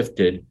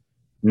shifted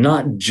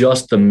not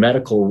just the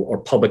medical or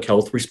public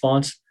health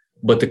response,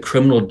 but the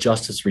criminal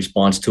justice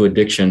response to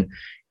addiction.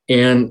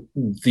 And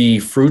the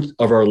fruit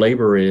of our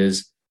labor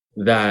is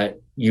that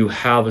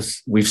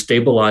we've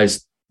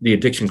stabilized the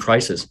addiction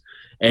crisis.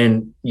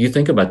 And you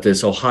think about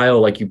this, Ohio,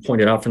 like you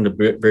pointed out from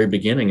the very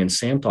beginning, and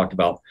Sam talked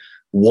about,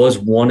 was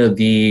one of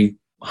the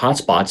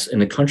hotspots in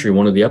the country,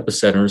 one of the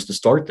epicenters to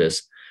start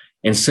this.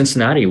 And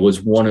Cincinnati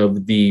was one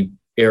of the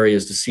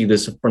areas to see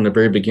this from the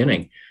very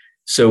beginning.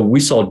 So we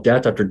saw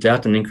death after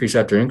death and increase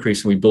after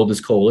increase, and we built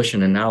this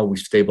coalition, and now we've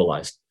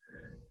stabilized.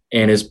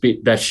 And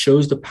that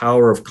shows the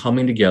power of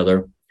coming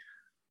together,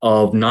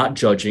 of not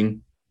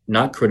judging,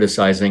 not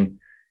criticizing.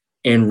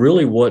 And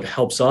really what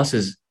helps us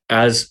is,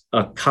 as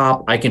a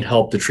cop, I can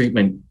help the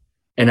treatment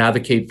and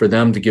advocate for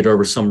them to get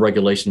over some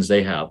regulations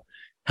they have.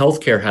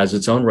 Healthcare has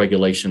its own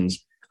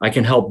regulations. I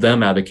can help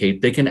them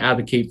advocate. They can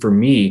advocate for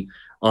me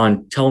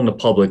on telling the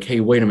public, hey,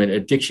 wait a minute,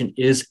 addiction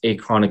is a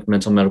chronic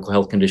mental medical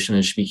health condition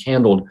and should be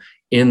handled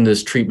in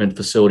this treatment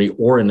facility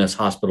or in this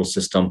hospital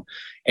system.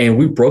 And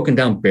we've broken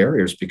down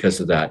barriers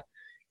because of that.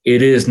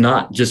 It is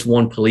not just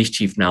one police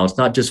chief now. It's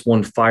not just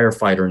one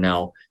firefighter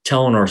now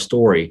telling our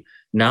story.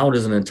 Now it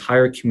is an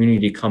entire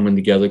community coming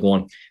together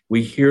going,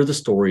 we hear the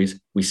stories,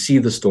 we see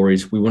the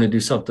stories, we want to do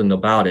something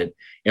about it,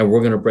 and we're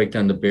going to break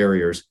down the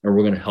barriers and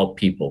we're going to help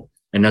people.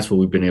 And that's what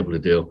we've been able to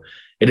do.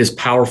 It is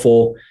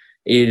powerful.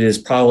 It is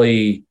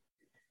probably,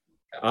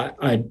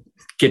 I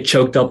get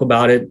choked up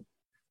about it.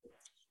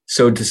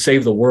 So to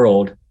save the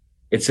world,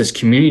 it's this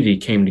community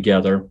came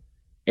together,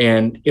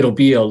 and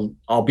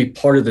I'll be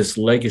part of this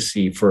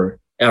legacy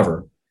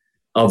forever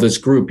of this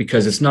group,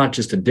 because it's not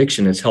just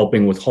addiction, it's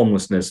helping with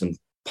homelessness and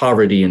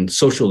poverty and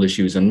social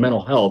issues and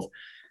mental health.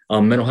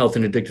 Mental Health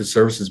and Addictive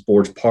Services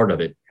Board's part of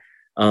it.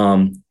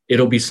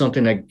 It'll be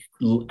something that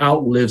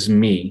outlives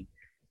me.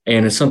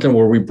 And it's something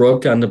where we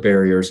broke down the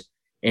barriers.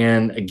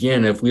 And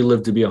again, if we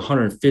live to be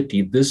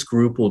 150, this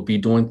group will be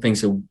doing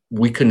things that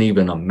we couldn't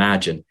even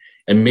imagine.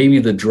 And maybe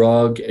the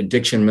drug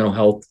addiction, mental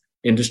health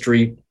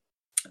industry,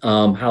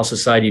 how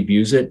society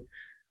views it,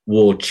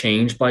 will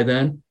change by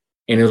then.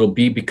 And it'll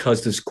be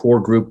because this core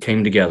group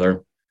came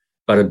together.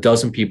 About a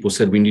dozen people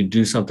said we need to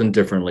do something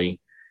differently.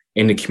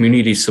 And the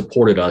community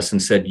supported us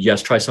and said,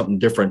 yes, try something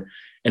different.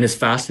 And it's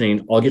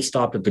fascinating. I'll get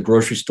stopped at the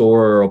grocery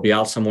store, or I'll be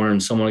out somewhere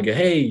and someone will go,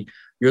 hey,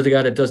 you're the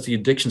guy that does the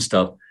addiction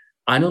stuff.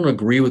 I don't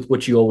agree with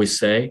what you always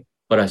say,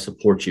 but I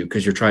support you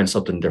because you're trying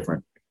something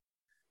different.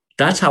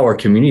 That's how our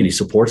community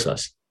supports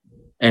us.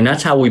 And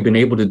that's how we've been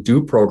able to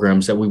do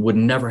programs that we would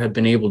never have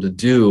been able to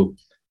do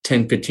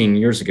 10, 15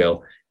 years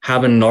ago.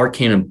 Having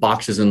Narcan in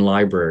boxes in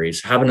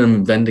libraries, having them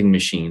in vending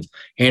machines,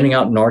 handing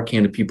out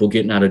Narcan to people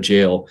getting out of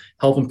jail,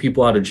 helping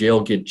people out of jail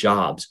get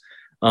jobs.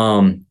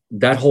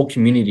 That whole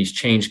community's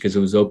changed because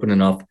it was open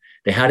enough.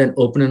 They had an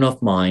open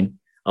enough mind,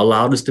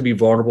 allowed us to be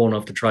vulnerable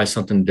enough to try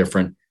something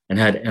different, and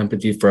had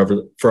empathy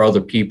for other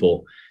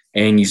people.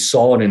 And you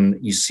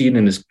see it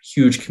in this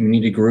huge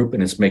community group,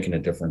 and it's making a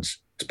difference.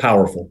 It's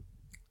powerful.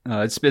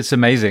 It's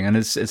amazing. And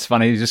it's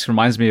funny. It just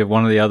reminds me of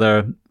one of the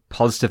other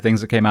positive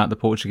things that came out of the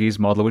Portuguese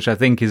model, which I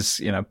think is,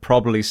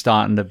 probably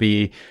starting to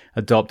be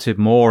adopted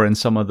more in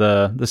some of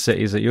the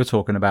cities that you're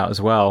talking about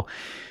as well.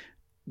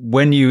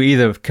 When you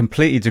either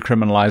completely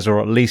decriminalize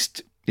or at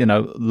least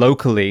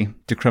locally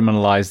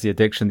decriminalize the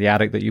addiction, the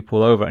addict that you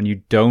pull over, and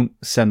you don't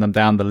send them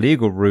down the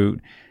legal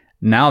route,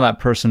 now that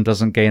person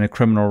doesn't gain a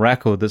criminal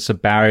record that's a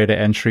barrier to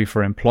entry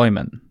for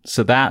employment.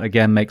 So that,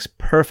 again, makes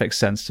perfect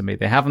sense to me.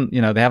 They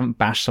haven't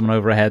bashed someone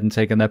over the head and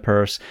taken their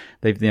purse.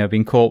 They've,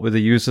 been caught with a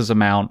user's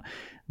amount.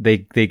 They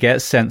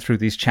get sent through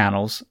these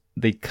channels.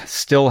 They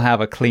still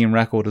have a clean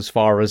record as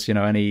far as,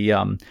 any,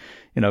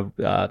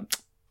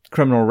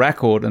 criminal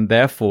record. And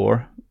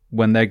therefore,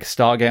 when they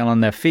start getting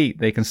on their feet,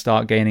 they can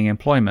start gaining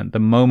employment. The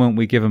moment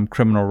we give them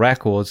criminal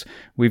records,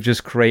 we've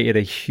just created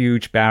a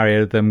huge barrier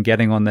to them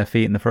getting on their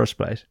feet in the first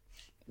place.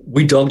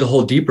 We dug the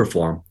hole deeper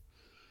for them.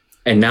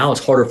 And now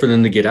it's harder for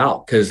them to get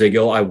out because they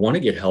go, I want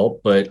to get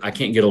help, but I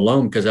can't get a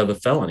loan because I have a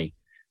felony.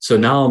 So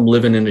now I'm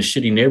living in a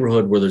shitty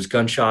neighborhood where there's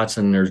gunshots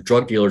and there's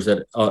drug dealers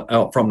that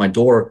out front my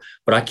door,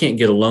 but I can't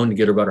get a loan to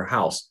get a better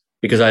house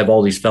because I have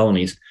all these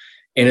felonies.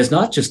 And it's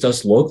not just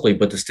us locally,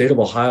 but the state of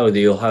Ohio,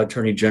 the Ohio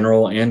Attorney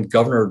General and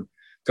Governor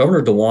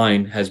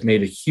DeWine has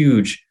made a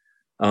huge,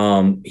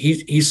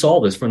 he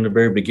saw this from the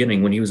very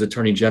beginning when he was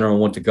Attorney General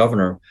and went to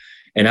governor.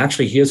 And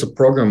actually, he has a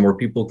program where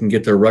people can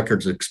get their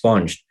records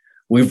expunged.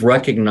 We've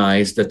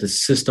recognized that the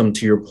system,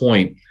 to your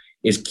point,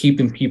 is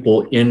keeping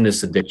people in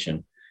this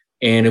addiction.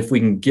 And if we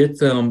can get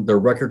them their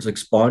records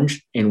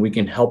expunged and we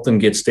can help them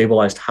get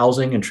stabilized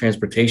housing and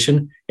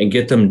transportation and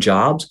get them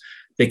jobs,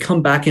 they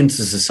come back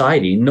into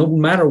society. No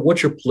matter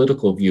what your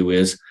political view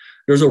is,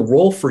 there's a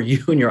role for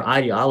you and your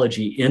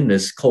ideology in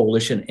this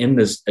coalition, in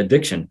this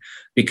addiction.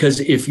 Because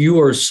if you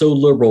are so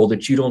liberal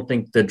that you don't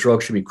think that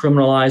drugs should be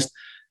criminalized,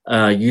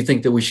 you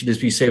think that we should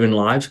just be saving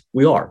lives,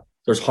 we are.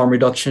 There's harm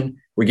reduction.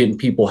 We're getting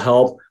people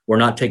help. We're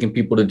not taking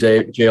people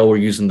to jail. We're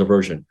using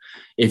diversion.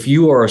 If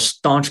you are a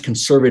staunch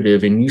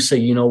conservative and you say,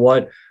 you know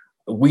what,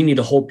 we need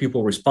to hold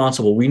people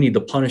responsible, we need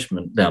to punish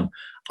them,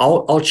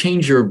 I'll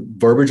change your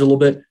verbiage a little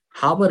bit.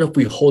 How about if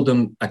we hold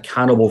them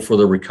accountable for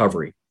their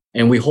recovery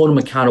and we hold them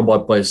accountable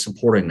by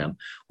supporting them?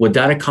 Would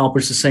that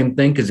accomplish the same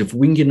thing? Because if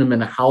we can get them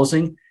into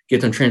housing,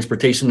 get them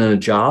transportation and a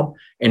job,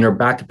 and they're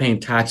back to paying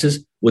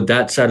taxes, would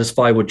that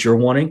satisfy what you're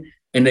wanting?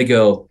 And they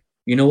go,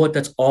 you know what,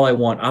 that's all I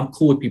want. I'm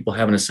cool with people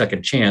having a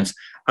second chance.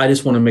 I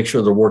just want to make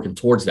sure they're working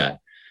towards that.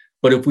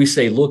 But if we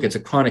say, look, it's a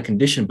chronic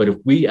condition, but if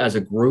we as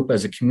a group,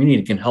 as a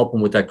community can help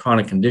them with that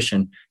chronic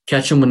condition,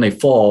 catch them when they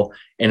fall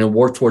and then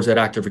work towards that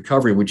active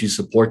recovery, would you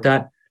support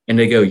that? And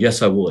they go,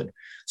 yes, I would.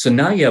 So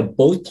now you have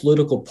both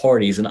political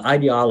parties and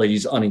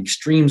ideologies on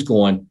extremes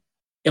going,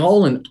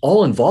 all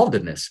involved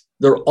in this.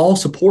 They're all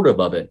supportive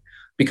of it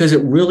because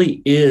it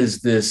really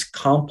is this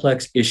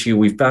complex issue.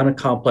 We found a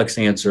complex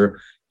answer.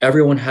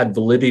 Everyone had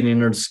validity in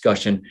their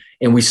discussion,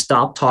 and we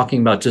stopped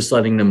talking about just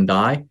letting them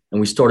die,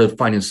 and we started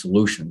finding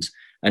solutions.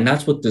 And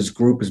that's what this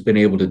group has been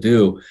able to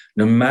do.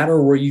 No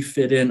matter where you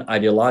fit in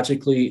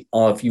ideologically,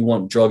 if you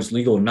want drugs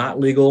legal, not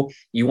legal,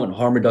 you want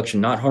harm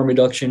reduction, not harm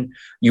reduction,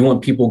 you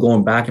want people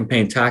going back and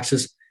paying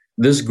taxes,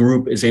 this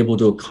group is able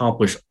to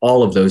accomplish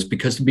all of those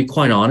because, to be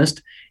quite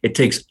honest, it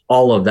takes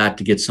all of that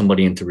to get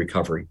somebody into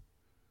recovery.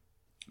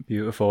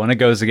 Beautiful. And it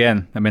goes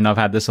again. I mean, I've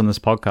had this on this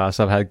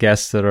podcast. I've had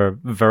guests that are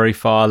very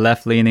far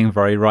left-leaning,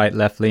 very right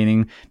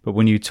left-leaning. But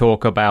when you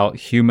talk about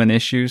human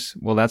issues,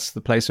 well, that's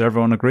the place where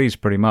everyone agrees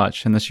pretty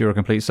much, unless you're a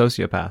complete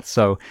sociopath.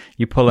 So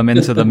you pull them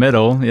into the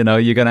middle,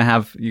 you're going to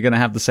have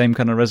the same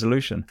kind of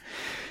resolution.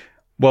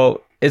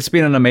 Well, it's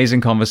been an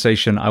amazing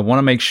conversation. I want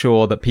to make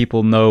sure that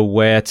people know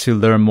where to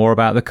learn more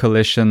about the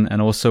coalition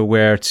and also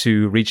where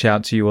to reach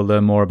out to you or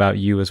learn more about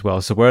you as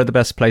well. So where are the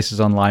best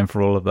places online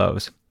for all of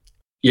those?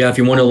 Yeah, if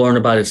you want to learn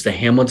about it, it's the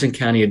Hamilton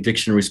County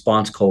Addiction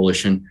Response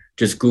Coalition.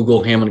 Just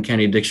Google Hamilton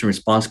County Addiction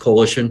Response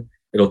Coalition.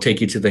 It'll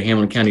take you to the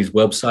Hamilton County's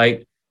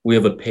website. We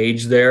have a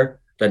page there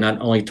that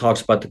not only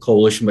talks about the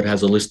coalition, but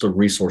has a list of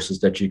resources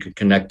that you can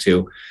connect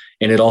to.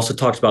 And it also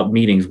talks about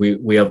meetings.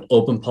 We have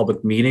open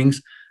public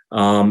meetings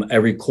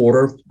every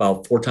quarter,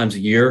 about 4 times a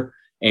year.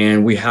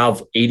 And we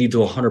have 80 to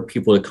 100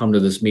 people that come to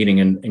this meeting,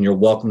 and you're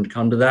welcome to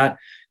come to that.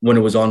 When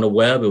it was on the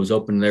web, it was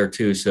open there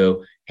too.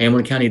 So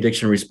Hamilton County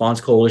Addiction Response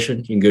Coalition,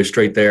 you can go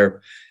straight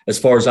there. As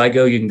far as I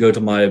go, you can go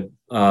to my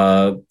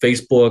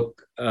Facebook,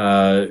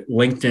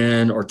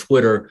 LinkedIn, or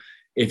Twitter.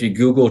 If you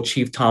Google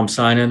Chief Tom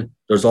Synan,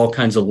 there's all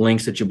kinds of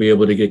links that you'll be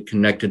able to get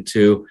connected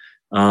to.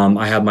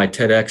 I have my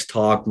Tedx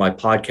talk, my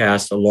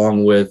podcast,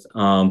 along with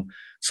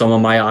some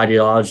of my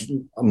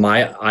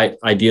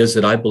ideas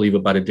that I believe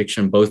about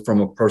addiction, both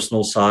from a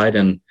personal side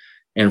and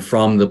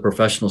from the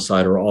professional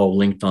side, are all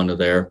linked onto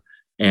there,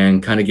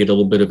 and kind of get a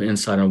little bit of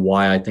insight on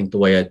why I think the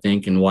way I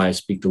think and why I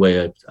speak the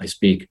way I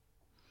speak.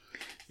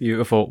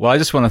 Beautiful. Well, I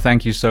just want to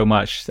thank you so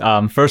much.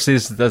 Firstly,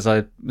 as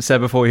I said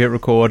before we hit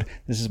record,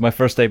 this is my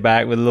first day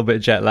back with a little bit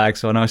of jet lag,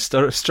 so I know I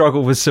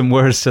struggled with some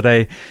words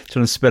today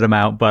trying to spit them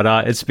out, but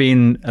it's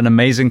been an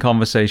amazing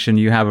conversation.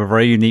 You have a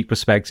very unique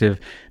perspective.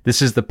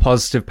 This is the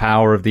positive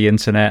power of the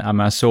internet.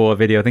 I saw a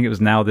video, I think it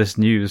was Now This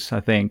News,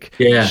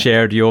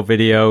 shared your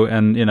video,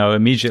 and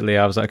immediately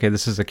I was like, okay,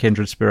 this is a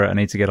kindred spirit. I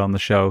need to get on the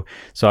show.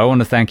 So I want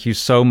to thank you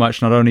so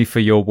much, not only for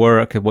your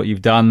work and what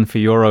you've done for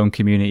your own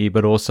community,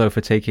 but also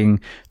for taking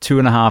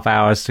 2.5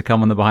 hours to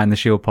come on the Behind the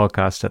Shield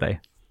podcast today.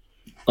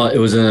 It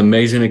was an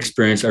amazing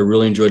experience. I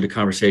really enjoyed the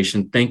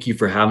conversation. Thank you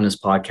for having this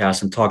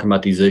podcast and talking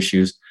about these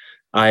issues.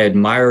 I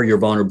admire your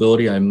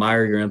vulnerability. I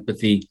admire your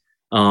empathy,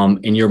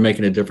 and you're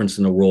making a difference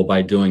in the world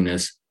by doing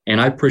this. And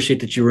I appreciate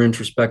that you were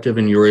introspective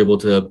and you were able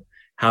to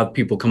have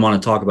people come on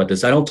and talk about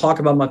this. I don't talk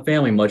about my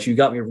family much. You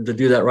got me to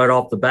do that right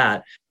off the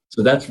bat.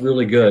 So that's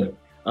really good.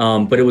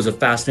 But it was a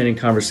fascinating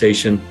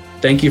conversation.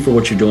 Thank you for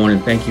what you're doing,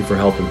 and thank you for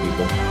helping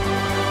people.